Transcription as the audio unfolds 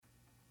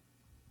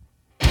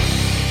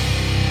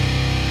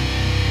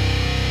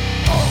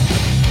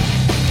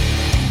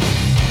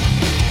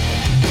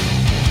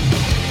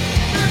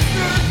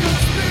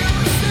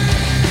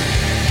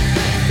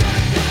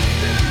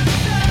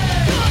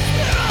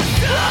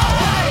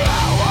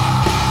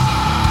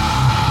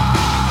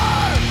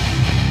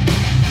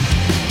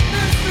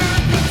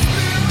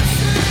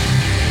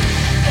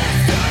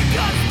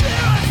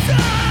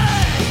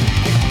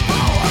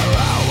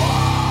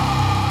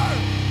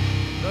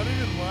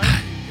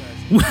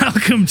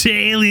Welcome to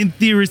Alien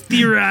Theorist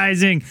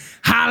Theorizing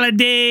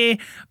Holiday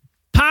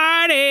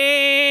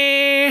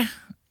Party.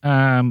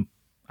 I'm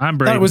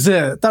Brady.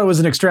 Thought it was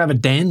an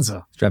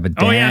extravaganza.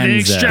 Oh yeah, the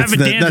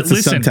extravaganza. That's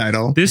the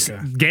subtitle.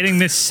 Getting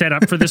this set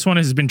up for this one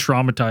has been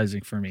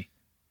traumatizing for me.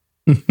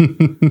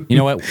 You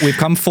know what? We've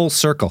come full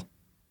circle.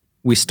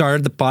 We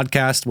started the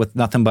podcast with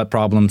nothing but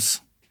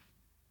problems.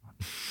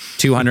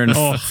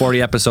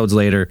 240 episodes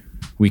later,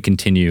 we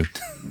continue.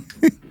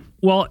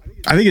 Well,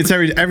 I think it's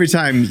every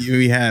time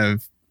we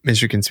have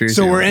Mr. Conspiracy.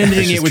 So we're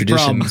ending it with tradition.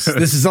 problems.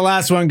 This is the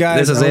last one, guys.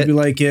 This is I hope it. you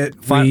like it.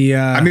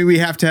 I mean, we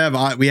have to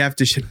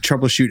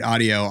troubleshoot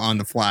audio on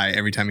the fly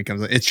every time he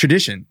comes. It's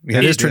tradition.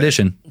 It is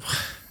tradition.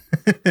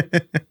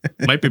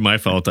 Might be my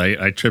fault.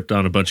 I tripped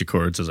on a bunch of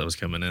cords as I was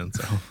coming in.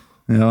 So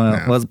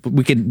Well,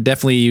 we could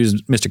definitely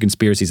use Mr.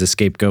 Conspiracy as a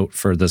scapegoat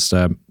for this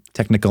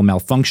technical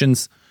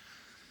malfunctions.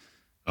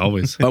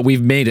 always. But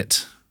we've made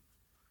it.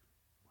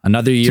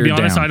 Another year to be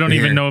honest, down. I don't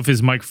even know if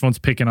his microphone's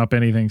picking up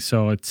anything.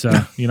 So it's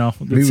that's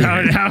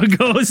how it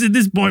goes at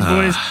this point,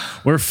 boys.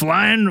 We're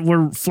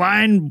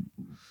flying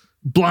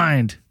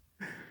blind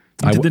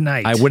into the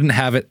night. I wouldn't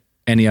have it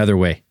any other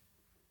way.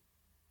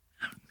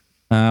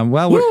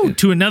 Woo,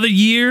 to another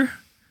year.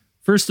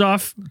 First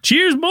off,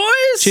 cheers,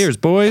 boys. Cheers,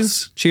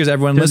 boys. Cheers,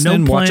 everyone There's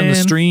listening, no watching the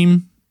plan.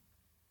 stream.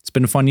 It's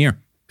been a fun year.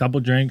 Couple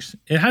drinks.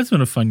 It has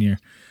been a fun year.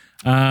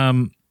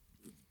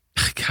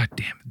 God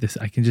damn it! This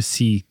I can just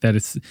see that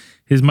it's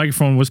his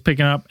microphone was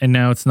picking up, and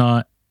now it's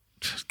not.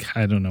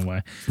 I don't know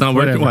why. It's not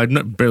working. Well, I'm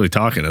not barely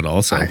talking at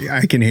all. So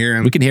I can hear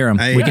him. We can hear him.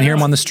 We can hear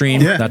him on the stream.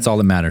 Yeah. That's all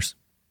that matters.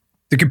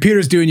 The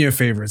computer's doing you a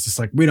favor. It's just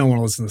like, we don't want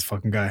to listen to this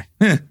fucking guy.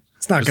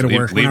 It's not going to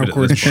work. We're not leave it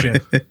recording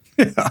at this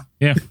shit.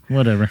 Yeah,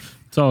 whatever.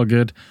 It's all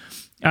good.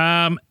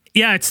 Yeah,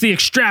 it's the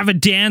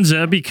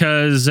extravaganza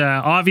because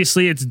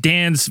obviously it's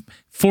Dan's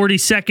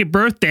 42nd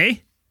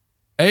birthday.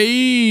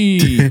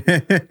 Hey.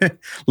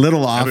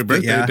 Little off, Happy but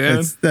birthday, yeah,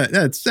 Dan.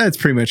 that's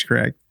pretty much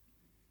correct.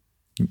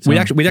 we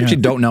actually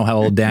don't know how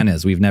old Dan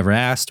is. We've never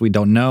asked. We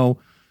don't know.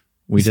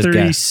 We He's just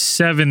guess.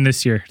 37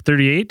 this year.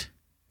 38?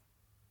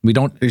 We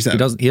don't. He 37.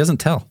 doesn't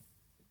tell.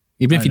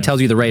 Even if he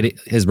tells you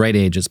his right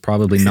age, it's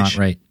probably not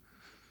right.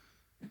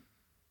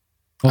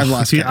 I've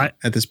lost see, count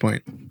at this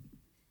point.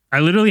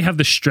 I literally have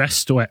the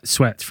stress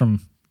sweats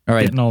from All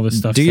right. getting all this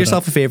stuff. Do set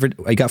yourself up. a favor.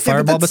 You got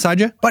Fireball beside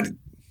you? But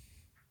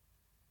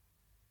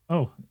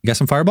Oh, You got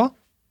some Fireball?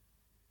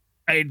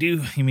 I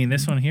do. You mean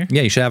this one here?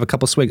 Yeah, you should have a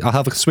couple swigs. I'll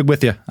have a swig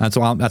with you. That's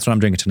what I'm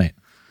drinking tonight.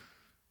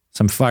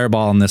 Some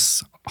Fireball on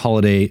this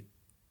holiday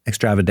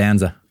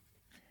extravaganza.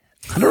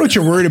 I don't know what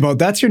you're worried about.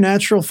 That's your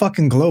natural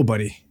fucking glow,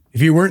 buddy.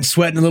 If you weren't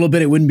sweating a little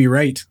bit, it wouldn't be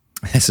right.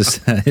 This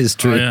is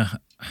true. Oh, yeah.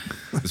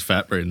 his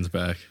fat brain's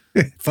back.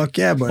 Fuck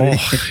yeah, buddy.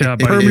 Oh, yeah,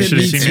 buddy. You Permanent should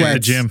have meat seen me at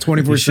the sweats, gym.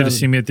 24/7. You should have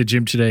seen me at the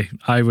gym today.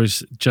 I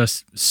was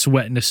just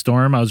sweating a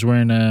storm. I was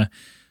wearing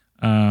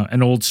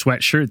an old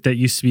sweatshirt that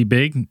used to be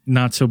big,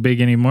 not so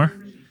big anymore.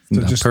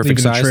 So just perfect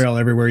leaving a size. trail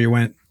everywhere you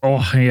went.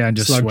 Oh, yeah,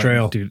 just Slug sweating,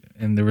 trail. dude.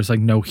 And there was like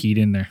no heat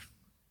in there.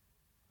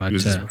 But, He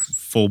was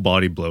full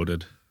body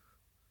bloated.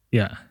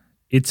 yeah.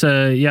 It's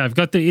I've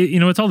got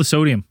it's all the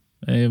sodium.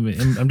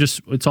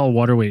 It's all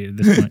water weight at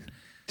this point.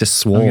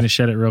 Just I'm swole. going to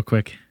shed it real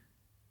quick.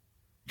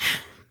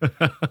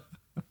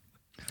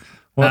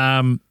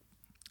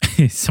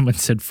 Someone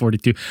said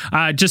 42.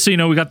 Just so you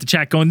know, we got the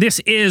chat going. This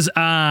is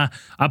a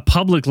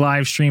public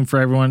live stream for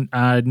everyone.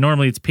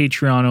 Normally it's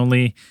Patreon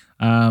only.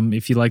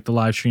 If you like the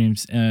live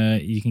streams,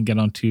 you can get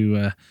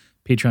onto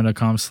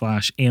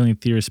patreon.com/Alien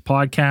Theorist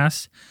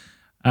Podcast.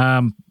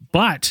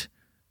 But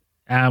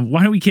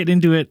why don't we get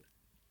into it?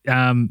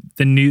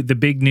 The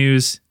big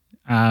news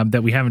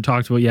that we haven't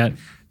talked about yet.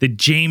 The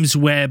James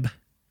Webb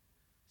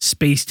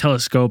Space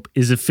Telescope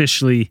is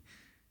officially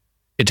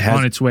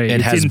on its way.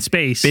 It's in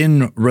space.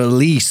 Been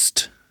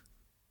released.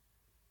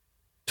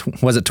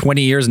 Was it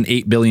 20 years and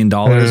 $8 billion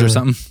or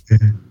something?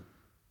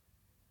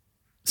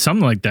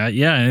 Something like that,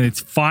 yeah. And it's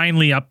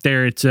finally up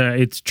there.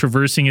 It's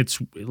traversing. It's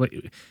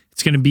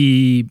going to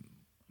be 1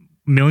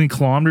 million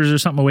kilometers or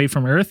something away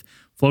from Earth,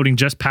 floating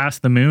just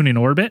past the moon in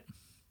orbit.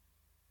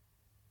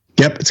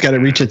 Yep, it's got to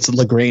reach its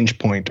Lagrange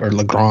point or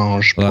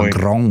Lagrange point.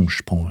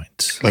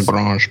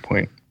 Lagrange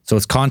point. So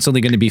it's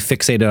constantly going to be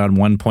fixated on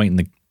one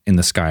point in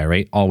the sky,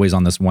 right? Always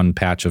on this one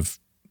patch of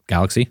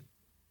galaxy.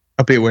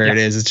 Up here where it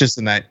is, it's just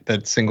in that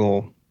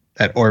single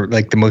orbit,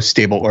 like the most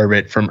stable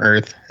orbit from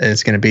Earth.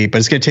 It's going to be, but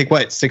it's going to take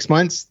what, 6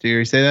 months? Do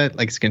you say that?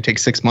 Like it's going to take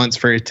 6 months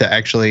for it to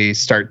actually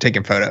start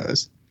taking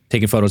photos.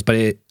 But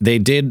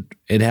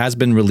it has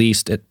been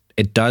released.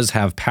 It does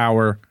have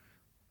power.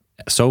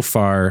 So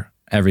far,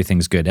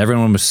 everything's good.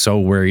 Everyone was so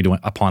worried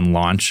upon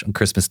launch on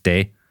Christmas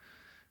Day.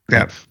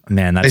 Yeah,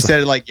 man, they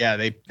said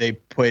they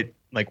put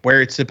like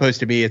where it's supposed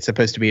to be. It's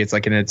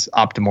like in its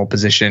optimal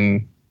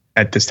position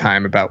at this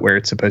time about where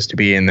it's supposed to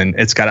be, and then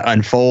it's got to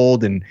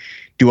unfold and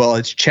do all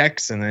its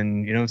checks, and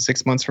then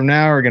 6 months from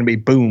now we're gonna be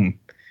boom,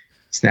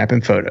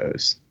 snapping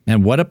photos.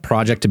 And what a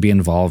project to be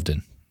involved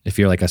in. If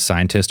you're like a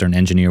scientist or an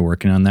engineer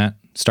working on that,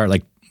 it's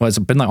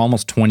been like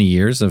almost 20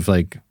 years of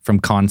like from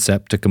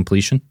concept to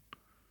completion.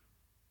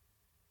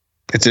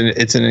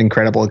 it's an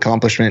incredible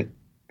accomplishment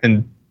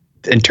in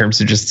terms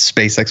of just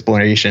space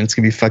exploration. It's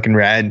gonna be fucking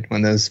rad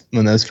when those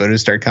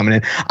photos start coming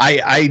in.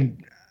 I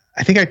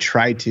think I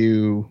tried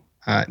to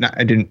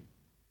I didn't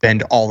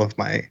spend all of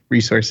my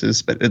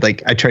resources, but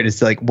like I tried to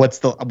say like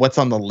what's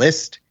on the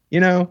list,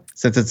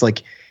 since it's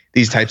like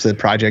these types of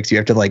projects you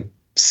have to like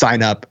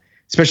sign up,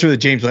 especially with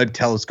the James Webb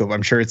Telescope.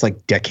 I'm sure it's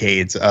like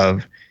decades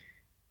of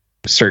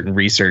certain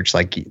research,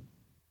 like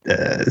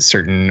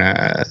certain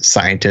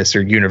scientists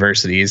or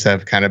universities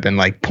have kind of been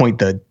like point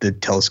the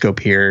telescope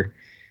here.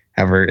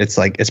 However, it's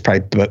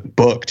probably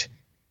booked.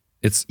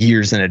 It's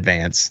years in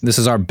advance. This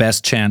is our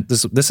best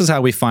chance. This is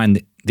how we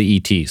find the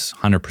ETs,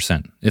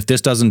 100%. If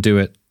this doesn't do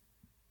it,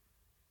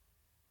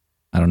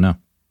 I don't know.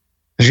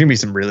 There's gonna be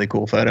some really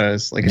cool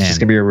photos. Like it's just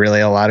gonna be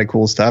a lot of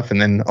cool stuff,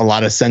 and then a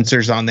lot of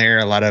sensors on there,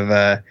 a lot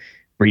of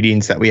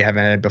readings that we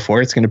haven't had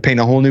before. It's gonna paint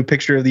a whole new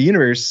picture of the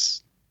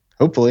universe,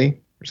 hopefully,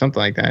 or something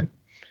like that.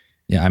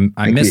 Yeah,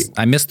 I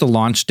missed the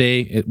launch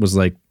day. It was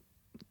like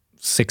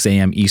 6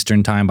 a.m.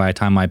 Eastern time. By the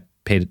time I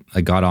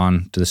got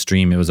on to the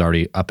stream, it was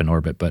already up in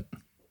orbit, but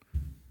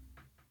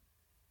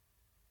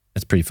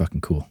it's pretty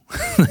fucking cool.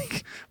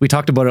 Like we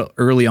talked about it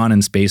early on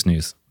in Space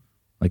News,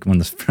 like when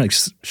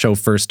the show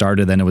first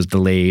started, then it was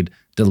delayed,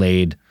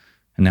 and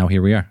now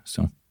here we are.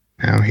 So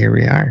now here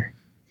we are.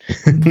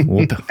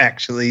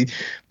 Actually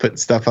putting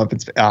stuff up.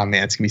 Oh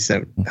man, it's gonna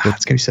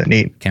be so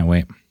neat. Can't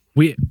wait.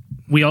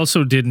 We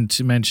also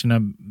didn't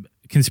mention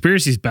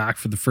Conspiracy's back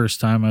for the first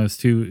time. I was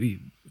too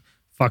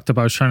fucked up.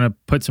 I was trying to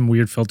put some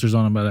weird filters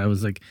on them, but I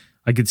was like,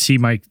 I could see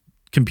my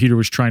computer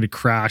was trying to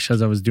crash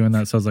as I was doing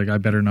that, so I was like, I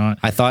better not.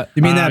 I thought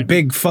you mean that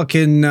big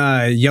fucking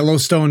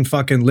Yellowstone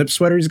fucking lip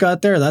sweater he's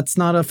got there? That's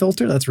not a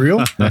filter. That's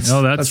real.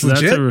 That's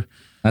legit.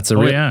 That's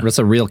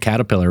a real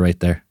caterpillar right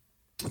there.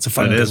 It's a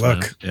fun look.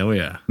 Man. Oh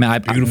yeah,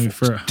 man.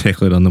 Beautiful.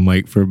 Tickle it on the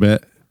mic for a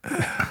bit.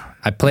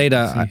 I played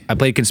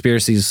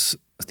Conspiracy's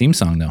theme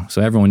song though,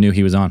 so everyone knew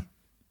he was on.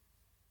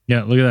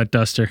 Yeah, look at that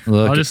duster.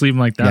 I'll just leave him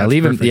like that. Yeah,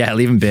 leave him. Yeah,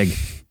 leave him big.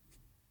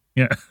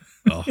 Yeah.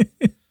 Oh.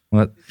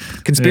 What?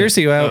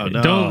 Conspiracy? Oh,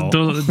 no.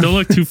 Don't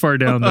look too far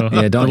down though.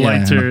 Yeah, don't.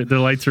 The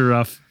lights are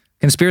rough.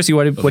 Conspiracy.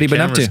 What have you been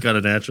up to? Got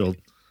a natural.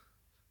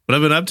 What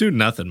I've been up to?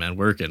 Nothing, man.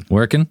 Working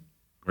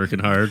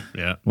hard.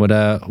 Yeah.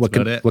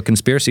 What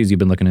conspiracies you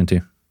been looking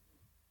into?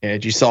 Yeah.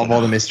 Did you solve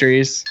all the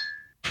mysteries?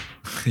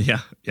 Yeah.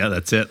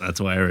 That's it. That's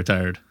why I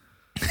retired.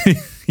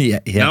 Yeah.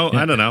 No,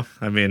 I don't know.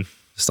 I mean,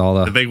 just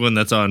all the big one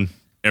that's on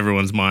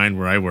everyone's mind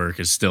where I work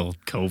is still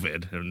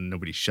COVID, and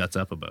nobody shuts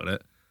up about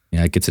it.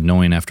 Yeah, it gets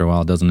annoying after a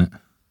while, doesn't it?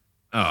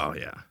 Oh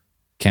yeah.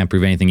 Can't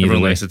prove anything either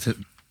way.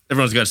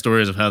 Everyone's got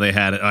stories of how they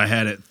had it. I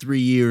had it 3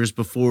 years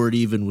before it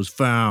even was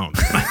found.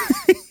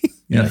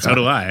 Yeah. So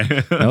do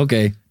I.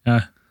 Okay.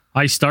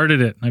 I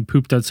started it. I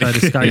pooped outside a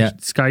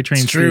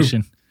SkyTrain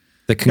station.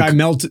 The guy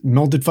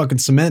melted fucking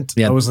cement.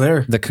 Yeah, I was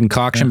there. The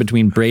concoction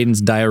between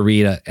Braden's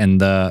diarrhea and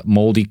the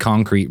moldy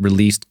concrete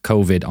released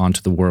COVID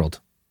onto the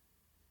world.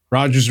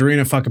 Rogers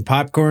Arena fucking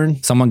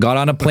popcorn. Someone got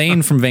on a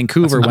plane from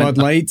Vancouver, went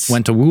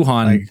to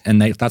Wuhan,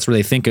 and that's where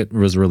they think it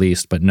was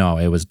released. But no,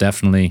 it was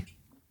definitely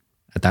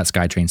at that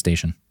SkyTrain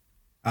station.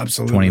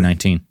 Absolutely.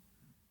 2019.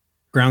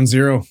 Ground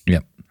zero.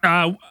 Yep.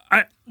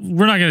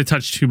 We're not going to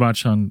touch too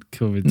much on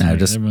COVID. No,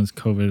 everyone's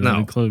COVID.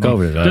 No,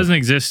 COVID doesn't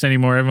exist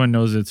anymore. Everyone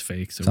knows it's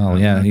fake. So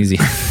easy.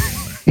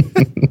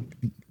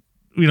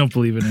 We don't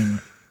believe it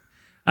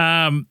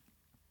anymore.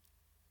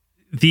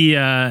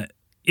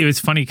 It was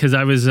funny because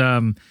I was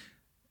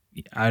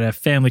at a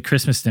family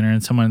Christmas dinner,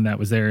 and someone that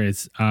was there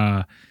is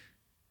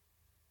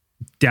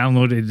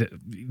downloaded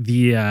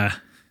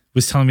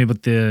was telling me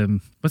about the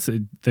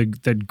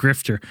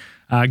grifter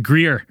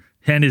Greer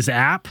and his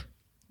app,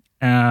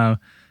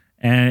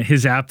 and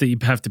his app that you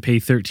have to pay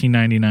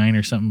 $13.99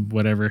 or something,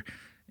 whatever,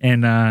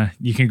 and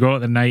you can go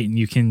out at night and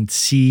you can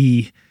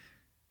see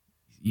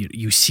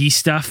you see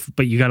stuff,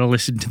 but you got to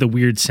listen to the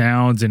weird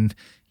sounds, and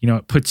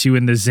it puts you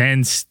in the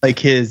Zen.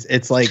 Like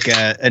it's like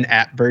an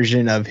app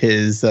version of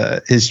his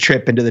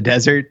trip into the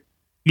desert.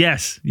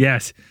 Yes.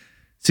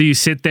 So you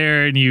sit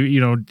there and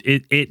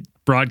it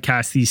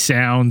broadcasts these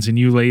sounds, and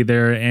you lay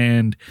there,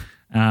 and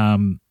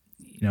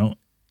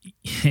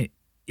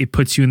it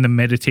puts you in the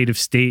meditative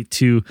state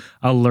to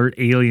alert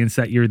aliens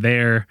that you're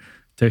there,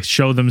 to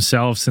show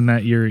themselves, and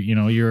that you're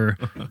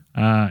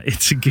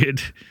it's a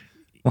good.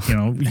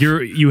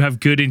 You have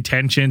good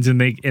intentions,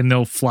 and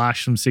they'll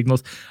flash some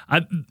signals.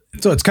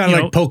 So it's kind of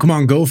like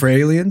Pokemon Go for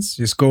aliens.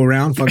 You just go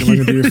around, fucking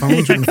looking through your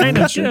phone. Kind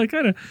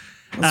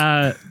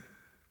of.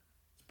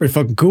 Pretty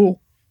fucking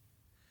cool.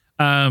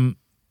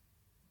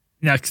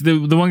 Yeah, cause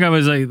the one guy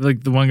was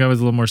like the one guy was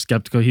a little more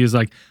skeptical. He's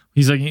like,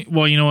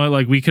 well, you know what?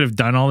 Like, we could have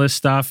done all this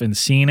stuff and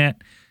seen it,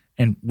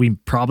 and we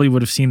probably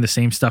would have seen the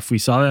same stuff we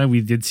saw. That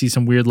we did see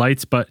some weird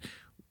lights, but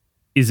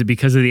is it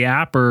because of the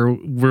app, or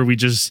were we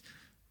just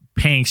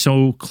paying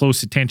so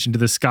close attention to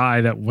the sky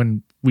that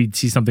when we'd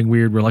see something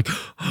weird, we're like,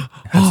 oh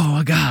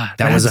my God,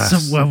 that was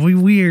us. We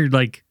weird.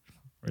 Like,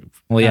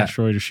 well,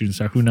 asteroid or shooting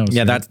star, who knows?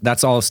 Yeah, right?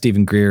 that's all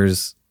Stephen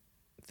Greer's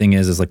thing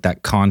is like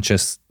that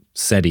conscious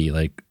SETI,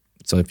 like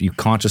So if you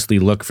consciously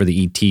look for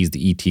the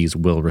ETs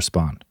will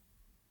respond.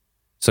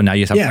 So now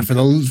you have Yeah, for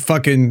the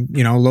fucking,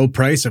 low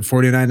price of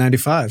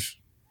 $49.95.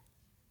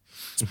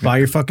 Just buy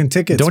your fucking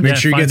tickets. Don't- Make yeah,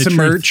 sure you find get the some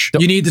truth. merch.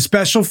 You need the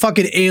special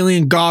fucking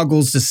alien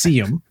goggles to see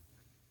them.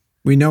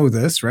 We know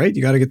this, right?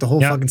 You got to get the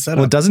whole Yeah. fucking setup.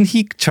 Well, doesn't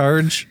he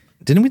charge?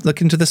 Didn't we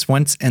look into this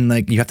once? And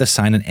like, you have to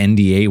sign an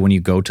NDA when you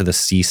go to the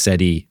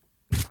CSETI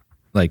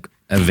like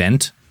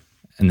event,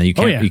 and then you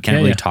can't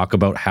really talk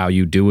about how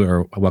you do it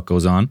or what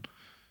goes on.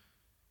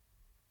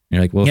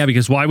 You're like, well, Yeah,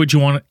 because why would you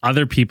want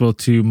other people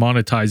to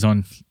monetize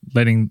on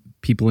letting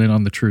people in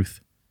on the truth?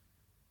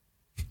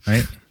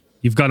 Right?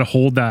 You've got to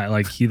hold that.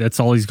 Like that's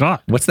all he's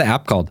got. what's the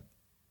app called?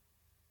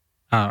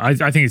 I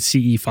think it's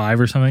CE5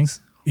 or something.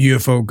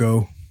 UFO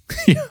Go.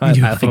 I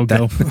UFO think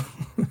Go.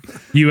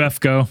 that- UF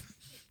Go.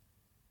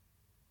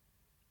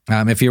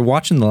 If you're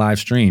watching the live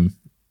stream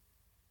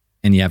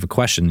and you have a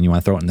question and you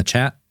want to throw it in the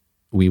chat,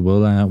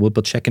 we'll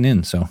be checking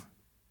in. So if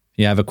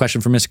you have a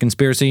question for Mr.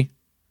 Conspiracy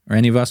or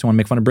any of us who want to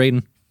make fun of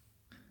Braden,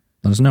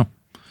 let us know.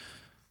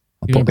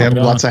 You can We have put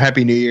it on. lots of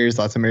Happy New Year's,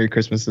 lots of Merry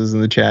Christmases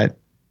in the chat.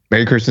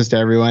 Merry Christmas to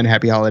everyone.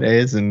 Happy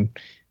holidays and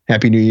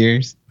Happy New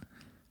Year's.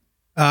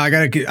 I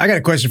got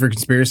a question for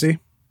conspiracy.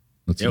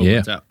 Yeah.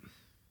 What's up?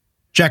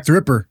 Jack the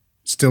Ripper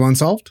still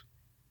unsolved?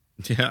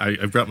 Yeah,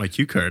 I brought my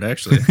cue card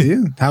actually.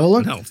 Yeah, have a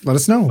look. No. Let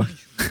us know.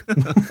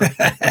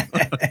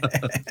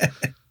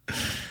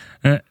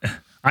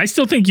 I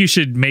still think you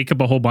should make up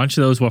a whole bunch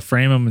of those. We'll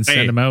frame them and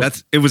send them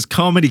out. It was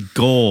comedy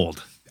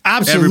gold.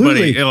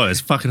 Absolutely. Everybody,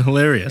 it's fucking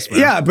hilarious, man.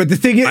 Yeah, but the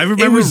thing is, I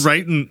remember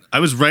I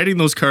was writing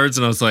those cards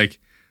and I was like,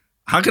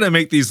 how can I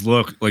make these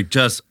look like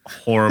just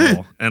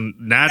horrible? And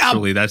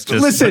naturally, that's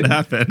just listen, what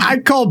happened. I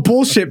call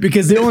bullshit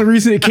because the only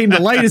reason it came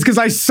to light is because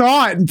I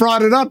saw it and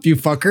brought it up, you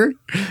fucker.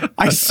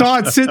 I saw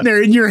it sitting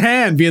there in your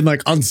hand being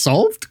like,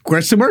 unsolved?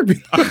 Question mark?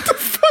 What the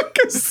fuck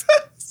is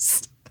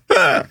this?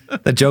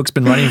 The joke's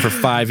been running for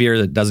 5 years.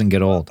 It doesn't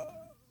get old.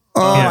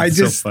 Oh, Yeah, I it's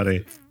just so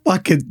funny.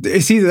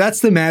 fucking see. That's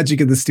the magic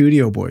of the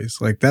studio, boys.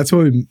 Like that's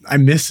what I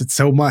miss it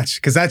so much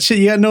because that shit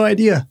you had no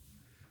idea.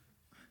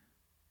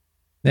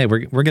 Yeah,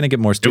 we're gonna get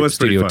more It was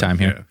pretty studio fun, time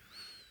here.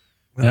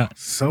 Yeah.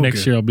 So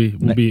Next good.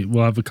 year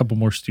we'll have a couple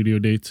more studio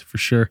dates for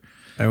sure.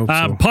 I hope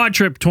so. Pod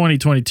Trip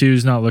 2022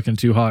 is not looking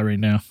too hot right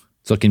now.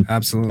 It's looking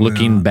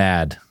Absolutely not.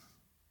 bad.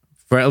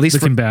 For at least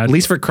Looking bad. At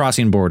least for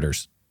crossing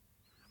borders.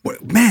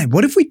 Man,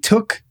 what if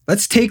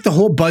let's take the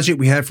whole budget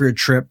we had for a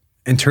trip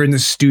and turn the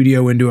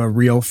studio into a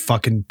real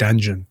fucking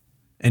dungeon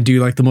and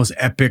do like the most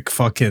epic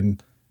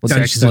fucking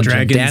Dungeons and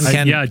Dragons.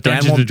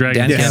 Dungeons and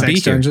Dragons. Dan Yeah, can't be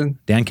sex here. dungeon.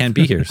 Dan can't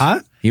be here.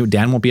 Huh?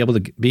 Dan won't be able to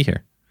be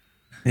here.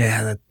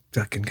 Yeah, that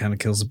fucking kind of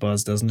kills the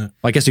buzz, doesn't it?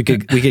 Well, I guess we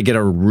could get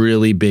a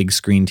really big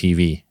screen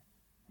TV.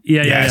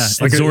 Yeah, Yes,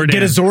 yeah. like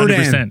get a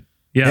Zordan. 100%.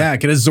 Yeah.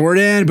 Get a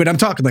Zordan, but I'm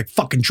talking like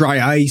fucking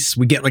dry ice.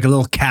 We get like a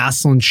little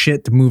castle and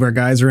shit to move our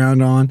guys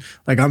around on.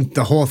 Like I'm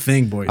the whole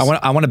thing, boys.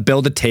 I want to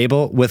build a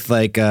table with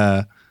like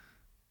a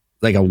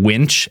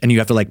winch, and you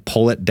have to like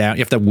pull it down.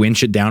 You have to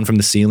winch it down from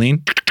the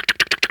ceiling.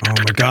 Oh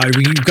my god,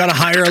 you've got to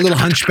hire a little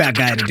hunchback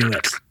guy to do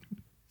it.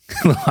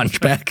 Little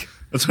hunchback.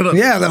 That's what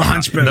Yeah, little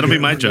hunchback. that'll be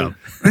my job.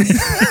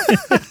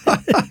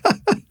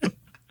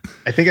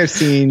 I think I've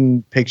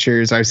seen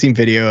pictures. I've seen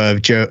video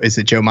of Joe. Is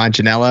it Joe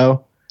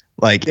Manganiello?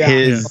 Like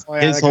his Oh,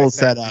 yeah, his that whole guy's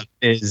setup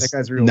is That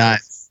guy's real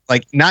nuts.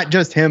 Like not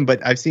just him,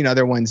 but I've seen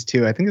other ones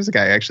too. I think there's a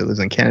guy who actually lives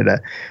in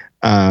Canada,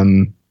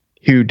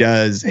 who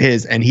does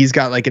his, and he's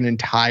got like an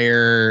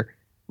entire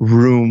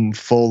room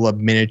full of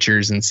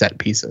miniatures and set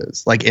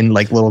pieces, like in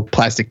like little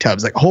plastic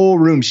tubs, like whole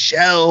room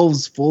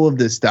shelves full of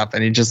this stuff,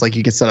 and it just like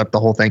you can set up the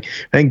whole thing.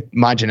 I think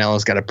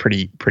Manganiello's got a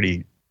pretty.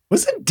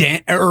 Wasn't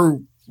Dan or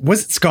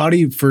was it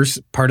Scotty first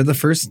part of the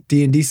first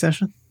D&D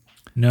session?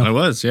 No. I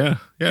was, yeah.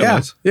 Yeah, I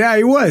was. Yeah,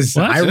 he was.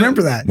 What? I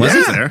remember that. Was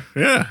yeah. he there?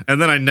 Yeah.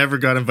 And then I never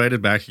got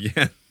invited back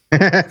again.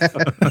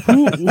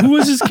 who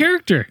was his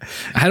character?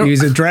 I He don't.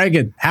 was a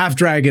dragon, half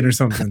dragon or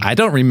something, I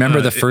don't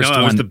remember the first no,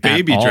 one. it was the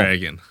baby at all.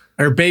 dragon.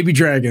 or baby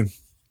dragon.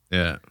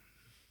 Yeah.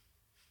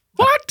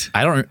 What?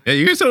 I don't. Yeah,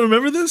 you guys don't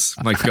remember this?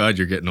 My God,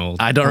 you're getting old.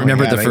 I don't Oh my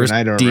remember God, the even first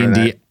I don't remember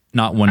D&D. that.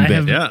 Not one I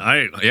bit. have-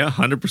 Yeah,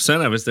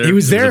 100%. I was there. He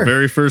was It there. the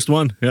very first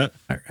one. Yeah.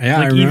 Yeah,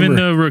 I Like remember. even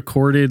the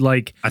recorded,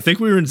 like, I think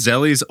we were in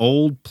Zelly's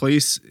old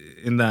place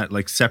in that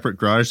like separate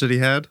garage that he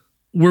had.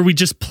 were we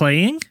just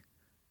playing?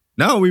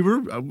 No, we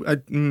were.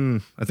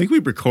 I think we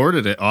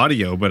recorded it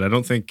audio, but I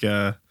don't think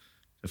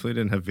definitely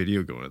didn't have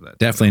video going to that.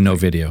 Definitely no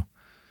video.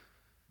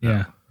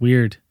 Yeah.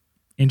 Weird.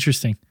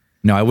 Interesting.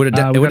 No, I would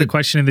have. We got a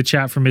question in the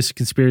chat from Mr.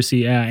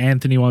 Conspiracy.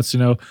 Anthony wants to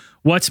know,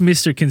 what's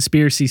Mr.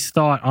 Conspiracy's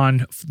thought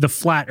on the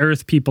flat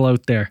earth people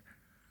out there?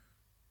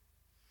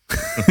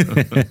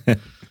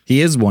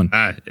 He is one.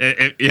 Yeah,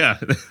 yeah,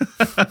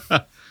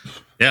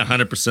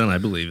 100%. I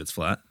believe it's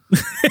flat.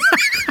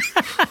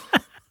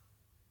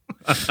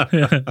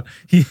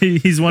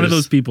 He's one of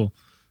those people.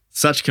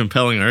 Such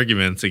compelling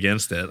arguments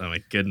against it. Oh my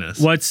goodness.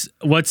 What's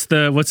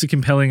the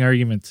compelling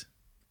argument?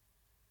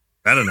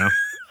 I don't know.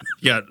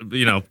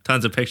 You got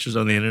tons of pictures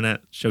on the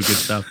internet. Show good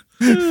stuff.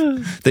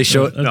 They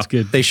show. That's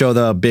good. They show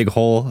the big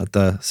hole at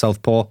the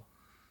South Pole.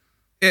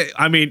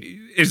 I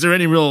mean, is there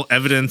any real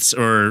evidence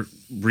or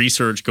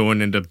research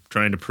going into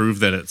trying to prove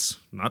that it's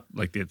not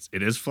like it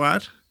is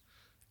flat?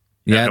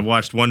 Yeah. I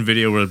watched one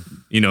video where,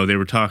 they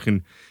were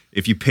talking,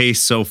 if you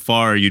pace so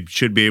far, you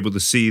should be able to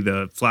see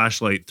the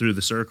flashlight through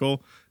the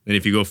circle. And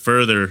if you go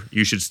further,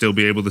 you should still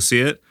be able to see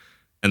it.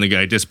 And the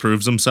guy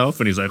disproves himself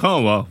and he's like,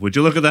 oh, well, would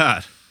you look at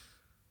that?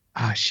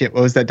 Oh shit!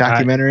 What was that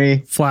documentary?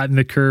 Flatten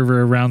the curve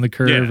or around the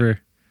curve or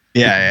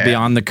Yeah.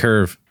 Beyond the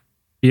curve.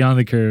 beyond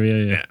the curve.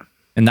 Yeah.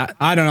 And that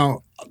I don't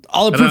know.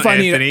 All the proof I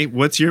need. Anthony,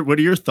 what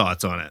are your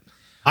thoughts on it?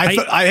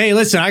 Hey,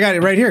 listen, I got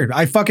it right here.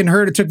 I fucking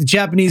heard it took the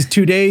Japanese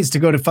 2 days to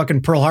go to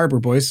fucking Pearl Harbor,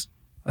 boys.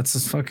 That's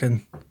just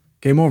fucking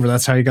game over.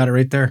 That's how you got it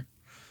right there.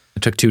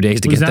 it took 2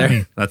 days to What does get that there.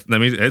 mean? That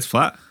means it's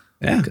flat.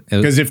 Yeah.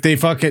 Because if they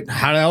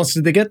how else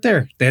did they get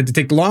there? They had to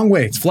take the long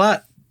way. It's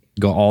flat.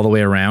 Go all the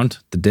way around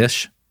the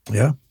dish.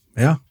 Yeah.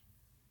 Yeah.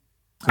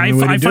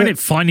 I find it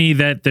funny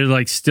that they're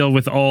like still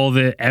with all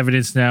the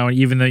evidence now, and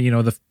even the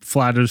the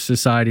Flat Earth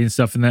Society and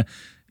stuff, and the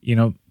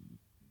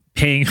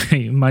paying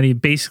money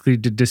basically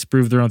to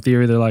disprove their own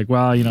theory. They're like,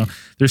 well,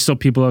 there's still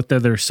people out there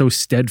that are so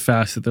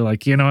steadfast that they're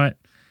like, you know what?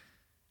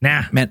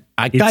 Nah, Man,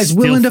 Guy's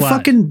willing to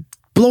fucking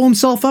blow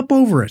himself up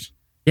over it.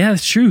 Yeah,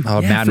 that's true.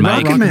 Oh, yeah, Mad forgot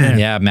Mike. Rocket Man.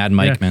 Yeah, Mad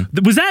Mike, man.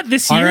 Was that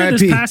this year? R.I.P.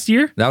 This past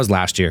year? That was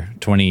last year,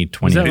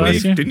 2020. Was that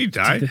last year? Didn't he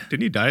die?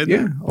 Didn't he die?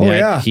 Yeah. Oh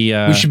yeah. He,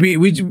 we should be.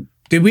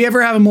 Did we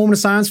ever have a moment of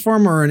silence for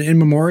him or an in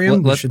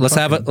memoriam? let's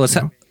have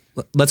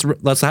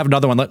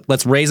another one.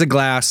 Let's raise a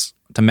glass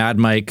to Mad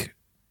Mike.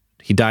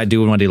 He died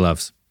doing what he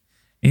loves.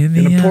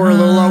 Gonna pour a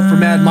little out for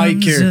Mad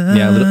Mike here.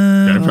 Yeah, a little,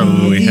 Guy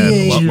probably had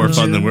a lot more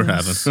fun than we're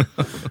having.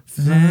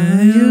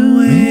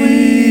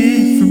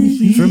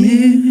 from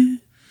here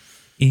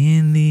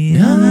in the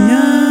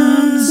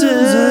arms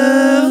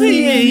of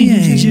the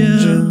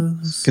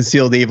angels.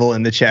 Concealed Evil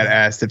in the chat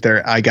asked if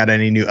I got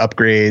any new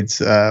upgrades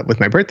with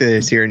my birthday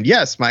this year, and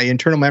yes, my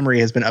internal memory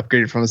has been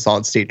upgraded from a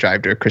solid state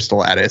drive to a Crystal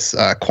Lattice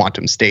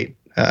quantum state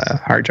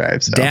hard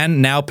drive. So.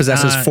 Dan now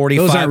possesses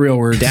 45. Those aren't real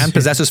words. Dan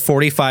possesses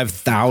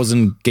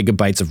 45,000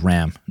 gigabytes of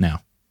RAM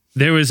now.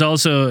 There was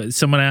also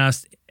someone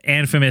asked,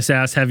 Infamous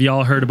asked, have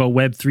y'all heard about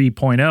Web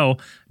 3.0?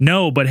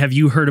 No, but have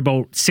you heard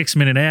about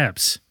 6-minute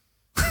apps?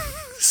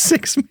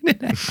 6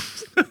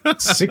 minutes.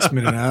 6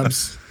 minute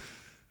abs.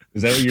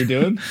 Is that what you're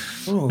doing?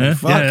 Oh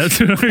fuck! Yeah,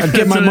 I'd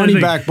get my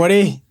money back,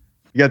 buddy.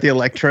 You got the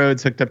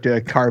electrodes hooked up to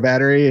a car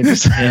battery, and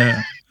just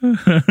Yeah.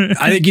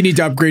 I think you need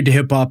to upgrade to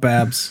hip hop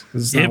abs.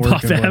 This is not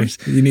Hip-hop working, buddy. abs?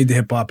 You need the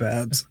hip hop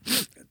abs.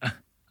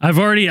 I've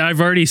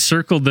already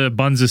circled the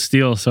buns of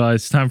steel, so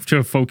it's time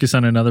to focus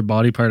on another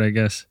body part, I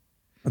guess.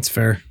 That's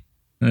fair.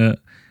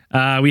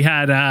 We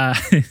had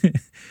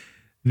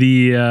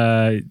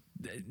the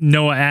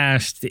Noah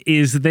asked,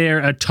 is there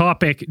a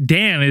topic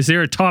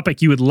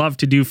you would love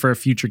to do for a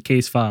future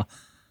case file?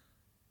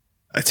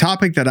 A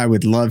topic that I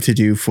would love to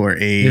do for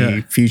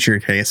a future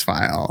case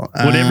file.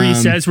 Whatever he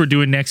says, we're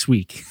doing next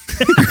week.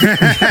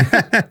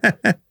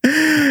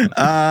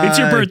 It's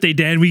your birthday,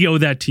 Dan. We owe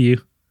that to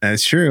you.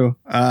 That's true.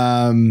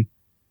 Man,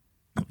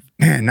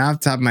 not off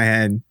the top of my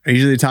head.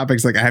 Usually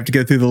topics like I have to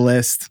go through the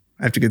list.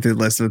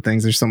 of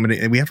things. There's so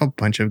many. We have a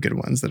bunch of good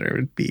ones that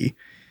would be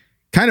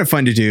kind of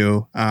fun to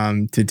do,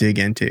 to dig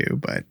into,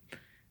 but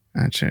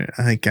not sure.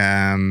 I think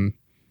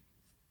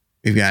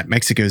we've got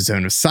Mexico's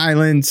Zone of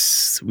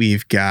Silence.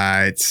 We've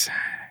got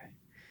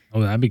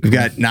that'd be cool. We've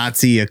got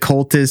Nazi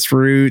occultist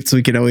roots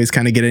we could always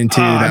kind of get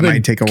into. That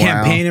might take a while.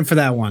 Campaigning for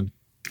that one.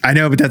 I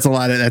know, but that's a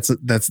lot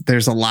of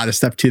there's a lot of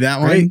stuff to that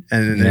one. Right.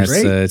 And Yeah,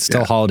 it's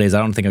still holidays. I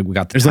don't think we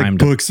got the there's time like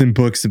to books and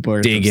books and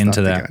books dig and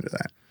into stuff that. to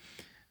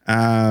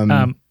go into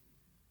that.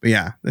 But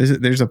yeah,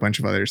 there's a bunch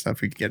of other stuff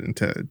we could get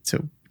into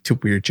to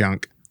weird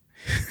junk.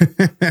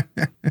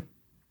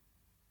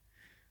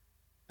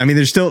 I mean,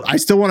 I still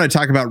want to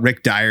talk about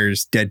Rick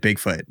Dyer's Dead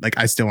Bigfoot. Like,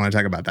 I still want to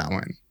talk about that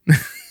one.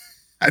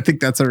 I think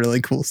that's a really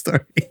cool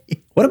story.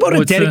 What about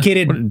a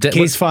dedicated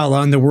case file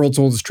on the world's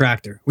oldest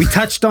tractor? We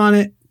touched on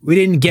it. We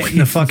didn't get in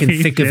the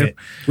fucking thick of it.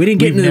 We didn't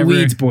get into the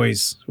weeds,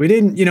 boys. We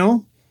didn't,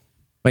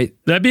 Wait,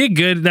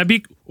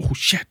 oh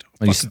shit.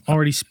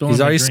 Already spilling. he's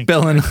already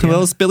spilling a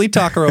little spilly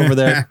talker over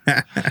there.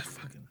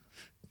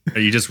 Are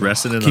you just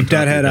resting it Keep on top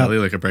that of head your up. belly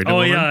like a pregnant Oh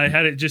woman? yeah, I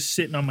had it just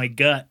sitting on my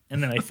gut,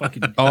 and then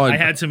I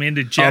had some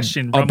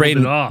indigestion. Rumbled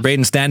Braden, it off.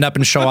 Braden, stand up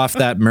and show off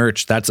that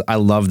merch. I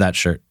love that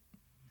shirt.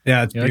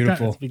 Yeah, it's You like that?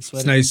 beautiful. It's big It's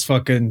sweaty. nice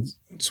fucking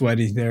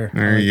sweaty there.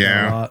 There you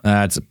go.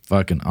 That's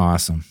fucking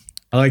awesome.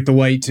 I like the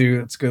white too.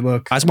 That's a good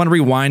look. I just want to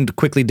rewind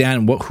quickly,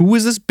 Dan. Who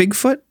is this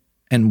Bigfoot?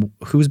 And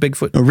who's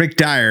Bigfoot? Oh, Rick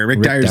Dyer.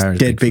 Rick Dyer's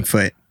Dead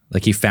Bigfoot.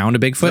 Like he found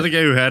a Is that the Bigfoot?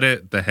 guy who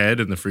had the head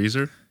in the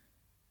freezer?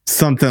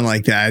 Something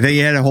like that. I think he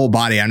had a whole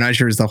body. I'm not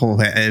sure it was the whole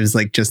head. It was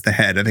like just the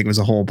head. I think it was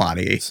a whole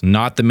body. It's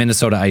not the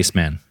Minnesota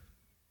Iceman.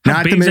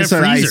 Not big the is that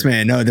Minnesota freezer?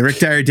 Iceman. No, the Rick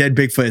Dyer Dead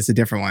Bigfoot is a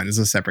different one. It's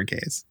a separate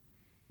case.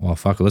 Well,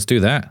 fuck it. Let's do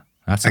that. That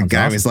That sounds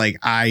guy awesome. was like,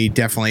 I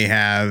definitely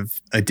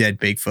have a dead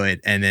Bigfoot,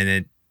 and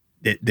then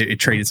it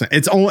traded.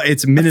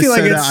 It's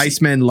Minnesota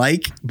Iceman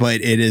like,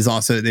 but it is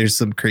also there's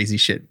some crazy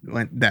shit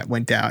that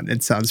went down.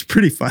 It sounds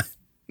pretty fun.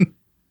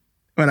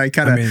 When I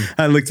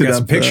looked it got up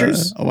some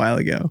pictures? a while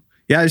ago.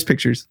 yeah, there's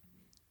pictures.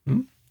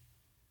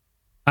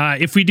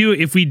 If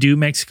we do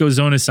Mexico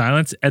Zone of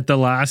Silence at the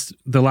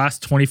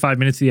last 25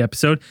 minutes of the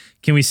episode,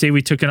 can we say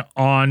we took an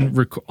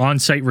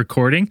on-site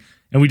recording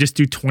and we just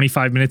do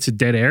 25 minutes of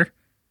dead air?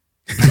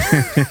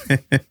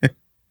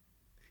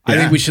 I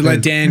think we should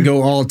let Dan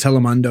go all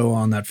Telemundo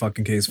on that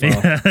fucking case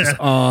file. Just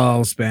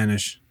all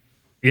Spanish.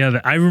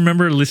 Yeah, I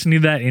remember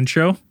listening to that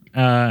intro,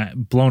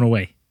 blown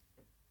away.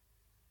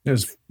 It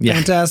was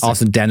fantastic.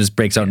 Also, Dan just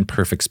breaks out in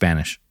perfect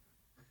Spanish.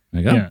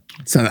 There you go. Yeah.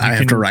 So I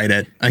have to write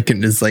it. I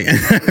can just like I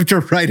have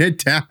to write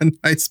it down.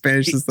 My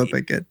Spanish is not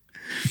that good.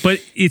 But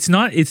it's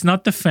not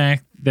the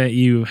fact that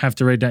you have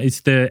to write down.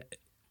 It's the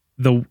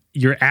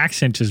your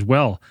accent as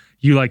well.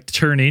 You like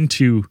turn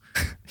into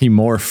He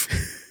morph.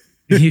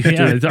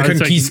 it's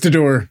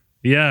Conquistador. like,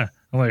 yeah.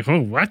 I'm like, oh,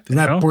 what? Isn't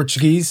that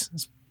Portuguese?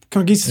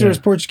 Conquistador is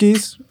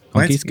Portuguese?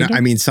 What? No, I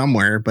mean,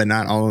 somewhere, but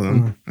not all of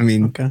them. I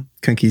mean,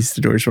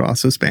 conquistadors were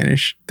also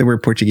Spanish. They were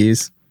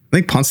Portuguese. I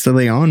think Ponce de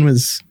Leon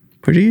was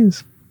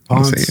Portuguese.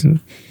 Ponce.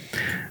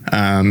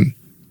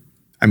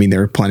 I mean,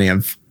 there were plenty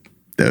of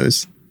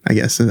those, I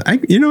guess.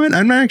 You know what?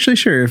 I'm not actually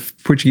sure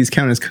if Portuguese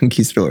count as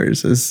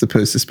conquistadors as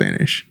opposed to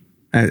Spanish.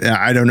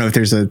 I don't know if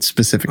there's a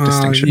specific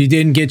distinction. You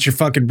didn't get your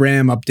fucking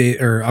RAM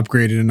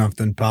upgraded enough,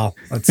 then, pal.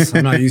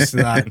 I'm not used to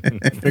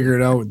that. Figure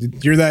it out.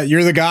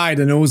 You're the guy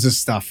that knows this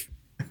stuff,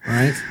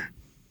 right?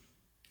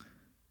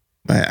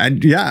 But I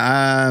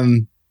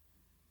don't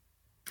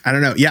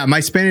know. Yeah,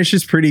 my Spanish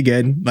is pretty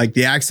good. Like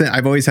the accent,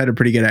 I've always had a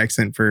pretty good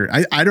accent for.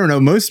 I don't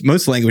know,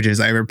 most languages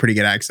I have a pretty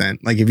good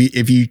accent. Like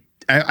if you,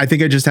 I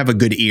think I just have a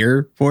good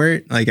ear for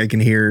it. Like I can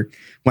hear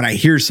when I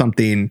hear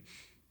something,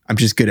 I'm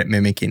just good at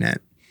mimicking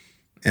it.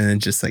 And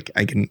then just like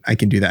I can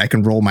do that. I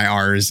can roll my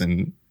R's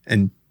and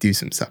do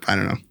some stuff. I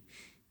don't know.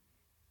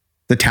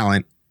 The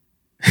talent,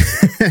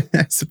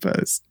 I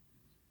suppose.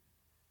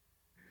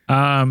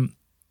 I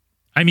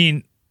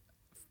mean,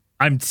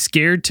 I'm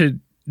scared to.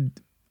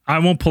 I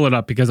won't pull it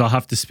up because I'll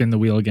have to spin the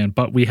wheel again.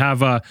 But we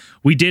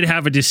did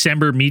have a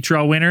December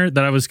Mitra winner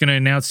that I was going to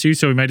announce too.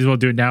 So we might as well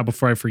do it now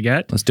before I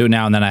forget. Let's do it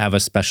now, and then I have a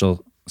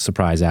special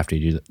surprise after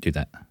you do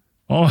that.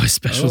 Oh, a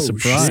special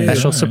surprise! Shit.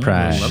 Special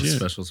surprise. I love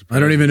special surprise. I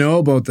don't even know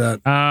about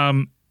that.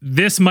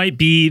 This might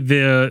be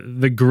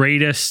the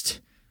greatest.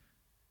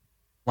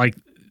 Like,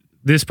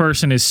 this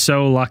person is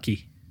so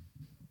lucky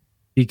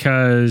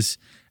because,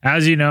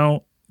 as you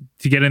know,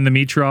 to get in the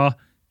Mitra,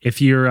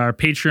 if you're our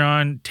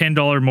Patreon,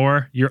 $10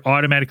 more, you're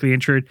automatically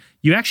entered.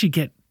 You actually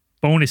get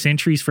bonus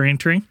entries for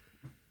entering.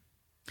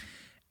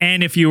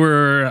 And if you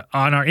were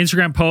on our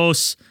Instagram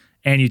posts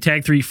and you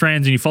tag 3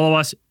 friends and you follow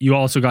us, you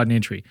also got an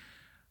entry.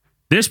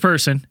 This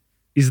person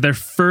is their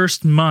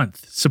first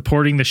month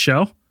supporting the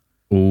show.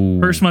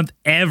 Ooh. First month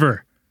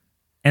ever.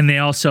 And they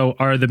also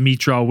are the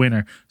Mitra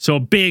winner. So a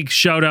big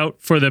shout out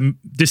for the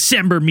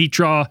December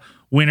Mitra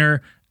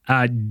winner,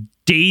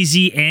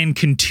 Daisy and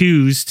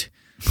Contused.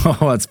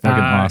 Oh, that's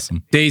fucking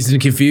awesome. Dazed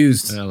and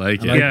confused. I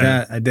like it. I like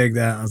that. I dig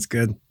that. That's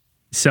good.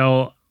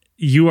 So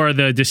you are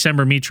the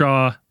December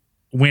Mitra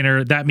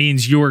winner. That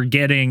means you're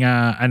getting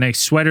a nice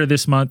sweater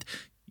this month.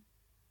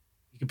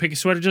 You can pick a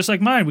sweater just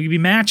like mine. We could be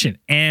matching.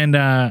 And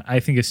I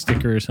think a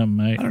sticker or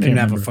something. I don't even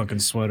have a fucking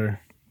sweater.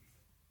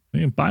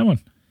 You can buy one.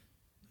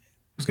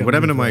 What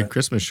happened to my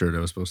Christmas shirt I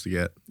was supposed to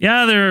get?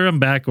 Yeah, they're on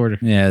back order.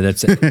 Yeah,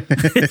 that's it.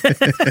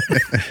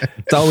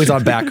 It's always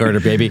on back order,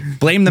 baby.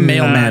 Blame the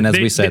mailman, as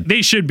we said.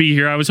 They should be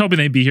here. I was hoping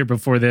they'd be here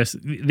before this.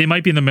 They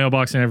might be in the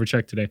mailbox. I never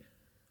checked today.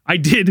 I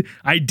did.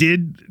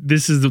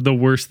 This is the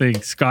worst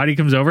thing. Scotty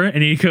comes over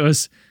and he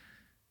goes,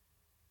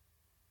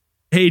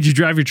 "Hey, did you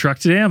drive your truck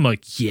today?" I'm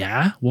like,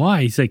 "Yeah."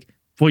 "Why?" He's like,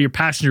 "Well, your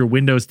passenger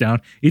window's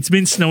down. It's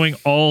been snowing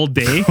all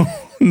day."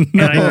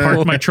 And I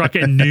parked my truck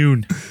at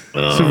noon.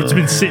 So it's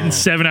been sitting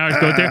 7 hours.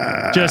 Go out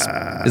there, just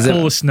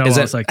full of snow. I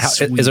was like,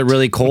 sweet. Is it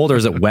really cold or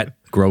is it wet,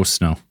 gross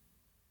snow?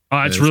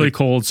 It's really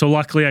cold. So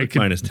luckily I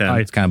could. -10.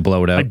 It's kind of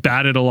blowed out. I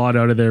batted a lot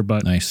out of there,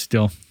 but Nice.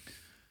 still.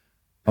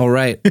 All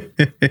right. This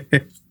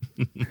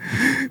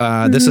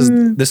is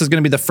going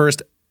to be the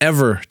first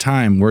ever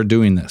time we're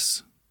doing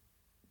this,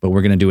 but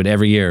we're going to do it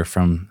every year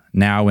from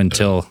now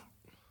until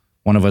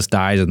one of us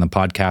dies and the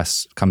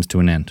podcast comes to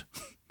an end.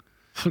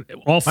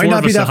 All 4 Might not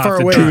of be us that will far have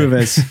to away. die. 2 of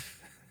us.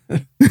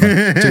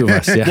 2 of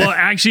us, yeah. Well,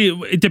 actually,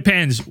 it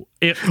depends.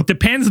 It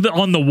depends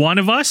on the one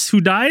of us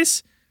who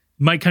dies.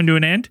 Might come to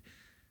an end.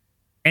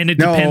 And it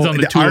depends on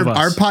the 2 of us.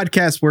 Our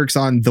podcast works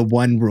on the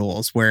one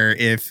rules where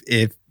if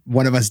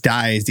one of us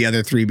dies, the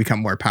other 3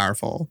 become more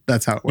powerful.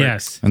 That's how it works.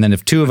 Yes. And then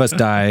if 2 of us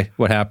die,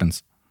 what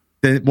happens?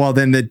 Then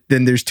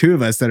there's 2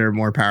 of us that are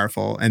more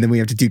powerful, and then we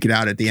have to duke it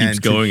out at the end. Keeps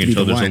going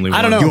until there's only one.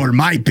 I don't know. You're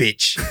my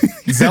bitch.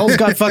 Zell's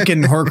got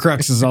fucking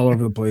Horcruxes all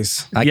over the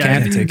place. I Yeah,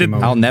 can't take him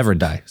out. I'll never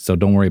die, so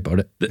don't worry about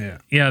it.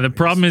 Yeah, the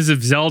problem is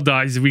if Zell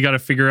dies, we got to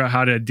figure out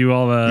how to do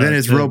all the. Then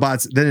it's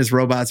robots. Then it's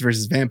robots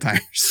versus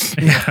vampires.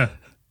 Yeah.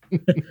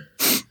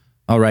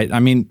 All right. I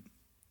mean,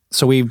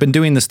 so we've been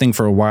doing this thing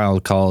for a while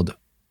called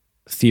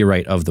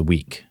Theorite of the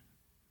Week.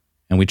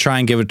 And we try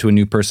and give it to a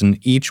new person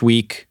each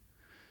week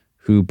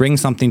who brings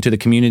something to the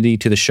community,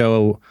 to the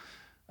show,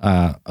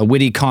 a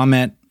witty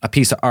comment, a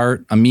piece of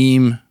art, a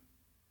meme,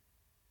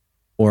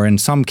 or in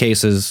some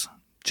cases,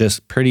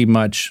 just pretty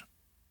much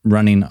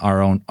running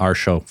our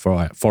show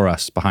for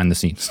us behind the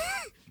scenes.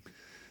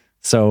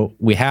 So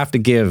we have to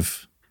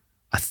give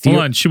Hold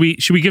on, should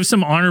we give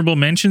some honorable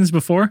mentions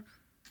before?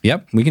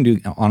 Yep, we can do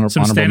Some honorable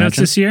standouts mentions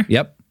this year?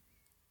 Yep.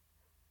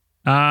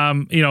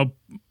 Mandy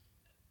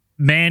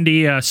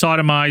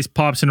Sodomize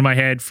pops into my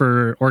head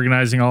for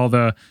organizing all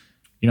the,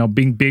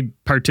 being big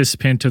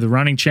participant to the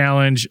running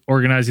challenge,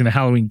 organizing the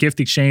Halloween gift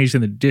exchange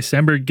and the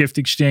December gift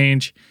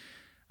exchange.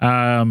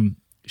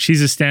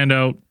 She's a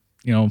standout,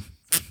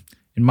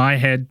 in my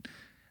head.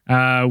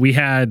 We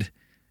had,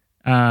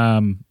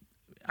 can't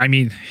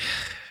believe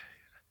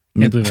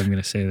I'm going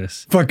to say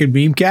this. Fucking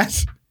meme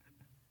cast.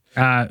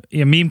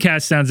 Meme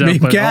cat stands out. Meme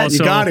but cat, also,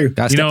 you got to.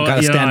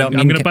 Gotta stand out.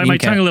 I'm going to bite my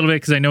tongue a little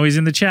bit because I know he's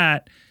in the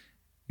chat.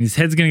 His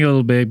head's going to get a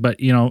little big, but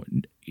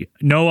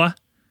Noah,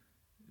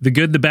 the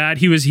good, the bad,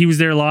 he was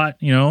there a lot.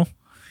 He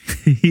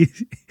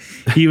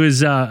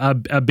was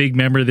a big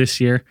member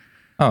this year.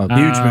 Oh,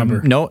 huge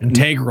member. No,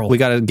 integral. We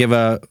got to give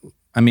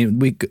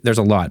there's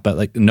a lot, but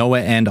like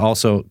Noah and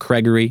also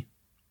Gregory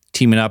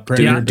teaming up,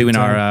 doing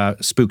our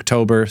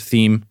Spooktober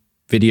theme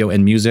video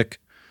and music,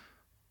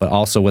 but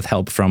also with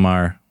help from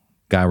our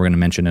guy we're going to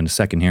mention in a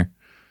second here.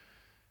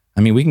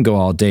 We can go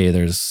all day.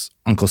 There's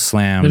Uncle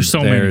Slam. There's so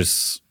many.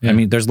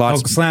 Yeah. There's lots.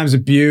 Uncle Slam's a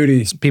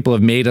beauty. People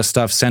have made us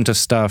stuff, sent us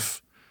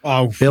stuff.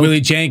 Oh,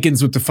 Willie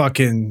Jenkins with the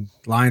fucking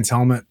Lions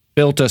helmet.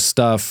 Built us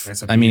stuff.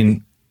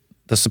 The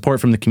support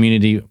from the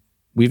community.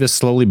 We've just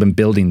slowly been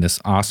building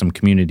this awesome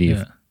community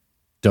of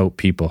dope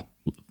people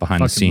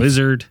behind the scenes.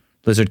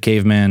 Lizard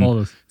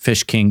Caveman,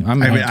 Fish King.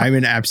 I'm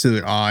in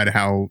absolute awe at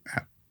how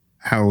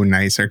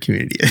nice our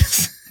community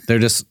is.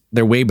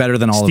 They're way better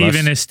than all of us.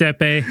 Steven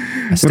Estepe.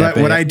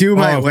 When I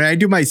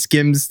do my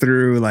skims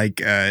through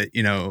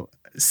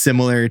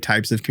similar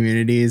types of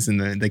communities and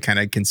the kind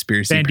of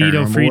conspiracy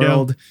Bandito, paranormal Frito.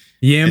 world,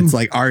 Yim. it's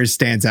like ours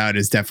stands out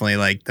as definitely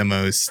like the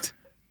most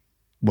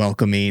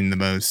welcoming, the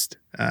most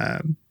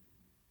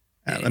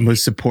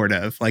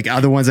supportive. Like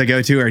other ones I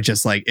go to are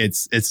just like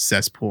it's a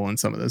cesspool in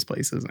some of those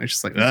places, and it's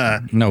just like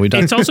No, we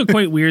don't. It's also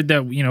quite weird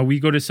that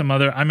we go to some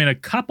other. I'm in a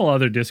couple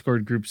other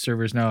Discord group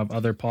servers now of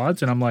other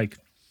pods, and I'm like,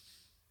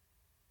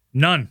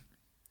 none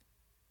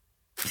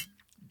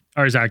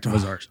are as active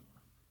as ours.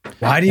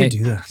 Why do you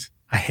do that?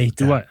 I hate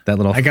that. Do what? That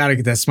little.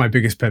 That's my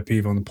biggest pet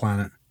peeve on the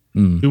planet.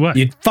 Do what?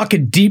 You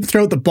fucking deep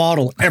throat the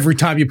bottle every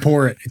time you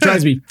pour it. It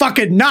drives me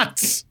fucking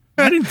nuts.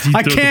 I didn't deep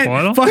I throat can't the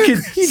bottle.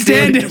 fucking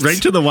stand it.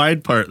 Right to the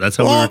wide part. That's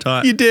how we were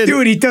taught. You did.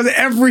 Dude, he does it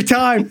every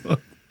time. What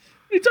are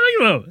you talking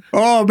about?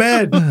 Oh,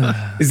 man.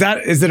 Is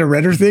it a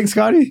Redder thing,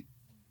 Scotty?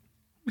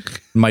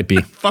 Might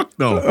be. Fuck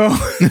no.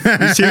 Oh. Well,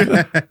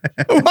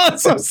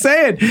 that's what I'm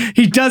saying.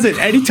 He does it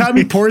anytime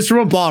he pours from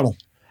a bottle.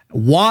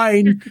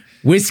 Wine,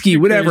 whiskey,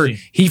 whatever.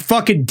 crazy. He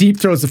fucking deep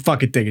throws the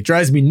fucking thing. It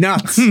drives me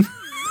nuts.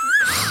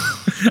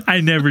 I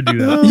never do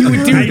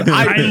that.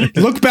 I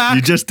look back.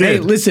 You just did. Hey,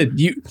 listen,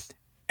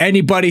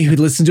 anybody who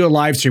listens to a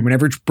live stream,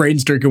 whenever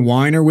Braden's drinking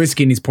wine or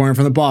whiskey and he's pouring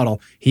from the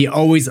bottle, he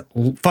always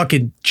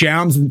fucking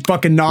jams the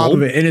fucking knob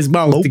of it in his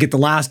mouth to get the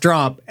last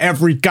drop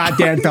every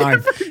goddamn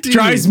time.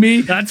 Drives me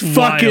that's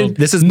fucking wild.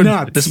 This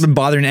has been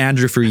bothering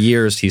Andrew for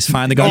years. He's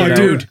finally got it out.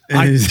 dude.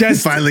 I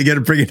just finally got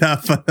to bring it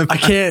up. I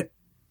can't.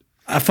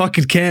 I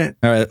fucking can't.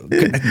 All right,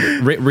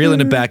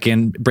 reeling it back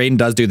in. Braden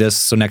does do this,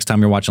 so next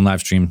time you're watching live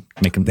stream,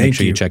 make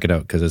sure you check it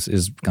out because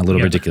it's a little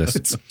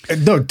ridiculous.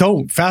 No,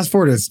 don't. Fast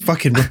forward. It's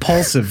fucking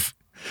repulsive.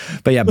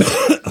 But yeah,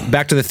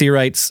 back to the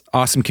Theorites,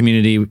 awesome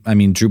community.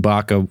 Drew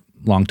Baca,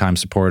 longtime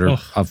supporter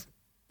of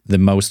the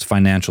most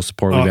financial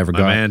support we've ever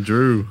got. Man,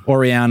 Drew.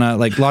 Oriana,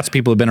 like lots of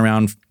people have been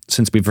around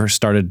since we first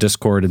started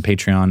Discord and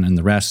Patreon and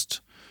the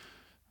rest.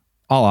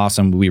 All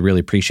awesome. We really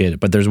appreciate it.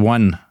 But there's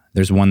one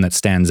that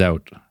stands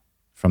out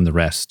from the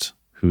rest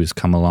who has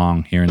come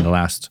along here in the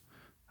last,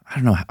 I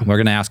don't know, we're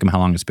going to ask him how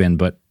long it's been,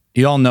 but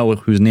you all know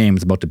whose name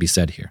is about to be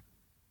said here.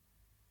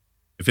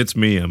 If it's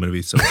me, I'm going to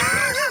be so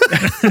surprised.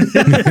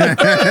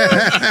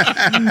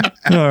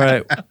 All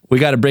right. We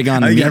got to bring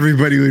on... I think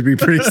everybody would be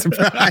pretty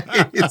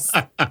surprised.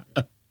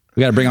 We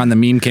got to bring on the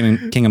meme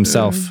king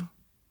himself,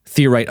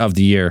 Theorite of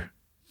the year,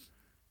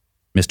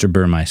 Mr.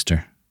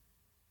 Burmeister.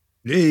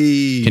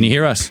 Hey. Can you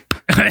hear us?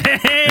 Hey!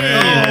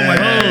 Oh my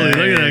holy! Look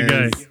at that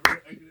guy.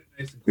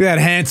 Look at that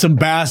handsome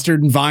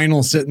bastard in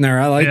vinyl sitting there.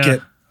 I like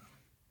it.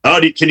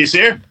 Oh, can you see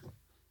her?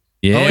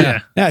 Yeah. Oh, yeah.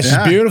 Yeah, she's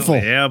beautiful.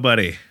 Yeah,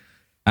 buddy.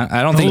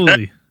 I don't think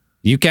Holy.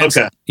 you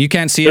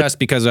can't see us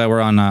because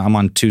we're on. I'm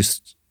on two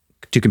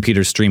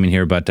computers streaming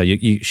here, but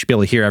you should be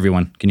able to hear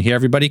everyone. Can you hear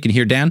everybody? Can you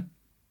hear Dan?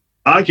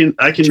 I can.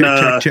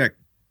 Check.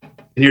 Can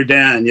hear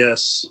Dan.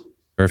 Yes.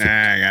 Perfect.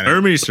 I got it.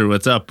 Ermeister,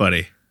 what's up,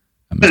 buddy?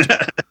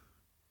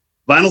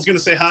 Vinyl's gonna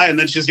say hi and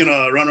then she's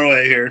gonna run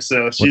away here.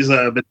 So she's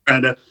been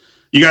trying to.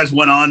 You guys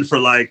went on for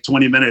like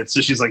 20 minutes,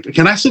 so she's like,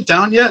 "Can I sit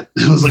down yet?"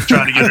 I was like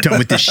trying to get her done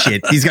with this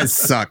shit. These guys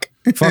suck.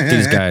 Fuck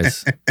these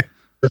guys.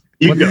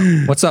 You go.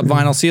 What's up,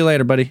 Vinyl? See you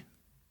later, buddy.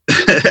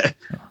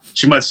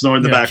 She might snore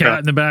in the Cat background.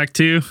 in the back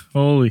too.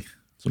 Holy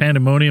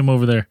pandemonium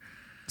over there.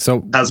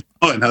 So How's it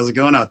going? How's it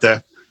going out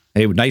there?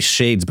 Hey, nice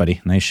shades,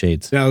 buddy. Nice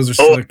shades. Yeah, those are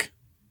slick.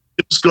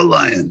 Skull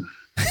Lion.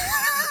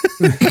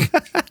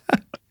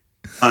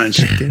 All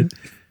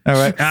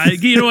right.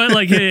 You know what?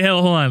 Like, hey,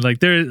 hold on. Like,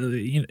 there.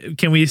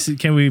 Can we?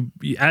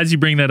 As you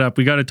bring that up,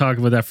 we got to talk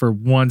about that for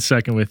 1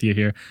 second with you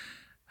here.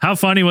 How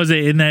funny was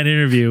it in that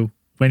interview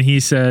when he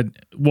said,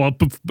 "Well,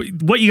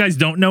 what you guys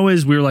don't know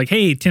is we were like,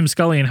 hey, Tim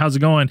Scullion, how's it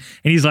going?"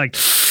 And he's like,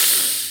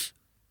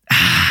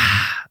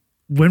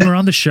 "When we're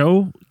on the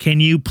show, can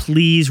you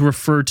please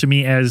refer to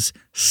me as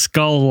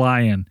Skull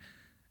Lion?"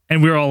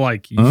 And we were all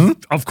like,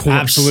 "Of course,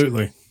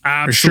 Absolutely.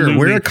 For sure.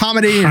 We're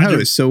accommodating 100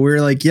 hosts. So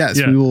we're like, yes,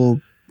 Yeah. we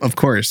will, of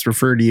course,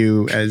 refer to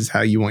you as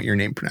how you want your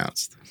name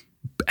pronounced.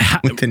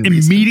 Within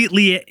reason.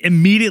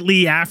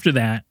 Immediately after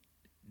that,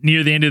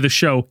 near the end of the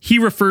show, he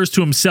refers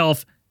to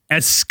himself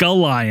as Skull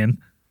Lion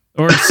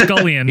or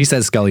Scullion. He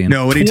says Scullion.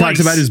 No, when he Twice.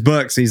 talks about his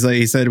books, he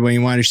said when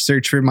you want to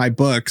search for my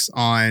books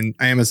on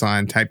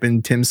Amazon, type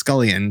in Tim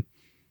Scullion.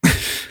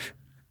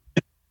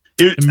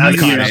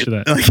 Immediately after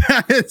that.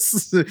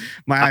 Like,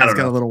 my I eyes don't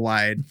got know. a little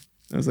wide.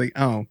 I was like,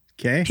 oh,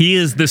 okay. He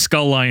is the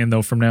Skull Lion,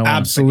 though, from now on.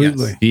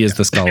 Absolutely. He is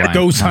the Skull Lion.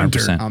 Ghost Hunter.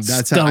 100%.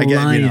 That's how I get,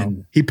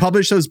 Scullion. he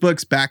published those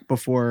books back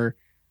before,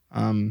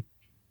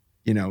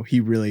 he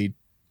really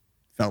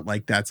felt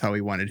like that's how he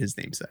wanted his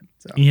name said.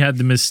 So He had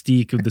the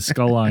mystique of the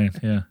Skull Lion.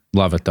 Yeah.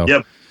 Love it, though.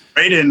 Yep.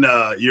 Right in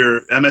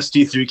your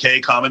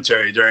MST3K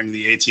commentary during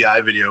the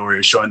ATI video where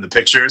you're showing the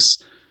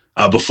pictures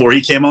before he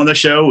came on the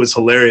show was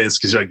hilarious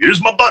because you're like,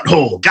 here's my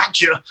butthole.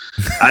 Gotcha.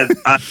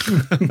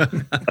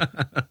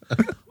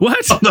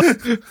 What?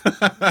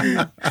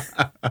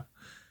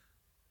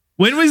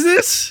 When was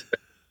this?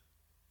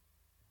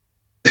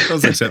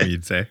 Sounds like something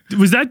you'd say.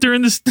 Was that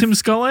during this Tim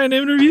Skull Lion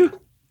interview?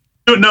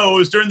 No, it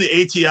was during the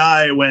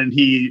ATI when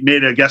he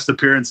made a guest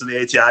appearance in the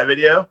ATI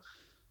video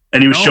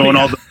and he was showing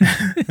all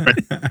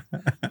the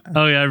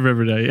Oh, yeah, I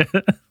remember that.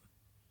 Yeah.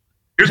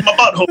 here's my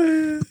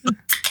butthole.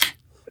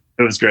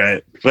 It was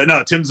great. But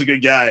no, Tim's a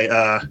good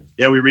guy.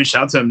 We reached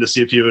out to him to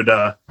see if he would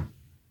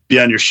be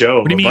on your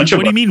show. What do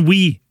you mean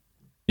we?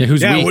 Yeah,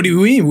 who's Yeah, we? what do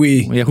you mean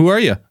we? Yeah, who are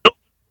you?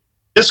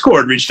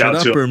 Discord reached Shut out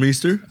up, to him.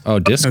 Burmeister. Oh,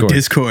 Discord.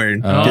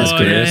 Discord. Oh,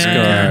 Discord.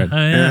 yeah. Oh,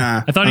 yeah.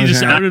 Yeah. I thought he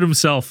just Okay. outed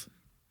himself.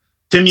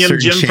 Tim Yim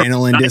Certain Jim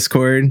channel in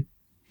Discord.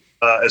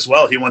 as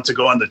well. He wants to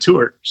go on the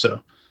tour.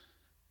 So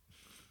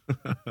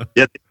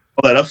yeah, they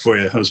pulled that up for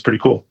you. It was pretty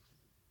cool.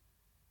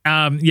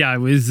 Yeah, it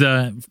was.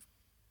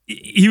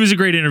 He was a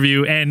great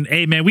interview, and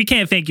hey, man, we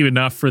can't thank you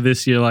enough for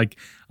this year. Like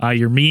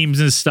your memes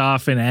and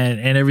stuff, and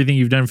everything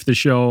you've done for the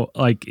show.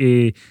 Like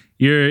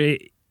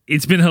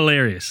it's been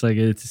hilarious. Like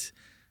it's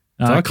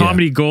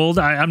comedy gold.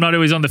 I'm not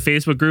always on the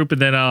Facebook group,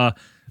 and then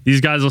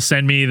these guys will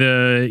send me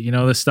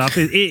the stuff.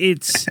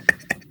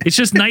 It's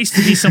just nice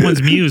to be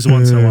someone's muse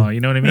once in a while. You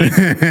know what I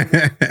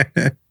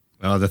mean?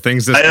 Oh, the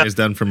things this guy's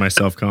done for my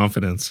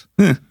self-confidence.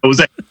 It was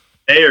that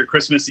day or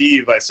Christmas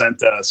Eve. I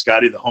sent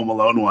Scotty the Home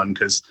Alone one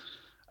because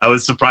I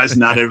was surprised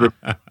not every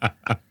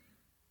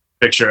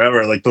picture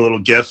ever, like the little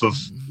GIF of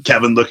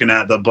Kevin looking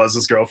at the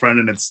Buzz's girlfriend,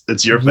 and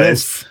it's your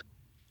face.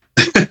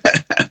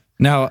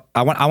 Now,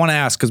 I want to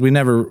ask, because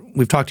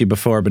we've talked to you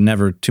before, but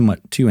never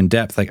too in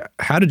depth. Like,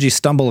 how did you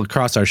stumble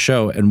across our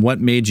show, and what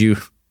made you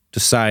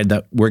decide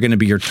that we're going to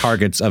be your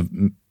targets of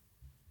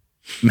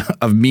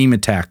meme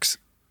attacks?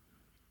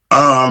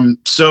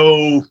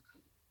 So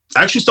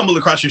I actually stumbled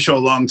across your show a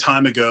long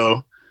time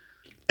ago.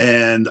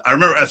 And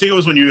I think it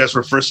was when you guys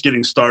were first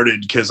getting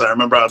started, because I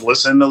remember I'd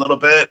listen a little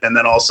bit and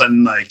then all of a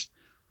sudden, like,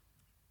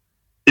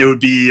 it would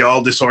be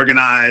all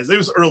disorganized. It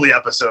was early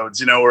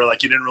episodes, where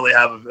like you didn't really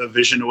have a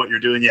vision of what you're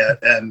doing yet.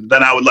 And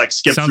then I would like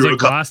skip Sounds through like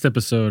the last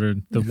episode or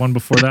the one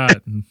before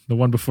that and the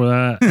one before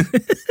that.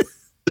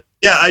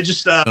 Yeah, I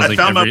just Sounds I like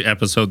found every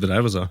episode that I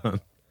was on.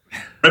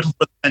 right before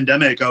the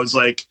pandemic, I was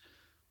like,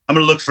 I'm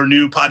going to look for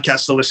new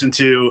podcasts to listen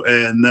to.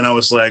 And then I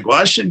was like, well,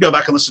 I should go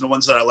back and listen to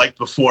ones that I liked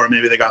before.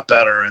 Maybe they got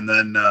better. And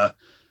then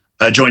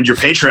I joined your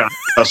Patreon.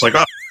 I was like, oh,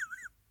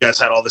 you guys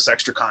had all this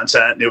extra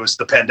content. And it was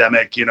the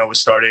pandemic, was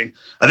starting.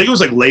 I think it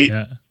was like late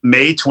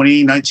May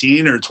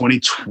 2019 or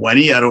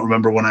 2020. I don't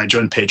remember when I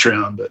joined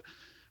Patreon.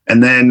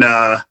 And then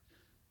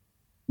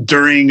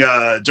during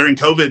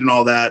COVID and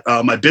all that,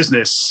 my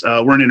business,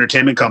 we're an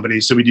entertainment company.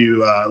 So we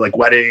do like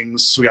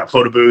weddings, we got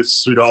photo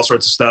booths, we do all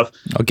sorts of stuff.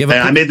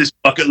 I made this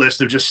bucket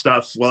list of just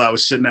stuff while I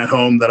was sitting at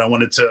home that I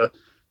wanted to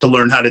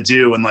learn how to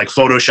do, and like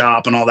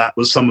Photoshop and all that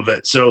was some of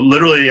it. So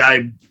literally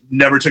I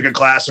never took a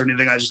class or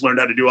anything. I just learned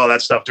how to do all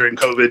that stuff during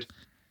COVID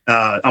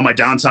on my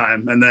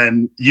downtime. And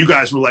then you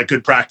guys were like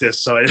good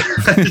practice. So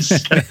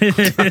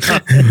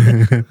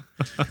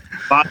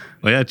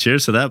Well, yeah,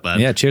 cheers to that, bud.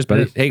 Yeah, cheers,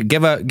 buddy. Hey,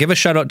 give a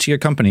shout out to your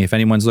company if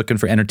anyone's looking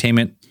for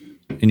entertainment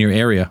in your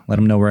area. Let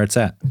them know where it's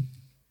at.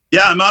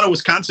 Yeah, I'm out of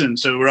Wisconsin,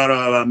 so we're out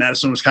of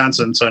Madison,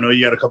 Wisconsin. So I know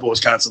you got a couple of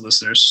Wisconsin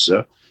listeners.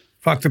 So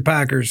Fuck the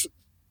Packers.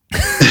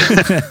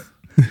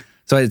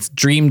 So it's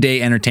Dream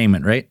Day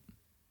Entertainment, right?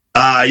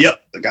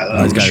 Yep. He's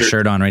got a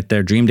shirt on right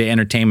there. Dream Day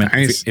Entertainment.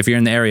 Nice. If you're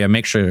in the area,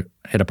 make sure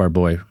hit up our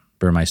boy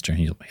Burmeister.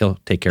 He'll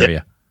take care of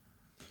you.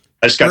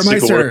 I just got sick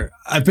of work. Burmeister,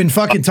 I've been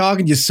fucking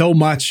talking to you so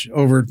much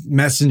over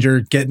Messenger,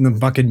 getting the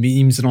fucking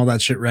memes and all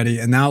that shit ready.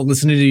 And now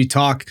listening to you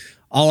talk,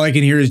 all I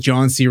can hear is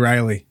John C.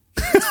 Reilly.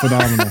 It's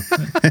phenomenal.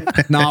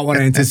 Not what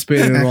I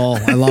anticipated at all.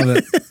 I love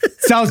it.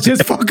 Sounds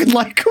just fucking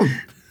like him.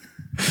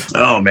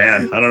 Oh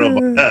man, I don't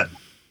know about that.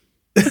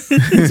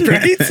 It's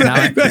great.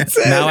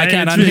 Now I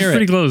can't It's unhear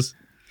pretty it. close.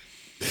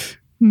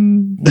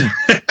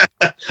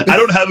 I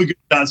don't have a good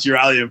John C.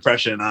 Reilly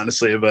impression,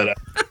 honestly, but I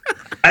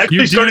actually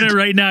You're doing started. it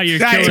right now. You're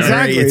Yeah, killing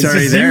exactly. It's already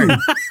just there. you.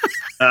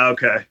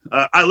 Okay,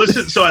 I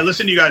listened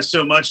to you guys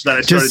so much that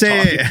I started Just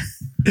say, talking.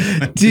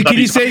 Can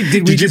you say, did we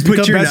did you just put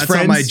become your best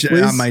nuts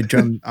friends? on my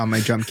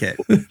please? drum kit?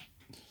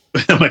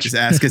 How much- Just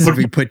ask us if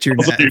we put your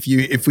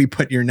if we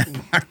put your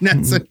our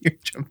nuts on your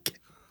drum kit.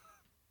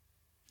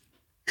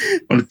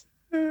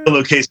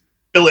 Okay,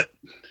 spill it.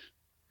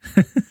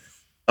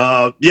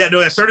 Yeah,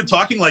 no, I started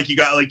talking like you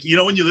got like, you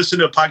know, when you listen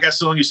to a podcast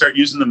so long, you start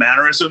using the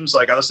mannerisms.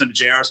 Like I listen to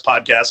JR's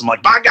podcast. I'm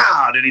like, by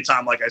God,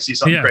 anytime like I see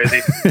something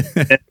crazy.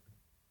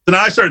 So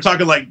now I started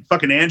talking like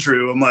fucking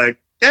Andrew. I'm like,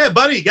 hey,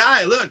 buddy,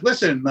 guy, look,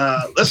 listen,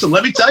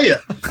 let me tell you.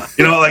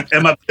 You know, like,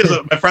 and my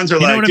friends are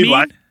You know like, what I dude, mean?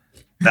 why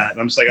that?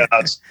 And I'm just like, oh,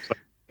 it's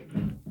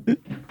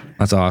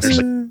That's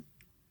awesome.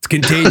 It's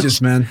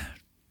contagious, man.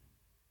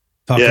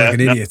 Talk Yeah, like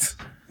an no. idiot.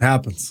 It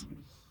happens.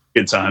 a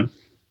good time.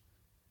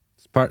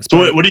 It's part,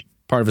 So what do you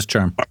part of his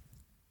charm.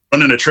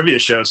 running a trivia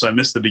show? So I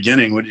missed the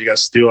beginning. What did you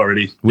guys do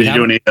already? We Did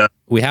you do any?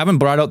 We haven't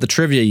brought out the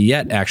trivia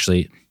yet,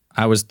 actually.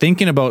 I was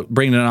thinking about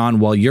bringing it on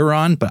while you're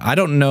on, but I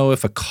don't know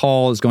if a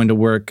call is going to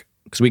work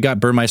because we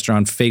got Burmeister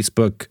on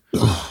Facebook.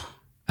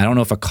 I don't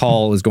know if a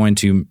call is going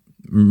to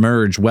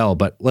merge well,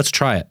 but let's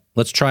try it.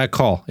 Let's try a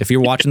call. If you're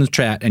watching the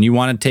chat and you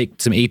want to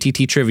take some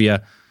ATT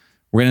trivia,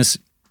 we're going to,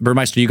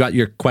 Burmeister, you got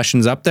your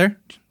questions up there?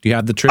 Do you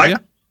have the trivia?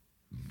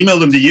 Email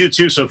them to you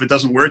too. So if it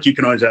doesn't work, you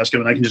can always ask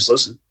them and I can just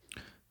listen.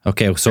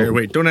 Okay, so Here,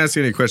 wait, don't ask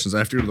any questions. I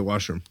have to go to the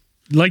washroom.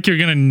 Like you're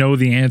gonna know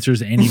the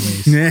answers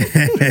anyways.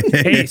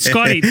 Hey,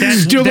 Scotty,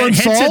 Still that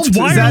headset's unsolved? Is that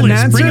an wireless.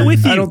 answer? Bring it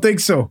with you. I don't think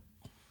so.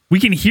 We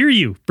can hear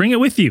you. Bring it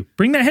with you.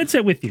 Bring that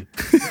headset with you.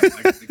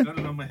 I got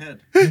it on my head.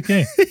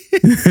 Okay.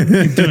 What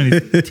are you doing?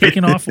 You're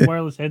taking off a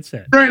wireless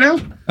headset. Right now?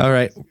 all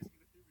right.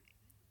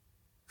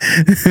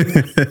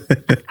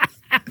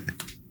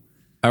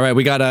 All right,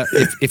 we got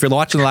if you're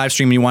watching the live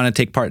stream and you want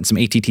to take part in some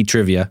ATT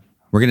trivia,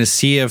 we're going to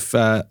see if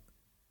the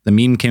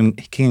Meme King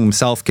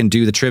himself can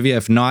do the trivia.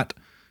 If not,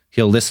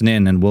 he'll listen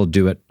in and we'll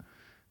do it.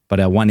 But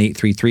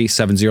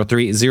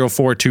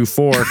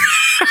 1-833-703-0424.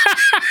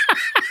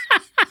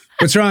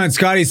 What's wrong?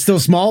 Scotty's still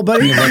small,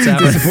 buddy? What's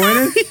happening?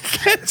 Disappointed?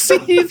 See,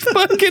 he's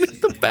fucking in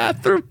the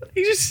bathroom.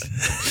 He just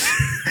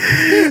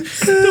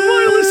the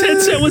wireless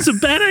headset was a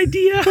bad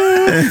idea.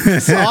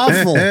 It's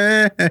awful.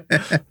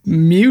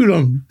 Mute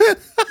him.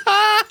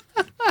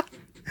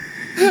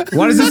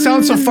 Why does it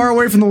sound so far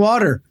away from the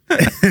water?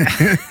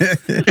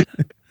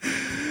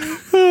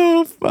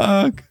 Oh,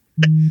 fuck.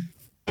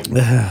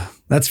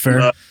 That's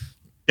fair.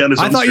 Yeah,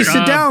 I thought you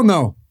sit down,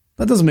 though.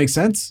 That doesn't make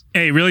sense.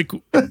 Hey, really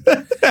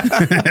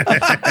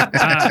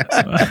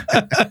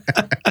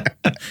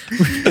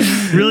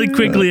really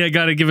quickly, I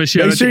got to give a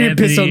shout Make out sure to you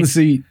piss on Anthony. the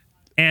seat.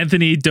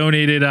 Anthony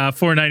donated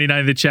 $4.99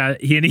 in the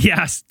chat. He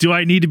asked, "Do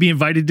I need to be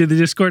invited to the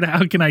Discord?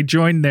 How can I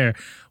join there?"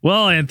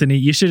 Well, Anthony,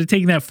 you should have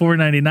taken that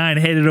 $4.99,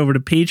 headed over to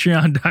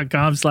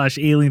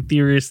patreon.com/alien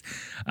theorist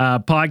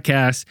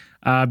podcast,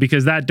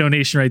 because that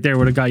donation right there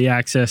would have got you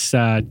access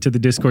to the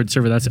Discord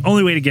server. That's the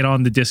only way to get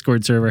on the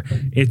Discord server.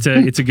 It's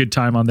a good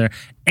time on there.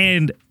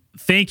 And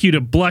thank you to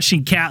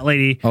Blushing Cat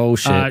Lady. Oh,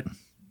 shit.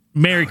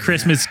 Merry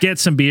Christmas. Get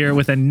some beer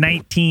with a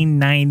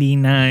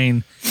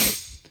 $19.99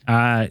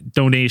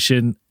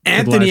 donation. to the live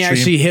Anthony stream.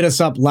 actually hit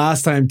us up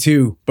last time,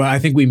 too, but I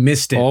think we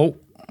missed it. Oh,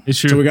 It's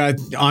true. So we got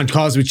on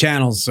Cosmic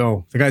Channels.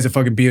 So the guy's a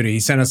fucking beauty. He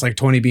sent us like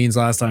 20 beans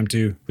last time,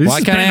 too. This why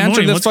is can't I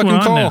answer pandemonium. this What's fucking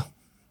going on call? now?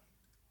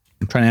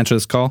 I'm trying to answer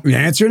this call. You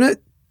answering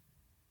it?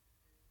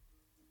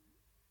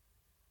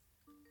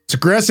 It's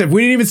aggressive.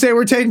 We didn't even say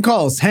we're taking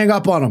calls. Hang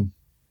up on him.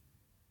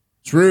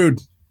 It's rude.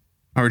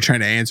 Oh, we're trying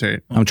to answer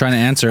it. I'm trying to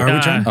answer. Are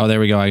we trying? Oh, there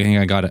we go. I think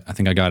I got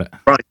it.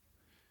 Right.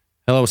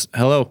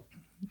 Hello.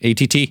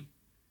 ATT.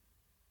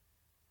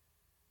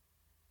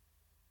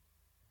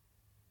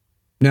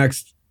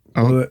 Next.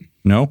 Oh,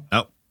 No,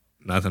 Oh,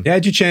 nothing. You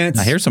had your chance.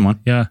 I hear someone.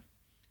 Yeah.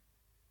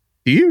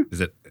 do you?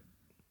 Is it?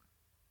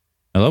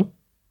 Hello.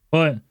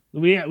 But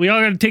we all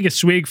got to take a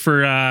swig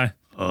for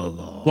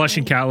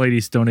Blushing Cat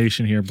Lady's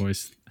donation here,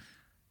 boys.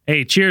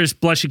 Hey, cheers,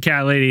 Blushing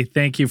Cat Lady.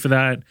 Thank you for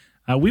that.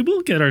 We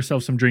will get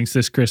ourselves some drinks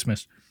this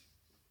Christmas.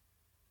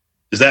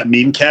 Is that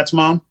Meme Cat's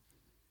mom?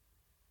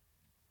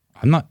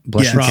 I'm not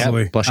blushing Yeah, cat.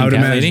 probably. I Blushing would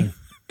cat imagine. lady.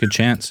 Good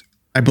chance.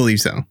 I believe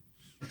so.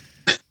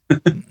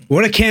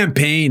 What a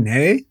campaign,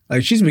 hey?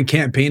 Like she's been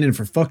campaigning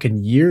for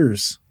fucking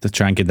years. To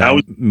try and get That that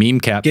was- meme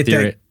cap Get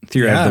theory that- of the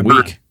yeah.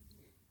 week.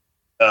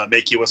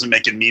 Makey wasn't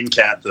making Meme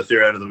Cat the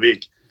theory out of the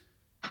week.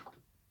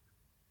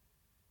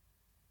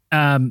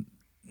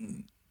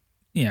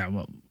 Yeah,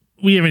 well,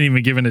 we haven't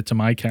even given it to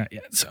my cat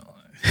yet, so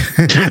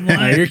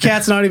Your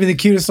cat's not even the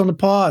cutest on the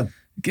pod.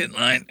 get in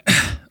line.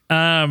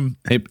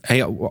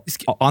 Hey,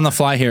 on the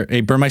fly here.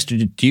 Hey, Burmeister,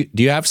 do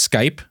you have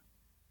Skype?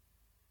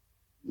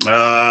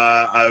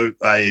 I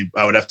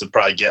would have to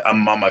probably get.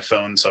 I'm on my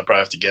phone, so I probably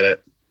have to get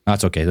it.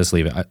 That's okay. Let's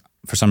leave it.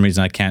 For some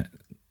reason, I can't.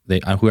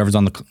 Whoever's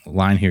on the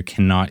line here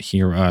cannot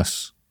hear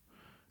us.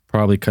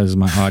 Probably because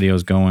my audio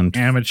is going.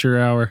 Amateur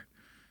hour.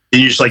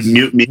 Can you just like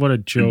mute me? What a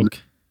joke.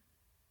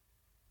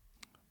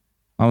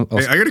 Hey,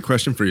 I got a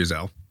question for you,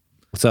 Zell.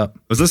 What's up?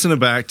 I was listening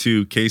back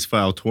to Case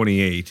File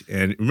 28,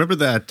 and remember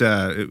that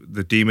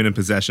the Demon and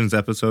Possessions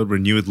episode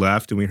when you had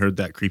left and we heard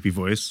that creepy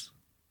voice?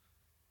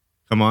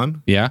 Come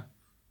on. Yeah.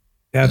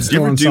 Yeah, Did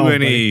you ever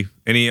do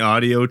any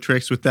audio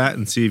tricks with that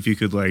and see if you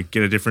could like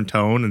get a different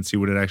tone and see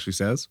what it actually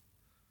says?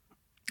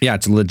 Yeah,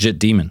 it's a legit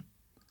demon.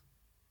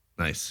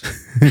 Nice.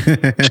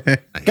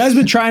 Guy's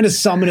been trying to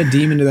summon a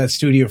demon to that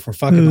studio for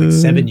fucking like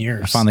 7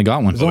 years. I finally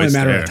got one. It's only a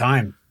matter of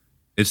time.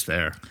 It's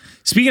there.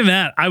 Speaking of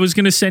that, I was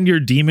going to send your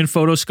demon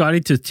photo, Scotty,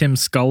 to Tim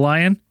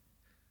Skull-Lion.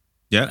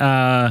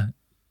 Yeah.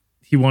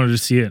 He wanted to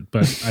see it,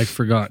 but I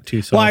forgot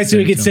to. So Why? So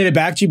he could send it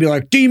back to you, be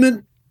like,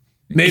 demon.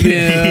 Maybe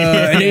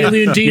an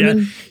alien demon.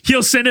 Yeah.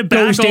 He'll send it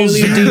back Ghost all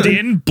alien zoomed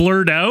demon. in,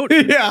 blurred out.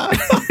 Yeah.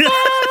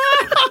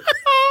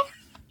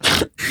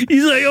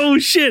 He's like, oh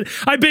shit,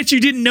 I bet you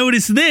didn't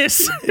notice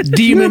this.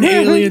 Demon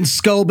alien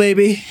skull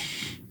baby.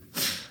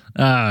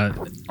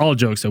 All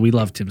jokes though, we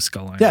love Tim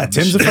Skull-Lion. Yeah,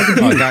 Tim's a fucking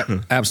Oh, beauty. got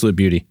absolute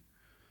beauty.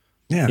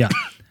 Yeah.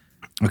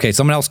 Okay,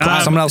 someone else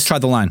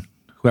tried the line.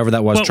 Whoever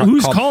that was. Well,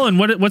 who's calling?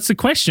 What's the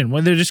question?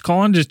 When they're just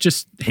calling,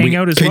 just hang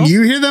out as well? Can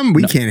you hear them?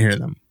 We can't hear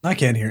them. I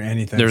can't hear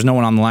anything. There's no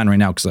one on the line right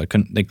now because I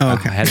couldn't. I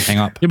had to hang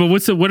up. Yeah, but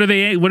what are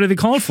they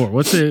calling for?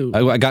 What's the?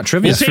 I got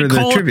trivia. for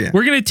the trivia.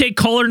 We're gonna take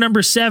caller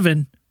number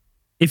 7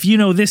 if you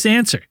know this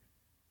answer.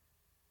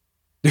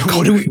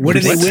 what do they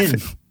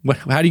win?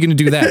 How are you going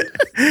to do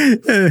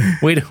that?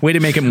 way to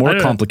make it more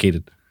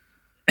complicated.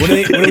 What do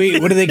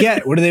they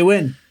get? What do they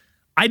win?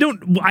 I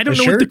don't know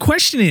sure? what the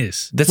question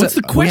is. What's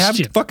the question?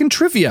 We have fucking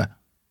trivia.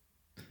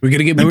 We're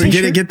gonna get. We're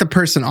gonna get the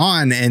person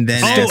on and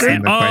then ask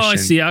them the question. I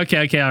see.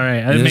 Okay, all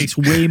right. That makes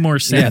way more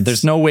sense. Yeah,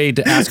 there's no way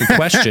to ask a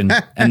question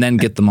and then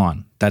get them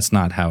on. That's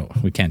not how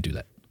we can't do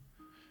that.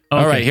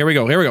 Okay. All right, here we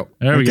go. There we go.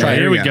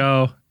 Here we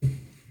go.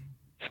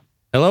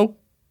 Hello?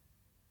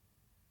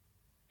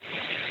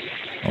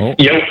 Oh.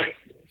 Yep.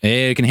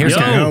 Hey, you can hear Yo.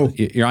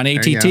 something. You're on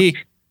ATT. you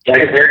go. I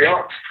can hear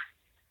you.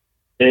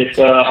 It's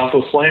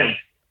Uncle Slam.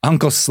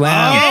 Uncle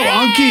Slam.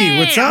 Oh, Unky,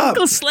 what's up?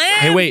 Uncle Slam.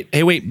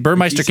 Hey, wait.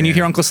 Burmeister, can you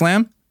hear Uncle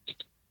Slam?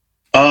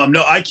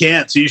 No, I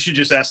can't. So you should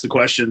just ask the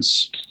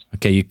questions.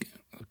 Okay,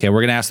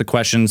 we're gonna ask the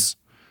questions.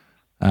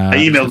 I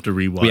emailed To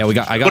rewatch.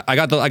 Yeah, I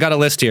got a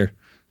list here.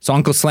 So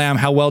Uncle Slam,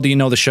 how well do you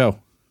know the show?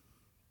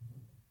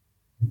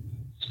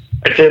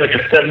 I'd say like a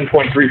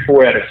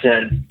 7.34 out of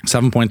 10.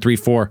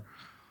 7.34.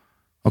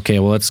 Okay,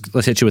 well let's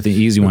hit you with the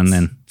easy one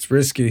then. It's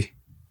risky.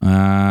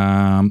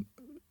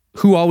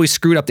 Who always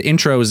screwed up the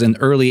intros in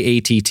early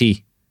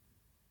ATT?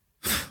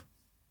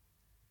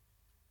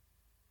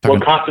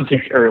 What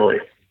constitutes early?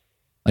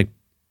 Like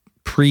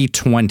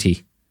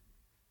pre-20.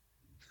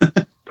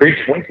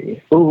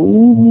 Pre-20.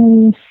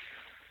 Ooh.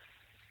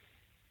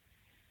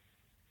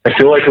 I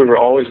feel like we were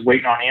always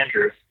waiting on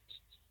Andrew.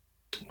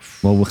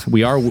 Well,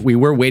 we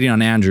were waiting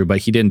on Andrew, but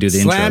he didn't do the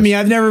Slammy, intros.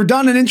 I've never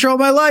done an intro in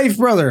my life,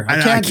 brother.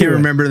 I can't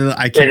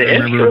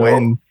remember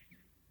when.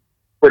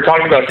 We're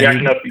talking about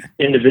jacking up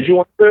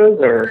individual intros,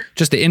 or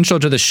Just the intro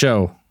to the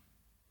show.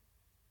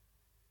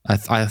 I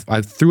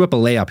threw up a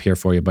layup here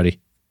for you, buddy.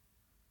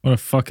 What a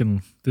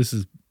fucking. This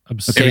is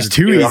absurd. It was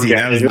too easy.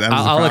 That was the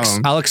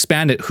problem. I'll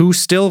expand it. Who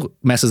still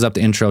messes up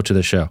the intro to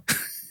the show?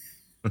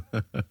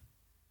 I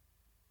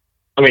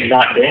mean,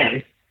 not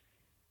Dan.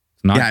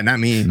 Not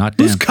me. Not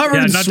Dan. Who's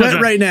covered in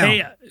sweat right now?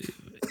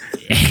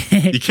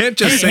 Hey, You can't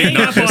just say hang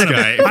not up this on him.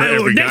 guy for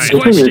every Next guy.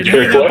 question.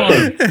 Hang up on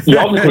him.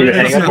 Y'all just need to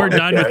hang up We're on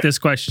done this with guy. this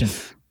question.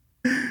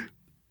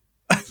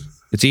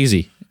 It's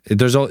easy.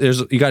 There's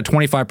you got a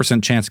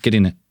 25% chance of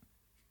getting it.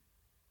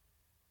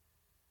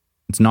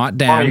 It's not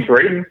Tommy Dan.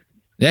 Braden.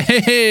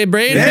 Hey,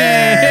 Brady.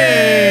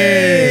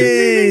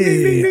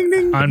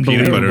 Peanut butter in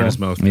Unbelievable. his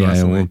mouth. Yeah.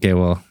 constantly. Okay.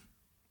 Well.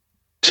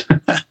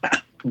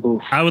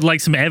 Oof. I would like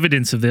some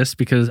evidence of this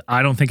because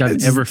I don't think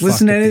I've ever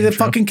Listen to any of the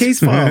intro. fucking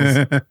case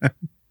files.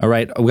 All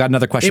right. We got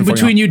another question In for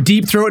between you. you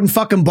deep throating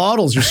fucking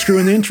bottles, you're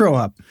screwing the intro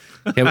up.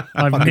 Okay,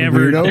 I've Fucking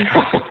never.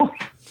 weirdo.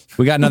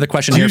 we got another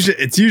question here.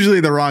 It's usually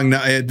the wrong.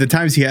 The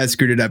times he has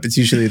screwed it up, it's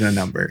usually the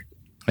number.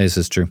 This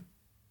is true.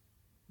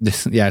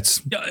 It's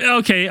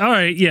Okay, all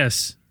right,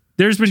 yes.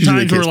 There's been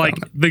Usually times where case like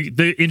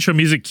the intro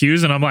music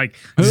cues and I'm like,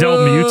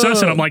 Zell mutes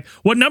us and I'm like,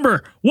 what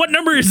number? What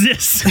number is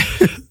this?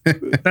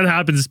 That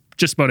happens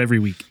just about every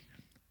week.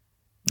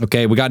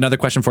 okay. We got another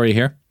question for you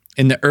here.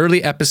 In the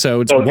early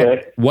episodes,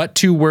 Okay. what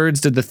 2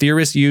 words did the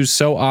theorists use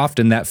so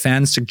often that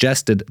fans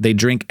suggested they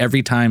drink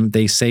every time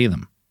they say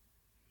them?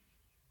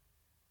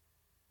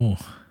 Oh.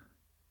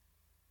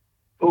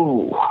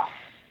 Ooh.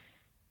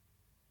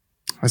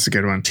 That's a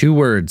good one. 2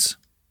 words.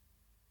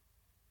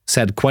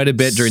 Said quite a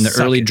bit during the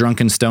Suck early it.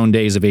 drunken stone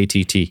days of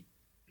ATT.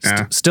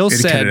 Yeah. Still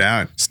Gotta cut said, it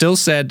out. still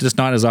said, just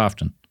not as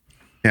often.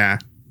 Yeah.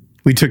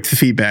 We took the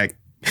feedback.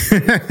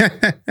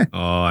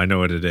 Oh, I know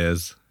what it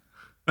is.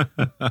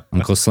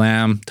 Uncle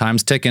Slam,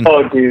 time's ticking.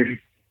 Oh, dude.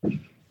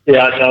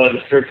 Yeah, no, it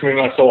hurts me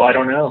my soul. I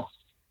don't know.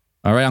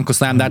 All right, Uncle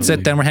Slam, that's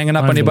it. Then we're hanging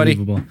up on you, buddy.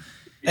 Unbelievable.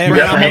 Hey,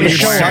 man, I'm on the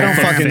show. I don't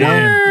fucking know.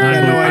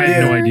 I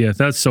had no idea.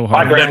 That's so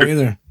hard. I don't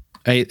either.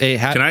 Hey,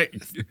 Can I?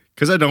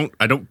 Because I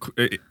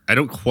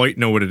don't quite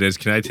know what it is.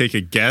 Can I take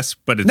a guess?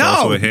 But it's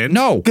also a hint.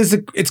 No, Because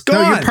it's No,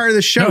 gone. you're part of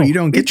the show. No. You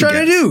don't What you get to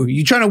trying to guess. do?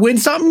 You trying to win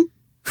something?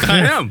 I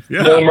am.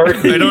 Yeah. No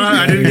mercy.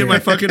 I didn't get my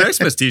fucking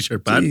Xmas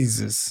T-shirt, bud.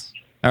 Jesus.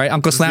 all right,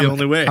 Uncle Slam. the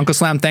only way. Uncle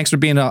Slam, thanks for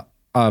being a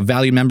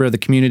valued member of the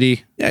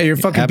community. Yeah, you're a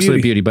fucking Absolute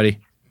beauty. beauty, buddy.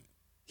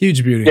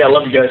 Huge beauty. Yeah, I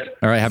love you guys.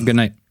 All right, have a good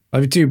night.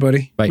 Love you too,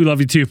 buddy. We love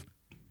you too.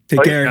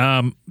 Take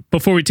care.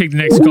 Before we take the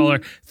next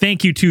caller,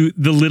 thank you to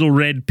the little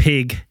red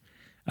pig.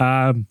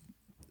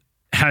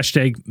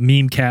 Hashtag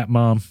meme cat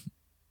mom.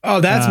 Oh,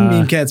 that's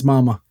Mean Cat's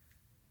mama.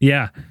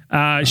 Yeah.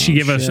 She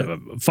gave us a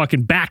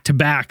fucking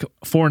back-to-back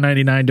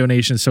 $4.99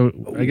 donations. So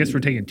I guess we're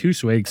taking 2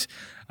 swigs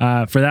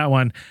for that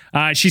one.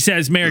 She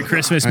says, Merry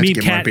Christmas. I have to Meme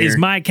get more cat is beer.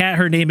 my cat.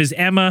 Her name is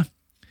Emma.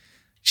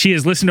 She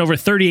has listened to over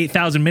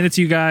 38,000 minutes,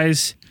 you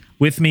guys,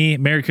 with me.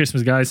 Merry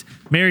Christmas, guys.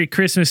 Merry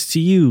Christmas to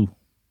you.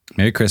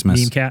 Merry Christmas.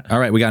 Meme cat. All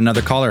right, we got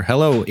another caller.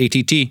 Hello,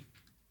 ATT.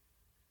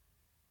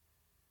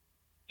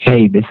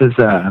 Hey, this is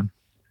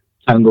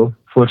Tango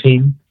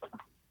 14.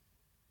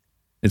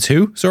 It's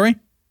who? Sorry?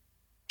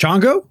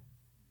 Chongo?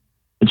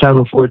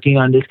 Tango 14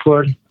 on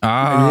Discord.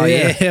 Oh,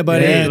 yeah,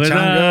 buddy. Yeah, what's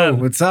Chongo. up?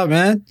 What's up,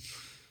 man?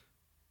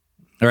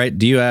 All right,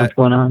 do you, What's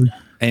going on?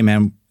 hey,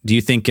 man, do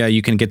you think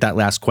you can get that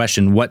last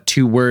question? What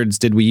 2 words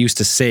did we used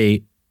to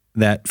say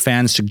that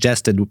fans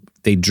suggested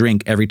they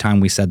drink every time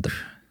we said them?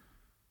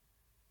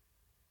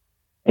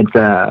 It's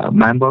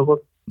mind-boggled.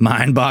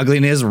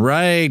 Mind-boggling is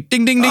right.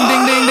 Ding, ding, ding,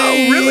 ding, ding,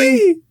 ding.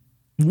 Really?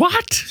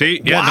 What?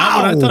 See, yeah,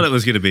 not what I thought it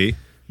was going to be.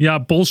 Yeah,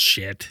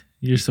 bullshit.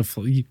 You're so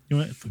full. You know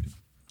what?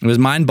 It was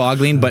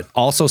mind-boggling, but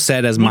also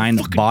said as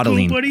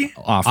mind-boggling fucking clue, buddy?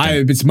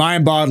 often. It's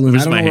mind-boggling.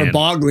 Where's I don't my know what hand?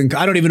 boggling.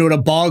 I don't even know what a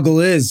boggle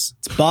is.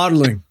 It's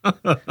bottling.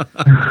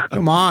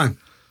 Come on.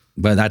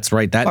 But that's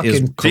right. That is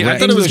Fucking See, I correct.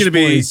 thought it was going to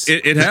English be.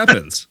 boys. It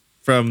happens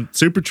from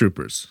Super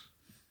Troopers.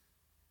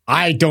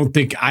 I don't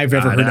think I've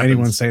ever it heard anyone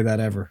happens. say that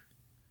ever.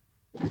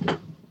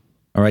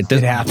 All right.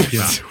 It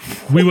happens.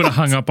 We would have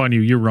hung up on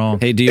you. You're wrong.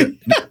 Hey,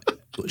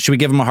 should we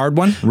give him a hard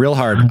one? Real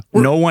hard.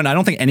 No one. I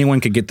don't think anyone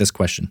could get this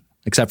question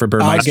except for I get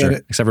Burmeister.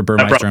 it. Except for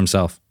Burmeister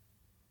himself.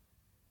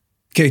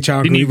 Okay,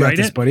 Chongo, Didn't you you got write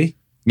this, it? buddy.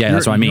 Yeah,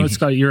 that's what I mean.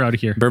 Scott, you're out of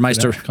here.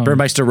 Burmeister Comment.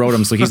 Burmeister wrote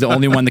him, so he's the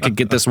only one that could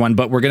get this one.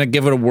 But we're gonna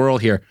give it a whirl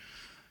here.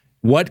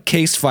 What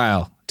case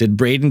file did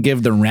Braden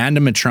give the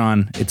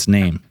Randomatron its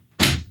name?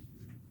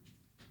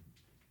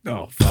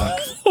 Oh, fuck.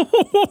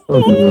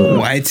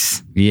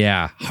 What?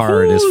 Yeah,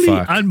 hard as Holy-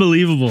 fuck.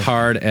 Unbelievable.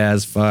 Hard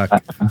as fuck.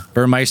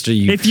 Burmeister,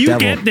 you If you devil.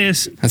 get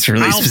this, That's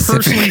really I'll specific.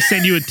 personally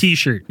send you a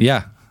T-shirt.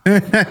 Yeah.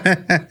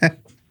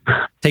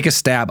 Take a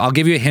stab. I'll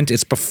give you a hint.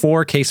 It's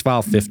before case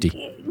file 50. What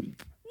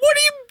are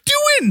you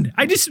doing?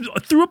 I just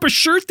threw up a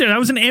shirt there. That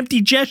was an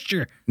empty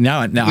gesture. No,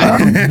 One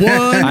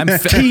I'm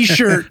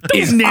T-shirt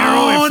is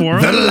narrow it for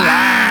him. the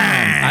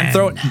line. I'm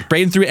throwing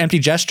Braden threw empty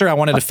gesture. I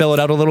wanted to fill it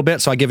out a little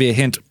bit, so I give you a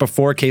hint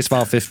before case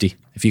file 50,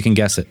 if you can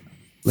guess it.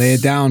 Lay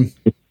it down.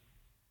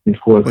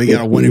 Before Well, you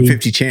got a 1 in 50.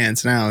 50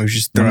 chance now. You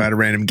just throw out a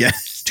random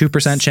guess.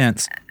 2%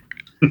 chance.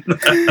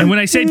 And when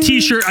I said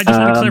T-shirt, I just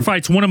want to clarify.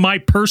 It's one of my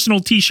personal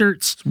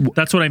T-shirts.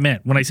 That's what I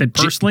meant when I said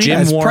personally. Jim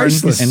That's Warren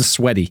priceless. and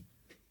Sweaty.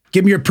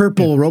 Give me your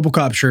purple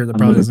RoboCop shirt that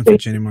probably doesn't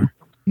fit you anymore.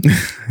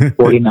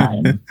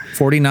 49.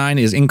 49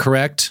 is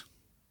incorrect.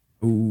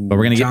 But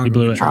we're gonna get Chongo,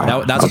 blew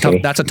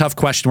it. That's a tough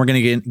question. We're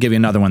gonna give you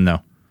another one though.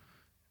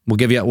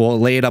 We'll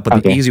lay it up with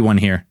the Okay. easy one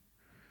here.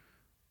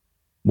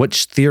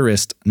 Which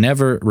theorist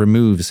never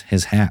removes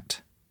his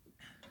hat?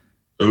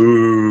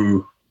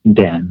 Ooh.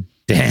 Dan.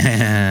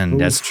 Dan,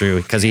 that's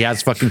true because he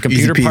has fucking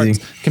computer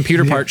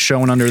peasy. parts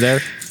showing under there.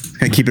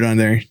 I keep it on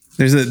there.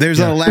 There's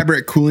an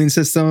elaborate cooling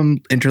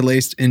system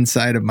interlaced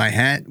inside of my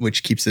hat,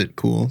 which keeps it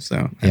cool. So I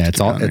have to keep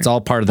it on there.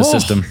 all part of the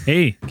system.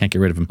 Hey, Can't get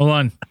rid of him. hold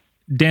on.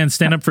 Dan,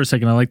 stand up for a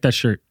second. I like that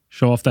shirt.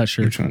 Show off that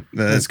shirt. Which one?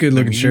 That's a good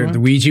looking shirt. The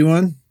Ouija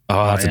one.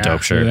 Oh, that's a dope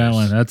Look shirt. at that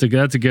one. That's a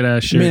good ass I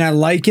shirt. mean, I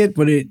like it,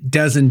 but it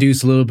does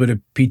induce a little bit of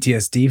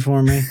PTSD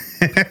for me.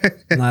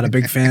 Not a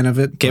big fan of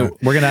it. Okay,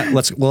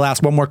 but we'll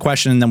ask one more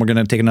question and then we're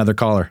gonna take another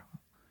caller.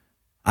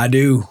 I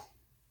do.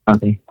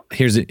 Okay.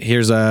 Here's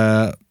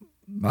a.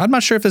 I'm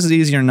not sure if this is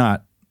easy or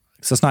not.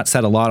 So it's not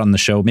said a lot on the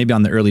show. Maybe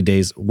on the early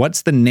days.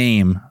 What's the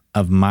name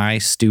of my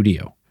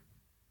studio?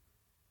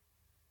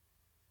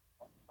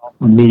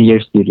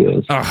 Meteor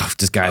Studios. Oh,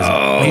 this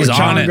guy's he's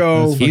on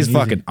Chongo. it. He's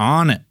fucking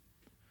on it.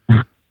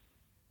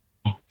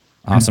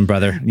 Awesome,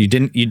 brother. You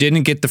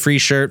didn't get the free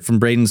shirt from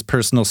Braden's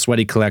personal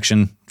sweaty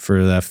collection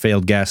for the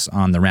failed guess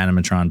on the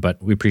Randomatron,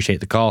 but we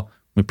appreciate the call.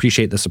 We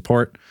appreciate the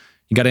support.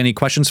 You got any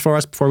questions for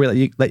us before we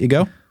let you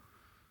go?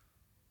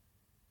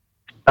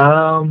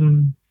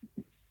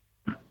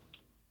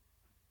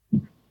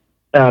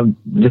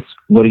 Just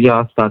what are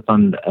y'all's thoughts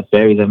on the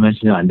fairies? I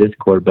mentioned it on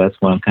Discord, but that's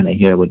what I'm kind of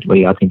here. What do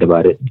y'all think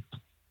about it?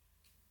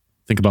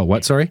 Think about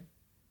what? Sorry.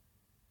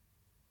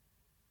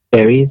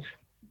 ferries.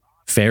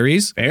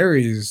 Ferries?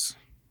 Berries.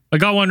 I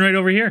got one right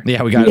over here.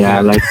 Yeah, we got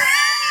Yeah, like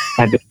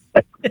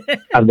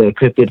have the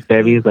cryptid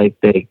ferries, like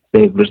they've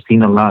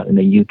seen a lot in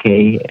the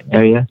UK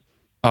area.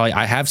 Oh,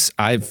 I've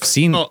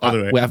seen.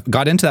 Other way. I've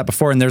got into that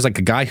before, and there's like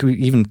a guy who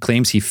even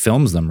claims he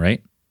films them,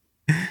 right?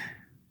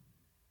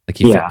 Like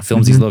he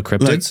films these little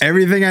cryptids. Look,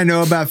 everything I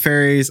know about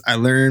fairies, I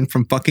learned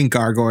from fucking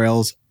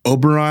gargoyles.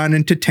 Oberon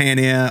and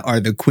Titania are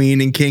the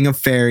queen and king of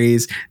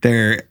fairies.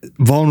 They're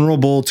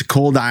vulnerable to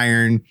cold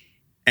iron,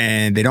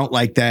 and they don't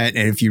like that.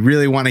 And if you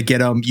really want to get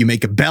them, you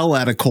make a bell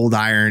out of cold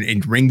iron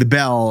and ring the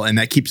bell, and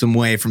that keeps them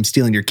away from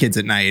stealing your kids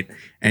at night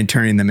and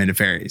turning them into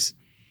fairies.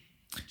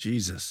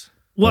 Jesus.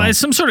 Well, it's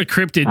some sort of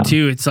cryptid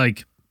too. It's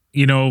like,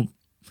 you know,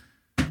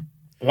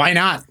 Why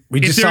not? We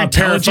if just they're saw a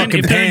pair of intelligent, fucking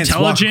if they're pants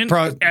intelligent,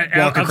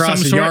 walk of across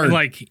some the sort, yard.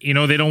 like, you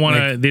know, they don't want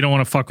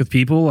to fuck with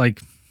people.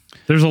 Like,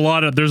 there's a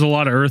lot of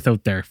earth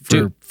out there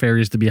for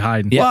fairies to be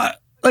hiding. Well,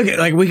 look,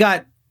 like we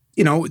got,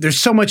 you know, there's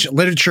so much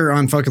literature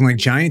on fucking like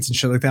giants and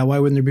shit like that. Why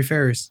wouldn't there be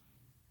fairies?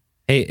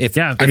 Hey, if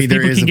Yeah, I mean, if there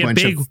people is can a get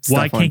bunch big, of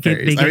why stuff on can't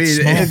they fairies. get I mean,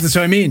 small? That's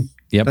what I mean.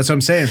 Yep. That's what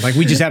I'm saying. Like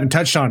we just haven't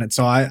touched on it,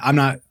 so I'm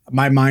not.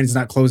 My mind's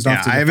not closed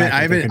off. Yeah, To the fact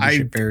that there could be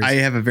shit fairies. I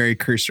have a very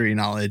cursory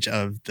knowledge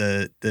of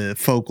the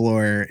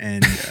folklore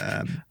and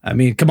I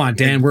mean, come on,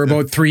 Dan. We're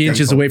about 3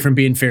 inches away from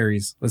being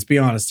fairies. Let's be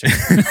honest here.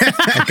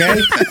 Okay?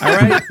 All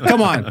right?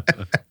 Come on.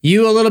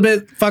 You a little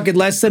bit fucking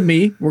less than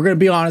me. We're going to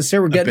be honest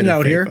here. We're getting it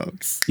out here.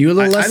 folks. You a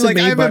little less than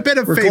me, I have a but bit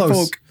of we're fae close.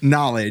 folk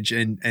knowledge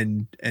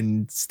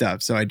and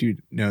stuff, so I do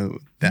know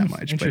that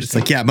much. But it's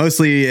like, yeah,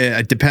 mostly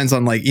it depends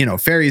on like, you know,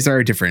 fairies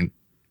are different.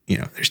 You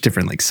know, there's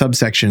different like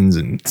subsections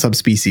and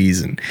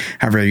subspecies and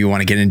however you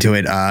want to get into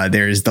it.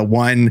 There's the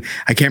one,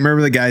 I can't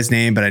remember the guy's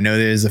name, but I know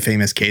there's a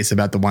famous case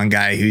about the one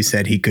guy who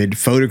said he could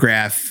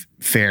photograph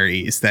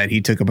fairies, that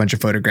he took a bunch of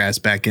photographs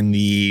back in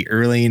the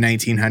early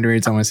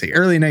 1900s. I want to say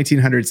early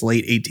 1900s,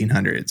 late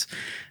 1800s.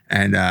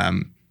 And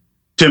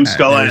Tim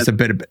Sculla. there's a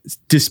bit of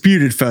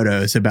disputed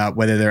photos about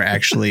whether they're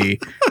actually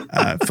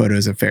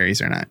photos of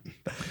fairies or not.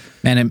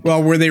 and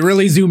Well, were they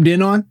really zoomed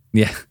in on?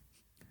 yeah,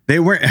 They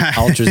weren't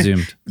ultra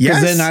zoomed.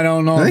 Yes. then I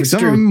don't know I if think it's some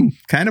true. of them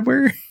kind of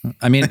were.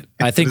 I mean,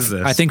 I think is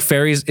this? I think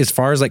fairies, as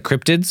far as like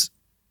cryptids,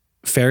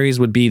 fairies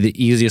would be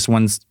the easiest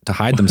ones to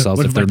hide themselves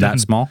what if they're have I that done?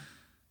 small.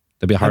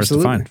 They'd be hardest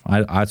Absolutely. to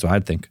find. That's what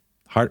I'd think.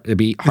 It'd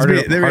be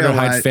harder to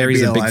hide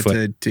fairies than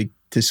Bigfoot.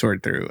 To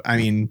sort through. I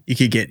mean, you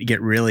could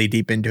get really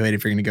deep into it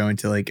if you're going to go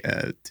into like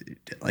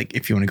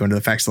if you want to go into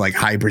the facts of like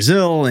High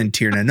Brazil and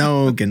Tir na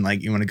Nog and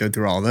like you want to go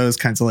through all those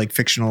kinds of like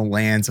fictional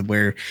lands of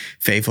where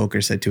fae folk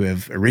are said to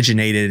have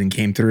originated and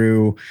came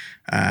through.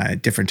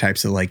 Different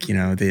types of like, you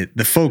know, the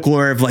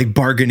folklore of like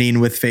bargaining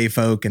with fae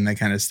folk and that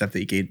kind of stuff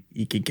that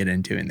you could get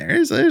into in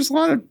there. There's a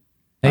lot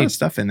of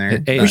stuff in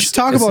there. Hey, We should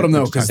talk about them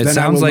though, because It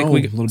sounds like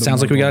we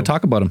got to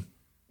talk about them.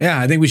 Yeah,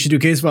 I think we should do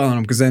case file on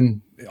them because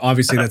then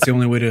obviously that's the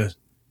only way to,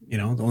 you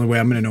know, the only way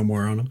I'm going to know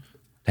more on them.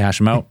 Hash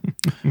them out.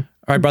 All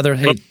right, brother.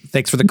 Hey,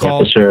 thanks for the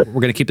call. for sure.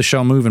 We're going to keep the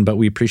show moving, but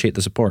we appreciate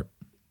the support.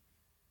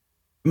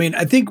 I mean,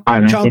 I think All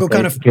right, man. Chongo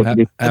kind of,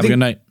 Have a good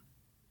night.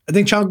 I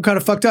think Chongo kind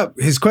of fucked up.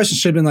 His question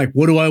should have been like,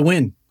 "What do I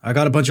win?" I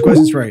got a bunch of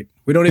questions right.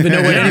 We don't even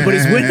know what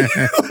anybody's winning.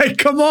 Like,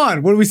 come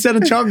on, what do we said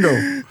on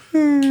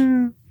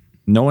Chongo?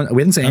 No one.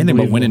 We didn't say anything about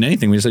Unbelievable. winning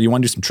anything. We just said you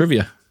want to do some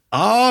trivia.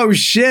 Oh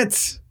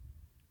shit!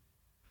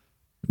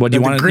 What do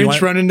you Let want? the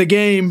Grinch running the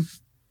game.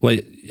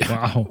 Wait,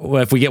 wow.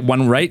 Well, if we get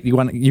one right, you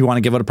want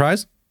to give it a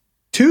prize?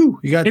 2.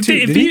 You got If, 2.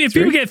 if, Three?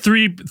 people get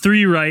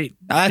three right,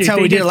 That's if how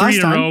they we did get it last three in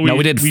a time. row, No,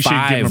 we did should give them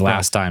 5 a prize.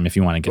 last time. If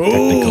you want to get Oh,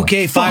 technical.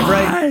 okay, 5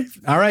 right.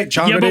 All right,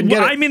 Chongo Yeah, but didn't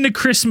get it. I'm in the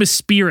Christmas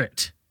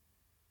spirit.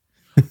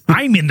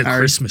 I'm in the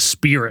Christmas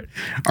spirit.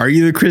 Are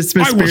you the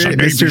Christmas I was spirit,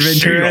 a Mr. baby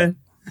Ventura?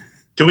 seal.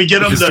 Can we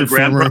get him the Mr.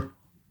 grand former prize?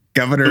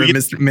 governor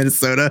of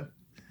Minnesota?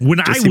 When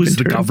I Jesse was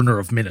the Ventura. governor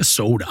of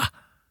Minnesota.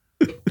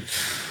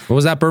 What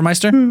was that,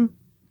 Burmeister?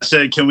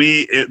 Said, can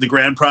we? The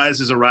grand prize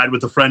is a ride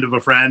with a friend of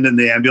a friend in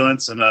the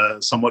ambulance in a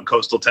somewhat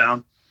coastal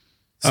town.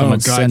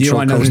 Somewhat you don't central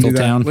want nothing to coastal do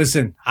that. town.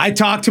 Listen, I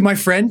talked to my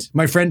friend.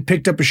 My friend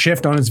picked up a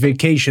shift on his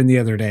vacation the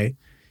other day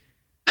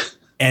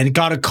and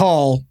got a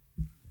call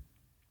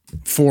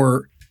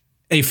for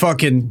a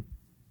fucking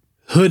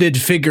hooded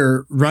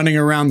figure running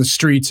around the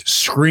streets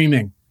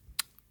screaming.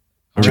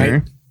 All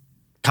right?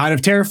 Kind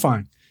of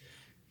terrifying.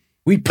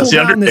 We pulled the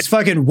down this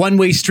fucking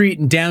one-way street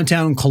in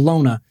downtown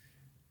Kelowna,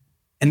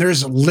 and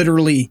there's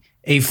literally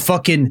a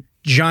fucking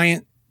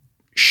giant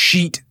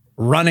sheet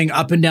running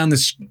up and down the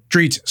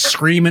streets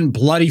screaming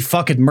bloody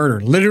fucking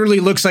murder. Literally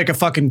looks like a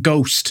fucking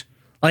ghost.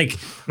 Like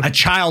a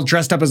child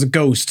dressed up as a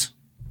ghost,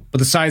 but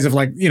the size of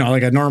like, you know,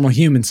 like a normal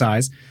human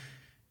size.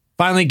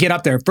 Finally get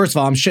up there. First of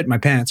all, I'm shitting my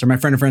pants, or my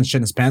friend's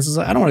shitting his pants. I was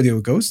like, I don't want to deal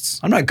with ghosts.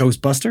 I'm not a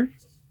Ghostbuster.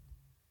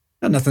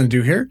 Got nothing to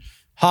do here.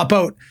 Hop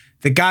out.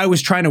 The guy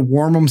was trying to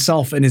warm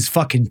himself in his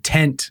fucking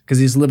tent because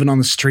he's living on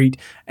the street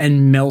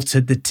and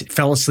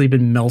fell asleep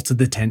and melted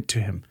the tent to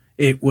him.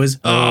 It was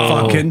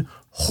fucking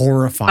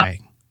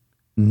horrifying.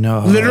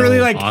 No.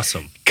 Literally like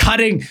Awesome.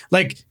 cutting,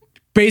 like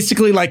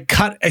basically like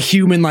cut a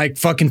human like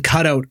fucking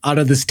cutout out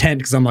of this tent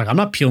because I'm like, I'm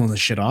not peeling this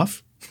shit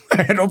off.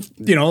 I don't,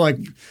 like,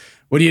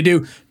 what do you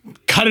do?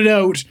 Cut it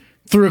out,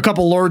 threw a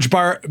couple large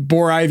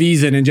bore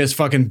IVs in, and just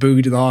fucking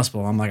booed to the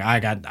hospital. I'm like,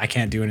 I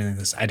can't do anything of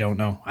this. I don't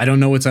know. I don't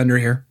know what's under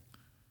here.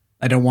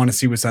 I don't want to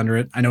see what's under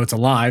it. I know it's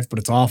alive, but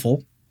it's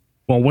awful.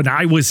 Well, when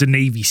I was a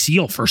Navy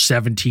SEAL for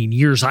 17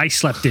 years, I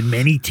slept in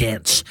many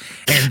tents.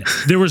 And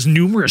there was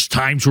numerous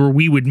times where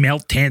we would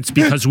melt tents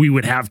because we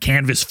would have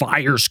canvas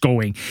fires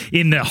going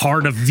in the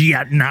heart of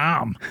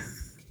Vietnam.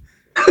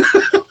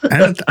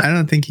 I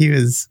don't think he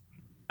was.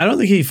 I don't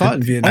think he fought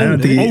in Vietnam. I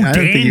don't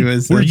think he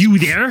was. Were you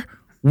there?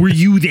 Were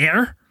you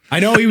there? I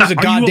know he was a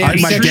goddamn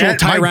sexual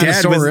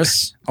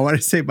Tyrannosaurus. I want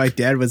to say my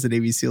dad was a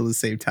Navy SEAL at the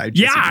same time.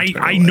 Yeah,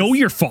 I know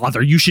your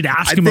father. You should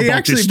ask him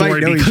about this story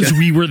because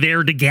we were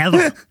there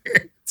together.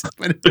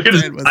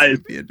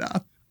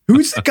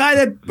 Who's the guy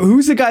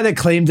that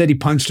claimed that he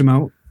punched him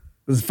out?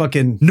 It was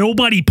fucking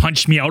nobody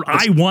punched me out.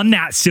 I won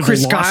that civil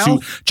Chris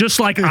lawsuit, Kyle? just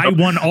like I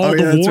won all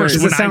the wars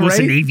right. when I was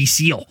a Navy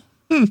SEAL.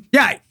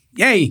 Yeah,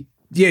 hey,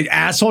 you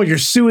asshole! You're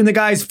suing the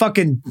guy's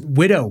fucking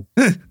widow.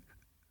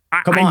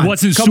 I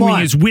wasn't suing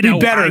his widow.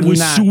 I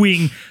was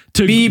suing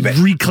to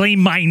reclaim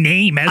my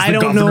name as the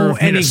governor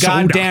of Minnesota. I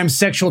don't know any goddamn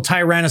sexual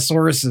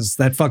Tyrannosauruses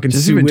that fucking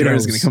sue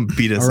widows. Is going to come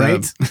beat us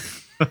up.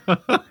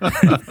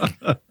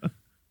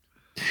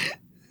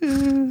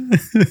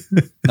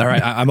 All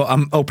right,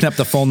 I'm opening up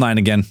the phone line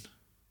again.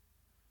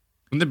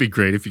 Wouldn't that be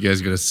great if you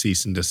guys got a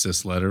cease and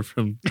desist letter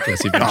from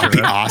Jesse Ventura? That'd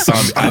be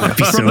awesome. That'd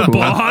be so cool.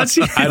 Boss?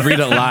 I'd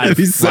read it live,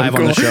 live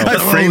on the show. I'd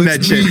frame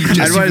that shit.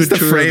 I'd want us to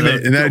frame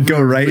it, and that'd go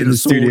right in the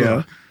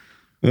studio.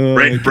 Oh,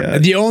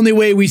 the only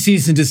way we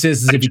cease and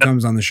desist is if he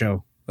comes on the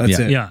show. That's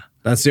it. Yeah.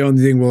 That's the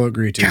only thing we'll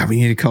agree to. God, we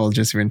need to call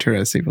Jesse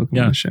Ventura, see if he'll come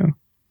on the show.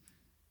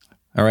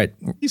 All right.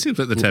 He seems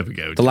like the type of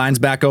guy. The line's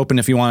back open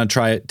if you want to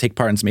try it, take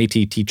part in some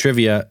ATT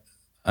trivia.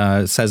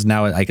 It says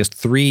now, I guess,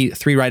 three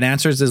right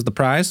answers is the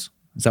prize.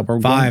 Is that where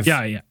we're Five?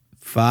 going? Yeah.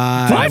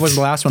 Five was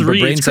the last one, 3,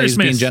 but Brain it's said he's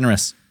being Christmas.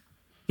 generous.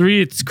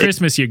 3, it's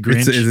Christmas, you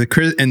Grinch.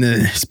 It's in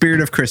the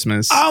spirit of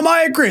Christmas. Oh, am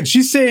I a Grinch?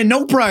 She's saying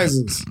no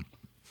prizes.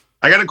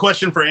 I got a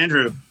question for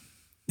Andrew.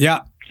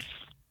 Yeah.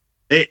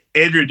 Hey,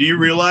 Andrew, do you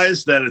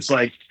realize that it's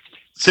like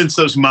since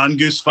those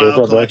Mongoose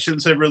file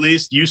collections have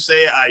released, you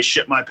say I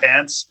shit my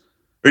pants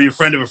or your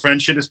friend of a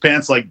friend shit his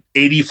pants like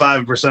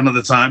 85% of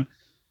the time?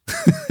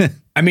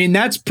 I mean,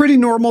 that's pretty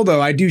normal,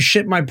 though. I do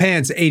shit my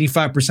pants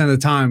 85% of the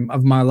time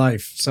of my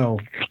life, so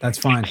that's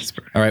fine.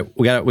 All right,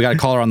 we got a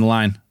caller on the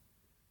line.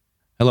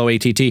 Hello,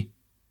 ATT. Hey,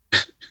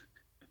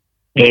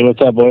 what's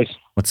up, boys?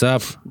 What's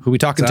up? Who we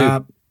talking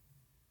to?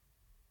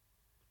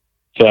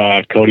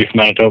 It's Cody from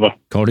Manitoba.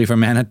 Cody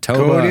from Manitoba.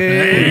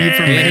 Cody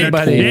from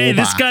Manitoba. Hey,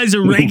 this guy's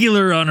a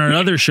regular on our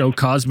other show,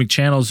 Cosmic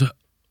Channels.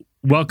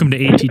 Welcome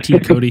to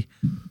ATT, Cody.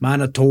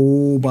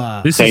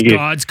 Manitoba. This is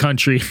God's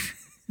country.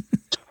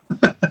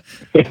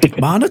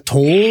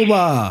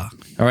 Manitoba.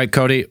 All right,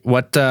 Cody.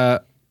 What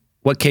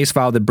case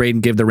file did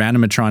Braden give the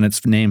randomatron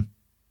its name?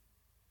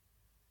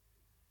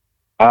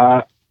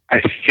 I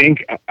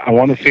think I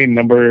want to say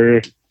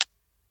number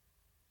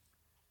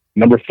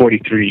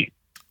 43.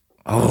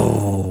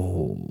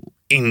 Oh,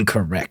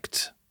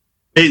 incorrect.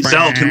 Hey,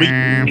 Zell, can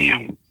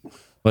we?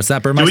 What's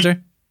that,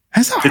 Burmeister?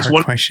 That's a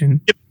hard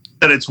question.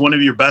 That it's one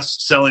of your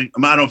best selling.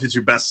 I don't know if it's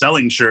your best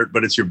selling shirt,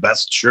 but it's your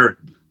best shirt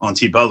on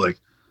TeePublic.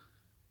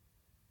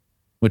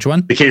 Which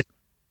one? The case.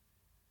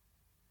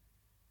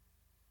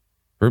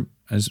 Are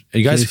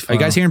you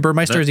guys hearing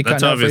Burmeister? Is he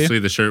That's cutting out for you? obviously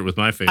the shirt with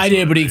my face. I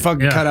did, but he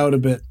fucking cut out a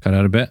bit. Cut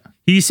out a bit.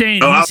 He's saying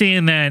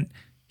that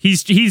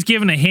he's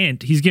given a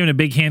hint. He's given a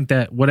big hint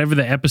that whatever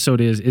the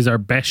episode is our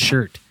best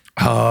shirt.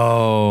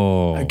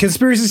 Oh,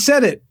 Conspiracy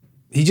said it.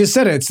 He just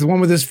said it. It's the one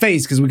with his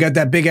face because we got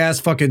that big ass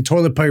fucking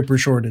toilet paper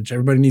shortage.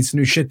 Everybody needs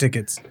new shit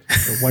tickets.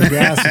 So wipe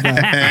your ass with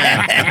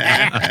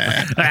that.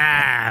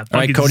 All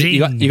right, Cody,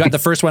 you got the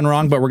first one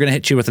wrong, but we're gonna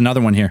hit you with another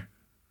one here.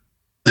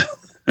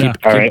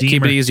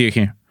 Keep it easier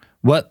here.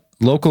 What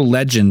local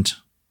legend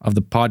of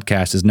the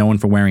podcast is known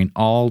for wearing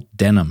all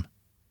denim?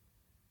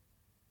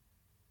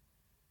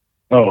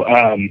 Oh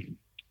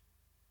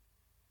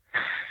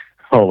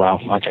wow.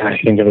 I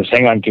can't think of this.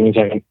 Hang on, give me a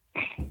second.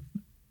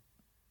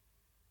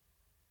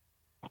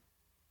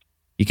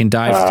 You can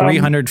dive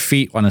 300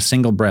 feet on a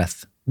single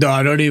breath. No,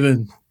 I don't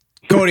even.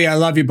 Cody, I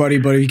love you, buddy,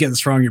 but if you get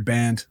this wrong, you're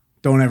banned.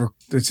 Don't ever.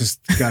 It's just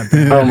got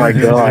to Oh my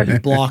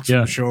God. Blocked from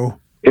the show.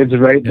 It's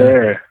right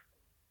there.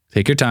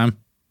 Take your time.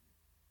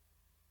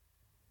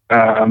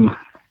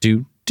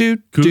 Do.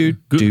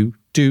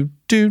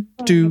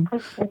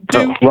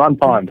 Ron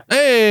Pond.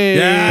 Hey!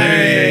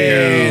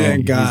 Yay!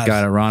 Thank God. He's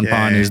got it. Ron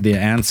Pond is the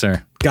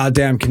answer.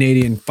 Goddamn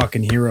Canadian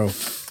fucking hero.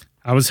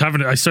 I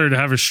started to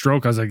have a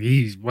stroke. I was like,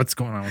 what's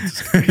going on with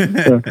this guy?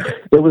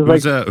 It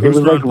was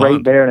like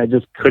right there, and I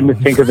just couldn't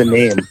think of the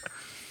name.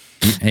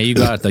 Hey, you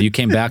got it though. You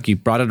came back, you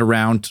brought it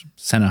around,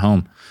 sent it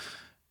home.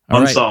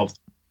 All Unsolved.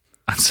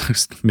 Right.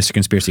 Mr.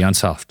 Conspiracy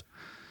unsolved.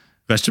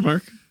 Question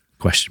mark?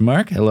 Question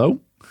mark?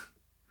 Hello?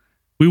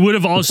 We would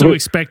have also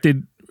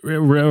expected,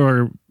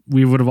 or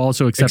we would have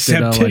also accepted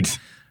like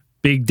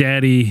Big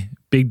Daddy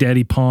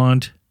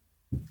Pond.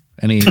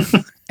 Any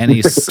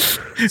Any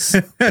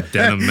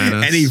Denim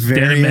Menace. Any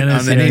variant Menace,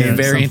 on the yeah, any name,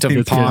 variant of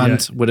something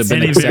pond would have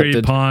been Any varied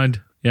accepted.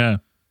 pond. Yeah.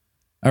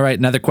 All right,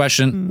 another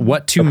question.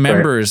 What two That's fair.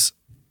 members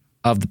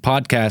of the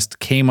podcast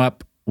came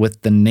up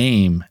with the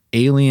name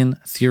Alien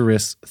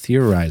Theorists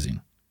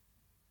Theorizing?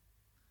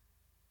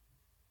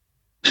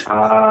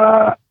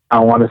 I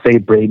want to say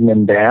Braden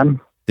and Dan.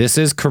 This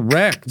is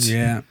correct.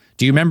 Yeah.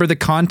 Do you remember the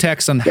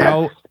context on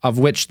how of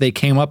which they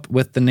came up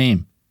with the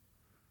name?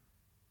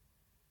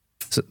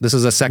 So this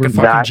is a second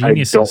Fucking That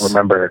geniuses. I don't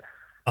remember.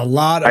 A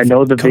lot of I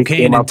know that they cocaine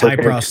came and up with Thai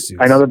it.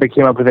 prostitutes. I know that they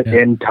came up with it Yeah.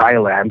 in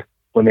Thailand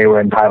when they were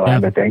in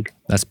Thailand. Yeah. I think.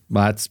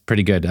 That's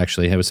pretty good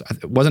actually.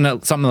 Wasn't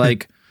it something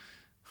like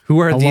who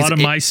are A these lot of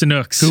my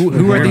Sanooks. who We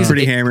are were these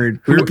pretty hammered.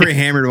 We were pretty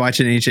hammered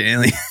watching Ancient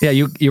Alien. Yeah,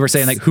 you were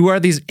saying like who are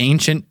these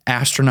ancient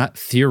astronaut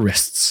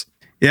theorists?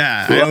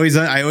 Yeah,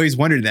 I always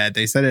wondered that.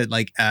 They said it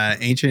like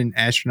ancient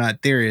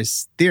astronaut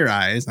theorists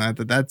theorize. And I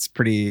thought that's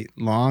pretty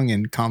long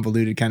and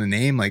convoluted kind of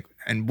name. Like,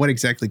 and what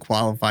exactly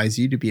qualifies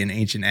you to be an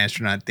ancient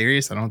astronaut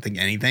theorist? I don't think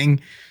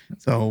anything.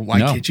 So why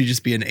No. can't you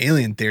just be an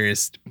alien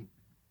theorist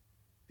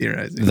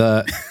theorizing?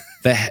 The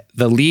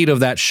lead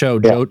of that show,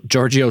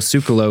 Giorgio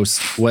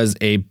Tsoukalos, was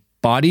a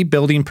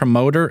bodybuilding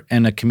promoter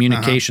and a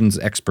communications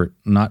expert.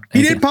 Not He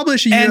anything- did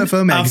publish a And UFO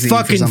a magazine.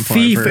 fucking for some part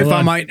thief, for- if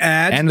I might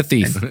add. and a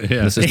thief.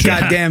 This is true.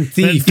 Goddamn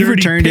thief. He dirty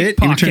returned it.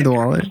 He returned pickpocket. the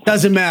wallet.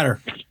 Doesn't matter.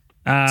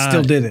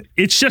 Still did it.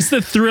 It's just the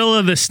thrill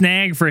of the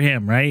snag for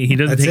him, right? He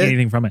doesn't That's take it.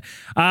 anything from it.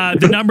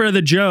 The number of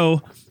the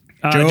Joe,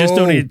 just Joe.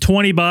 donated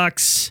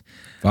 $20.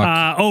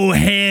 Oh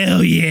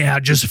hell yeah! I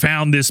just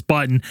found this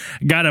button.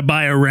 Gotta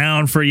buy a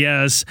round for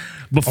yes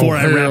before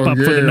I wrap up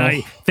for the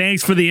night.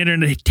 Thanks for the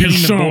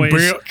entertainment,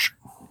 boys.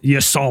 You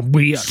son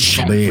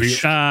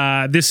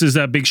bitch. This is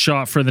a big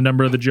shot for the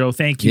number of the Joe.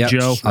 Thank you, Yep,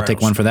 Joe. I'll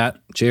take one for that.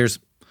 Cheers.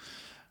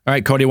 All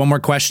right, Cody, one more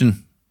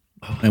question.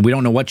 And we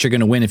don't know what you're going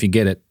to win if you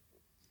get it.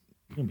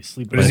 I'm gonna be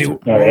sleeping. What is he,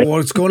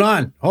 what's going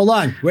on? Hold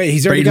on. Wait,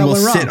 he's already Braden got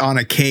will one sit wrong. on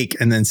a cake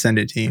and then send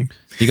it to you.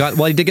 You got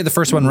well. You did get the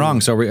first one wrong,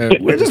 so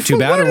it's too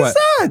bad or what?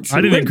 That? I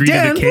didn't agree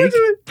to the cake.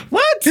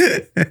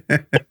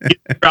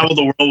 What? Travel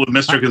the world with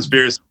Mr.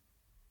 Conspiracy.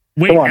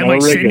 Wait, Come on, am I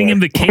I'm sending regular. him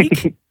the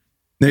cake?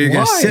 No, you're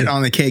going to Why? sit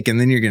on the cake and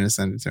then you're going to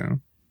send it to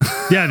him.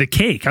 Yeah, the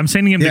cake. I'm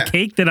sending him Yeah. the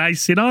cake that I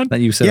sit on. That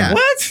you said. Yeah.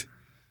 What?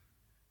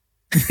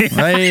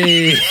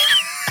 Hey.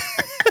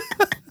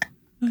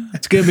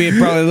 It's gonna be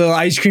probably a little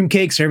ice cream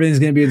cake, so everything's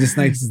gonna be just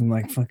nice and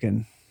like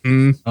fucking.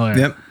 Oh, yeah.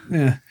 Yep.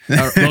 Yeah.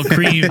 Little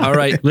cream. All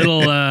right.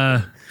 Little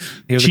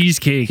Here's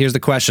cheesecake. Here's the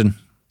question.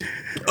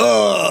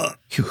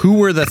 Who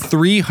were the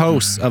three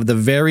hosts of the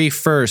very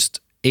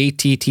first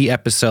ATT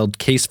episode,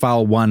 Case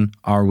File 1,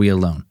 Are We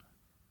Alone?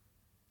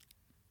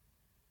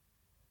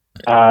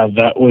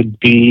 That would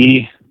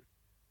be,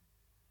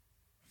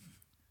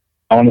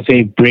 I want to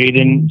say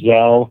Braden,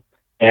 Zell,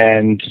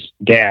 and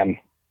Dan.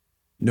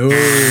 No.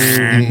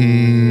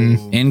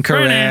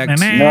 Incorrect.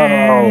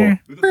 No.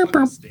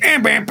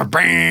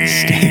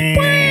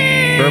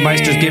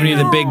 Burmeister's giving you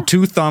the big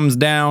 2 thumbs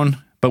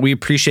down, but we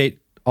appreciate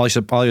all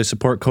your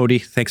support, Cody.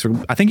 Thanks for.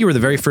 I think you were the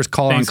very first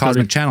caller on Thanks,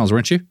 Cosmic Cody. Channels,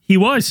 weren't you? He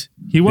was.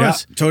 He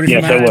was. Yeah, Tony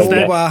Yes, from I was,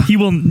 Manitoba. He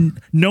will.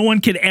 No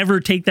one could ever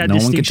take that No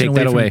one can distinction take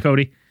that away away. from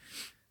Cody.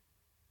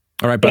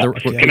 All right, brother.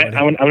 Can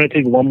I'm going to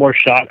take one more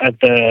shot at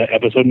the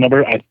episode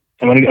number. I'm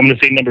going to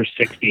say number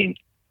 16.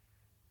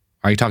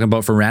 Are you talking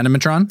about for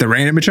Randomatron? The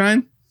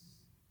Randomatron?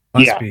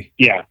 Must yeah. be.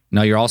 Yeah.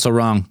 No, you're also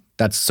wrong.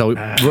 That's so.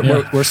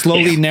 We're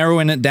slowly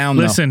narrowing it down.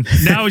 Listen,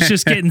 now it's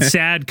just getting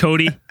sad,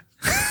 Cody. Though.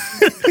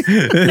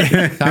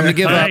 Time to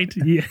give All up. right.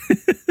 Yeah.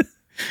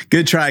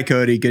 Good try,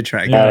 Cody. Good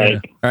try. All right.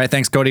 All right,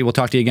 thanks, Cody. We'll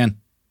talk to you again.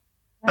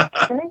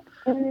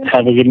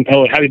 Have a good.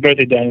 Oh, happy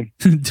birthday, Dan.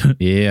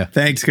 Yeah,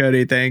 Thanks,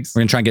 Cody. Thanks. we're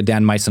gonna try and get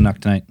Dan Meisenuk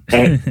tonight.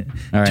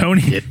 All right.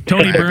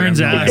 Tony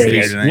Burns I'm asked,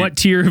 okay tonight. "What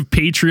tier of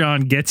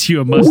Patreon gets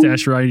you a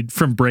mustache ride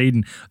from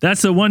Braden?"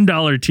 That's the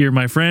 $1 tier,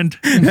 my friend.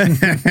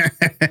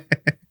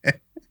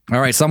 All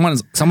right,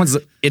 someone's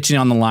itching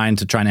on the line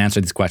to try and answer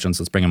these questions.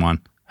 Let's bring him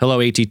on. Hello,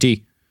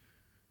 ATT.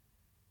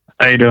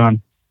 How you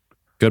doing?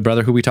 Good,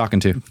 brother. Who we talking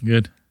to?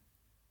 Good.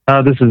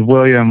 This is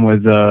William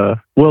with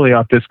Willie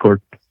off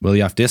Discord.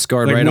 Willie off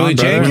Discord, Like right Willie on,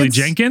 brother. Jenkins? Willie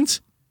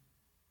Jenkins.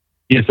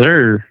 Yes,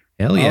 sir.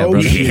 Hell yeah, Oh,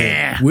 brother.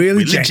 yeah.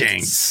 Willie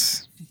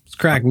Jenks. It's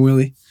cracking,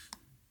 Willie.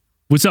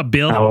 What's up,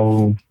 Bill?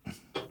 Oh,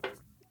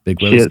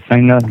 Big Willie. shit.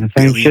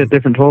 Same shit,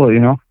 different toilet, you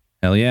know?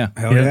 Hell yeah.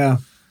 Hell yeah.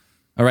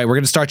 All right, we're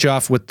gonna start you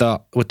off with the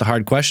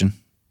hard question.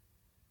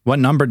 What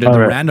number did All the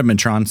right.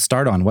 Randomatron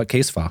start on? What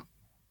case file?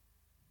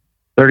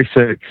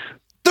 36.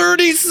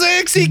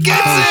 36. He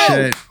gets Oh,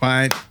 shit.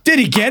 What? Did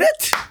he get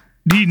it?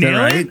 Do you Is that nail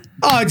right? it?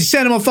 Oh, just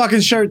send him a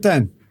fucking shirt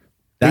then.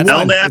 That's He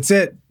won. That's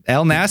it.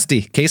 L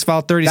Nasty. Case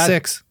file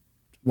 36.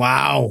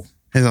 Wow.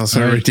 That's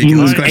also a Right.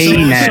 ridiculous All right, question. so-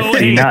 nasty,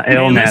 hey, not hey,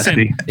 L listen.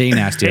 nasty. A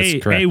Nasty. That's Hey,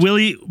 correct.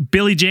 hey,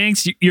 Billy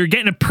Jenks, you're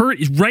getting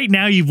right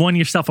now. You've won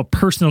yourself a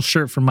personal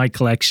shirt from my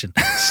collection.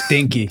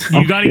 Stinky.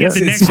 You got to get the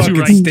It's next two fucking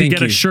right to get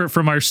stinky. a shirt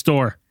from our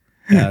store.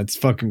 Yeah, it's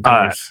fucking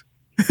gross.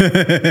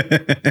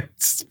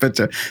 It's a bunch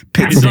of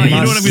It's not, you know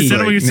what I'm gonna send? I'm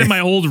like- gonna send my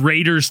old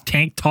Raiders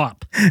tank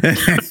top.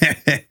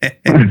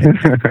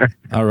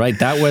 All right,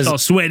 that was It's all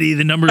sweaty.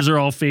 The numbers are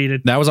all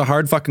faded. That was a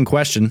hard fucking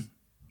question.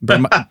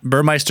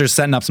 Burmeister's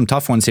setting up some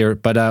tough ones here,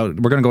 but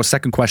we're going to go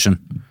second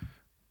question.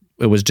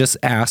 It was just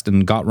asked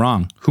and got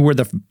wrong. Who were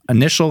the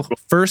initial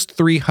first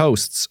 3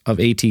 hosts of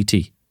ATT?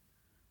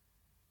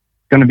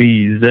 Going to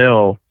be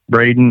Zell,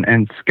 Braden,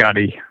 and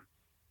Scotty.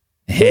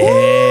 Hey,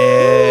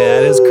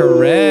 that is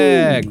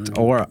correct.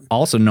 Or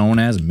also known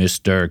as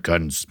Mr.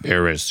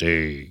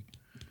 Conspiracy.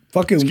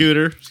 Fucking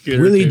Scooter.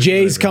 Willie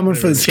J's coming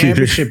for the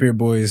championship here,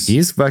 boys.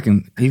 He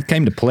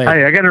came to play.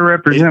 Hey, I got to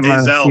represent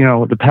Hey,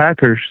 Zell. the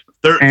Packers.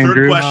 Third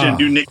Andrew. question.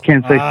 Do Nick?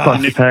 Can't say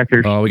fuck the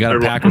Packers. Oh, we got a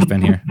Packers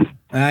fan here.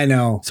 I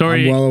know.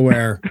 Sorry. I'm well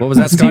aware. What was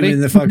that, Team Scotty? in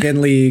the fucking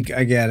league.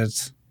 I get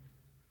it.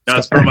 No,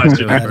 it's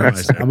Burmeister. I get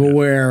it. I'm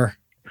aware.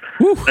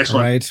 Next All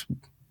one. right.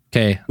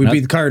 Okay. We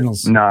beat the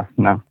Cardinals. No.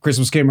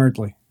 Christmas came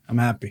early. I'm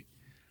happy.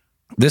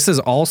 This is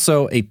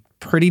also a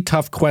pretty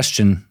tough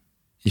question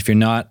if you're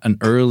not an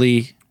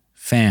early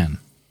fan,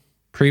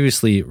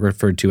 previously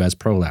referred to as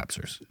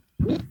prolapsers.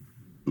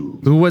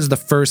 Who was the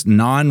first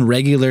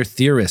non-regular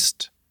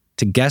theorist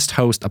to guest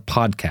host a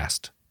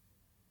podcast?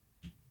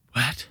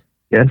 What?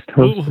 Guest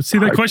host. Oh, see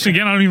that question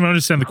again? I don't even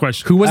understand the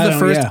question. Who was I the don't-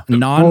 first yeah.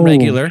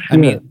 non-regular? Oh, I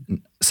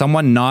mean,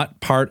 someone not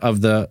part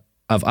of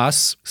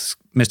us,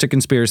 Mr.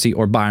 Conspiracy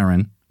or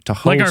Byron, to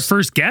host. Like our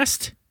first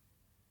guest?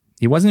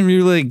 He wasn't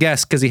really a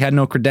guest because he had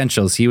no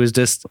credentials. He was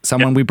just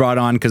someone we brought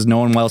on because no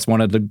one else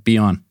wanted to be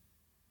on.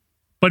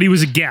 But he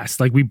was a guest.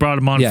 Like we brought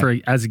him on Yeah.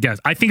 as a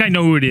guest. I think I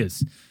know who it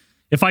is.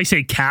 If I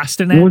say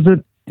Castanet, Was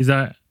it? is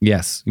that?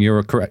 Yes,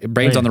 you're correct.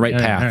 Brain's on the right All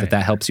right, path. all right. If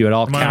that helps you at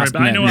all, Am I right?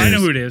 Castanet I know News.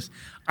 who it is.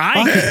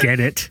 I get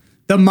it.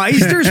 The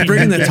Meisters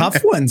bringing the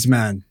tough ones,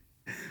 man.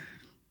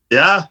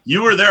 Yeah,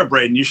 you were there,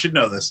 Braden. You should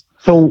know this.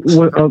 So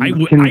can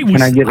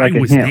I get like I a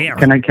was hint? there.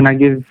 Can I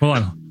give? Hold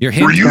on. Your Were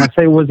hint? you? Can I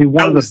say was he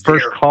one I of the was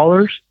first there.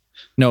 callers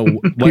No,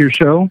 to your what,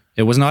 show?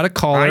 it was not a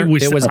caller. I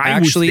was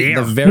actually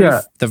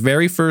there. the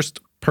very first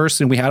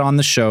person we had on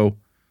the show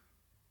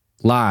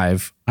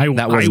live.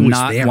 That was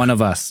not there. one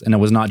of us, and it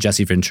was not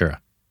Jesse Ventura.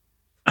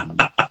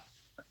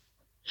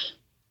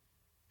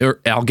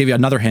 I'll give you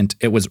another hint.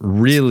 It was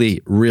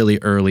really, really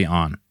early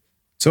on.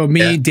 So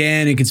me,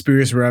 Dan, and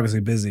Conspiracy were obviously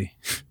busy.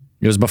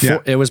 It was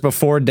before. It was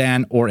before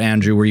Dan or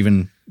Andrew were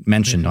even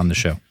mentioned on the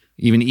show.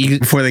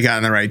 Before they got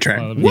on the right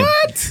track.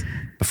 What?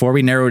 Before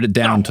we narrowed it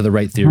down to the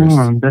right theorist.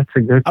 Oh, that's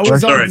a good I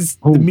was question.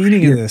 on the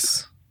meaning of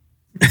this.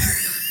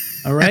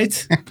 All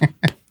right.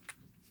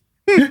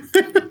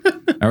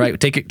 All right,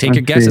 take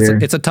your guess.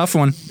 It's a tough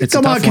one. It's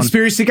Come a on, tough one.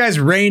 Conspiracy guy's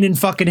raining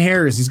fucking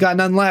hairs. He's got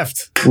none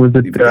left. Was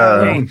it Leave the guy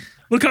alone.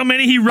 Look how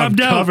many he rubbed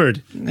out.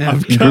 Covered.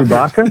 Drew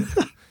Baca?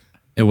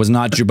 It was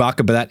not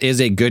Chewbacca, but that is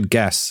a good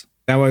guess.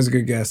 That was a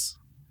good guess.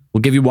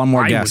 We'll give you one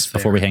more I guess was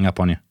before we hang up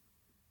on you.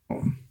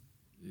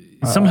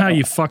 Somehow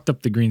you fucked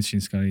up the green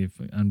screen, Scotty.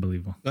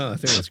 Unbelievable. No, I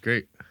think that's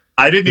great.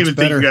 I didn't even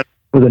think you guys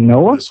Was it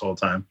Noah? this whole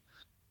time.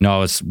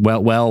 No, it's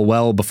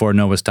well before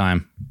Noah's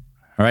time.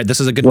 All right, this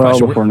is a good Well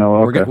question. before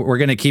Noah, We're okay.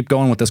 going to keep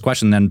going with this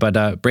question then,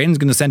 but Braden's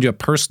going to send you a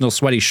personal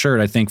sweaty shirt,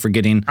 I think, for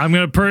getting. I'm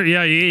gonna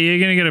you're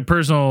gonna get a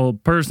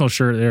personal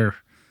shirt there,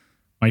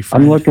 my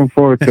friend. I'm looking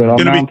forward to it. I'll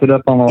Gonna be mount it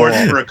up on the Or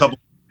wall. for a couple,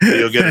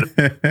 you'll get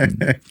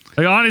it.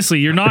 Like, honestly,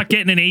 you're not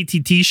getting an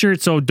ATT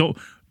shirt, so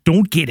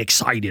don't get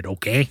excited,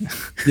 okay?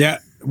 Yeah.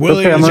 It's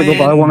Willie okay, I'm was gonna go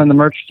buy in. one in the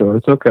merch store.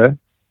 It's okay.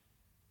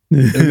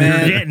 The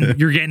man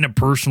You're getting a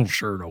personal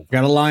shirt, okay?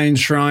 got a lion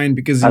shrine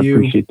because I of you.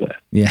 appreciate that.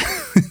 Yeah.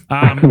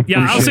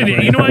 Yeah, I'll send you.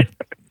 You know what?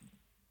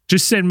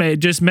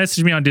 Just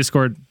message me on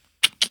Discord.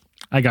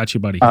 I got you,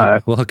 buddy.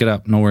 We'll hook it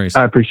up. No worries.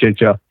 I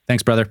appreciate y'all.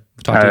 Thanks, brother.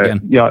 Talk to you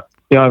again. Yeah,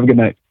 have a good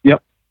night.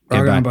 Yep.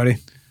 Rock bye. on, buddy.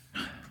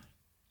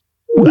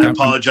 I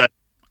apologize.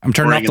 I'm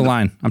turning off Boring the in the-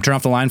 line. I'm turning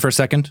off the line for a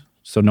second.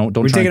 So don't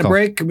We try taking and a call.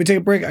 break? Can we take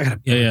a break? I gotta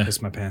Yeah.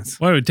 piss my pants.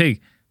 What would it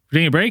take? We're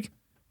taking a break?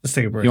 Let's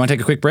take a break. You want to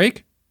take a quick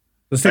break?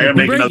 Let's I take a gotta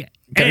make break. another.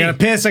 I gotta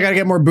piss. I gotta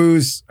get more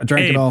booze. I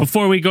drank Hey, it all.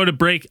 before we go to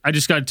break, I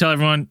just got to tell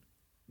everyone,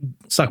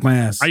 Suck my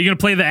ass. are you going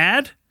to play the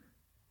ad?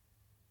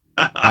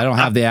 I don't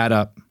have the ad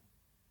up.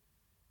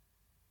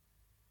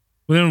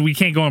 Well, then we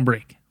can't go on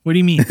break. What do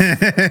you mean?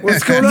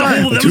 What's going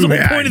That on? was the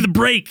whole point of the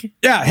break.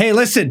 Yeah. Hey,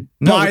 listen.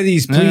 Buy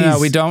these, please. No,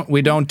 we don't.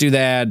 We don't do the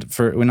ad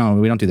for. No,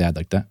 we don't do the ad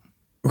like that.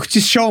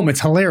 Just show them.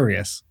 It's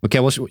hilarious. Okay.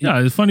 Well. Yeah,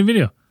 it's a funny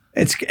video.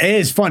 It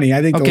is funny.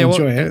 I think Okay. they'll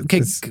Well. enjoy it. Okay.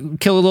 It's-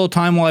 Kill a little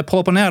time while I pull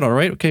up an ad. All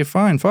right. Okay.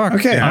 Fine. Fuck.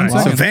 Okay. Fine,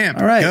 Well, fine. So vamp.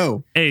 All right.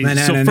 Go. Hey, Na,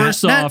 na, so na,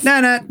 first na, off, na,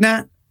 na,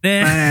 na.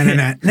 eh, Na, na,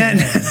 na, na,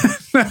 na.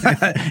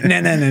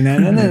 Na, na, na, na,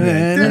 na, na,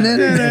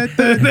 na,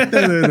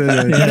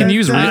 na. You can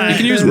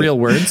use real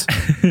words.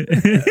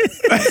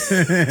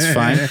 It's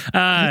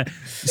fine.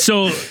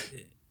 so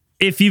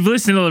if you've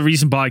listened to the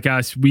recent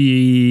podcast,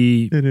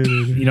 we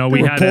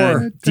had poor.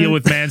 to deal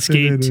with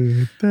Manscaped.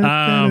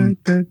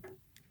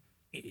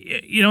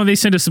 They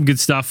sent us some good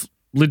stuff,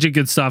 legit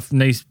good stuff.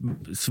 Nice,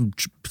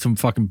 some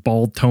fucking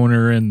ball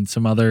toner and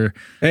some other.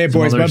 Hey,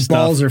 some boys, other my stuff.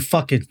 balls are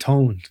fucking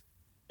toned.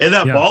 Hey,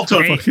 that ball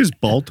toner. Fuck his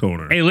ball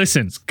toner. Hey,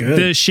 listen, good.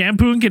 the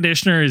shampoo and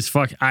conditioner is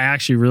I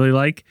actually really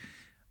like. Is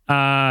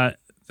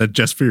that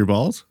just for your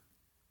balls?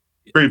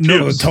 For your No,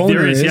 pubes. the toner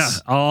There is, is. yeah.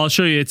 I'll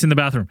show you. It's in the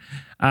bathroom.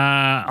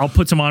 I'll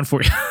put some on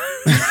for you.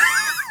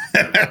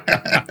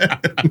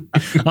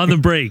 on the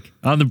break.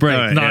 Not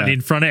yeah.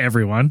 in front of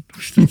everyone.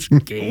 It's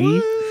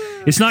gay.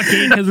 It's not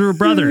gay because we're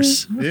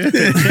brothers.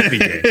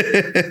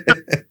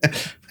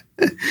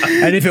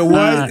 And if it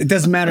was, it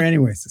doesn't matter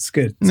anyways. It's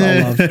good. It's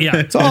all love. Yeah.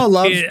 It's all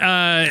love.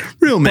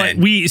 Real But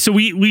men.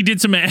 we did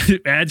some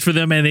ads for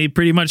them, and they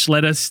pretty much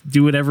let us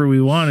do whatever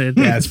we wanted.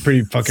 Yeah, it's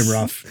pretty fucking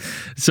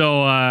rough.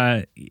 So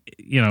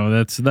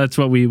that's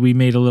what we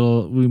made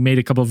we made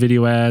a couple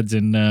video ads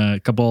and a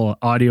couple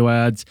audio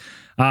ads.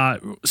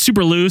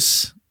 Super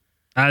loose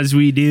as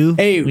we do.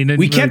 Hey, didn't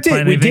we kept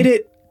really plan it. We anything.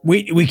 did it.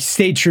 We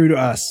stayed true to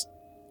us.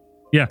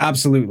 Yeah.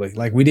 Absolutely.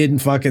 Like we didn't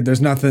fuck it.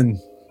 There's nothing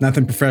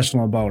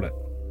professional about it.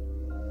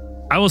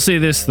 I will say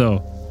this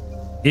though.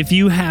 If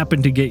you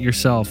happen to get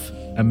yourself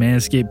a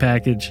Manscaped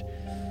package,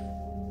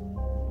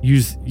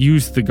 use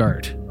the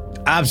guard.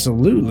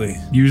 Absolutely.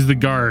 Use the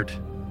guard.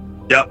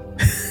 Yep.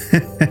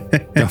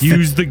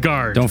 Use the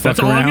guard. Don't fuck That's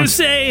all I'm around. gonna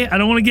say. I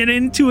don't want to get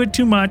into it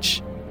too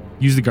much.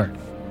 Use the guard.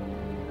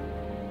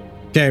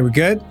 Okay, we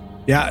good?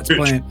 Yeah, it's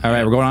playing. All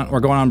right, we're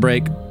going on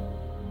break.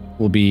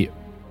 We'll be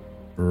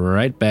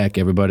right back,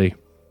 everybody.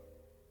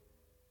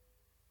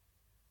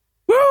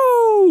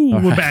 Woo!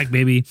 We're back,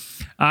 baby.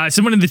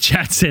 Someone in the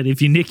chat said,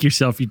 if you nick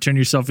yourself, you turn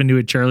yourself into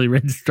a Charlie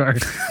Red Star. I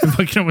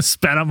fucking almost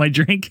spat out my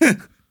drink.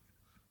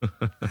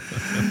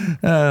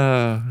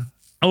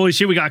 Holy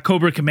shit, we got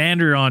Cobra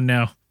Commander on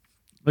now.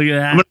 Look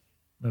at that.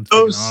 That's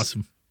fucking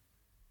awesome.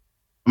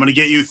 I'm gonna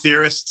get you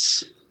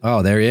theorists.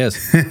 Oh, there he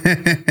is.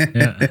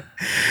 Yeah.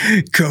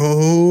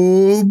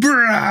 Cobra.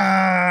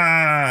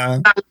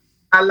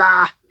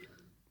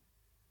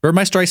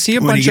 Burmeister, I see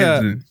What do you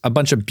get? a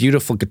bunch of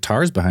beautiful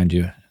guitars behind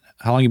you.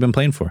 How long you been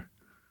playing for?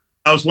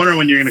 I was wondering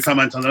when you're gonna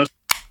comment on those.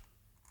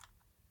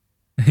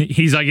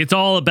 He's like, it's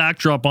all a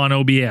backdrop on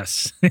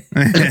OBS.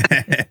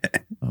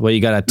 Well,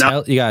 you got a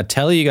telly, you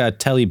got a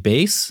telly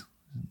bass.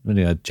 What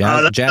do you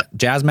got,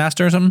 jazz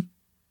master or something?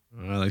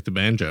 I like the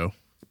banjo.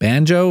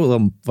 Banjo, a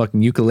little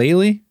fucking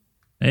ukulele,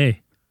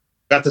 Hey,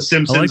 Got the I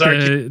Simpsons like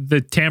arcade.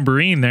 the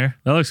tambourine there.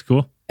 That looks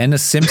cool. and the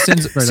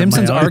Simpsons Right up my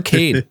Simpsons alley.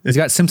 arcade. He's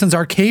got Simpsons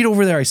arcade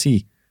over there. I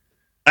see.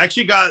 I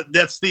actually got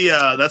that's the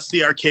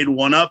arcade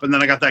one up, and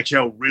then I got the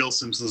actual real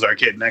Simpsons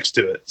arcade next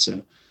to it.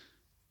 So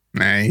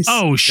Nice.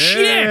 Oh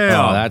shit!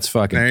 Yeah. Oh, that's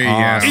fucking There you go.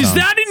 awesome. Is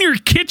that in your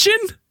kitchen?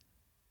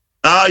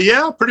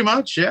 yeah, pretty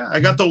much. Yeah. I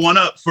got the one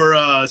up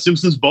for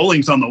Simpsons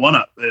Bowling's on the one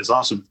up. It's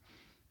awesome.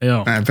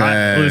 Yo, Not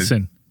bad.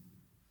 listen,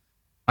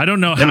 I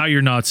don't know how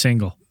you're not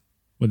single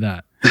with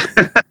that.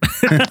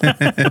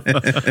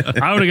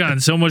 I would have gotten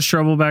so much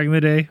trouble back in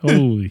the day.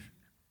 Holy.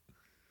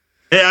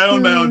 Hey, I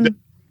own my own business.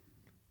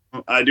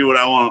 I do what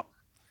I want.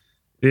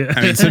 Yeah.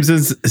 I mean,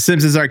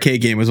 Simpsons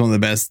arcade game was one of the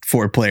best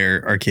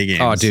 4-player arcade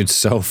games. Oh, dude,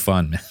 so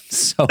fun, man.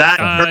 So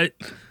That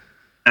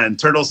and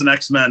Turtles and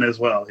X-Men as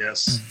well.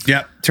 Yes.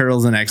 Yep.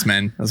 Turtles and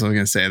X-Men. That's what I was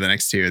going to say. The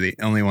next two are the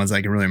only ones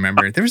I can really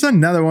remember. There was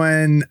another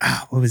one.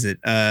 What was it?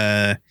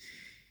 It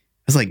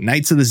was like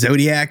Knights of the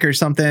Zodiac or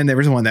something. There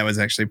was one that was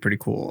actually pretty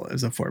cool. It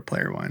was a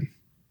 4-player one.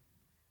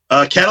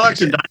 Cadillacs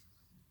and Dynamite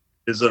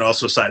is it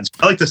also sides.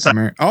 I like the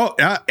side. Oh,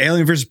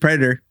 Alien versus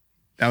Predator.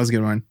 That was a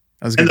good one.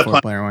 That was a And good the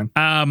 4-player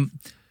one.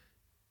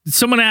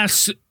 Someone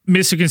asked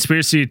Mr.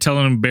 Conspiracy to tell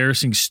an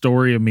embarrassing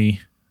story of me.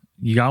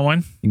 You got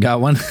one? you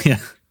got one? Yeah.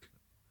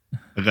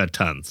 I got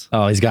tons.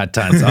 Oh, he's got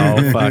tons. Oh,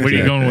 fuck. What are you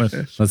yeah. going with?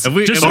 Let's,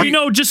 Just so you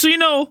know,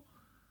 Storm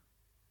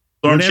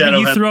whatever Shadow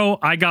you had- throw,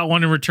 I got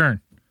one in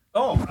return.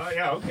 Oh,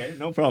 yeah, okay,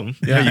 no problem.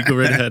 Yeah, you go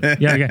right ahead.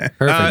 Yeah, okay.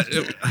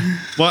 perfect.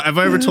 Well, have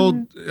I ever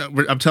told?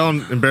 I'm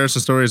telling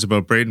embarrassing stories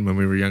about Braden when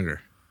we were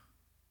younger.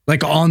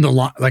 Like on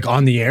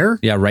the air?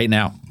 Yeah, right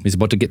now. He's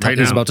about to get. Right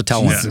he's now. about to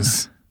tell one.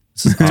 Jesus.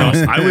 So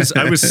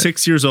I was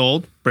 6 years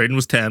old. Braden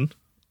was 10.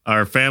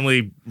 Our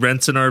family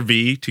rents an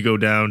RV to go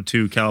down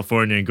to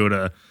California and go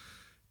to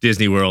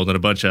Disney World and a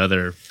bunch of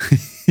other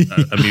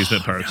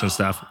amusement parks and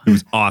stuff. It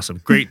was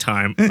awesome, great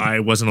time. I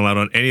wasn't allowed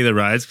on any of the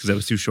rides because I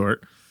was too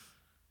short.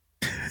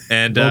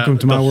 And Welcome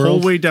to the my whole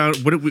world. way down,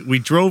 we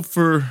drove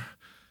for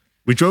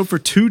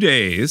 2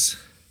 days.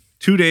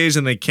 2 days,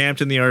 and they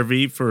camped in the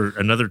RV for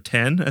another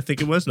 10, I think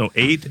it was. No,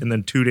 8, and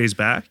then 2 days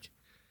back.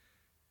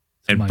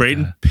 And like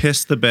Braden that.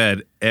 pissed the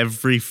bed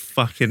every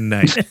fucking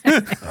night.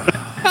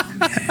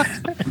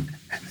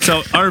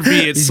 So RV,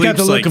 it He's sleeps got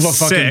the look like of a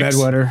fucking 6.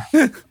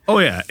 bedwetter. Oh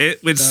yeah,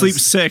 it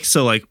sleeps 6.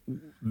 So like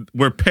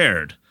we're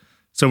paired,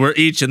 so we're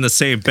each in the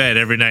same bed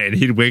every night, and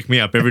he'd wake me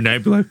up every night,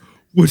 and be like,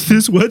 "What's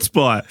this wet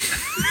spot?"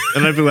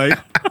 And I'd be like,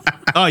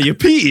 "Oh, you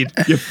peed.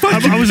 You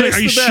fucking." I was like, pissed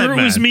are you the bed, sure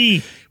it was man."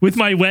 me with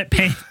my wet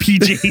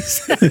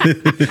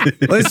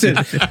PJs? Listen,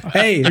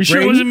 hey, Are you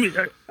sure it Braden, wasn't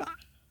me?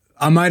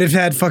 I might have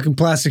had fucking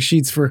plastic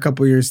sheets for a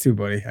couple years too,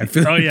 buddy. I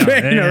feel Oh, yeah.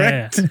 pain, Yeah, all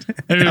yeah, right?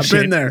 yeah. I've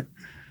been there.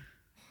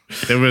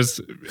 It was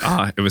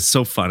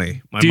so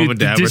funny. My Dude, mom and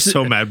dad were this-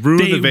 so mad.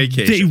 Ruined the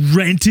vacation. They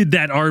rented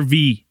that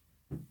RV.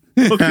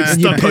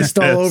 And you pissed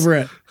all over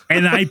it.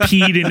 And I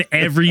peed in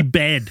every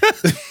bed.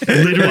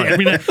 Literally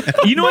every night.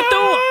 You know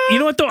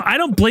what though? I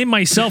don't blame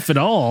myself at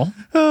all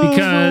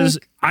because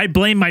I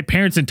blame my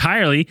parents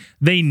entirely.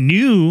 They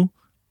knew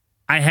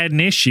I had an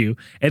issue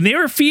and they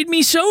were feeding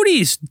me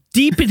sodies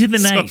deep into the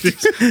night. 10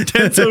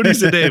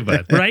 sodies a day,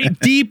 bud. Right?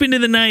 Deep into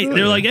the night.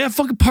 They're like, yeah,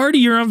 fucking party,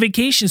 you're on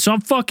vacation. So I'm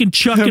fucking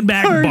chucking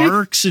back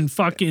Barks and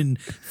fucking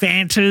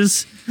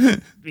Fantas.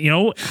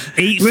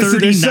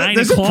 8:30, 9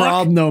 there's o'clock. a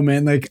problem though,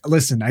 man. Like,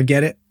 listen, I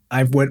get it.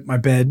 I've wet my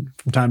bed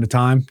from time to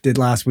time. Did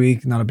last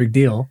week. Not a big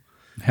deal.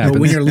 But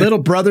when your little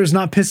brother's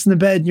not pissing the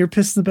bed and you're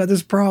pissing the bed,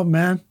 there's a problem,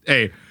 man.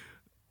 Hey,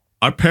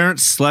 our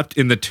parents slept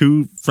in the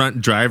 2 front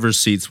driver's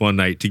seats one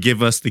night to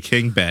give us the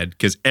king bed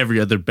because every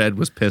other bed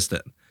was pissed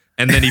in.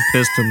 And then he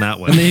pissed in that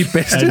one. And then he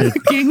pissed in the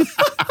king.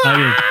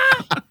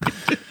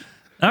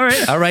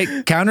 All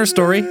right. Counter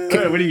story.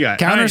 What do you got?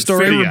 Counter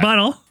story.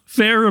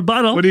 Fair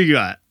rebuttal. What do you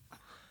got?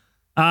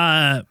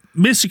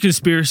 Mr.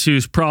 Conspiracy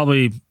is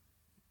probably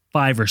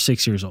 5 or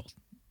 6 years old,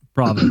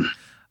 probably.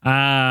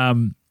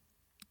 And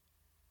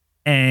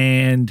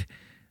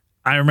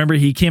I remember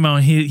he came out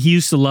and he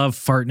used to love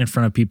farting in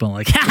front of people and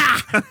like,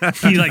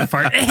 he like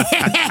farted,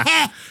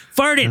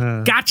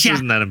 gotcha.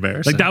 Isn't that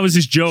embarrassing? Like that was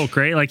his joke,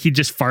 right? Like he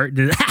just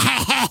farted.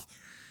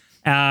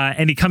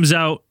 And he comes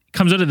out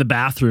of the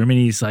bathroom and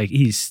he's like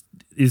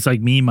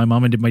me, my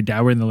mom and my dad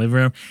were in the living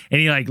room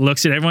and he like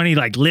looks at everyone, he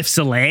like lifts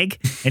a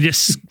leg and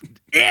just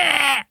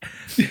and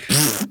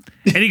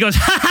he goes,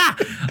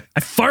 I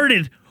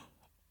farted.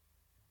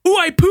 Ooh,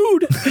 I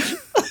pooed.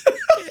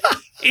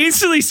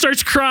 Instantly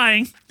starts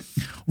crying,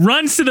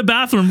 runs to the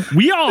bathroom.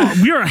 We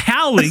are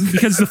howling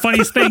because the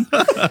funniest thing.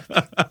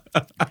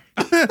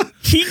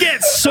 He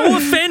gets so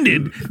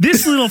offended.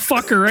 This little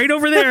fucker right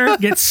over there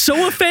gets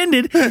so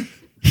offended.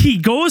 He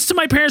goes to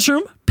my parents'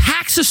 room,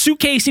 packs a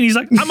suitcase, and he's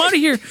like, I'm out of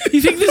here.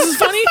 You think this is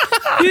funny?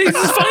 You think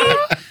this is funny?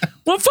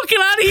 Well, I'm fucking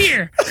out of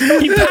here.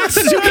 He packs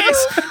a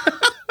suitcase.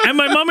 And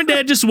my mom and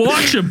dad just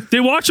watch him. They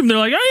watch him. They're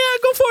like, oh, yeah,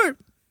 go for it.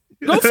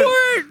 Go for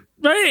it.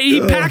 Right?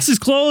 He packs his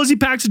clothes. He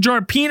packs a jar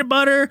of peanut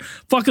butter,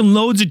 fucking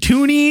loads of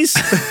toonies.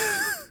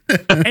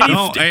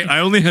 I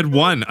only had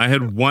one. I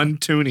had one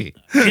toonie.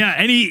 Yeah,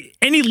 and he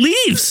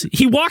leaves.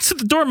 He walks at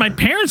the door. My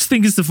parents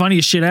think it's the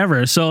funniest shit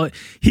ever. So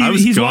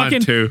he's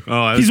walking too.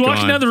 He's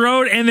walking down the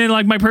road, and then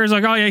like my parents are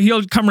like, oh yeah,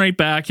 he'll come right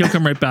back. And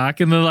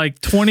then like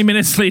 20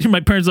 minutes later, my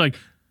parents are like,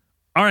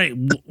 all right,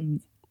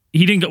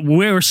 he didn't go.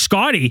 Where's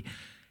Scotty?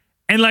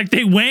 And like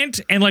they went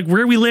and like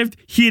where we lived,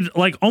 he had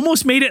like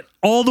almost made it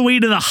all the way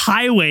to the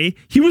highway.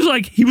 He was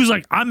like,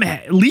 I'm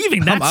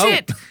leaving. That's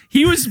it.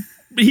 He was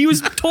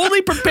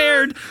totally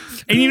prepared.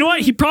 And you know what?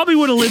 He probably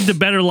would have lived a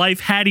better life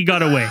had he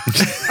got away.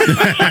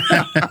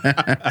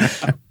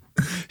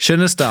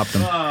 Shouldn't have stopped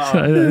him.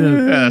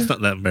 That's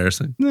not that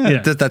embarrassing.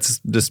 Yeah. That's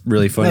just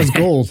really funny. That's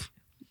gold.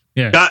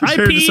 Yeah. I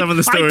heard some of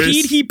the stories. I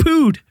peed, he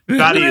pooed.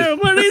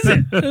 What is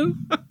it?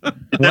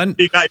 One,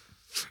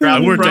 I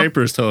wore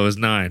diapers till I was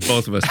 9.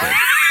 Both of us did.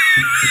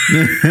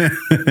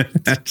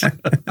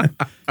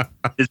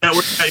 Is that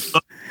where you got your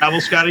love of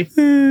travel, Scotty?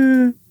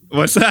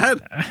 What's that?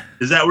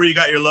 Is that where you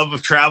got your love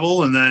of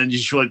travel and then you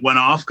just like went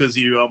off because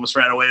you almost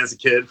ran away as a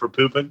kid for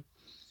pooping?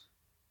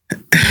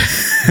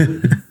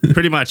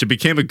 Pretty much. It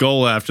became a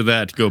goal after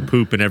that to go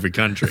poop in every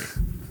country.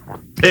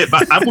 Hey,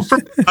 but I'm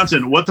from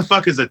Wisconsin. What the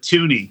fuck is a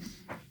toonie?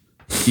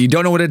 You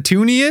don't know what a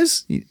toonie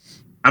is?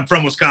 I'm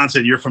from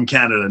Wisconsin. You're from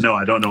Canada. No,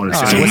 I don't know what a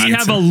toonie So is. we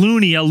have a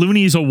loonie. A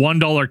loonie is a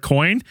 $1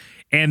 coin.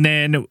 And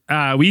then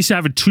we used to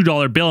have a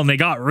 $2 bill, and they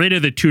got rid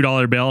of the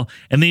 $2 bill,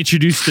 and they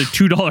introduced the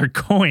 $2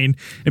 coin.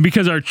 And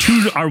because our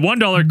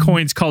 $1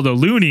 coin's called a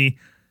loonie,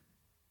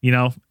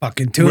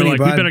 fucking toonie, we're like,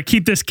 bud. we better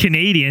keep this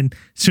Canadian.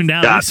 So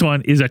now this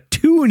one is a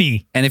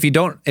toonie. And if you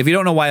don't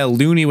know why a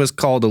loonie was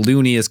called a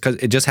loonie, is because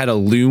it just had a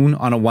loon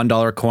on a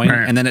 $1 coin,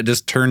 and then it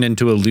just turned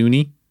into a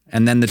loonie.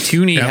 And then the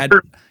toonie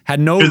had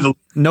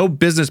no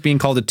business being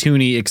called a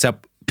toonie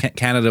except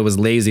Canada was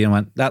lazy and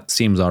went, that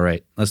seems all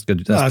right. Let's do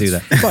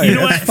that. You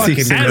know what? As I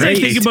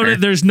think about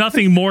it, there's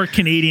nothing more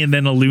Canadian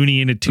than a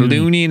loonie and a toonie.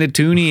 Loonie and a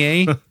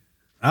toonie, eh?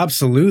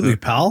 Absolutely,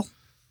 pal.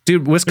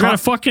 Dude, Got a Wisconsin.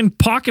 fucking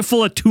pocket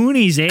full of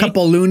toonies, eh?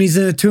 Couple loonies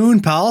in a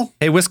tune, pal.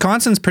 Hey,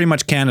 Wisconsin's pretty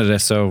much Canada,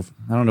 so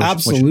I don't know what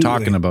Absolutely. you're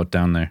talking about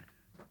down there.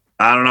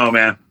 I don't know,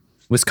 man.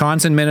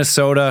 Wisconsin,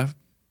 Minnesota,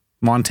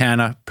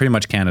 Montana, pretty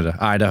much Canada.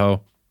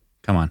 Idaho.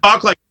 Come on.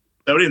 Talk like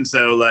Minnesotans,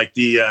 though, like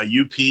the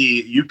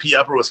UP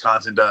Upper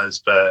Wisconsin does,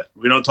 but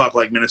we don't talk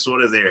like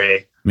Minnesota there,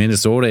 hey?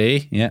 Minnesota, eh?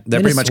 Yeah,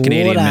 they're pretty much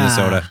Canadian,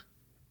 Minnesota.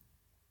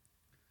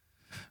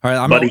 All right,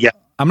 I'm going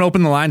to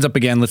open the lines up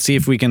again. Let's see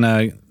if we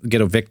can get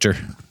a victor,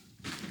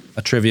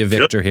 a trivia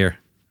victor here.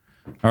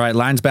 All right,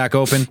 lines back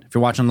open. If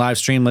you're watching live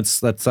stream,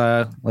 let's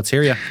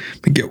hear you.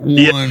 Get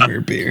one more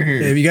beer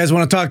here. If you guys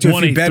want to talk to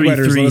a few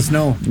bedwetters, let us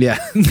know. Yeah,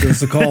 give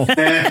us a call.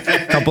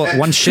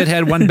 One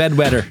shithead, one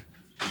bedwetter.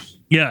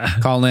 Yeah.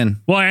 Call in.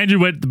 Well, Andrew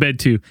went to bed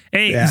too.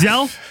 Hey,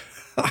 Zell.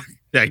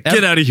 Yeah,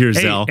 get out of here,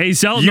 Zell. Hey,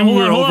 Zell. You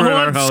were over at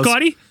our hold on. house.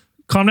 Scotty,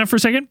 calm down for a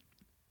second.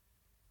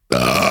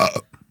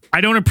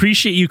 I don't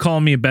appreciate you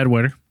calling me a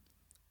bedwetter.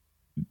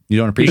 You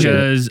don't appreciate it.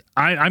 Because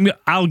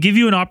I'll give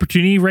you an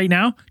opportunity right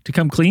now to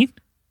come clean.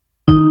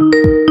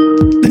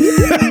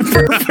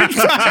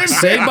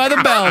 Saved by the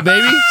bell,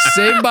 baby.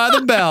 Saved by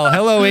the bell.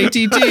 Hello,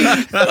 ATT.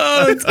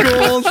 Oh, it's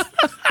cold.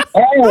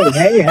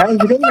 Hey, how's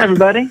it going,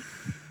 everybody?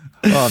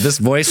 Oh, this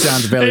voice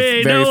sounds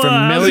very Noah, familiar.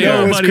 how's it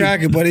going, What's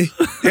cracking, buddy?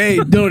 Hey,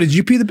 no, did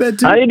you pee the bed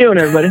too? How you doing,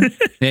 everybody?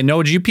 Hey,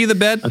 Noah, did you pee the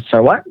bed? I'm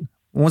sorry, what?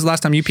 When was the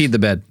last time you peed the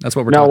bed? That's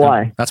what we're No, talking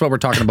why? That's what we're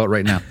talking about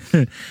right now.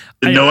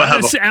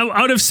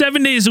 Out of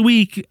 7 days a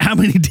week, how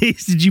many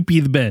days did you pee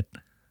the bed?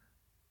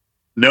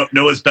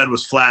 Noah's bed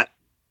was flat.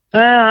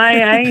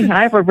 I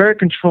have a very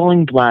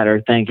controlling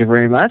bladder. Thank you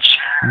very much.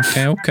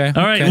 Okay.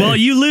 All right. Well,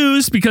 you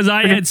lose because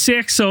I had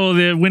 6, so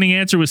the winning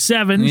answer was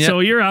 7. Yep. So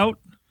you're out.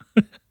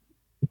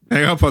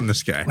 Hang up on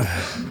this guy.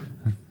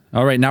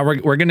 All right. Now we're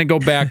going to go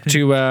back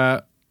to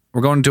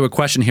we're going to a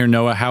question here,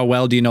 Noah. How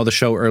well do you know the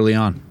show early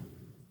on?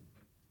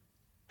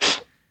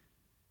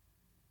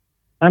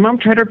 My mom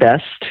tried her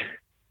best.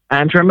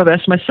 I'm trying my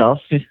best myself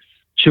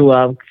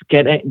to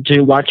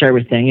watch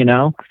everything. You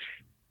know.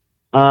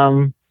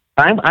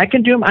 I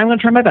can do. I'm going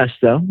to try my best,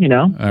 though. You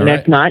know, and right.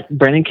 if not,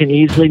 Brendan can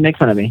easily make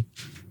fun of me.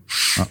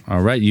 All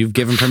right. You've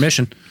given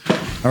permission.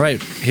 All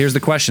right. Here's the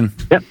question.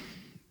 Yep.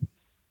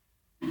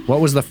 What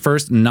was the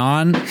first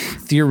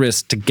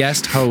non-theorist to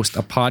guest host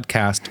a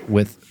podcast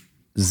with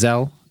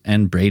Zell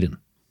and Braden?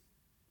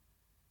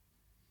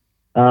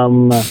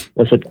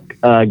 Was it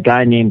a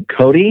guy named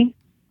Cody?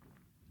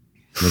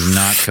 It was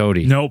not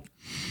Cody. Nope.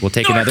 We'll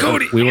take another.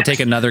 Cody. We will take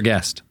another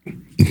guest.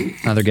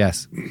 Another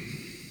guess.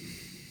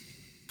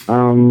 I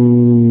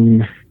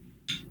don't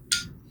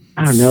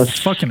know. It's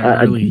fucking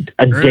early.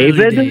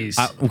 David? Days.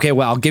 Okay,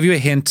 well, I'll give you a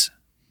hint.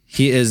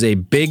 He is a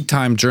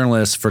big-time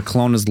journalist for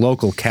Kelowna's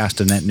local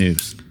Castanet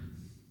News.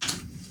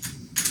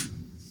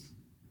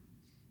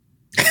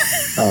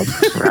 Oh,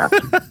 crap.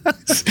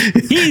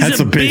 He's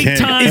a big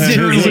time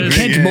journalist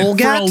Kent for a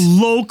Mulgat?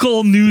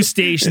 local news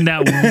station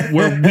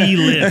where we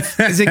live.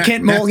 Is it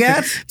Kent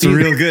Mulgat? It's a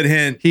real good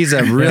hint. He's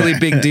a really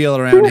big deal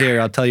around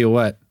here, I'll tell you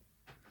what.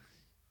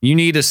 You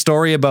need a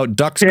story about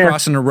ducks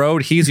crossing the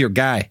road, he's your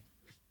guy.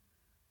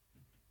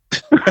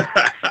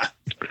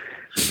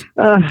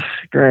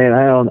 Great.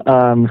 I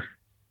don't.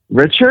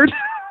 Richard?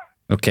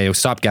 Okay, well,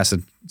 stop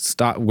guessing.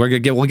 Stop. We'll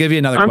give you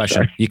another I'm question.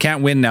 sorry. You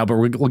can't win now, but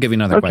we'll give you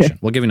another question.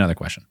 We'll give you another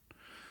question.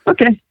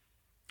 Okay.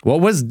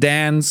 What was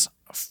Dan's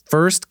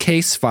first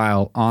case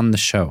file on the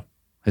show?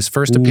 His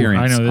first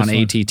appearance on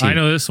ATT. I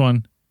know this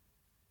one.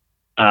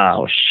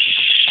 Oh,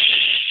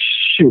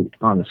 shoot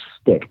on a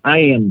stick. I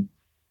am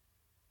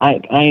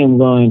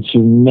going to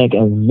make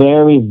a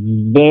very,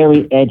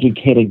 very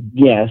educated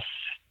guess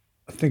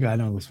I think I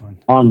know this one.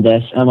 on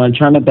this. I'm going to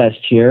try my best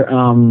here.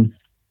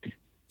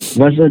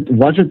 Was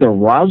it the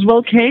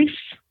Roswell case?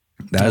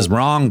 That is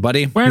wrong,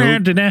 buddy.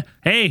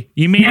 Hey,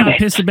 you may not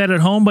piss the bed at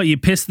home, but you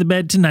pissed the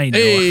bed tonight.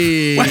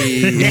 Hey.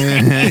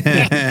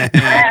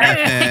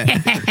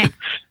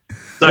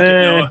 Suck it,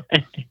 Noah.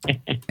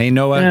 Hey,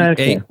 Noah.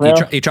 Okay, Hey, well,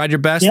 you tried your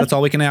best. yep. That's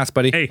all we can ask,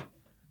 buddy. Hey,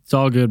 it's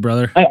all good,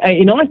 brother.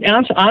 You know what?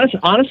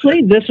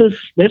 Honestly, this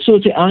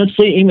was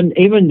honestly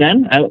even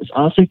then it was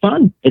honestly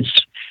fun.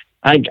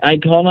 I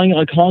call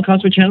on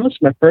Cosmic Channels.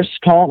 My first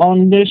call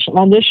on this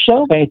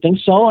show. I think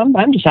so.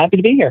 I'm just happy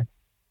to be here.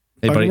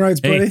 Hey, buddy. Rights,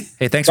 buddy.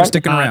 Hey, thanks for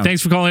sticking around.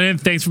 Thanks for calling in.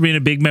 Thanks for being a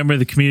big member of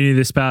the community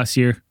this past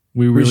year.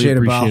 We really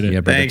appreciate it. Yeah,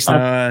 brother. Thanks.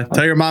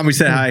 Tell your mom we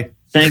said hi.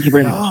 Thank you,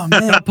 Brendan. Oh,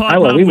 man. Pod I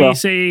will, Mom, we we will.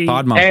 say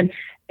Pod Mom.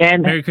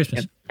 And Merry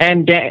Christmas.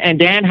 and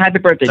Dan, happy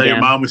birthday, Tell Dan.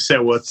 your mom we said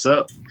what's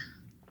up.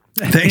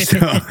 Thanks,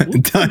 Noah.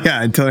 Tell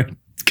her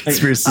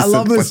conspiracy I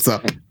love said, this. what's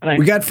up?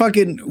 We got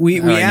fucking we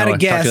All right, had Noah, a talk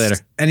to you later.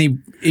 guest and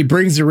he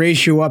brings the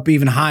ratio up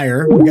even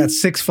higher. We got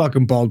 6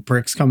 fucking bald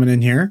pricks coming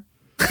in here.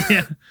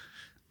 Yeah.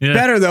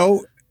 Better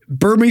though,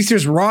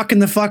 Burmeister's rocking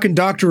the fucking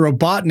Dr.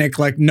 Robotnik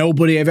like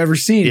nobody I've ever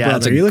seen, Yeah,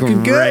 brother. You're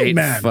looking good,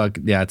 man.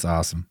 Yeah, it's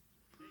awesome.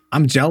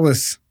 I'm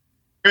jealous.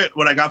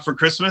 What I got for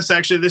Christmas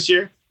actually this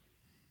year?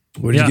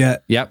 What did you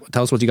get? Yep.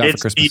 Tell us what you got for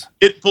It's Christmas.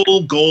 the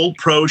Pitbull Gold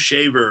Pro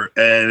Shaver,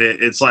 and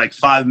it's like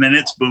 5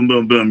 minutes. Boom,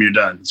 boom, boom. You're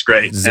done. It's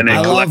great. And I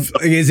it love.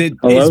 collects- Is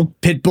Hello?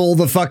 Pitbull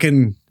the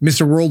fucking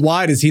Mr.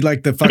 Worldwide? Is he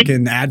like the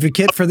fucking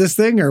advocate for this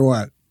thing or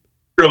what?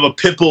 of a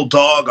pitbull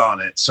dog on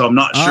it, so I'm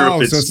not sure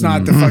if it's. So it's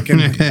not the fucking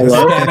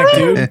Hispanic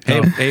dude.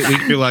 Hey,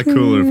 It'd be a lot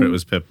cooler if it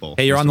was Pitbull.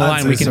 Hey, you're on the I'd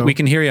line. say We so.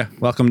 can hear you.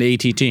 Welcome to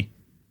ATT.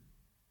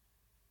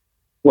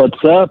 What's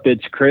up?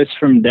 It's Chris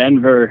from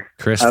Denver.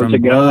 Chris How's from it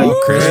going?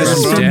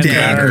 Chris from Denver.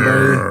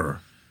 Denver.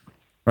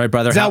 Right,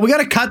 brother. Zal, we got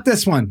to cut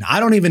this one. I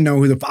don't even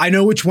know who I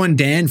know which one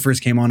Dan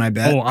first came on. I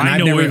bet. Oh, And I I've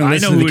know never it- even I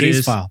listened know to who the it case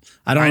is. file.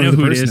 I don't know who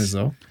the person is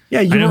though.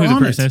 Yeah, you I know were who the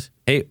on person it. is.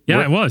 Hey, Yeah,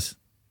 I was.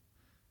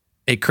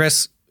 Hey,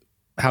 Chris,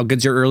 how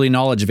good's your early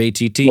knowledge of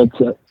ATT? What's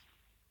up?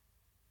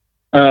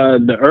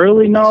 The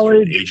early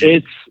knowledge,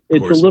 it's a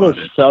little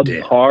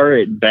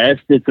subpar at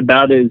best. It's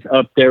about as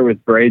up there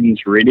with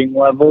Braden's reading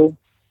level.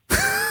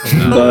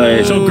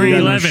 But So grade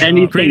 11,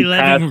 anything grade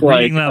 11 past like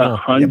reading level.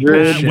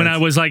 100, When I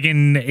was like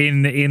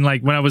in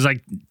like when I was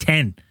like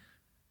 10.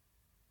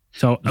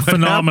 So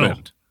phenomenal.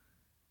 happened?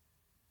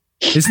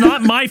 It's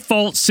not my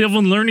fault.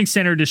 Sylvan Learning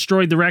Center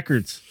destroyed the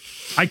records.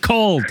 I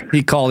called.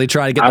 He called. He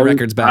tried to get the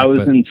records back. I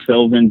was in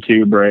Sylvan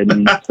too,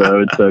 Braden,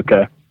 so it's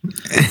okay.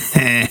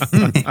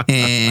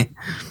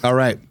 All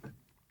right.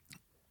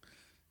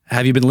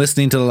 Have you been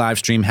listening to the live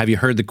stream? Have you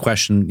heard the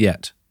question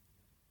yet?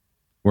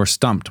 We're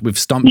stumped. We've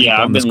stumped people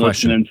on this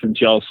question. I've been listening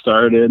since y'all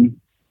started.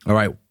 All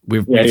right.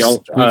 We've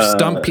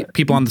stumped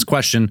people on this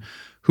question.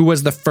 Who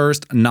was the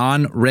first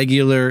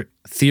non-regular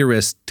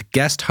theorist to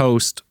guest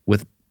host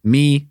with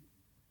me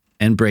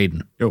and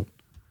Braden? Yo.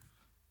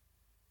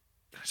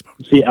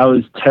 See, I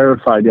was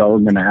terrified y'all were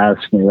going to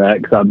ask me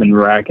that because I've been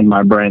racking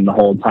my brain the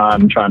whole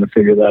time trying to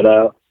figure that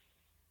out.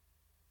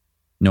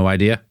 No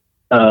idea?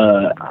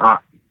 I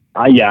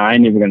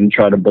ain't even going to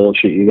try to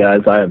bullshit you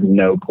guys. I have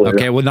no clue.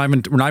 Okay, we're not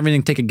even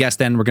going to take a guess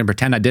then. We're going to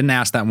pretend I didn't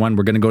ask that one.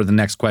 We're going to go to the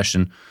next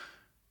question.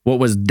 What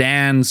was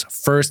Dan's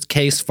first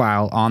case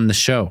file on the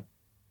show?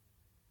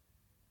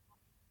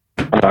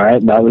 All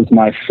right, that was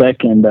my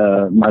second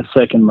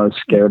most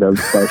scared of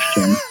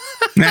question.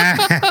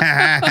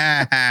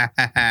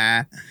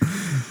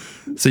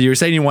 So you were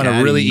saying you want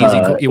a really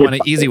easy, want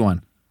an easy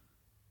one?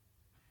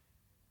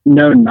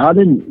 No, not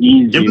an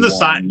easy. Give him the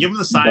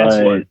science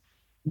one.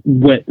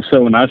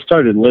 When I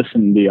started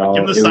listening to y'all,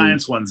 give him the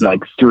science ones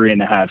like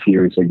 3.5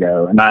 years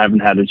ago, and I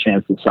haven't had a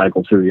chance to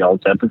cycle through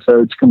y'all's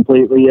episodes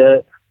completely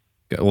yet.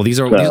 Well, these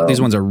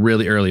ones are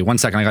really early. 1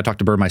 second, I got to talk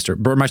to Burmeister.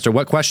 Burmeister,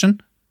 what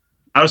question?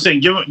 I was saying,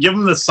 give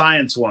him the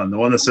science one, the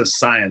one that says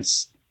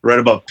science, right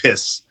above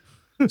piss.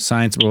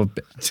 Science. Well,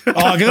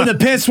 give him the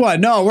piss one.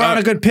 No, we're on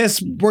a good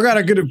piss. We're got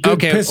a good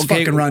piss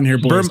fucking run here,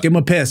 boys. Give him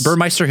a piss.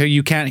 Burmeister, who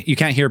you can't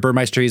hear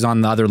Burmeister. He's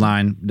on the other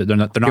line. They're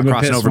not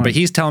crossing over. But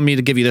he's telling me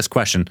to give you this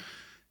question.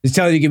 He's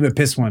telling you to give him a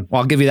piss one.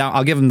 Well, I'll give you that.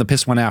 I'll give him the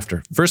piss one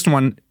after. First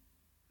one.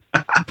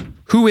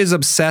 Who is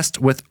obsessed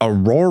with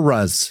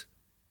auroras?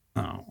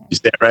 Oh, you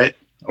say it right?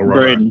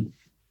 Aurora.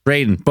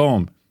 Braden.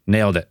 Boom.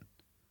 Nailed it.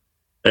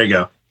 There you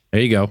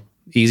go.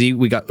 Easy.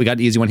 We got an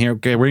easy one here.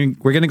 Okay,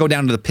 we're gonna go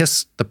down to the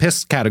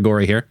piss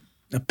category here.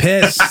 The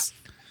piss.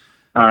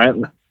 All right.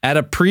 At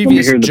a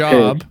previous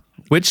job,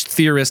 which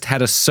theorist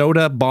had a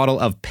soda bottle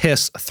of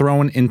piss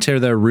thrown into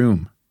their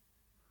room?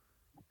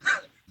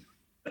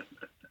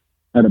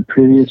 At a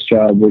previous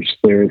job, which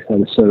theorist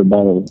had a soda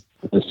bottle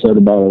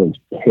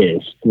of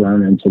piss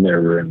thrown into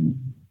their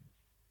room?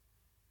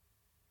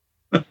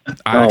 I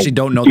actually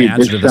don't know the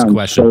answer to this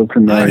question. So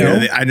I know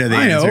the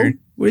answer.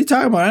 What are you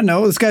talking about? I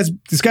know this guy's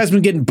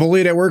been getting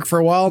bullied at work for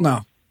a while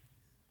now.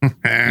 You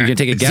gonna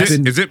take a guess?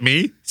 Is it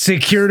me?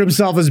 Secured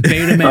himself as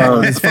beta man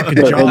on his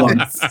fucking job.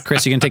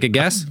 Chris, you gonna take a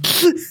guess?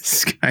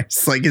 This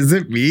guy's like, is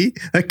it me?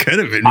 That could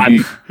have been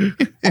me.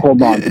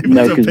 Hold on,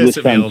 no, because this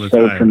sounds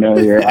so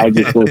familiar. I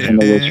just listened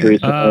to this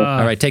recently.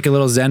 All right, take a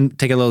little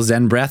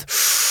zen breath.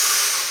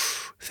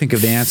 Think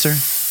of the answer.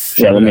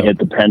 Let me hit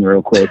the pen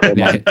real quick.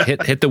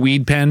 Hit the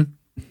weed pen.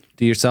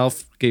 Get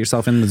yourself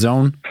in the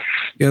zone.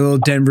 Get a little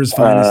Denver's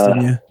finest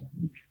in you.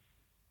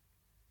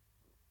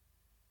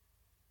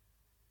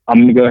 I'm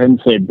going to go ahead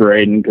and say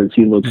Braden because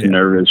he looks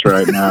nervous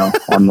right now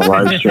on the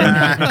live stream.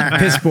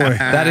 Piss boy.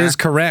 That is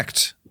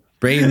correct.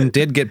 Braden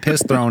did get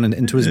piss thrown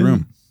into his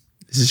room.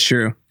 This is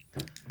true.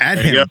 At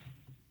him.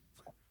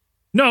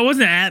 No, it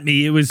wasn't at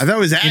me. It was. I thought it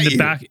was at in the you.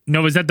 back.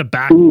 No, it was at the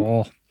back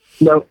wall.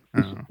 No,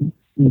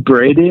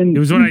 Braden. It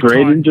was when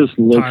Braden just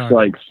looks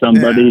like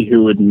somebody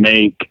who would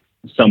make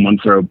someone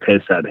throw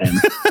piss at him.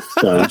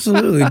 So.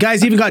 Absolutely. The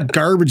guy's even got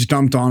garbage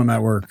dumped on him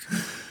at work.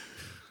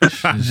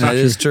 That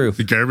is true.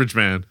 The garbage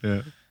man.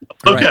 Yeah.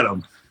 Look at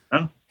him.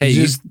 Huh? Hey,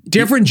 just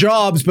different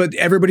jobs, but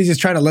everybody's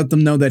just trying to let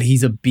them know that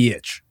he's a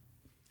bitch.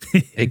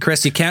 Hey,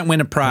 Chris, you can't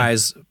win a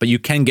prize, but you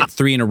can get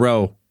 3 in a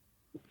row.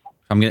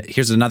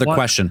 Here's another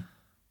question.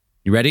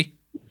 You ready?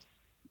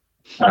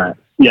 All right.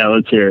 Yeah,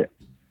 let's hear it.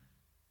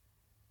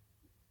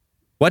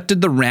 What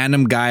did the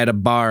random guy at a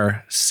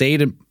bar say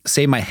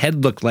my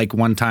head looked like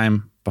one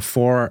time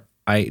before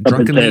I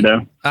drunkenly... A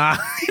potato.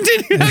 He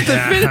didn't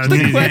have to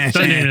finish the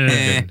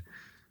question.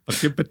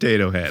 Fucking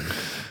potato head.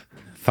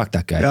 Fuck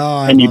that guy.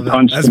 Oh, and you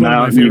punched him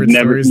out. You've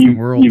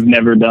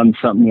never done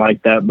something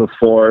like that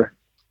before.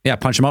 Yeah,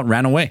 punched him out and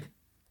ran away.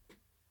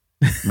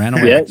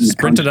 Yeah,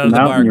 sprinted out of the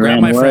bar,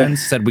 grabbed my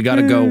friends, said, we got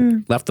to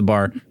go, left the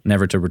bar,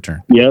 never to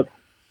return. Yep.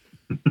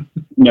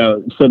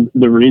 No, so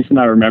the reason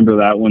I remember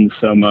that one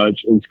so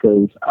much is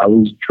because I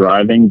was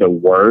driving to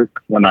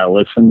work when I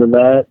listened to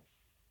that,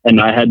 and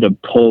I had to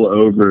pull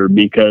over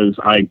because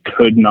I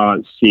could not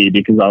see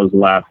because I was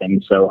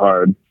laughing so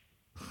hard.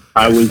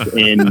 I was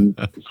in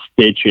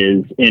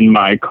stitches in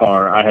my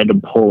car. I had to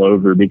pull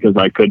over because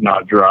I could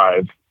not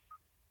drive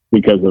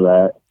because of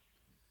that.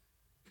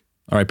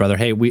 All right, brother.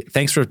 Hey,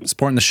 thanks for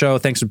supporting the show.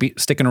 Thanks for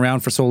sticking around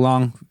for so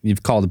long.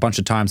 You've called a bunch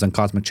of times on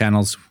Cosmic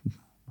Channels.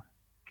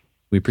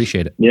 We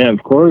appreciate it. Yeah,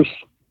 of course.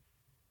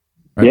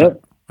 All right, all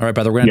right,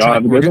 brother. We're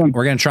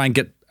gonna try and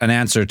get an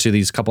answer to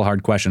these couple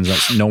hard questions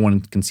that no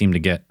one can seem to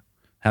get.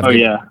 Have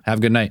a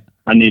good night.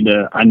 I need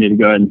to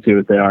go ahead and see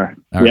what they are.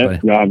 All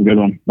right, y'all have a good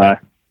one. Bye.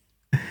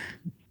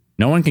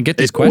 No one can get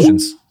these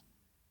questions.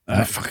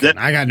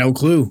 I got no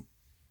clue.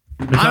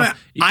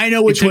 I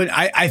know which one.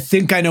 I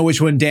think I know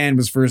which one Dan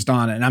was first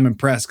on it, and I'm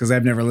impressed because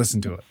I've never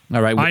listened to it.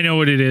 All right, I know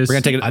what it is. We're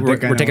gonna take it.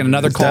 We're taking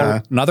another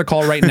call. Another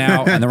call right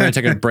now, and then we're gonna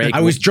take a break.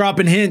 I was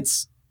dropping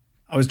hints.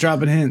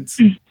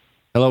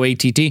 Hello,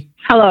 ATT.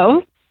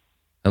 Hello.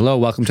 Hello.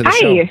 Welcome to the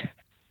show.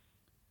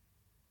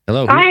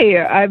 Hello.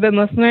 Hi. I've been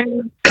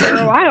listening for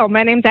a while.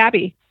 My name's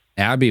Abby.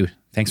 Abby,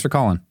 thanks for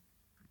calling.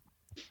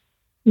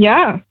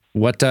 Yeah.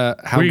 What? Where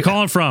are you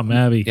calling from,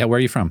 Abby? Yeah, where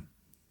are you from?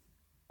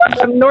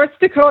 North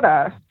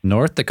Dakota.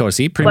 North Dakota.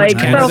 See, pretty Like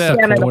much Canada.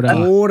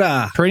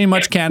 Canada. Pretty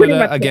much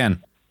Canada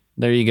again.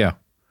 There you go.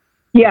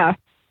 Yeah,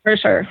 for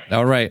sure.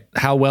 All right.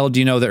 How well do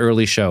you know the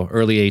early show,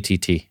 early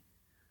ATT?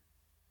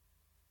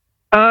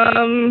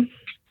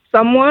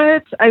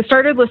 Somewhat. I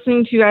started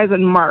listening to you guys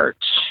in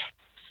March.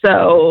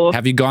 So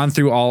have you gone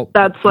through all?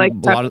 That's like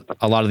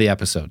a lot of the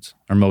episodes,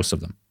 or most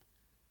of them.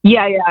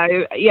 Yeah.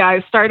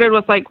 I started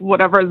with like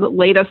whatever the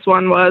latest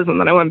one was, and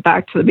then I went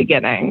back to the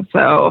beginning.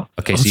 So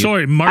okay,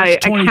 sorry,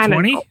 March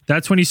 2020.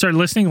 That's when you started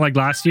listening, like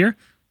last year.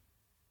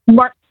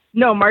 March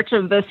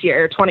of this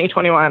year,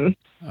 2021.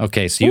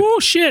 Okay, so you. Oh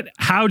shit!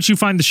 How'd you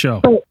find the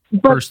show?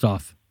 First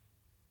off,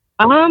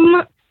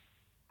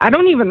 I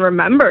don't even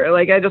remember.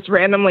 Like, I just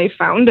randomly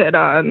found it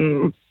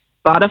on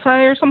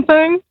Spotify or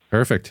something.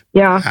 Perfect.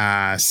 Yeah.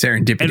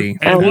 Serendipity.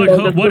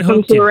 And what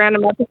hooked you? A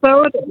random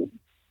episode.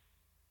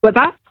 What's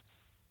that?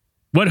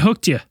 What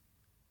hooked you?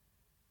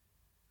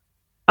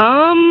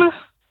 I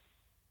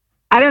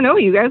don't know.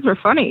 You guys were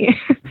funny.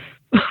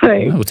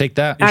 We'll take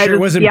that. You sure it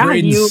wasn't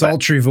Braden's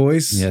sultry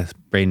voice? Yeah,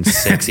 Braden's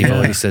sexy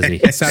voice, says he.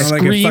 It sounded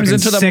like a Screams fucking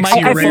into the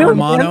sexy mic. Ray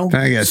Romano.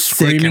 I got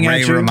screaming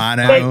Ray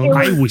Romano.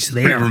 I was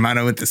there. Ray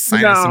Romano with the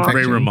sinus infection.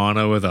 Ray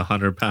Romano with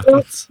 100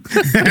 pounds.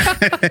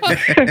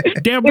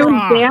 It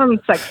was Dan's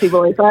sexy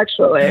voice,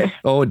 actually.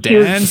 Oh,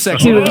 Dan's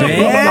sexy voice.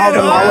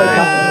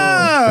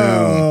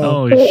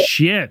 Oh,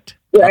 shit.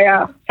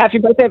 Yeah. Happy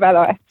birthday, by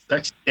the way.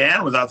 Sexy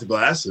Dan without the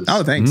glasses.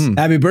 Oh, thanks.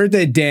 Happy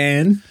birthday,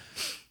 Dan.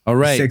 All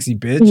right. Sexy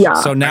bitch. Yeah.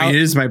 So now it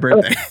is my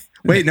birthday.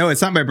 Wait, no,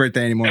 it's not my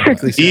birthday anymore.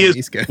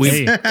 He's good.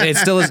 It's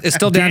still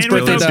Dan's Dan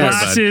birthday. without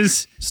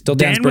glasses. Still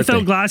Dan's Dan birthday.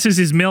 without glasses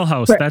is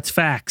Millhouse. That's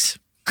facts.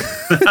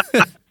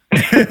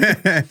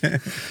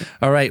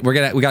 All right, we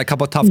got a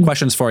couple of tough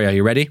questions for you.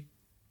 You ready?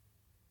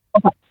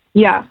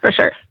 Yeah, for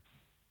sure.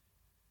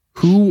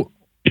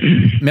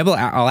 Maybe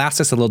I'll ask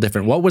this a little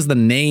different. What was the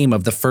name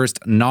of the first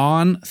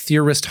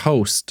non-theorist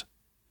host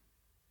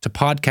to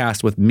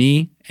podcast with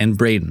me and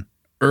Braden?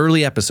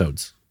 Early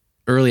episodes.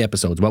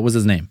 What was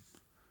his name?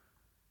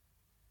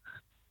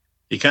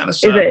 He kind of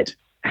sucked.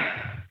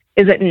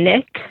 Is it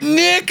Nick?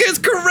 Nick is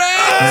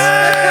correct.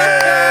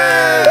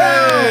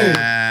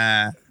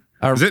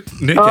 Is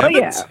it Nick Oh, Evans?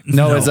 yeah.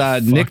 No, it's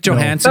Nick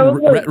Johansson,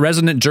 No.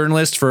 resident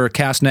journalist for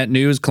Castnet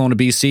News, Kelowna,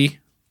 BC.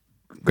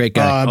 Great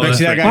guy. I bet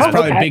you that guy's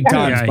probably big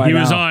time. Yeah, he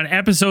was on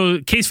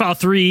episode Case File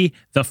 3,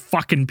 The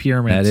Fucking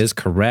Pyramids. That is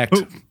correct.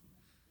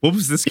 What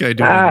was this guy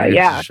doing?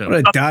 Yeah. What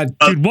a dud.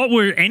 Dude, what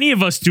were any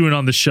of us doing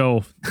on the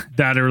show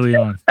that early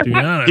on? To be He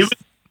honest. was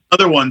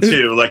another one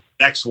too, like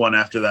next one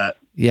after that.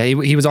 Yeah,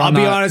 he was on. I'll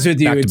be honest with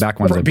you,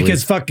 back-to-back ones, I believe.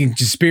 because fucking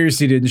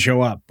Conspiracy didn't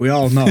show up. We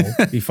all know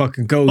he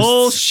fucking goes.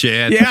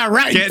 Bullshit. Yeah,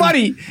 right,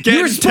 buddy.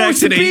 You were supposed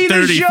to be in the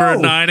 $8:30 for a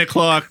show. 9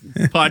 o'clock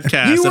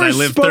podcast, You and I were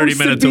live 30 supposed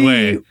to minutes be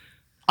away.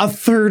 A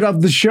third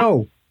of the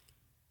show.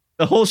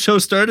 The whole show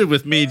started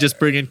with me just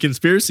bringing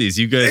conspiracies.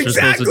 You guys were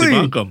supposed to Exactly.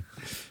 debunk them.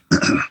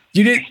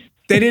 You didn't.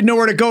 They didn't know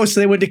where to go, so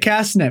they went to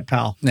Castnet,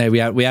 pal. Yeah,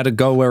 we had to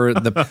go where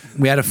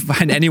we had to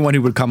find anyone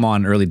who would come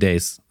on early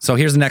days. So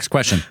here's the next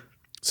question.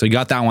 So you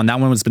got that one. That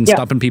one has been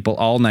stumping people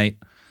all night.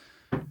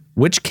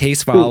 Which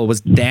case file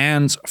was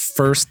Dan's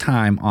first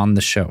time on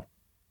the show?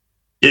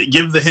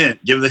 Give the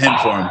hint. Give the hint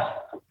for him.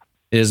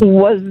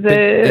 Was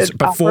it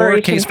before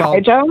Operation case file?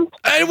 High Jump?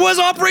 It was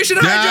Operation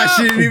High Jump.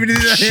 She didn't even do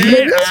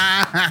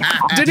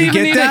that. Didn't even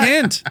get need that? a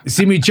hint.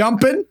 See me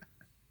jumping?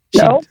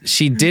 No.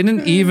 She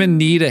didn't even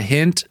need a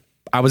hint.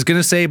 I was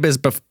gonna say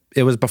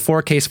it was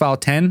before Case File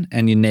 10,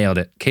 and you nailed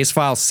it. Case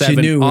File 7,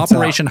 knew what's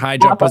Operation High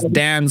Jump, was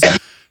Dan's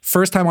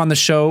first time on the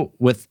show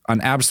with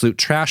an absolute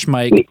trash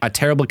mic, a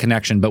terrible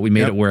connection, but we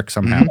made it work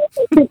somehow.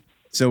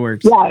 So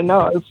works. Yeah,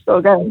 no, it's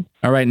so good.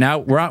 All right, now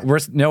we're you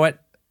know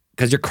what?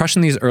 Because you're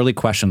crushing these early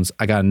questions,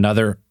 I got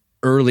another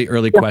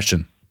early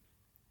question.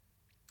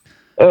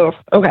 Oh,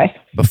 okay.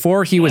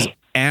 Before he was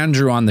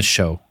Andrew on the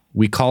show,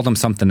 we called him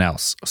something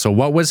else. So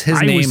what was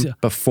his name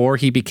before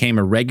he became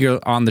a regular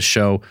on the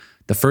show?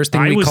 The first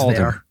thing we called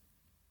him.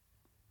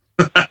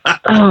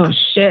 Oh,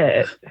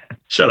 shit.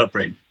 Shut up,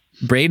 Braden.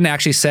 Braden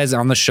actually says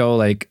on the show,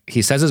 like,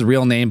 he says his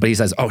real name, but he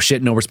says, oh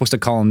shit, no, we're supposed to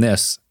call him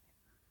this.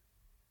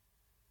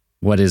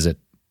 What is it?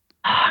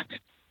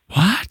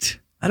 What?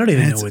 I don't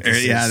even know what this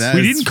is.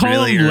 We didn't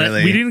call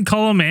him. We didn't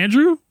call him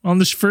Andrew on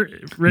this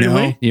right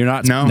away. You're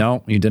not.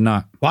 No, you did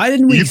not. Why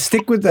didn't we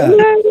stick with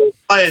that?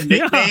 By a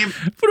nickname,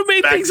 would have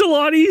made things a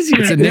lot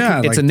easier. It's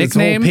a it's a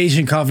nickname.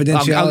 Patient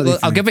confidentiality.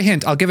 I'll give a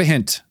hint. I'll give a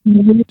hint.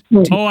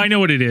 Oh, I know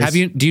what it is.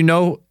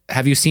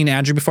 Have you seen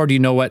Andrew before? Do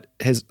you know what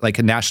his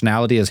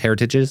nationality, his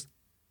heritage is?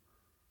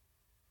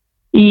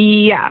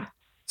 Yeah.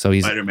 So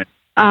he's Spider-Man.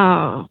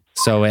 Oh.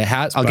 So it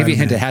has. I'll give you a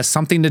hint. It has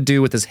something to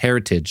do with his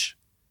heritage,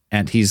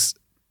 and he's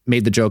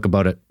made the joke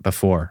about it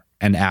before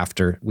and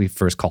after we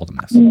first called him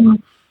this.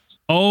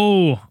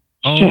 Oh,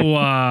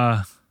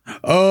 I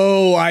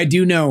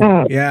do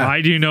know. Yeah,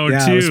 I do know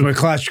yeah, too. It's my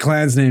Clash of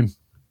Clans name.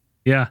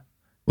 Yeah,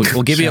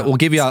 we'll give you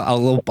a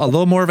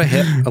little more of a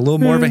hint. A little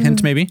more of a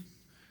hint, maybe.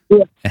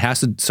 Yeah. It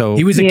has to. So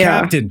He was a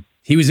captain.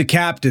 He was a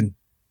captain.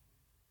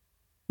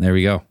 there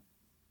we go,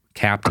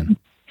 Captain.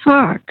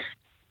 Fuck.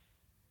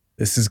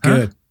 This is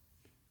good.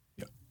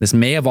 This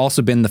may have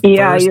also been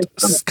the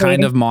first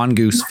kind of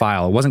Mongoose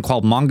file. It wasn't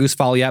called Mongoose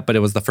file yet, but it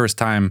was the first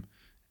time.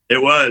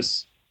 It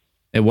was.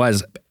 It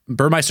was.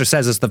 Burmeister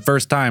says it's the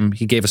first time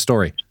he gave a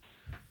story.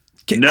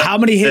 How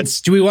many hints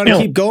do we want to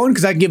keep going?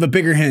 Because I can give a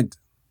bigger hint.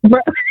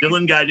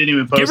 Dylan guy didn't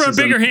even post. Give her a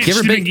bigger hint. Give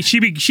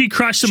her She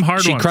crushed some hard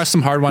ones. She crushed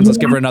some hard ones. Let's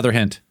give her another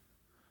hint.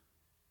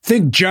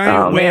 Think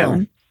giant whale.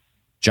 Man.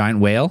 Giant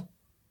whale.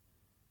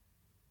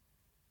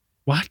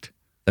 What?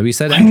 That we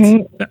said.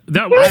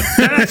 That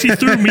actually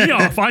threw me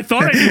off. I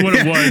thought I knew what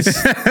it was.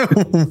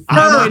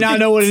 I might not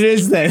know what it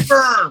is then.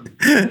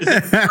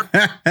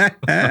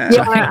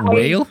 Giant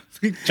whale.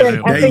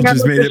 Yeah, you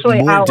just made it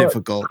more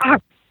difficult.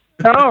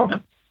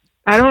 No,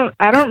 I don't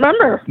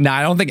remember. No,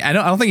 I don't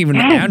think even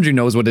Andrew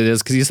knows what it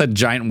is because he said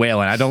giant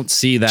whale, and I don't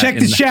see that. Check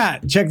the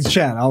chat. Check the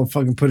chat. I'll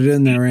fucking put it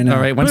in there right now.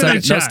 All right, one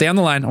second. No, stay on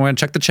the line. I want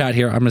to check the chat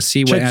here. I'm going to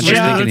see what Andrew's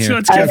thinking here.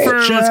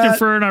 Let's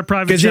confer in our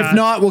private chat. Because if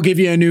not, we'll give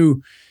you a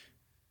new.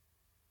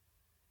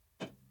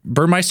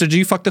 Burmeister, did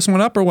you fuck this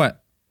one up or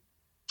what?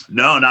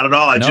 No, not at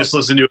all. I just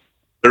listened to it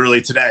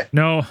literally today.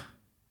 No.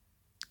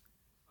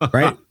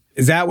 Right?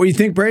 Is that what you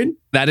think, Braden?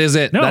 That is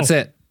it. No. That's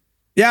it.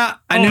 Yeah,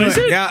 I knew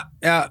it. Yeah.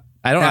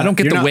 I don't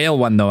get the whale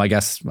one though. I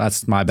guess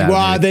that's my bad.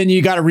 Well, then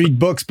you got to read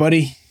books,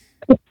 buddy.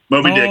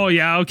 Moby Dick. Oh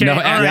yeah, okay. No, All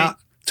right.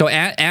 So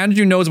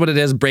Andrew knows what it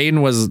is.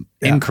 Braden was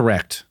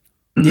incorrect.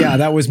 Yeah,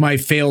 that was my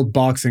failed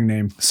boxing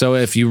name. So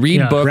if you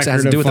read books, it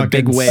has to do with a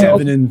big whale.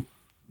 7 and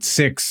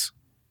 6.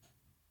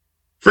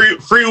 Free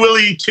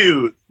Willy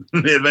 2.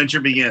 The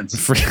adventure begins.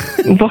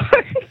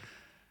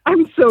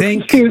 I'm so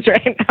confused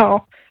right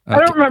now. I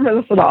don't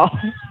remember this at all.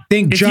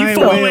 Think if giant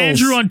you follow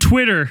whales. Andrew on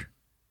Twitter,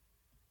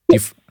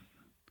 if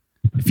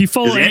you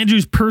follow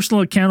Andrew's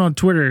personal account on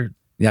Twitter,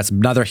 that's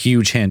another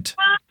huge hint.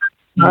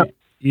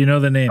 You know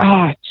the name.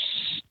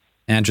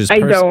 Andrew's I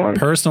don't.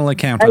 personal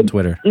account on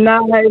Twitter.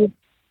 No,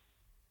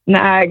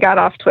 I got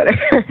off Twitter.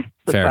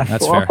 Fair.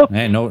 That's fair.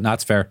 Hey, no,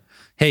 that's fair.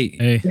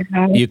 Hey,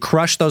 you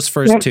crushed those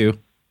first two.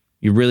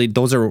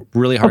 Those are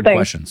really hard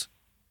questions.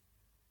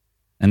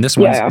 And this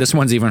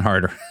one's even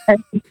harder.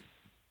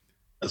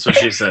 That's what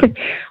she said.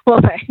 Well,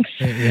 thanks.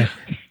 Yeah.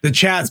 The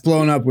chat's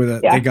blown up with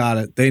it. They got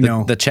it. They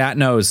know. The chat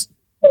knows.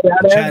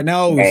 The chat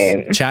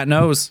knows. Chat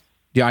knows.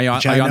 Yeah, are you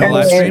on the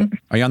live stream?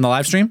 Are you on the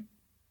live stream?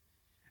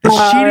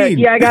 It's cheating.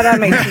 Yeah, I got it on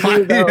my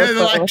TV though.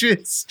 The live stream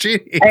is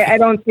cheating. I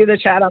don't see the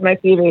chat on my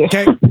TV.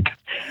 Okay.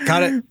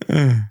 Got it.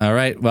 All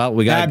right. Well,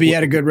 we got. Abby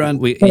had a good run.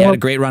 We had a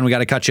great run. We got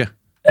to cut you.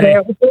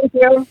 Thank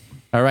you.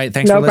 All right.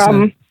 Thanks for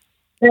listening.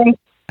 Thanks.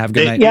 Have a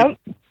good night. Yep.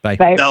 Bye.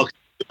 Now,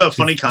 a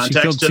funny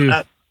context to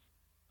that.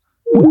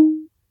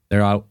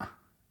 They're out.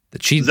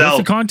 What's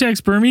the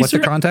context, Burmeister? What's the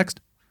context?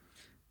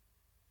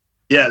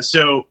 Yeah.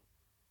 So,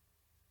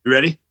 you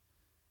ready?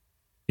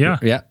 Yeah.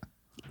 Yeah.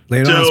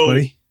 Lay it on us,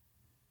 buddy.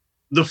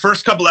 The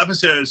first couple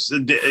episodes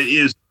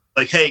is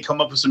like, hey, come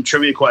up with some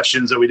trivia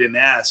questions that we didn't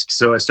ask.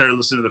 So I started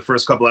listening to the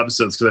first couple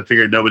episodes because I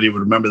figured nobody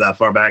would remember that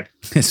far back.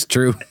 It's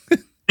true.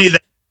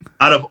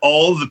 Out of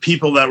all the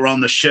people that were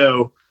on the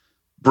show,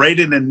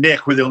 Braden and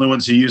Nick were the only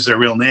ones who used their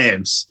real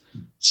names.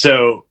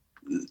 So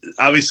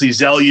obviously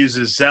Zell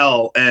uses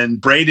Zell, and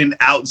Braden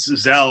outs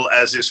Zell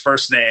as his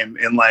first name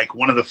in like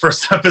one of the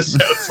first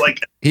episodes.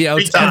 Like he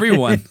outs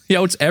everyone. He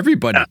outs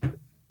everybody.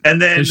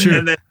 And then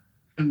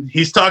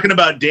he's talking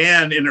about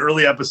Dan in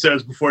early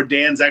episodes before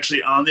Dan's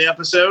actually on the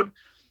episode.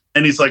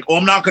 And he's like, oh,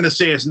 I'm not going to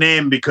say his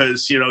name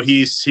because,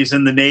 he's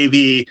in the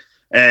Navy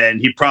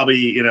and he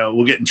probably,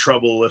 will get in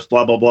trouble if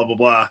blah, blah, blah, blah,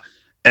 blah.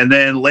 And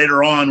then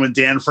later on, when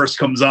Dan first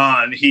comes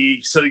on,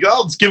 he said,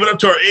 oh, let's give it up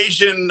to our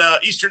Eastern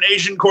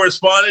Asian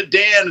correspondent,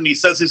 Dan. And he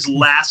says his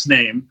last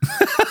name.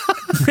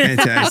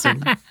 Fantastic.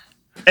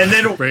 And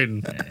then,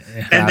 Braden.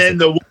 And then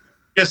the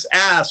just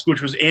asked,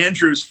 which was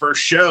Andrew's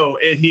first show,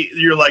 and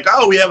you're like,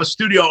 oh, we have a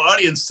studio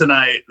audience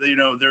tonight.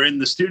 They're in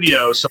the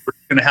studio, so we're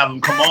going to have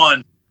them come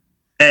on.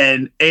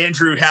 And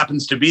Andrew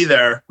happens to be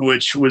there,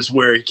 which was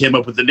where he came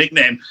up with the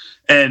nickname.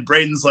 And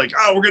Braden's like,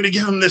 oh, we're going to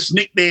give him this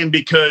nickname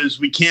because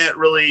we can't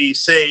really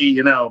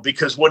say,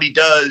 because what he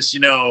does,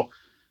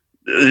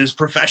 his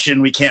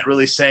profession, we can't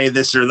really say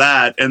this or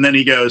that. And then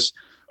he goes,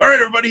 all right,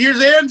 everybody,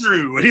 here's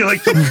Andrew. And he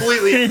like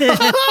completely...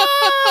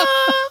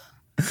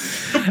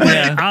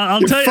 Yeah,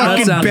 I'll tell you.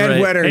 Fucking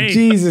bedwetter. Hey,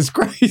 Jesus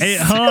Christ. Hey,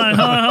 hold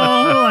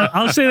on.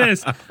 I'll say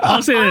this.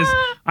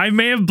 I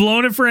may have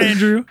blown it for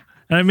Andrew,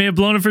 and I may have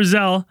blown it for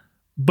Zell,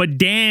 but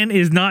Dan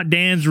is not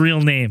Dan's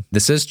real name.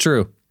 This is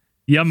true.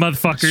 Yeah,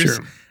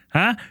 motherfuckers.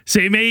 Huh? So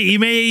you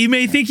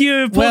may think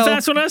you pulled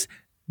fast on us.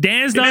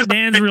 Dan's not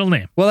Dan's real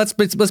name. Well, let's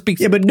be.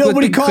 Yeah, but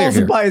nobody calls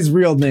him by his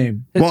real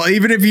name. Well,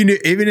 even if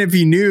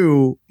you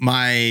knew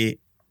my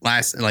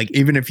last, like,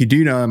 even if you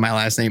do know my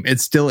last name,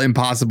 it's still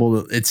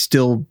impossible. It's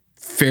still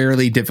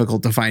fairly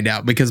difficult to find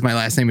out because my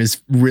last name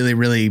is really,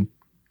 really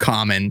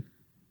common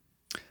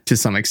to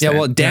some extent. Yeah,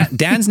 well,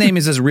 Dan's name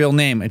is his real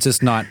name. It's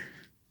just not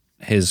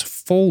his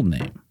full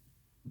name.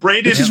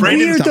 It's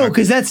weird though,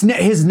 because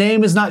his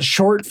name is not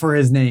short for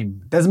his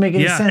name. Doesn't make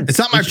any sense. It's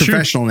not my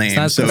professional name, so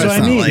that's it's what I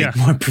not mean. like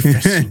More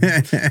professional.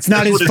 It's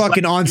not his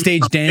fucking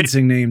onstage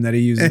dancing name that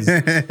he uses.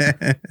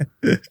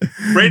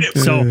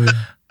 So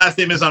last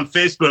name is on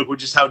Facebook,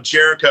 which is how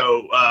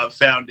Jericho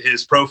found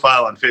his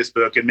profile on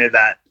Facebook and made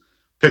that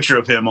picture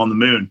of him on the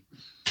moon.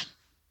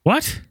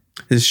 What?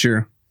 It's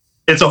true.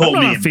 It's a whole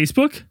I'm not meme. on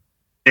Facebook.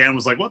 Dan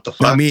was like, "What the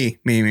fuck?" No, me.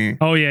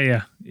 Oh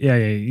yeah.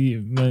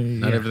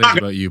 Not everything's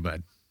about you,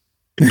 bud.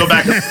 Go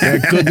back.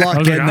 Good luck I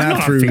was getting like, I'm that not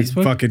on through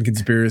Facebook. fucking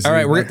conspiracy. All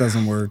right, that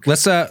doesn't work.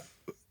 Let's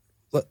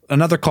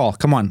another call.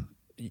 Come on.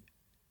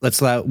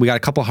 Let's we got a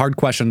couple hard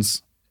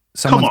questions.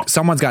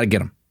 Someone's got to get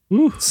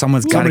them.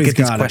 Someone's got to get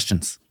these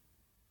questions.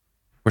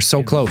 We're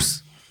so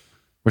close.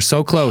 We're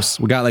so close.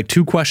 We got like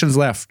 2 questions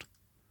left.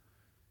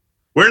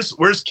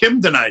 Where's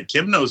Kim tonight?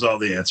 Kim knows all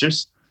the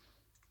answers.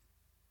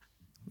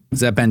 Is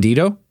that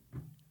Bandito?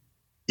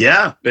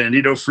 Yeah,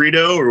 Bandito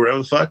Frito or whatever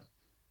the fuck.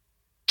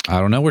 I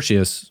don't know where she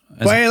is.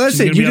 Wait,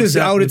 listen, you just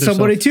outed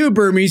somebody too,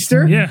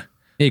 Burmeister. Yeah.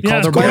 He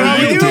called her Look at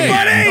you, Burmeister.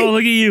 buddy. Oh,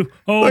 look at you.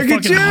 Oh, Look at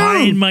fucking you.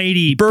 high and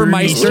mighty.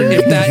 Burmeister,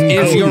 if that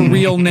is your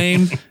real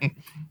name.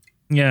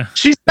 Yeah.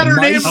 She said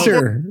her name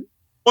Meister.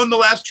 won the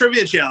last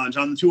trivia challenge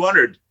on the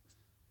 200.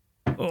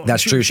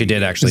 That's true. She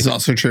did actually. It's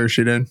also true.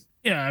 She did.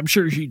 Yeah, I'm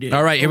sure she did.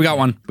 All right, here we got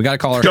one. We got to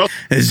call her.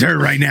 It's her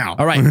right now.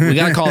 All right, we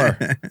got to call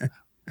her.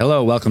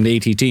 Hello, welcome to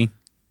ATT.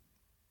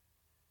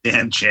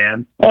 Dan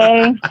Chan.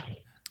 Hey,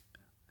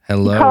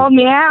 Hello. called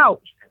me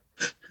out.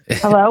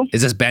 Hello?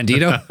 Is this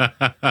Bandito?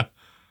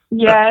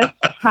 Yes.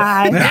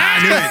 Hi.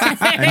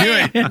 I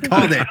knew it.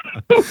 Called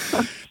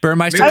it.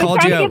 Burmeister I was called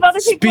trying you to out. give other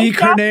people Speak her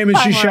shots name and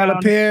this she time shall around.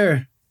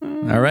 appear.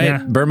 All right,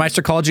 Yeah.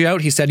 Burmeister called you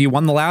out. He said you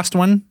won the last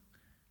one.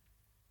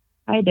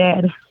 I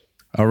did.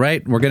 All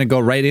right, we're gonna go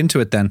right into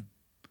it then.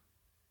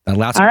 That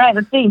last. All right,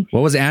 let's see.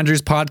 What was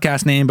Andrew's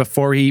podcast name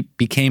before he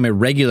became a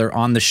regular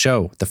on the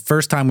show? The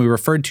first time we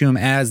referred to him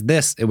as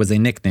this, it was a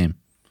nickname.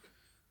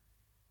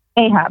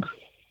 Ahab.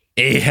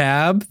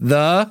 Ahab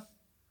the.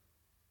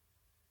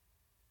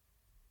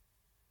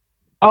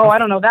 Oh, I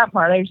don't know that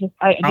part. I just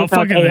I'll know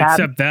fucking Ahab.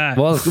 accept that.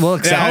 We'll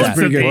accept that's that.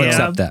 pretty good. We'll Ahab.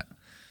 accept that.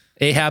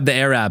 Ahab the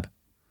Arab.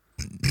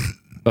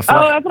 Before.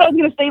 Oh, that's what I was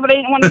going to say, but I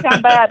didn't want to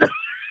sound bad.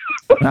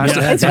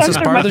 That's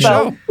just part of the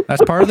show.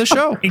 That's part of the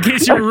show. In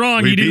case you were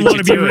wrong, you didn't want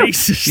to be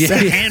racist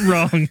and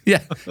wrong. Yeah,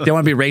 they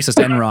want to be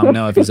racist and wrong.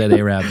 No, if you said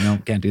Arab, no,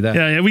 can't do that.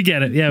 Yeah, we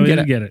get it. Yeah, we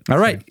get it. All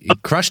right, you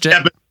crushed it.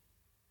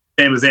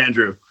 Name is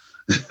Andrew.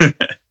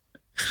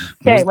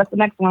 Okay, what's the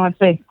next one? Let's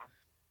see.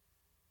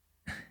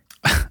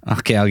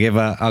 Okay,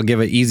 I'll give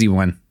an easy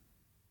one.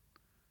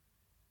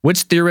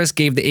 Which theorist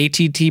gave the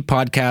ATT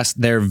podcast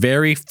their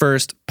very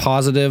first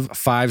positive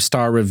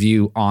 5-star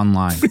review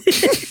online?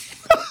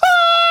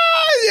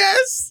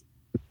 Yes.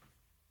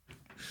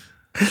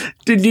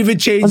 Didn't even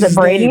change Was his it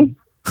Brady? name.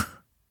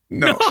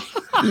 No.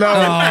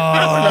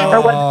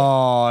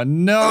 Oh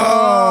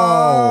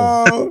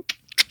no!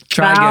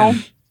 Try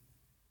again.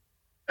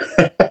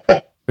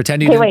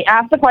 Pretend you Okay, didn't. wait.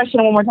 Ask the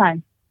question one more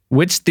time.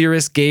 Which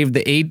theorist gave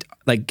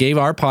gave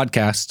our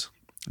podcast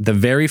the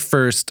very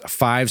first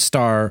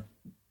 5-star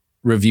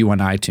review on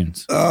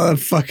iTunes? Oh, that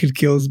fucking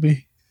kills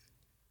me.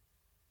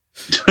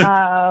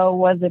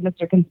 Was it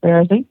Mr.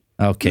 Conspiracy?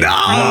 Okay. No!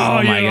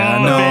 Oh my Yeah,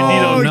 god. oh, No.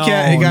 Bandito, No.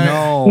 okay, you got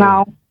No.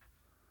 No.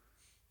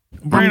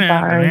 I'm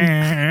sorry.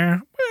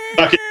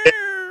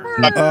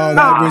 Oh,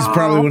 that was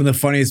probably one of the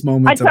funniest I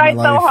moments of my tried so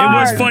life. hard.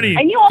 It was funny.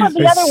 I knew all of the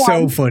It's other so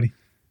ones. funny.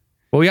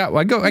 Well,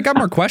 I got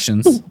more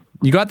questions.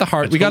 You got the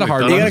hard. We got a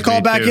hard You one. gotta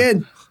call back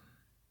in.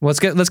 Let's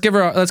give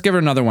her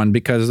another one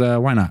because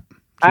why not?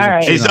 All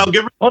right. Hey, Sal,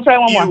 give her We'll try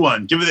one the MCU more.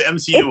 one. Give her the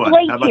It's MCU one.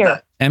 right How about here.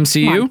 that?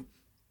 MCU.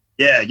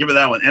 Yeah, give her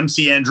that one.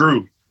 MC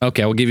Andrew.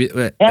 Okay, we'll give you.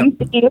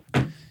 MCU.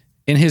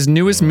 In his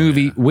newest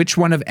movie, which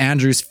one of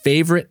Andrew's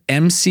favorite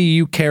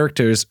MCU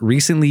characters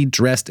recently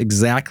dressed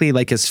exactly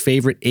like his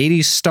favorite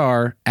 80s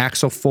star,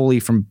 Axel Foley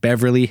from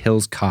Beverly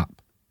Hills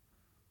Cop?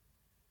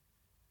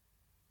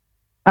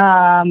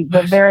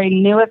 The very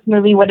newest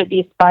movie, would it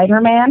be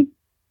Spider-Man?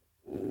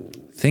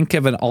 Think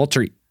of an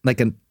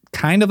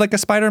kind of like a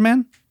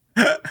Spider-Man.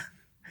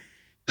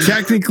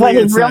 Technically, What,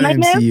 his it's real not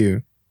name is?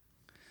 MCU.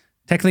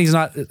 Technically, it's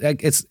not.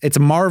 It's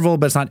Marvel,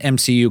 but it's not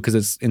MCU because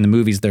it's in the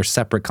movies. They're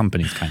separate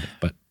companies, kind of.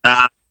 But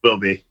Will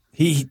be.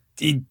 He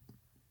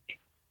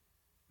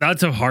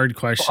That's a hard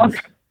question.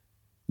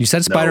 you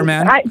said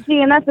Spider-Man.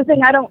 And that's the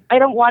thing. I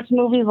don't watch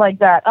movies like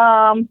that.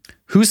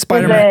 Who's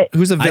Spider-Man? it-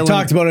 Who's a I villain?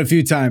 talked about it a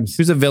few times.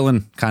 Who's a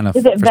villain? Kind of.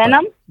 Is it for Spi-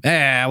 Venom?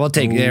 Yeah, we'll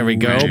take. There we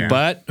go. yeah.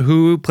 But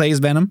who plays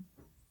Venom?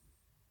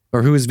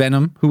 Or who is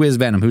Venom? Who is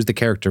Venom? Who's the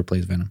character who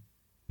plays Venom?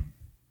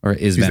 Or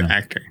is He's Venom? an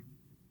actor.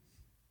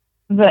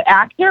 The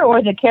actor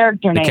or the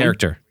character name? The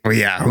character. Oh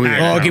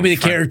yeah. Give me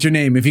the character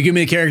name. If you give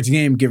me the character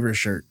name, give her a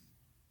shirt.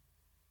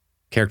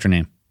 Character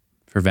name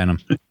for Venom.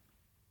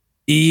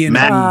 Ian.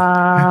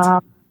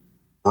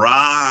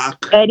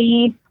 Brock.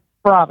 Eddie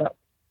Bravo.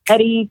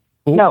 Eddie.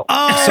 No.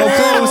 Oh, so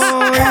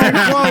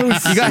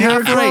close. You got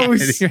half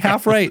right. You're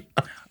half right.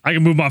 I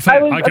can move my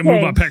move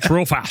my pecs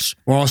real fast.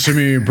 Well, see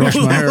me brush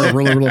my hair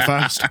really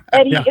fast.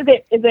 Eddie,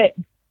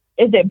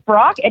 is it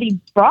Brock? Eddie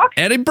Brock?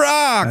 Eddie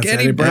Brock. That's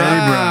Eddie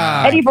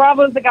Brock. Eddie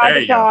Bravo's the guy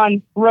that's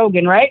on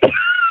Rogan, right?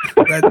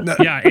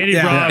 Yeah, Eddie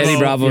Bravo. Eddie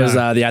Bravo is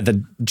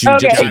the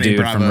jiu-jitsu dude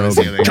from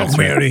Rogan. Choke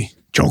me, Eddie.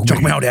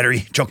 Choke me out,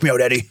 Eddie. Choke me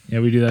out, Eddie. Yeah,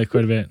 we do that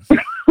quite a bit.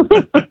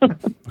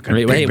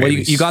 Wait, well,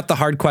 you got the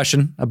hard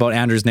question about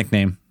Andrew's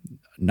nickname.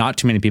 Not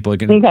too many people are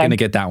going to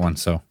get that one.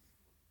 So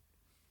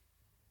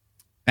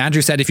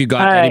Andrew said if you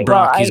got Eddie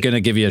Brock, he's going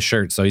to give you a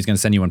shirt. So he's going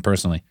to send you one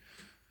personally.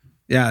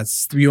 Yeah,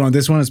 you want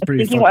this one? It's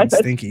pretty fucking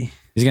stinky.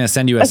 He's going to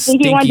send you a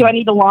stinky one. Do I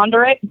need to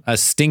launder it? A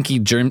stinky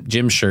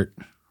gym shirt.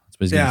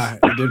 Yeah,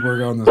 I did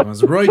work on this one.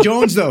 It's Roy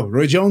Jones, though.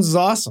 Roy Jones is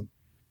awesome.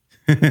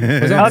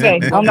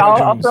 Okay,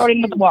 I'll throw it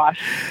into the wash.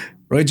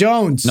 Roy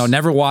Jones. No,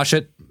 never wash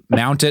it.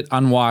 Mount it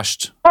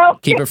unwashed.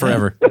 Keep it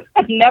forever.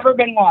 Never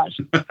been washed.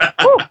 Woo,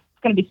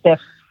 it's going to be stiff.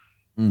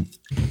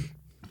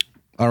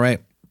 All right.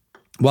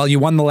 Well, you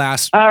won the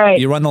last. All right.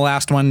 You won the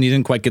last one. You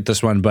didn't quite get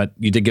this one, but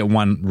you did get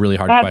one really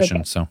hard question.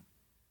 Okay. So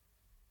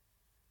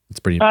it's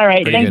pretty. All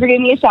right. Thanks for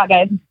giving me a shot,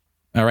 guys.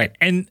 All right.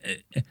 And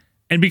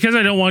because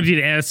I don't want you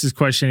to ask this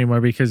question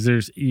anymore, because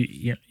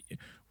we're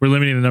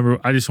limiting the number.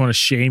 I just want to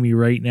shame you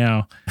right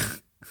now.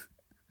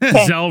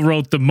 Zell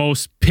wrote the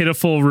most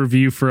pitiful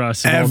review for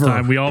us of all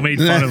time. We all made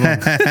fun of him.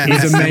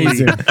 He's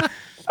amazing.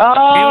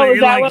 Oh,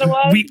 is that what it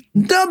was?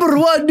 Number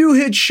one new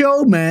hit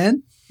show,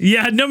 man.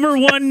 Yeah, number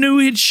one new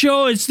hit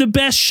show. It's the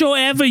best show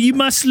ever. You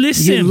must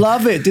listen. You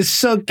love it. It's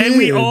so good. And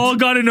we all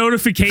got a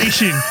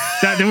notification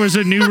that there was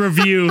a new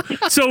review.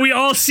 So we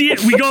all see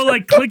it. We go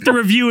click the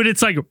review, and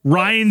it's like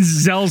Ryan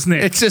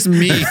Zelznick. It's just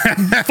me.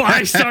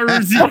 5-star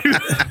review.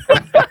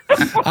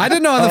 I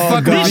didn't know how the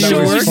fuck this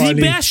show worked. is the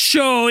best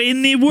show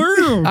in the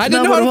world. I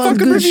didn't know how the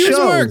fucking reviews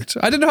worked.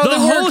 I didn't know how the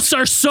hosts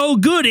are so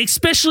good,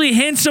 especially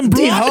handsome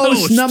blonde The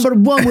host number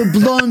one with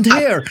blonde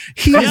hair.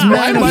 He is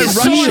man of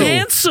so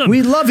handsome.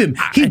 We love him.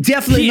 He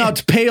definitely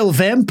not pale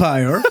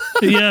vampire.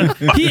 Yeah,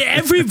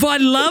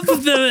 everybody loved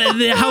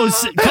the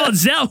host called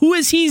Zell. Who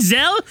is he,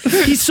 Zell?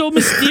 He's so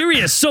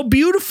mysterious, so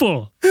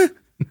beautiful.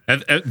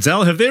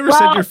 Zell, have they ever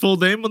said your full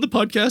name on the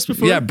podcast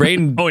before? Yeah,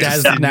 Braden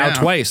has now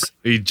twice.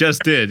 He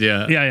just did,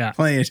 yeah. Yeah.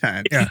 Plenty of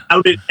times. Yeah.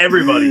 Outed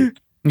everybody.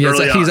 Yes,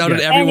 he's outed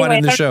everyone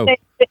in the show.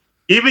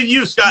 Even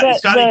you, Scotty.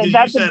 Scotty,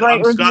 that's a great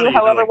review. Scotty,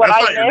 However, what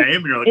I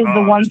missed is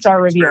the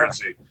 1-star review.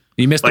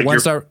 You missed the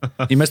 1-star.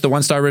 You missed the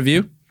 1-star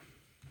review.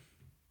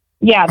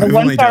 Yeah, the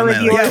 1-star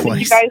review that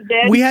you guys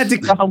did. We had to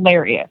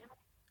hilarious.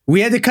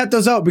 We had to cut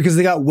those out because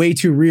they got way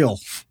too real.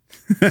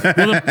 And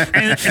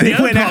the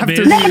went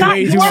after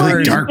way too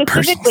dark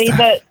specifically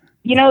the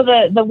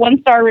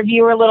 1-star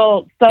reviewer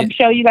little sub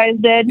show you guys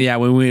did. Yeah,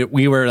 when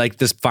we were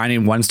just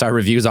finding 1-star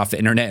reviews off the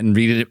internet and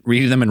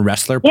reading them in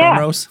wrestler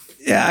promos.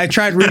 Yeah, I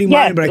tried reading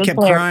mine, but I kept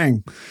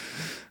crying.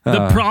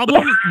 The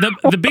problem,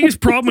 the biggest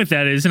problem with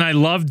that is, and I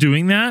love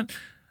doing that.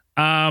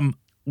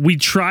 We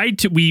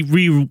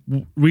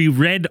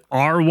read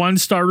our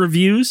 1-star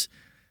reviews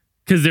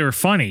because they were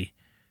funny,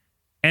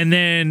 and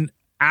then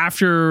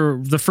after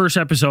the first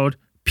episode,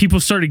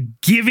 people started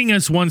giving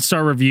us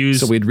 1-star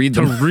reviews, so we'd read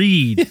them. To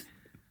read.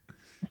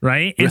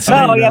 Right? And so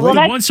the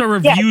 1-star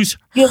reviews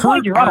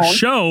hurt our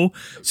show.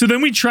 So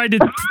then we tried to,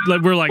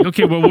 we're like,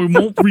 okay, well, we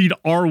won't read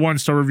our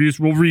 1-star reviews.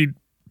 We'll read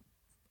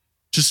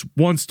just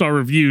 1-star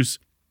reviews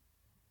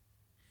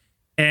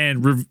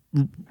and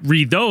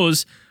read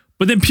those.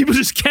 But then people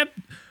just kept,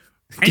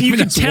 and you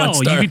could tell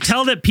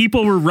that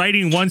people were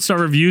writing 1-star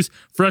reviews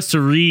for us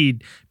to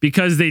read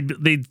because they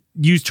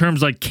use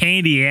terms like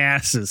candy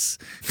asses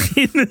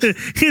in the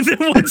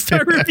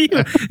 1-star review.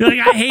 They're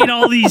like, I hate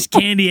all these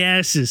candy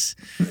asses.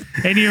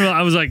 And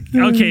I was like,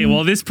 okay,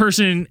 well, this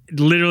person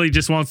literally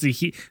just wants to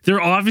hear.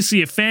 They're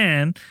obviously a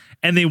fan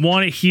and they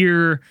want to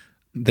hear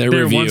their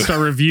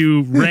 1-star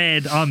review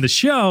read on the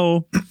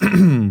show.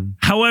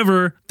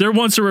 However, their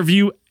 1-star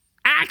review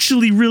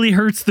actually really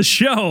hurts the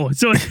show.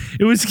 So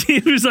it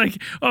was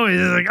like,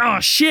 oh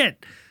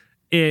shit.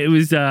 It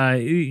was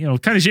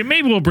kind of shit.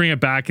 Maybe we'll bring it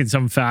back in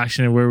some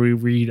fashion where we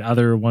read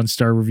other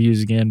 1-star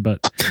reviews again.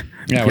 But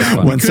yeah, it was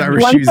fun.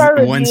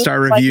 1-star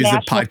reviews a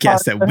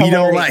podcast that we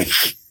don't like.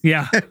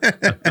 Yeah.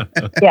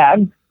 Yeah.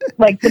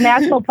 The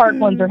national park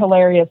ones are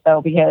hilarious though,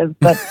 because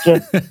that's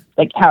just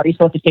how are you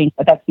supposed to change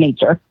that? That's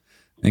nature.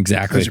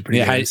 Exactly.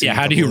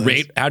 How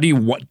do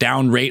you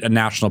down rate a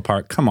national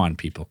park? Come on,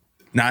 people.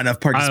 Not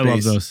enough parking space. I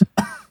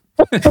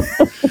love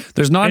those.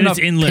 There's not enough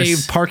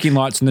paved parking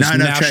lots in this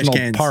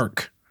national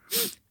park.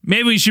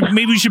 Maybe we should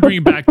bring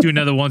it back to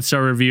another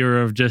 1-star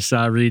reviewer of just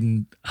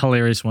reading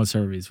hilarious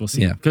 1-star reviews. We'll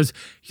see. Yeah. Because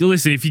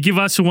listen, if you give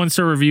us a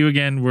 1-star review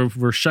again,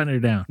 we're shutting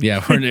it down.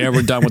 Yeah,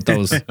 we're done with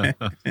those.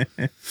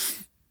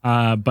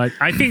 But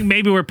I think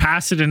maybe we're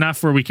past it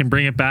enough where we can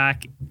bring it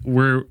back.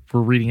 We're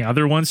reading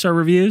other 1-star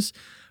reviews,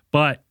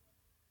 but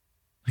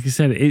like I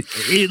said,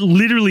 it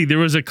literally, there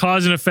was a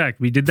cause and effect.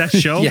 We did that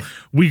show.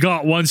 We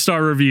got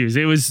 1-star reviews.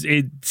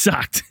 It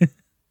sucked.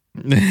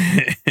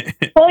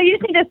 Well, you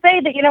can just say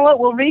that, you know what,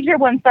 we'll read your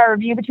 1-star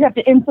review, but you have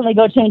to instantly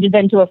go change it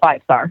then to a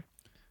 5-star.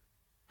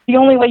 The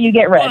only way you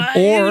get read.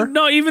 Or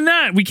no, even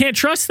that. We can't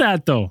trust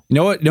that though. You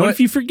know what? What if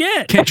you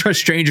forget? Can't trust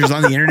strangers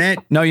on the internet.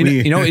 No,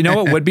 you know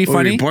what would be Were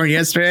funny? you born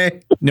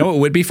yesterday? You know what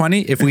would be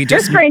funny? If we You're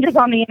just strangers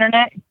on the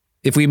internet.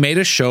 if we made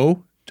a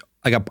show,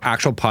 like an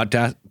actual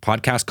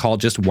podcast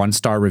called just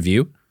 1-star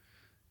review,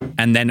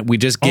 and then we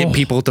just get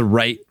people to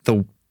write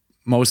the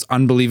most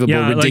unbelievable,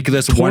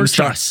 ridiculous like,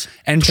 1-star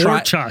and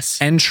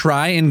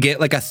try and get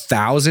like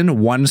 1,000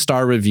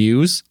 1-star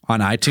reviews on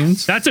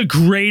iTunes. That's a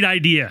great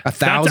idea.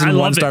 1,000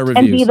 1-star reviews.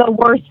 And be the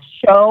worst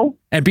show.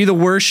 And be the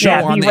worst show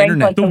on the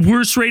internet. The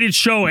worst rated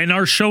show. And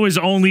our show is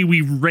only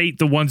we rate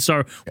the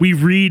 1-star. We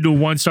read the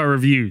 1-star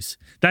reviews.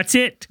 That's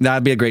it.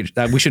 That'd be a great.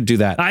 We should do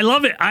that. I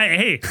love it.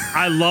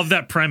 I love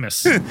that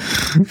premise.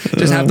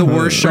 Just have the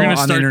worst show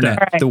on the internet.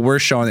 Right. The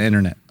worst show on the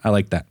internet. I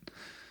like that.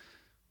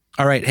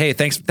 All right. Hey,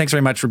 thanks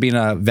very much for being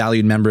a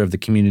valued member of the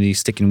community,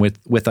 sticking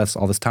with us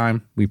all this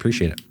time. We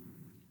appreciate it.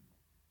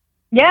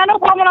 Yeah, no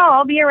problem at all.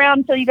 I'll be around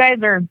until you guys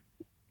are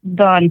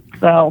done.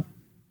 So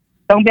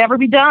don't ever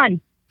be done.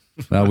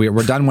 Well,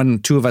 we're done when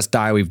 2 of us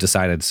die. We've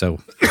decided. So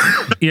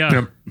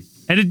yeah,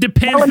 and it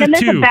depends. Oh, and then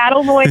there's a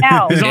battle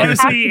royale. Because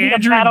honestly,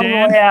 Andrew and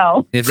Dan.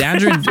 Royale. If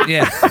Andrew,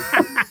 yeah.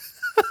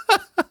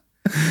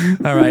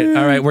 All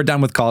right. We're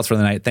done with calls for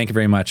the night. Thank you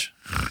very much.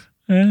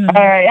 All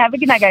right. Have a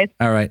good night, guys.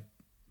 All right.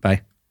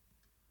 Bye.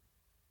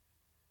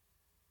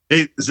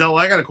 Hey, Zell,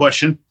 I got a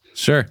question.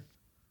 Sure.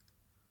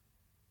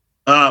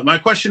 My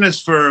question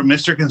is for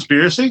Mr.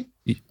 Conspiracy.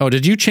 Oh,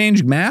 did you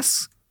change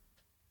masks?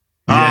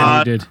 Yeah,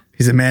 he did.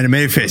 He's a man of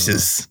many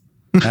faces.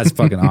 That's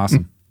fucking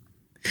awesome.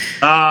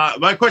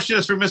 My question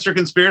is for Mr.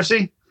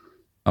 Conspiracy.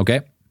 Okay.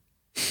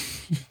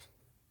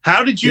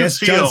 How did you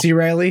feel? John C.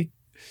 Reilly.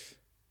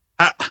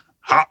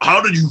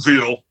 How did you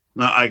feel?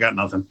 No, I got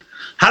nothing.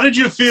 How did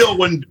you feel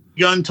when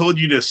Gunn told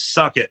you to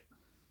suck it?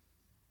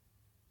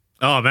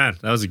 Oh man,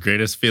 that was the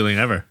greatest feeling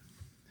ever.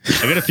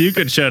 I got a few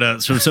good shout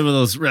outs from some of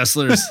those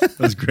wrestlers. That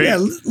was great. Yeah,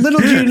 little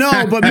do you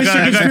know, but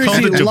Mr.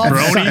 Conspiracy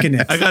loves sucking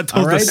it. I got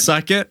told All right? to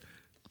suck it.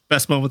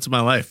 Best moments of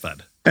my life,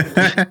 bud.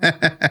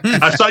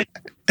 I saw you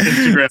on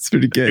Instagram. That's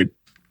pretty good.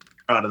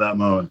 Proud of that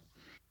moment.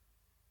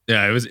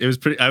 Yeah, it was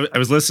pretty. I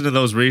was listening to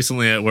those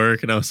recently at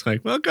work, and I was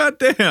like, well,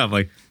 goddamn,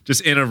 like just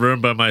in a room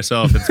by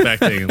myself,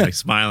 inspecting and like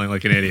smiling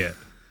like an idiot.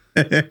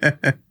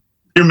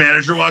 Your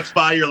manager walks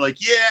by, you're like,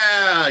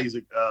 yeah. He's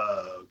like,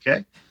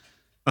 okay.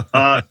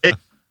 Hey,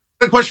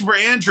 a question for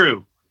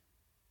Andrew.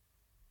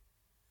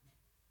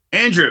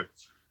 Andrew.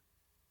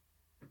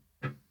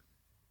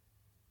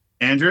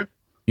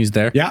 He's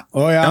there. Yeah.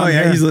 Oh yeah. Oh, I'm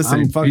yeah, here. he's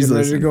listening. I'm fucking He's ready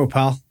listening. to go,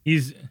 pal.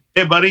 He's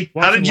Hey, buddy.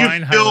 How watching did you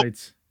line feel?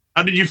 highlights.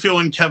 How did you feel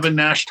when Kevin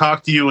Nash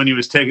talked to you when he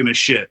was taking a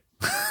shit?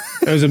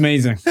 It was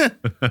amazing.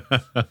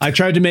 I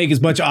tried to make as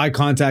much eye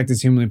contact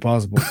as humanly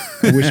possible.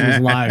 I wish it was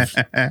live.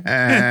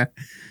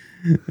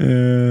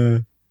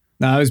 No,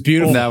 it was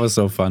beautiful. That was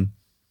so fun.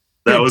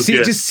 That was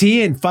good. Just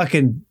seeing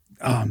fucking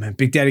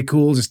Big Daddy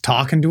Cool just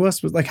talking to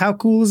us was like, how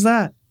cool is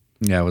that?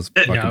 Yeah, it was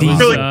Yeah, fucking it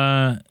was,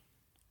 awesome.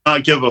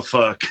 Not give a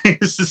fuck.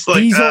 It's just like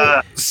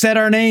Diesel said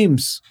our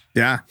names.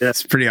 Yeah,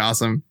 that's pretty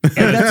awesome.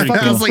 Yeah, that's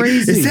fucking I was like,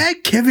 crazy. is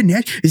that Kevin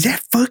Nash? Is that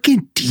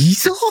fucking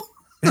Diesel?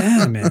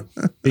 Yeah, man.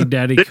 Big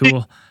Daddy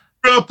Cool.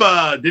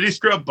 Did he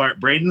screw up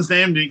Braden's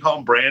name? Did he call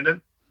him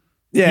Brandon?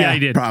 Yeah, he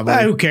did. Probably.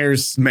 Who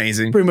cares?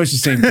 Amazing. Pretty much the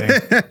same thing.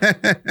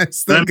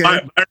 Still Then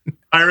good.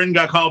 Byron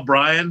got called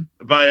Brian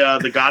by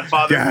the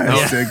Godfather. God,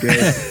 No. so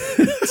good.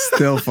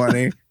 Still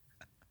funny.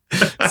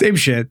 Same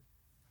shit.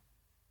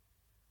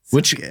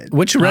 Which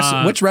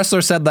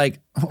wrestler said like,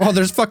 oh,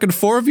 there's fucking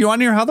 4 of you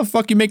on here. How the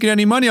fuck you making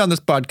any money on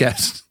this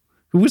podcast?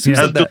 Who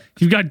said that?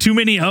 You've got too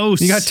many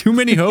hosts. You got too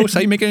many hosts.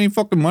 How you making any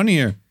fucking money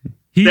here?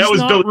 He's That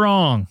was not Billy-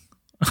 wrong.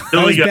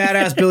 That was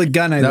badass Billy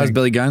Gunn, I That think. was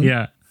Billy Gunn?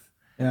 Yeah.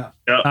 Yeah.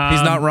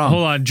 He's not wrong.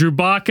 Hold on. Drew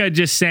Baca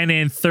just sent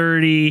in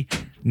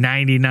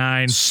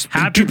 $30.99.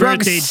 Happy Drew Baca,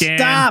 birthday, Dan.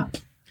 Stop.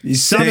 You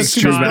son of a Thanks,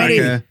 Drew Scotty.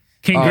 Baca.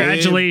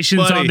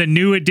 Congratulations buddy. on the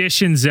new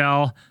addition,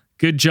 Zell.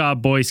 Good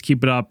job, boys.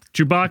 Keep it up.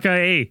 Drew Baca,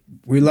 hey.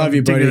 We love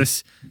you, take buddy.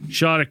 This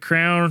shot of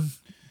Crown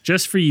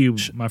just for you,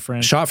 my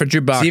friend. Shot for Drew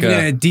See if you're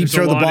gonna Baca. deep There's a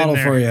throw the lot in bottle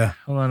there. for you.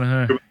 Hold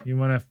on.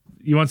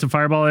 You want some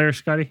Fireball there,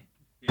 Scotty?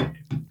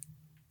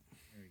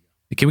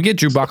 Can we get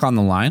Drew Baca on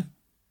the line?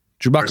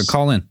 Drew Baca,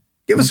 call in.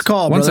 Give us a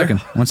call, One brother. second.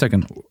 1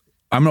 second.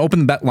 I'm gonna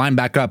open the line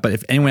back up, but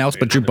if anyone else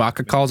but Drew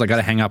Baca calls, I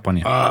gotta hang up on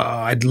you.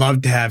 I'd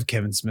love to have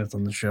Kevin Smith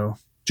on the show.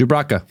 Drew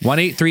Baca,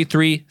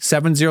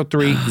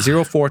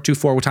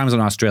 1-833-703-0424. What time is it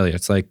in Australia?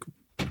 It's like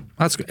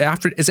that's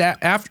after. It's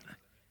after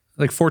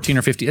like 14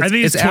 or 15. I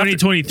think it's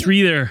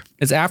 2023 there.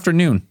 It's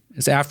afternoon.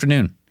 It's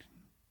afternoon.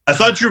 I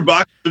thought Drew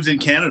Baca lives in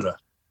Canada.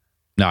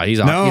 No, he's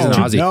No, an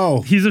Aussie.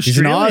 no, He's an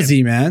Australian.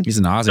 Aussie, man. He's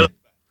an Aussie.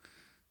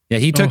 Yeah,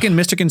 he took in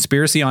Mr.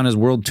 Conspiracy on his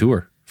world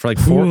tour for like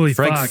Holy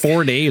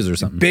 4 days or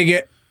something.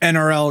 Big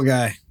NRL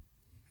guy.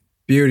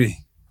 Beauty.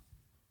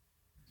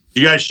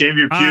 You guys shave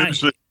your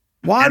pubes with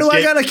Why do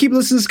I gotta keep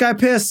listening to this guy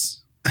piss?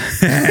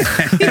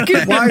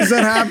 Why is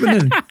that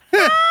happening?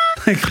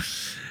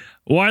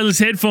 Wireless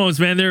headphones,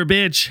 man, they're a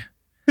bitch.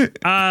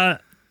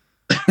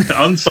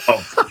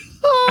 unsolved?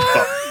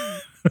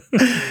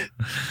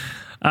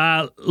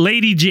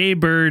 Lady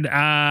Jaybird,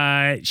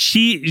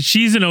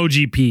 she's an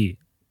OGP,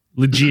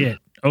 legit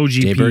OGP.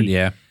 Jaybird,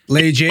 yeah.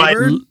 Lady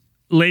Jaybird,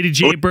 Lady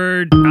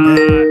Jaybird,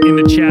 in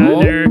the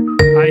chat there.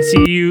 I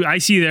see you. I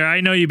see you there.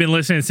 I know you've been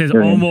listening since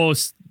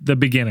almost the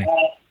beginning.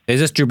 Is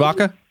this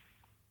Chewbacca?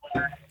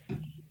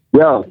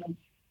 Yo.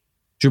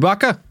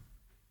 Chewbacca?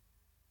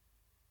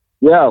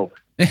 Yo.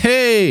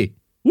 Hey.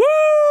 Woo!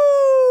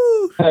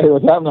 Hey,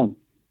 what's happening?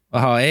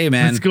 Oh, hey,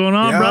 man. What's going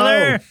on,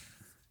 brother?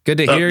 Good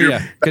to hear you.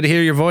 Good to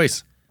hear your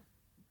voice.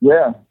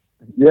 Yeah.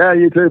 Yeah,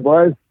 you too,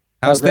 boys.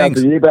 How's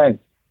things? you been?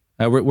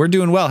 We're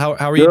doing well. How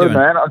are you Good, doing?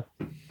 man.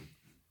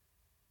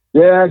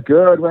 Yeah,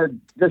 good. We're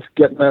just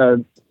getting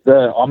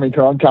the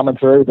Omicron coming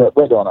through, but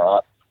we're doing all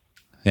right.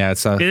 Yeah,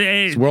 it's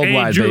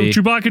worldwide, hey, baby.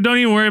 Chewbacca, don't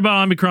even worry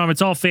about Omicron.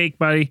 It's all fake,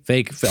 buddy.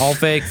 Fake, all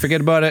fake. Forget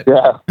about it.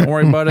 Yeah. Don't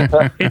worry about it.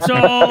 It's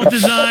all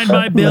designed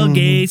by Bill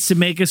Gates to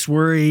make us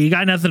worry. You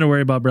got nothing to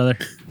worry about, brother.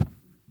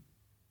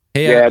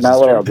 Hey, yeah, no,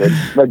 we're all good.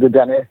 We're good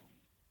down here.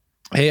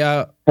 Hey,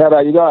 how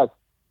about you guys?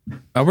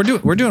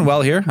 We're doing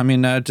well here. I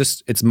mean,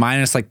 just it's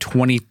minus like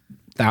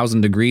 20,000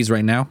 degrees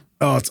right now.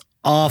 Oh, it's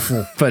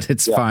awful, but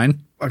it's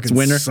fine. Fucking It's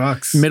winter.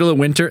 sucks. Middle of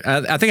winter.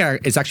 I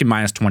think it's actually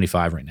minus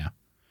 25 right now.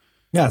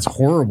 Yeah, it's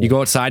horrible. You go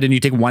outside and you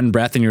take one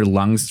breath and your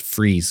lungs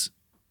freeze.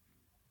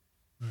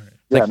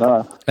 Yeah,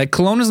 no. Like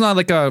Cologne is not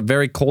like a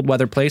very cold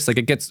weather place. Like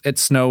it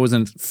snows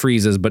and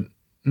freezes, but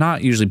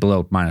not usually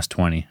below minus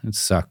 20. It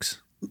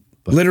sucks.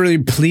 Literally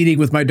pleading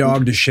with my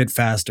dog to shit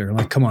faster. I'm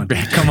like, come on,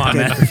 come on,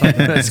 man.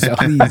 Let's go.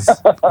 Please,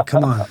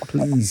 come on,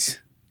 please.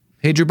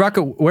 Hey,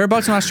 Chewbacca,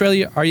 whereabouts in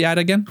Australia are you at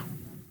again?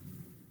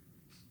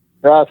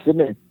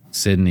 Sydney.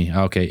 Sydney.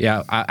 Okay.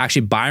 Yeah.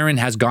 Actually, Byron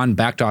has gone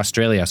back to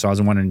Australia, so I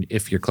was wondering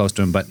if you're close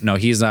to him. But no,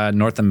 he's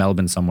north of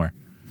Melbourne somewhere.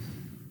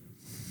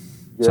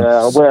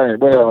 Yeah, we're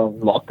on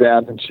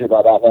lockdowns and shit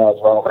like that now as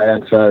well,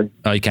 man. So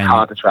you can't.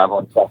 Hard to travel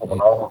and stuff at the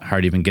moment.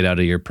 Hard to even get out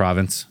of your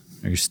province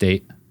or your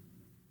state.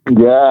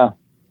 Yeah.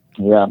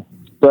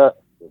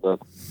 But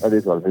it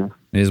is what it is.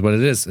 It is what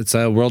it is. It's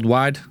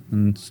worldwide,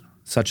 and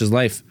such is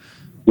life.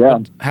 Yeah.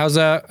 But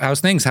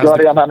how's things?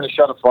 Scotty, I'm having a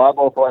shot of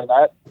fireball for you,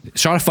 mate.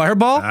 Shot of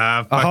fireball?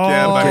 Fuck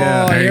yeah, buddy.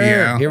 There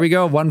There you go. Here we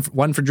go. One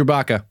for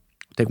Chewbacca.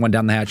 Take one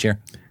down the hatch here.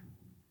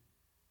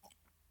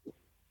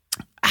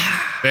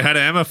 They had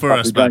Emma for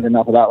us, I've but drank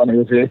enough of that when he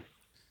was here.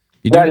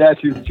 Yeah,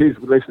 she's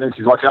listening.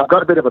 She's watching. I've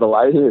got a bit of a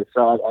delay here,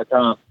 so I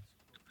can't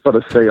sort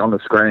of see on the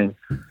screen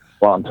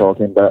while I'm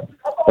talking, but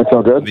it's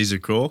all good. These are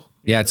cool.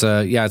 Yeah, it's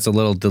a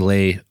little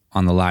delay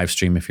on the live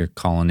stream if you're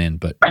calling in,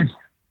 but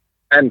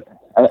and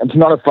it's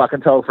not a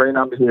fucking toll-free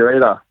number here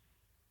either.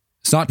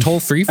 It's not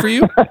toll-free for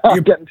you?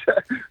 I'm getting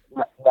charged.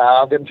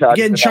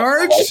 Getting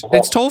charged?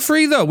 It's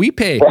toll-free though. We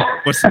pay.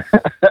 We'll see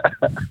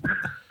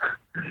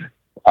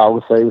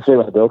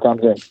when the bill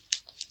comes in.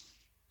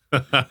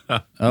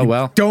 Oh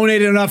well.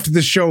 Donate enough to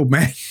the show,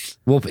 man.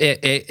 We'll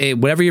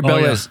whatever your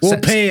bill is. We'll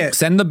pay it.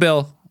 Send the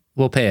bill.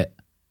 We'll pay it.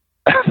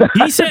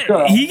 He said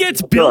he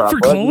gets billed for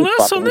calling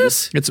us on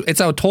this. It's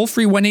a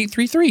toll-free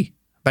 1833.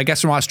 But I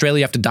guess from Australia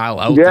you have to dial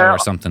out there or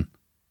something.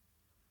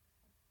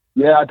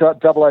 Yeah, I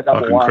double out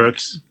number one,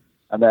 crooks.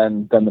 and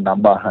then the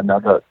number, and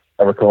then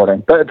a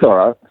recording. But it's all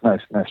right.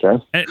 No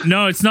stress.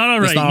 No, it's not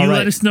all right. not all You right.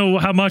 let us know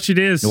how much it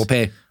is. We'll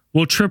pay.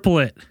 We'll triple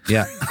it.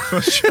 Yeah.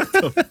 Shut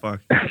the fuck.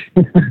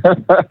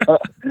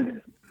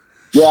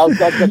 Yeah,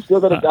 I've still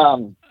got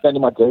to send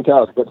you my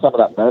details. Get some of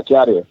that merch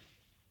out of here.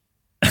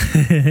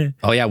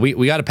 Oh yeah,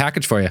 we got a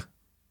package for you.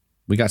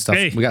 We got stuff.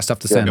 Hey. We got stuff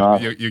to send.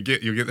 You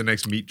get the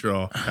next meat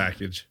draw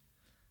package.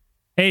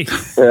 Hey,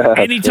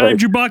 anytime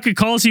Chewbacca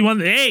calls, he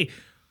wants. Hey,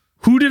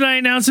 who did I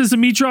announce as the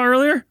meat draw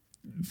earlier?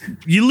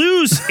 You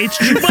lose. It's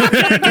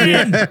Chewbacca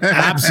again.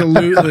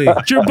 Absolutely.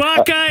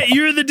 Chewbacca,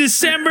 you're the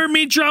December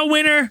meat draw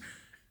winner.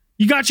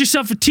 You got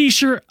yourself a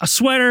t-shirt, a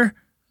sweater,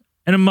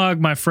 and a mug,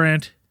 my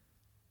friend.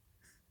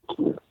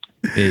 Good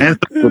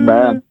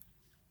man.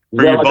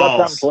 For your I got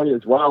balls. something for you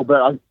as well,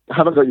 but I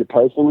haven't got your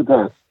postal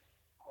address.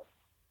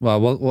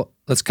 Well,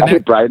 let's I connect.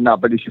 hit Braden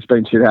up, but he's just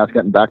been shit house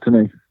getting back to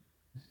me.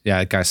 Yeah,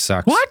 that guy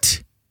sucks.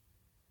 What?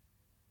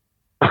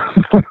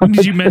 When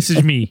did you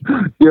message me?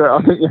 Yeah,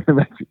 I think you're in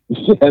Mexico.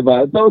 Yeah,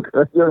 but it's all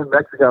good. You're in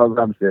Mexico or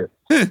some shit.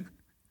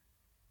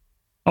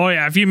 Oh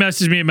yeah, if you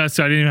messaged me a message,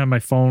 I didn't even have my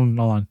phone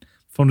on.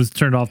 Phone was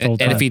turned off the whole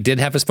time. And if he did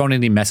have his phone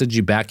and he messaged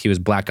you back, he was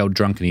blackout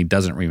drunk and he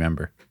doesn't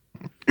remember.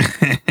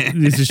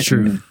 This is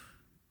true.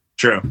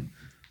 True.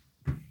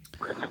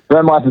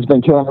 Brent Mice has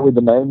been killing it with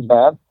the memes,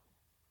 man.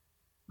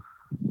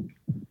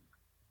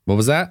 What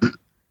was that?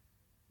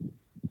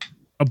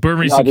 A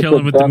Burmese I just killing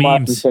said with the Brent Mice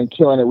memes. has been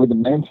killing it with the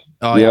memes.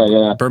 Oh yeah,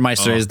 yeah.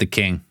 Burmeister is the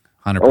king.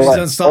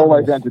 100%.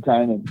 Always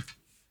entertaining.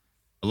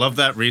 I love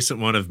that recent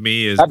one of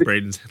me is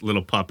Braden's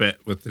little puppet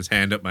with his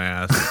hand up my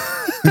ass.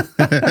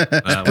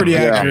 Pretty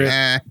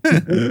accurate.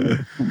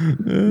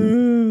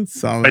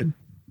 Solid.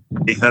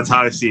 That's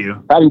how I see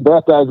you. Happy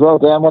birthday as well,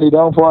 Dan. What are you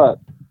doing for it?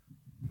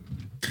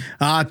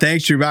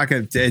 Thanks,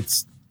 Chewbacca.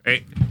 It's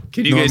Hey,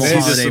 can you guys normal see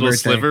this holiday little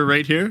birthday. sliver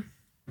right here?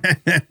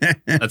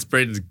 That's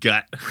Braden's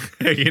gut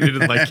hanging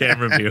into my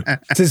camera view.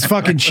 It's his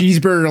fucking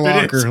cheeseburger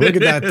locker. Look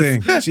at that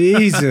thing.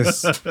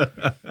 Jesus.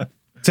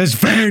 It says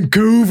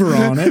Vancouver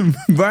on it.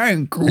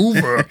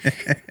 Vancouver.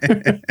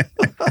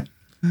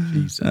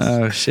 Jesus.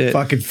 Oh shit!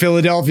 Fucking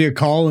Philadelphia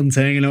Collins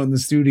hanging out in the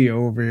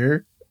studio over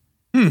here.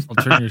 I'll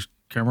turn your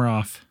camera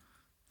off.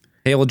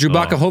 Hey, well,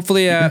 Chewbacca.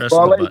 Hopefully,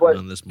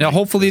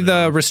 hopefully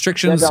the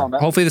restrictions.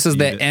 Hopefully, this is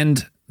the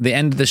end. The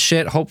end of the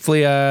shit.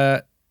 Hopefully,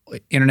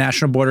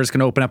 international borders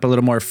can open up a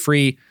little more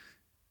free.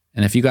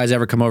 And if you guys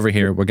ever come over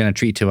here, we're gonna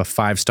treat you to a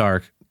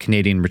 5-star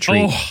Canadian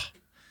retreat.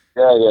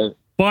 Yeah,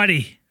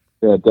 buddy.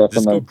 Yeah, Does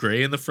this definitely. go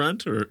gray in the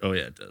front, or oh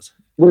yeah, it does.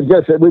 We've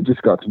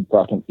just got some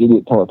fucking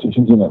idiot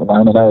politicians in at the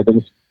moment. They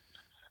just,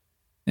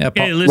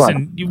 Hey,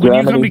 listen. When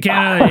you come to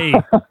Canada, hey,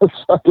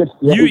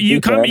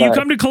 you come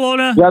to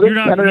Kelowna. Yeah, you're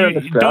not Canada and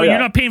Australia. you're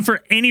not paying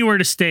for anywhere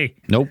to stay.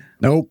 Nope.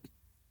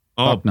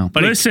 Oh no.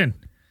 But listen,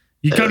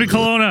 you come to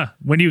Kelowna.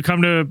 When you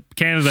come to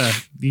Canada,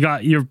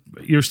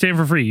 you're staying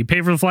for free. You pay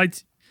for the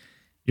flights.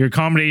 Your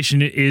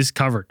accommodation is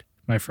covered,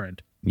 my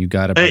friend. You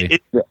got it, Hey,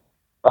 buddy.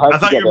 I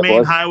thought your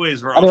main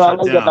highways were all Anyway, shut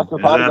let's get down. back to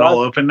Is the party, that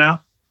all guys. open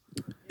now?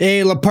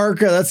 Hey, La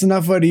Parka, that's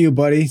enough out of you,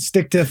 buddy.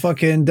 Stick to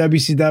fucking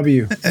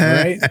WCW, all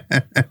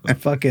right?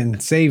 Fucking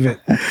save it.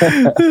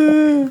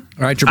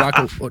 All right,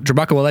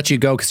 Chewbacca, we'll let you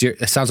go because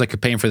it sounds like you're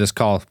paying for this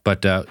call.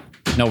 But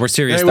no, we're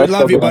serious. Hey, we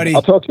love you, buddy.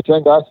 I'll talk to you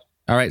soon, guys.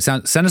 All right,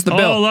 send us the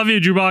bill. Oh, love you,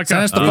 Chewbacca.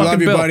 Send us the We fucking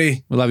love you, bill.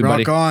 buddy. We love you,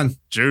 Rock buddy. on.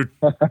 Jude,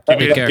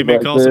 Take care. give me a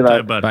call See you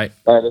sometime, later. bud. Bye.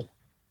 Later.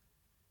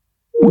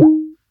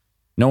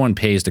 No one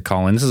pays to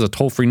call in. This is a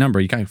toll-free number.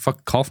 You can't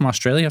fucking call from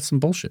Australia. That's some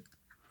bullshit.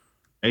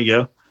 There you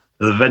go.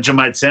 The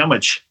Vegemite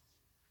sandwich.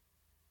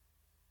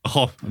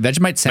 Oh,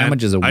 Vegemite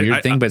sandwich is a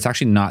weird thing, but it's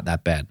actually not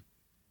that bad.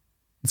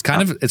 It's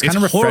kind of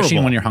refreshing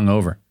horrible. when you're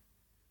hungover.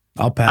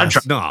 I'll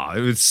pass. No,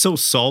 it's so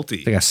salty.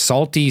 It's like a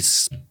salty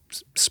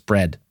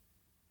spread.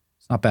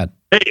 It's not bad.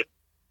 Hey,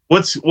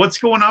 what's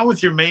going on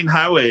with your main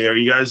highway? Are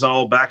you guys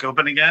all back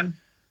open again?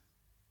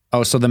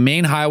 Oh, so the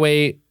main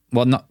highway,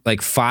 well, not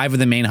like 5 of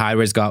the main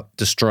highways got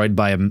destroyed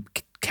by a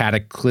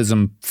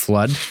cataclysm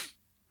flood.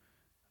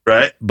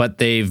 Right. But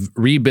they've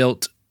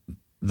rebuilt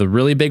the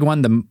really big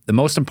one. The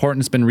most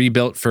important has been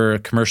rebuilt for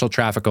commercial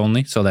traffic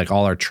only, so like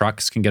all our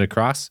trucks can get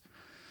across.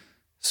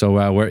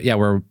 So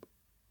we're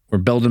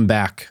building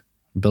back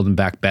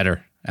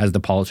better, as the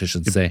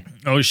politicians say.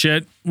 Oh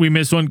shit, we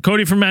missed one.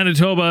 Cody from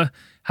Manitoba.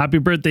 Happy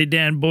birthday,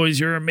 Dan. Boys,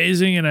 you're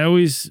amazing, and I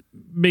always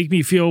make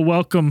me feel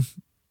welcome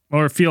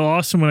or feel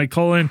awesome when I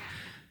call in.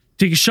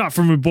 Take a shot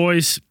from my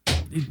boys.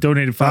 He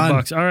donated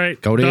 $5. All right,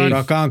 Cody. done.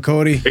 Rock on,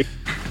 Cody.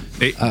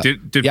 Hey,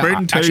 did yeah,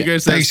 Braden tell actually, you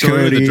guys that thanks,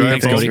 story of the Cody. drive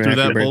Thanks, home Cody. through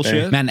that Happy birthday.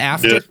 bullshit? Man,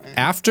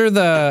 after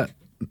the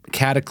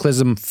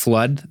cataclysm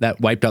flood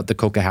that wiped out the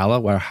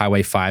Coquihalla, where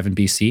Highway 5 in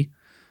BC,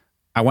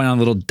 I went on a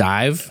little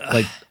dive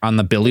like on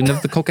the building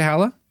of the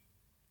Coquihalla.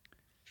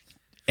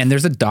 And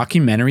there's a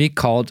documentary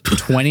called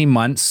 20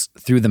 Months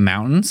Through the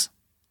Mountains.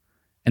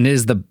 And it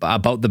is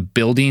about the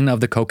building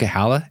of the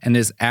Coquihalla, and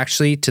is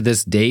actually to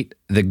this date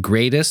the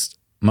greatest,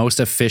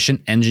 most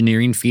efficient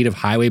engineering feat of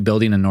highway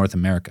building in North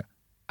America.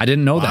 I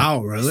didn't know that.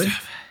 Wow, really?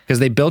 Because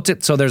they built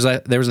it. So there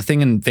was a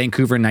thing in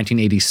Vancouver in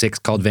 1986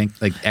 called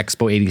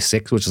Expo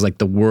 86, which is like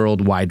the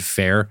worldwide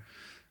fair,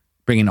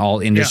 bringing all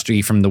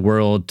industry from the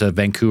world to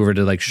Vancouver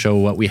to like show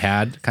what we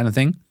had, kind of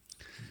thing.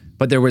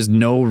 But there was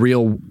no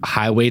real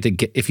highway to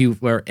get. If you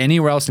were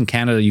anywhere else in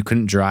Canada, you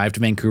couldn't drive to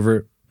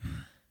Vancouver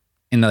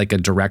in like a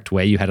direct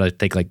way. You had to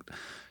take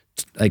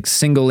like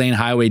single lane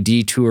highway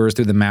detours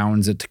through the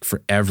mountains. It took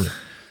forever.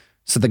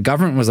 So the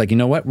government was like, you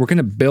know what? We're going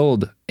to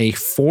build a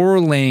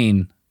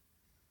 4-lane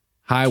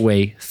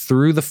highway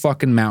through the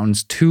fucking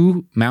mountains,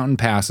 2 mountain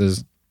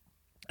passes,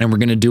 and we're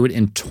going to do it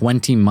in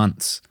 20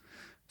 months.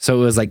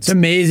 So it was like, It's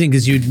amazing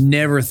because you'd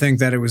never think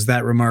that it was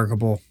that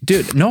remarkable.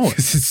 dude, no,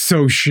 It's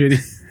so shitty.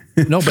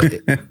 no,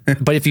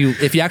 but if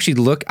you actually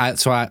look, I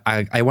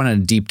went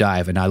on a deep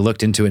dive and I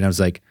looked into it and I was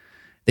like,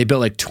 they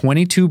built like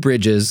 22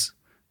 bridges,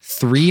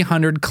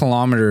 300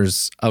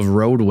 kilometers of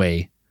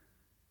roadway,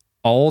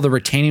 all the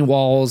retaining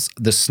walls,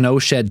 the snow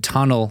shed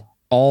tunnel,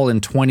 all in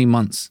 20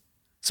 months.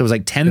 So it was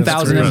like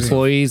 10,000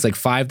 employees, like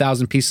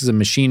 5,000 pieces of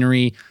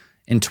machinery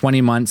in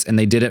 20 months. And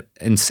they did it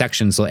in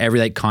sections. So every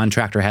like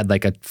contractor had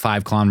like a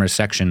 5-kilometer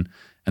section,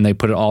 and they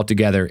put it all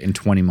together in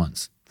 20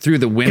 months through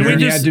the winter.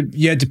 And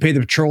you had to pay the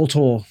patrol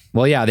toll.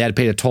 Well, yeah, they had to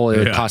pay the toll. It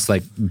would cost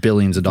like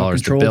billions of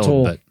dollars to Patrol build.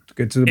 toll But to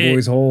get to the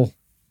boys' hole.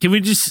 Can we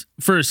just,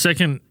 for a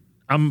second,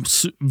 I'm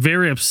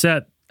very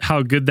upset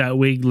how good that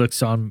wig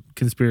looks on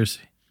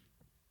Conspiracy.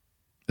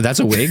 That's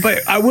a wig.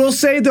 But I will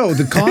say though,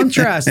 the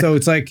contrast though,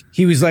 it's like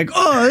he was like,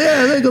 oh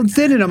yeah, like I'm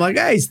thinning. I'm like,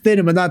 hey, he's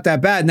thinning, but not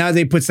that bad. Now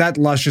they puts that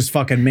luscious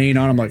fucking mane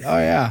on. I'm like, oh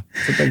yeah.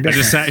 I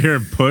just sat here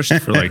and pushed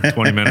for like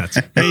 20 minutes.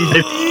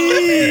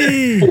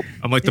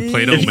 I'm like the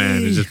Play-Doh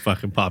man who just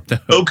fucking popped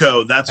out.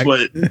 Oko, that's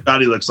what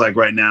Scotty looks like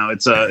right now.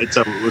 It's a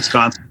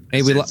Wisconsin.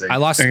 Hey, I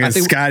lost. I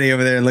think Scotty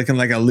over there looking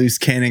like a loose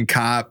cannon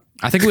cop.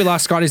 I think we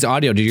lost Scotty's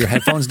audio. Did your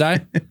headphones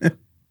die?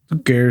 Who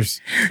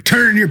cares?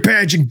 Turn your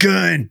pageant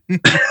gun.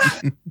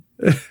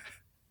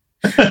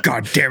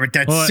 God damn it!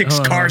 That's 6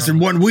 cars in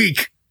 1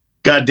 week.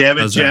 God damn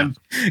it, Jim!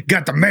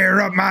 Got the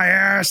mayor up my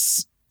ass.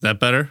 Is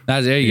that better?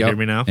 There you go. Hear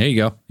me now? There you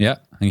go. Yeah,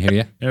 I can hear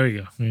you. There we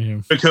go.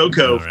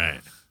 Coco. All right.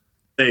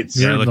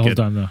 Yeah, the whole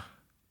time though.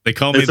 They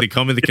call me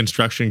the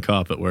construction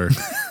cop at work.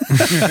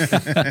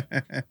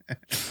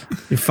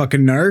 You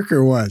fucking narc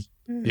or what?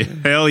 Yeah,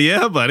 hell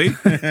yeah, buddy.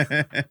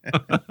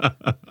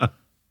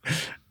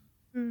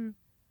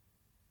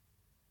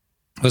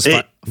 Those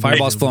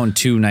fireball's flowing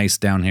too nice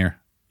down here.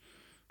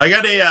 I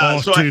got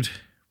a dude.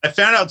 I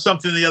found out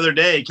something the other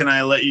day. Can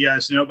I let you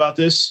guys know about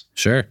this?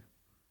 Sure.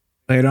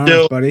 Lay it on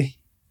us, buddy.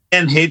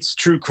 Dan hates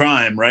true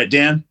crime, right,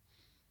 Dan?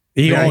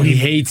 He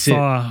hates it.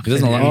 Fuck. He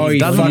doesn't like Oh, he He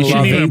fucking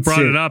shouldn't even have hates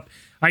brought it. it up.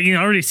 I can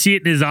already see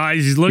it in his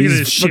eyes. He's looking at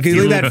his shit.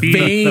 Look at that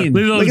vein.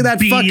 Look at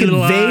that fucking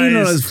vein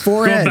on his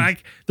forehead.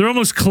 Back. They're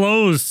almost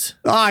closed.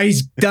 Ah,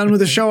 he's done with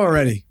the show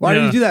already. Why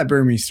did you do that,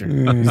 Burmeister?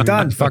 He's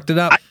done. Fucked it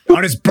up.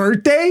 On his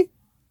birthday?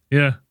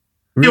 Yeah.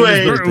 Ruined his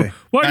Anyway, birthday.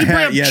 Why'd you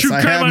bring up true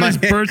crime on his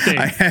birthday?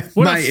 I have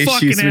What my a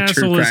fucking issues with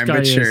asshole true this crime, guy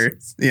but sure.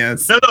 is.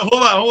 Yes. No,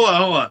 hold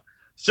on.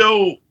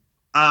 So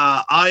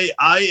I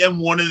am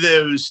one of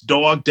those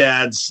dog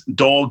dads.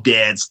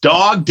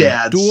 Sorry,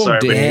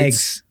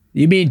 Dags.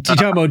 You mean you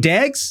talking about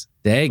Dags?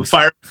 Dags.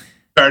 Fire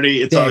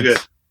party. It's all Dags. good.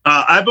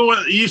 I've been.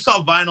 You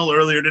saw Vinyl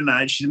earlier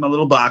tonight. She's my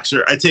little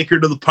boxer. I take her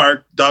to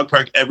the dog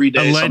park every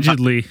day.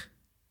 Allegedly.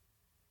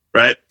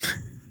 Right.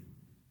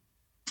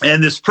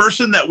 And this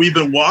person that we've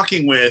been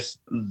walking with,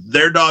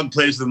 their dog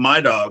plays with my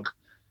dog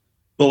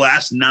the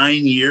last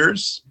 9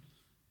 years,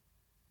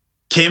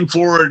 came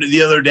forward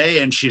the other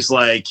day and she's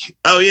like,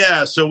 oh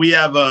yeah, so we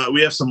have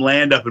some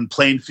land up in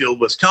Plainfield,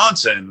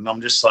 Wisconsin. And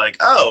I'm just like,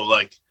 oh,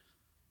 like,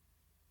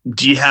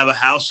 do you have a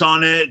house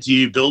on it? Do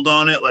you build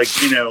on it? Like,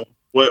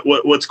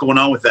 what's going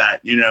on with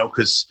that?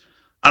 Because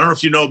I don't know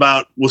if you know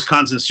about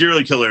Wisconsin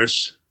serial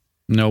killers.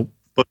 Nope.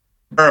 But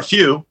there are a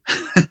few.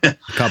 A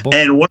couple.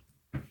 And one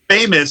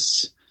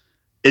famous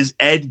is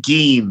Ed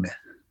Gein.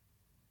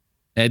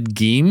 Ed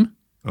Gein?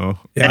 Oh,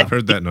 Yeah. I've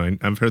heard that name.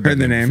 I've heard that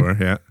the name before.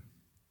 Yeah.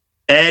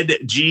 Ed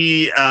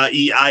Gein,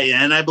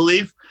 I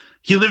believe.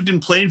 He lived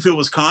in Plainfield,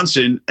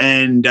 Wisconsin,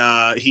 and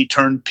he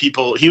turned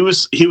people. He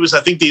was,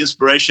 I think, the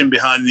inspiration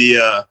behind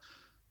the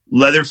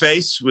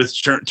Leatherface with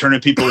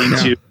turning people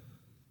into,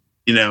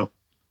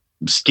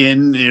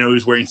 skin. He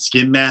was wearing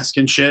skin mask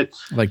and shit.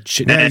 Like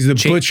He's the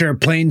butcher of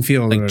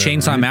Plainfield. Like or whatever,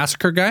 Chainsaw right?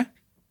 Massacre guy?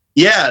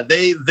 Yeah,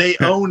 they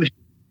own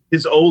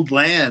his old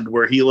land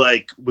where he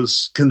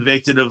was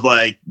convicted of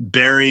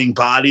burying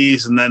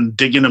bodies and then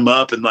digging them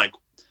up and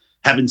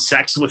having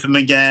sex with them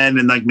again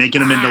and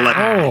making them into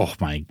Oh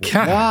my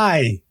god!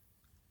 Why?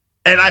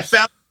 And I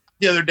found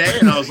the other day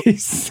and I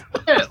was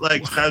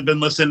like, I've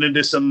been listening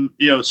to some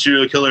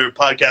serial killer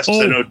podcasts.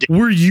 I know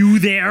Were you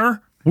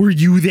there?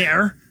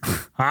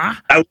 Huh?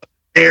 I was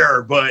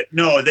there, but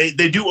no, they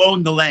do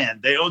own the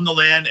land. They own the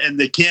land and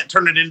they can't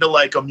turn it into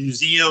a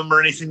museum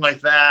or anything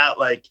like that.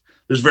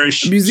 There's very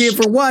Museum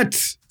for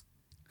what?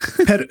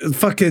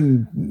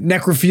 Fucking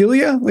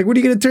necrophilia? What are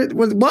you going to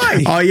turn?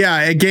 Why? Oh yeah,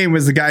 Ed Gein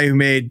was the guy who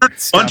made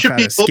stuff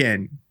out of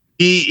skin.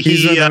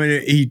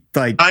 He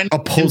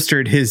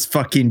upholstered his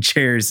fucking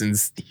chairs in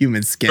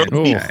human skin.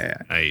 Oh, Yeah.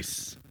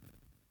 nice.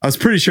 I was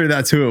pretty sure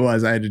that's who it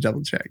was. I had to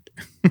double check.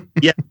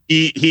 Yeah,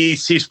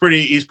 he's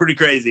pretty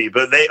crazy.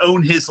 But they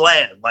own his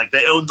land.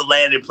 They own the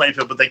land in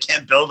Plainfield, but they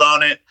can't build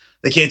on it.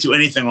 They can't do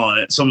anything on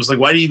it. So I was like,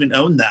 why do you even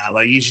own that?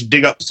 You should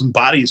dig up some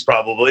bodies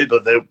probably,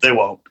 but they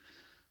won't.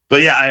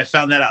 But yeah, I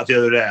found that out the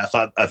other day. I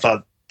thought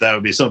that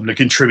would be something to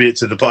contribute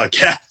to the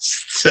podcast.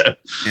 So,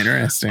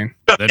 Interesting.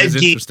 That is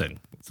interesting.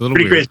 It's a little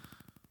pretty weird. crazy.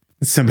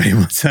 Somebody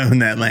wants to own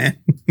that land.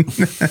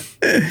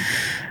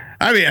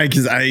 I mean,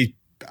 because I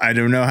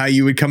don't know how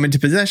you would come into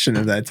possession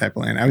of that type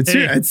of land. I would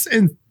say it's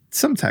in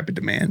some type of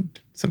demand.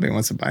 Somebody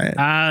wants to buy it.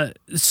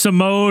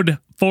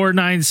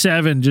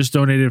 Samode497 just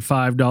donated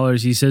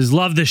 $5. He says,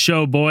 love the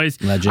show,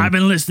 boys. Legend. I've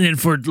been listening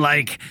for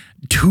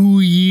 2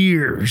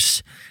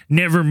 years.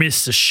 Never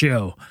missed a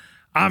show.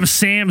 I'm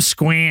Sam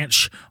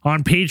Squanch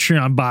on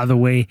Patreon, by the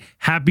way.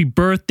 Happy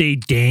birthday,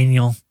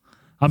 Daniel.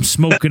 I'm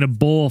smoking a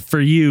bowl for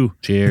you.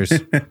 Cheers.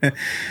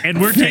 And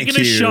we're taking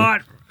a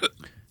shot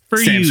for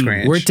Sam you.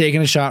 Squanch. We're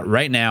taking a shot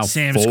right now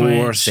Sam for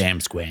Squanch. Sam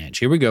Squanch.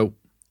 Here we go.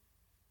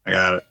 I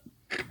got it.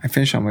 I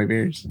finished all my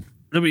beers.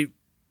 Let me.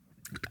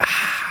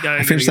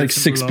 I finished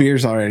 6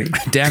 beers already.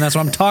 Dan, that's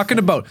what I'm talking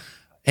about.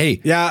 Hey.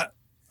 Yeah,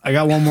 I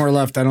got one more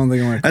left. I don't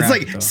think I'm going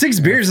to. That's 6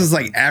 beers is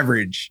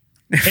average.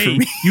 Hey,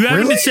 you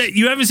haven't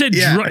said.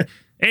 Yeah.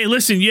 Hey,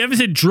 listen, you haven't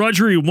said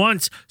drudgery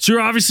once, so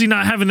you're obviously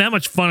not having that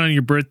much fun on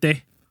your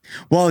birthday.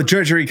 Well,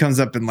 drudgery comes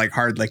up in like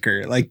hard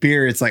liquor, like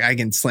beer. It's like I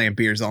can slam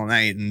beers all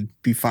night and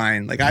be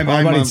fine. Like I'm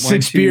on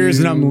 6 beers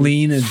and I'm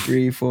lean and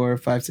 3, 4,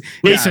 5, 6.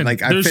 Listen, yeah, like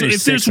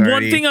if there's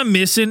one thing I'm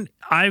missing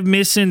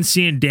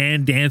seeing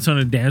Dan dance on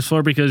a dance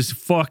floor because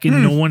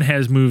fucking no one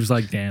has moves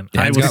like Dan.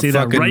 Dan's I will say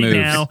that right moves.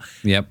 now.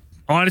 Yep.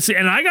 Honestly,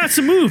 and I got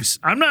some moves.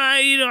 I'm not,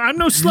 I'm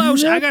no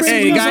slouch. I got some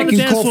Hey, moves guy on the can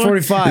dance Colt floor.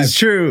 45. It's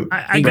true.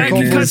 I got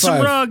to cut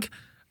some rug.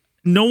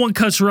 No one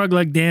cuts rug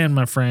like Dan,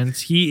 my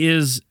friends. He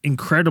is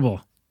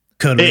incredible.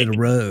 Cut a little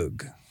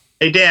rug.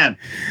 Hey, Dan.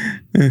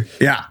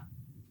 Yeah.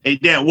 Hey,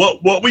 Dan,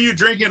 what were you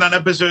drinking on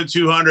episode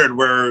 200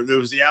 where there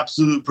was the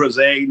absolute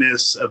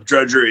prosaicness of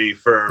drudgery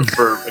for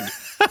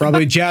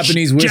Probably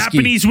Japanese whiskey.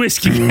 Japanese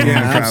whiskey.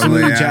 Yeah,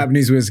 absolutely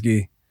Japanese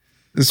whiskey.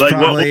 It's Like,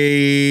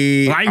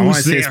 probably I want was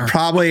to say there. it's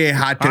probably a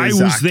I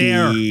was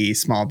there. Hatozaki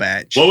small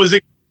batch. what's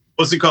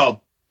it called?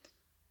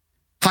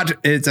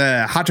 It's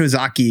a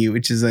Hatozaki,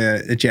 which is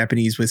a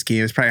Japanese whiskey.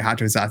 It was probably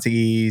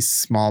Hatozaki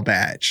small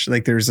batch.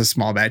 Like there's a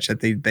small batch that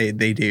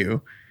they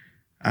do.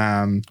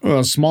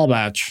 Well, small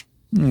batch.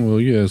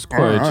 Well, yes,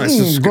 quite.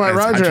 Quite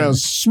right,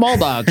 yes. Small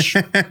batch.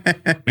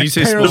 When you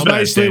say Pairs small batch,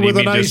 nicely Dan, you with a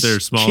mean nice just their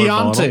smaller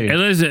bottle?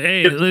 Chianti.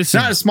 Hey, listen. It's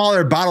not a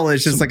smaller bottle.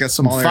 It's just like a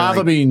smaller. Fava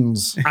Like,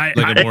 beans.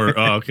 Like a more,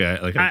 okay.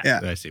 Like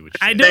I see what you're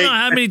I saying. don't know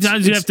how many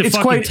times you have to It's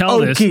fucking quite tell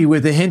this. oaky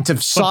with a hint of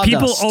But sawdust.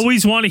 people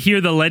always want to hear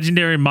the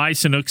legendary My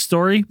Sanook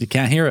story. You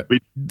can't hear it.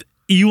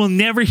 You will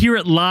never hear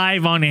it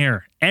live on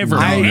air. Ever.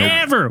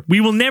 Ever. We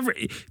will never.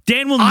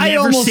 Dan will I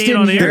never almost say it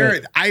on didn't hear air.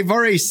 it. I've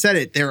already said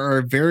it. There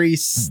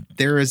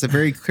is a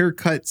very clear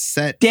cut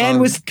set Dan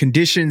of was-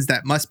 conditions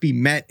that must be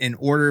met in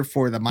order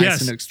for the My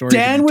Yes. Sanook story. to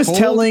Dan be was told.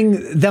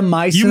 telling the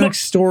My Sanook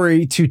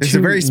story to There's two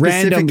a very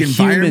specific random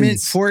environment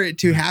humans. for it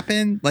to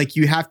happen. Like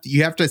you have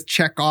to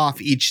check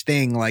off each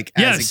thing like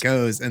as Yes. it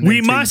goes. And we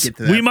then till you must get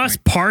to that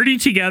must party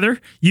together.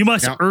 You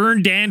must Yep.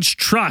 earn Dan's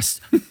trust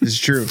point. It's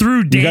true. through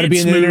You gotta dance be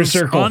in the inner moves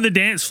circle. on the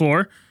dance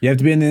floor. You have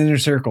to be in the inner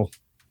circle.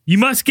 You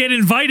must get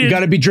invited. You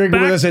gotta be drinking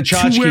with back us at to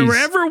Tchotchkes.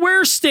 wherever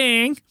we're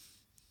staying,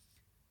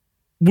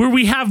 where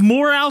we have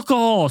more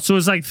alcohol. So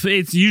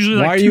it's usually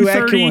Why like are you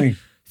 2:30, echoing?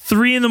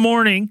 3 in the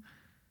morning.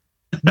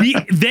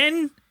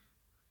 Then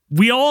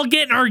we all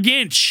get in our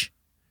ginch.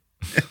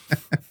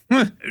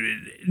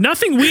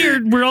 Nothing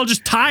weird. We're all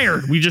just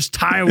tired. We just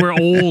tired. We're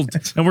old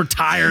and we're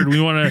tired.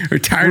 We're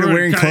tired of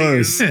wearing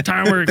clothes.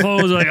 Tired of wearing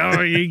clothes. Like,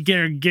 oh, you get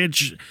our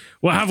ginch.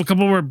 We'll have a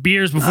couple more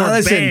beers before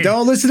Listen, bed.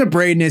 don't listen to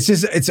Braden.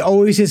 It's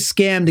always his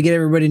scam to get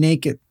everybody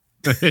naked.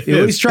 He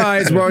always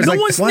tries. We're always No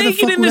like, one's why the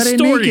naked fuck in was this I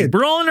story. naked?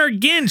 We're all in our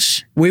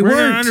ginch. We We're in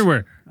our weren't.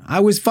 underwear. I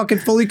was fucking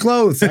fully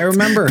clothed. I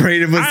remember.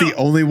 Braden was the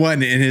only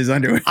one in his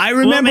underwear. I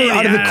remember maybe,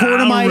 out of the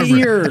corner of my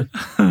ear,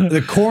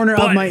 the corner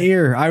But of my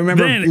ear. I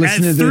remember then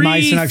listening at to the My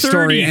Sanook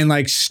story 3:30 and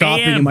like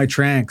stopping AM, in my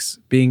trance,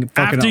 being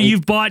fucking. After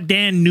you've bought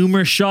Dan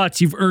numerous shots,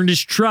 you've earned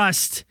his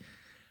trust.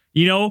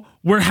 You know,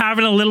 we're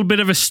having a little bit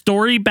of a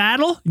story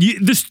battle.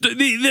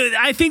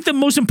 I think the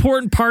most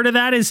important part of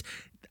that is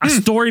a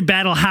story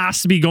battle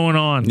has to be going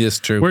on. Yes,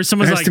 true. Where There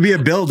someone's has like, to be a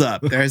build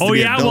up. oh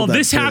yeah, well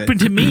this happened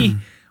to me.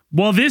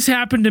 Well, this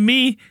happened to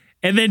me.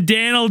 And then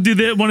Dan will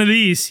do one of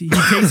these. He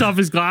takes off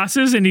his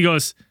glasses and he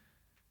goes,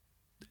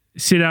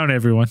 sit down,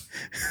 everyone.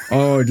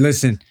 Oh,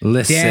 listen.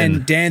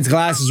 Dan's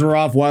glasses were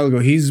off a while ago.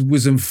 He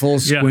was in full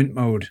squint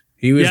mode.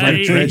 He was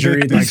like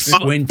treasury, like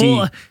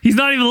squinty. He's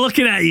not even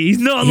looking at you. He's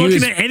not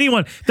looking at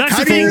anyone. That's How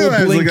the do you thing. know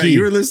I was looking?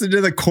 You were listening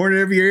to the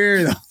corner of your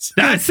ear.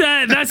 That's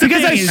the because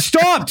thing. I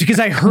stopped because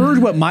I heard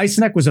what My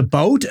Snack was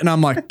about, and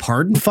I'm like,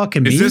 "Pardon,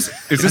 fucking me." Is this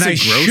and a I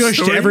gross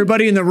shushed story?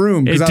 everybody in the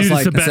room because I was Dude,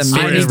 like, it's the best "I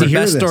story need ever. to hear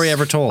Best this." story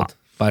ever told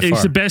by It's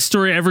far. the best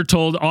story ever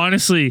told.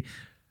 Honestly,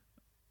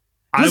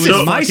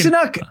 Listen, My fucking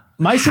Snack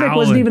wasn't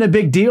howling. even a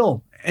big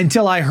deal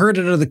until I heard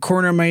it out of the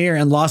corner of my ear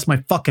and lost my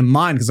fucking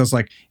mind because I was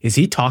like, "Is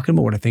he talking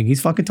about what I think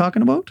he's fucking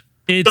talking about?"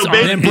 It's So And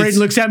then it's- Braden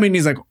looks at me and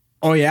he's like,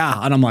 "Oh yeah,"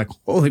 and I'm like,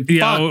 "Holy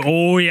yeah, fuck!"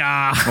 oh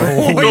yeah,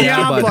 Oh,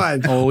 yeah,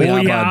 bud. Oh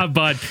yeah,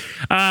 bud.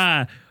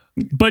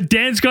 But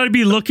Dan's got to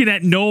be looking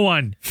at no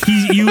one.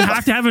 You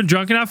have to have him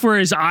drunk enough where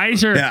his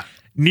eyes are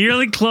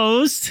nearly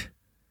closed,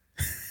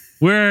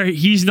 where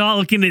he's not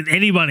looking at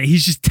anybody.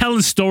 He's just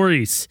telling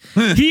stories.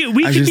 I'm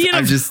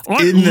just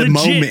in the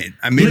moment.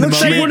 I'm in the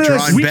moment,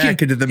 drawn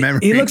back into the memory.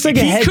 He looks like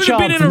a He could have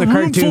been hedgehog in from a the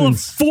room full of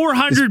cartoons.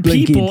 400 Just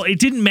blinking. people. It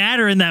didn't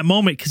matter in that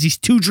moment because he's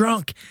too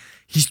drunk.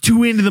 He's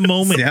too into the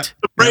moment. Yep.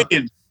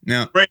 Braden.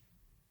 No.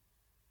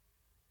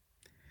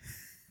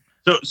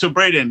 So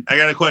Braden, I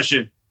got a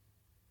question.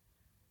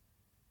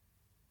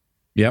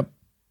 Yep.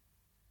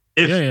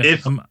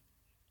 If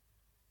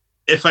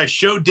I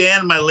show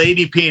Dan my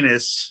lady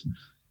penis,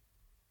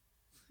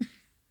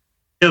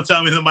 he'll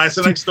tell me the My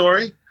Sanook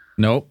story.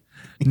 Nope.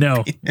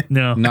 No.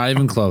 Not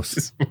even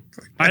close.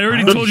 I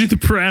already told you the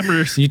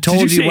parameters. You told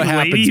Did you say what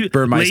happens,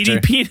 Burmeister.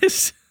 Lady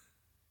penis.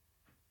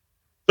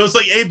 So it's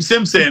like Abe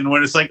Simpson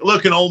when it's like,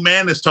 look, an old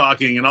man is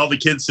talking, and all the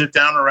kids sit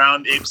down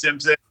around Abe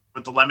Simpson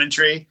with the lemon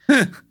tree.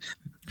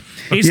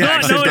 It's not.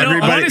 except No.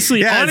 everybody-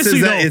 Honestly, it honestly,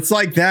 says though. that it's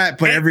like that,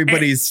 but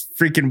everybody's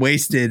freaking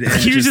wasted. And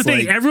Here's the just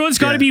thing. like- Everyone's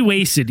got to yeah. be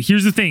wasted.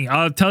 Here's the thing.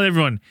 I'll tell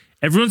everyone.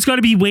 Everyone's got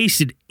to be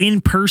wasted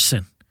in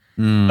person.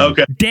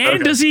 Okay.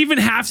 Dan doesn't even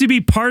have to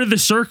be part of the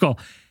circle.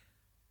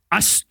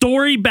 A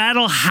story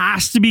battle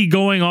has to be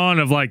going on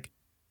of like,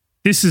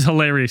 this is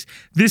hilarious.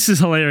 This is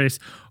hilarious.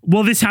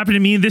 Well, this happened to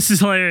me and this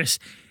is hilarious.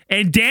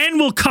 And Dan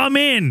will come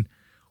in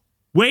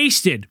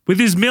wasted with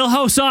his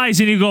Millhouse eyes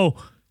and you go,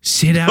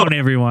 sit down,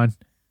 everyone.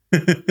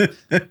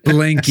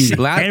 Blinky.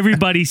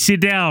 Everybody sit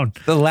down.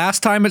 The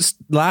last time the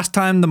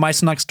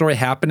Mycenac story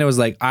happened, it was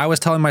like I was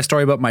telling my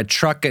story about my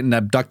truck getting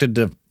abducted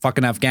to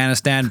fucking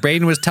Afghanistan.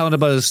 Braden was telling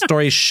about his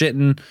story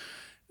shitting.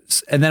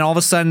 And then all of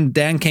a sudden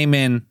Dan came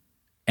in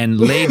and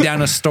laid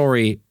down a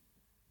story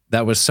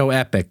that was so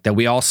epic that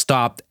we all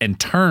stopped and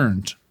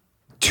turned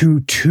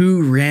to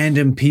two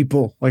random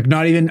people, like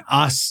not even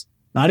us,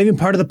 not even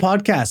part of the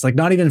podcast, like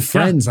not even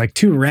friends, like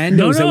two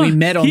randos that we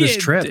met on this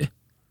trip.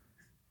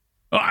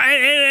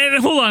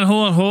 And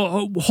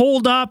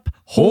hold up.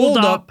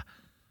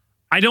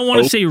 I don't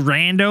want to say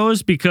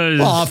randos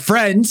because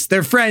friends.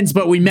 They're friends,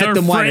 but we met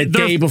them a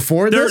day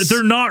before this.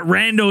 They're not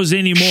randos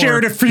anymore.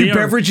 Shared a few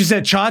beverages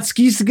at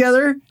Chotsky's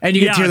together, and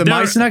you get to hear the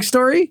Mycenac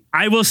story.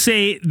 I will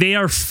say they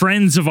are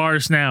friends of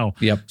ours now.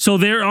 Yep. So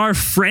there are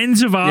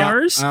friends of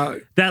ours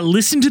that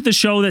listen to the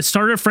show that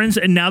started friends,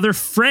 and now they're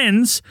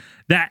friends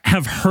that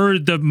have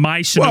heard the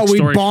Mycenac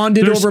story. Well, we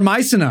bonded over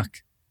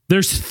Mycenac.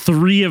 There's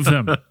 3 of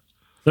them.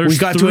 We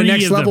got to a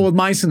next level with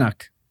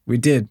Mycenac. We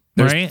did.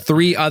 There's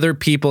 3 other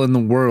people in the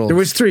world. There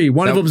was 3.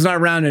 One of them's not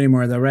around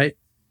anymore, though, right?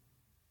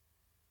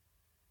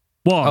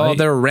 Well,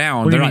 they're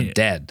around. They're not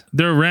dead.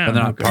 They're around. But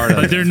they're not part of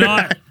it. But they're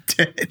not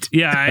dead.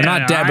 Yeah, they're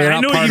not dead, but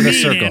they're not part of the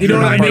circle. You know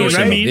what I mean,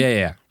 right?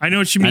 Yeah. I know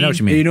what you mean. I know what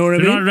you mean. You know what I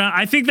mean? They're not around.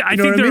 I think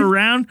they're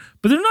around,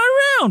 but they're not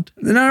around.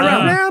 They're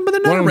not around, but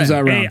they're not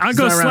around. Hey,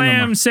 Uncle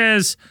Slam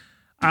says,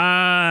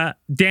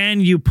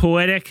 Dan, you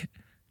poetic.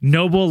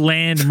 Noble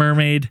land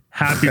mermaid,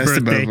 happy Best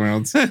birthday! Of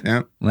both worlds.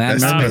 Yep.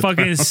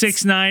 Fucking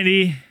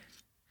 690.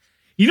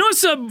 You know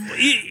what's up?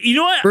 You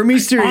know what?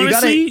 Burmeister, you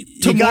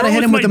gotta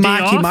hit him with the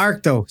Maki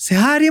Mark though. Say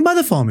hi to your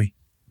mother for me.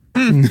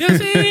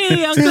 Yes,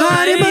 hey, Uncle, say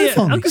hi to your mother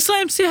for me. Uncle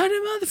Slam, say hi to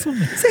your mother for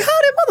me. Say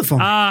hi to your mother for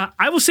me.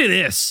 I will say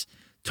this: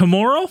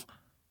 tomorrow,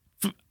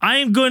 I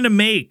am going to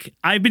make.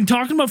 I've been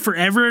talking about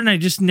forever, and I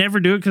just never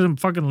do it because I'm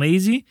fucking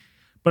lazy.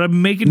 But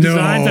I'm making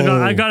designs.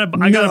 I got a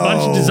bunch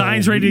of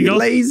designs ready to go.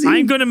 Lazy.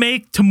 I'm going to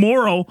make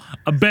tomorrow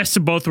a best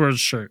of both worlds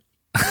shirt.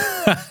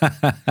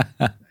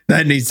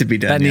 That needs to be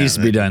done. That needs to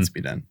be done.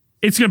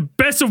 It's going to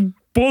best of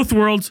both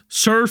worlds,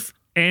 surf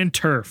and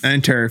turf.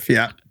 And turf,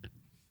 yeah.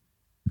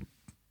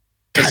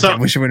 God, I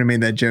wish I would have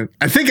made that joke.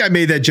 I think I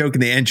made that joke in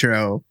the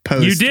intro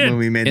post. You did. When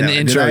we made in that the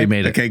intro, you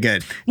made it. Okay,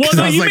 good. Well,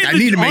 no, I was like, I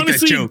need to make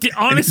that joke.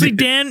 Honestly,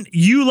 Dan,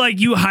 you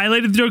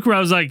highlighted the joke where I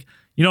was like,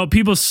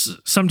 people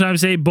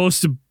sometimes say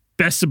best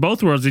of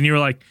both worlds, and you were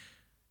like,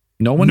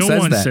 no one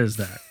says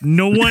that.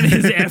 No one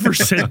has ever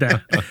said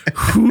that.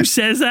 Who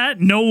says that?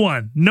 No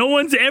one. No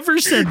one's ever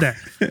said that.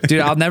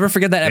 Dude, I'll never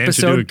forget that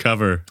episode. Do a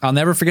cover. I'll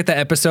never forget that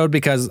episode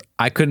because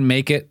I couldn't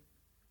make it.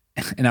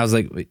 And I was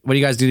like, what do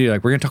you guys do?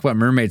 Like, we're going to talk about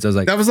mermaids. I was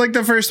like, that was like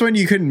the first one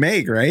you couldn't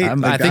make, right?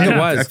 I think it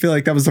was. I feel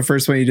like that was the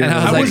first one you did.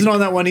 I wasn't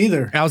on that one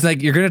either. I was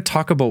like, you're going to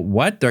talk about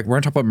what? They're like, we're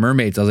going to talk about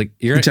mermaids. I was like,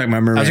 you're talking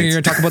about mermaids. I was like, you're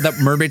going to talk about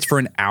that mermaids for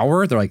an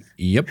hour? They're like,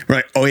 yep.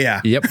 Right. Oh,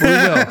 yeah. Yep, we will.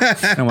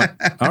 And I went,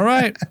 all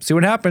right, see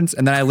what happens.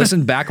 And then I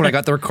listened back when I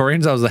got the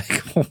recordings. I was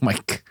like, oh my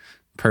God.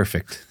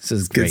 Perfect. This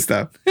is good great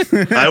stuff.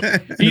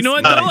 You know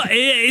what though?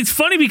 It's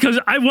funny because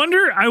I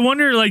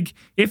wonder like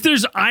if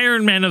there's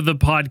Iron Man of the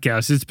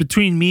podcast, it's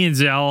between me and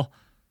Zell.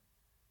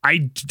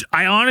 I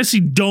honestly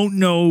don't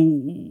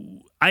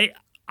know.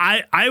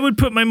 I would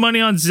put my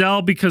money on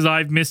Zell because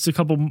I've missed a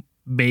couple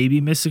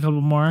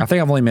more. I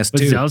think I've only missed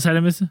 2. Zell's had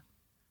to miss it.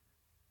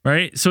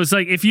 Right? So it's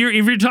like if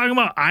you're talking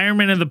about Iron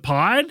Man of the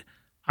pod,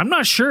 I'm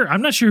not sure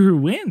who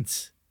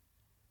wins.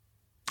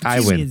 I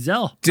win.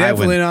 Zell.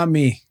 Definitely not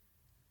me.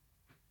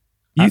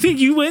 You think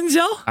you win,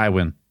 Zell? I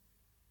win.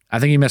 I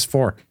think you missed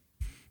 4.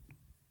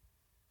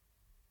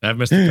 I've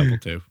missed a couple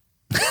too.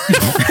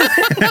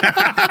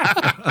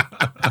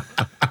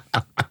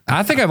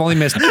 I think I've only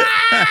missed.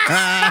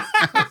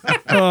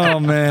 Oh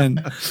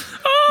man.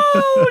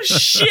 Oh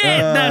shit,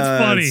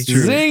 that's funny.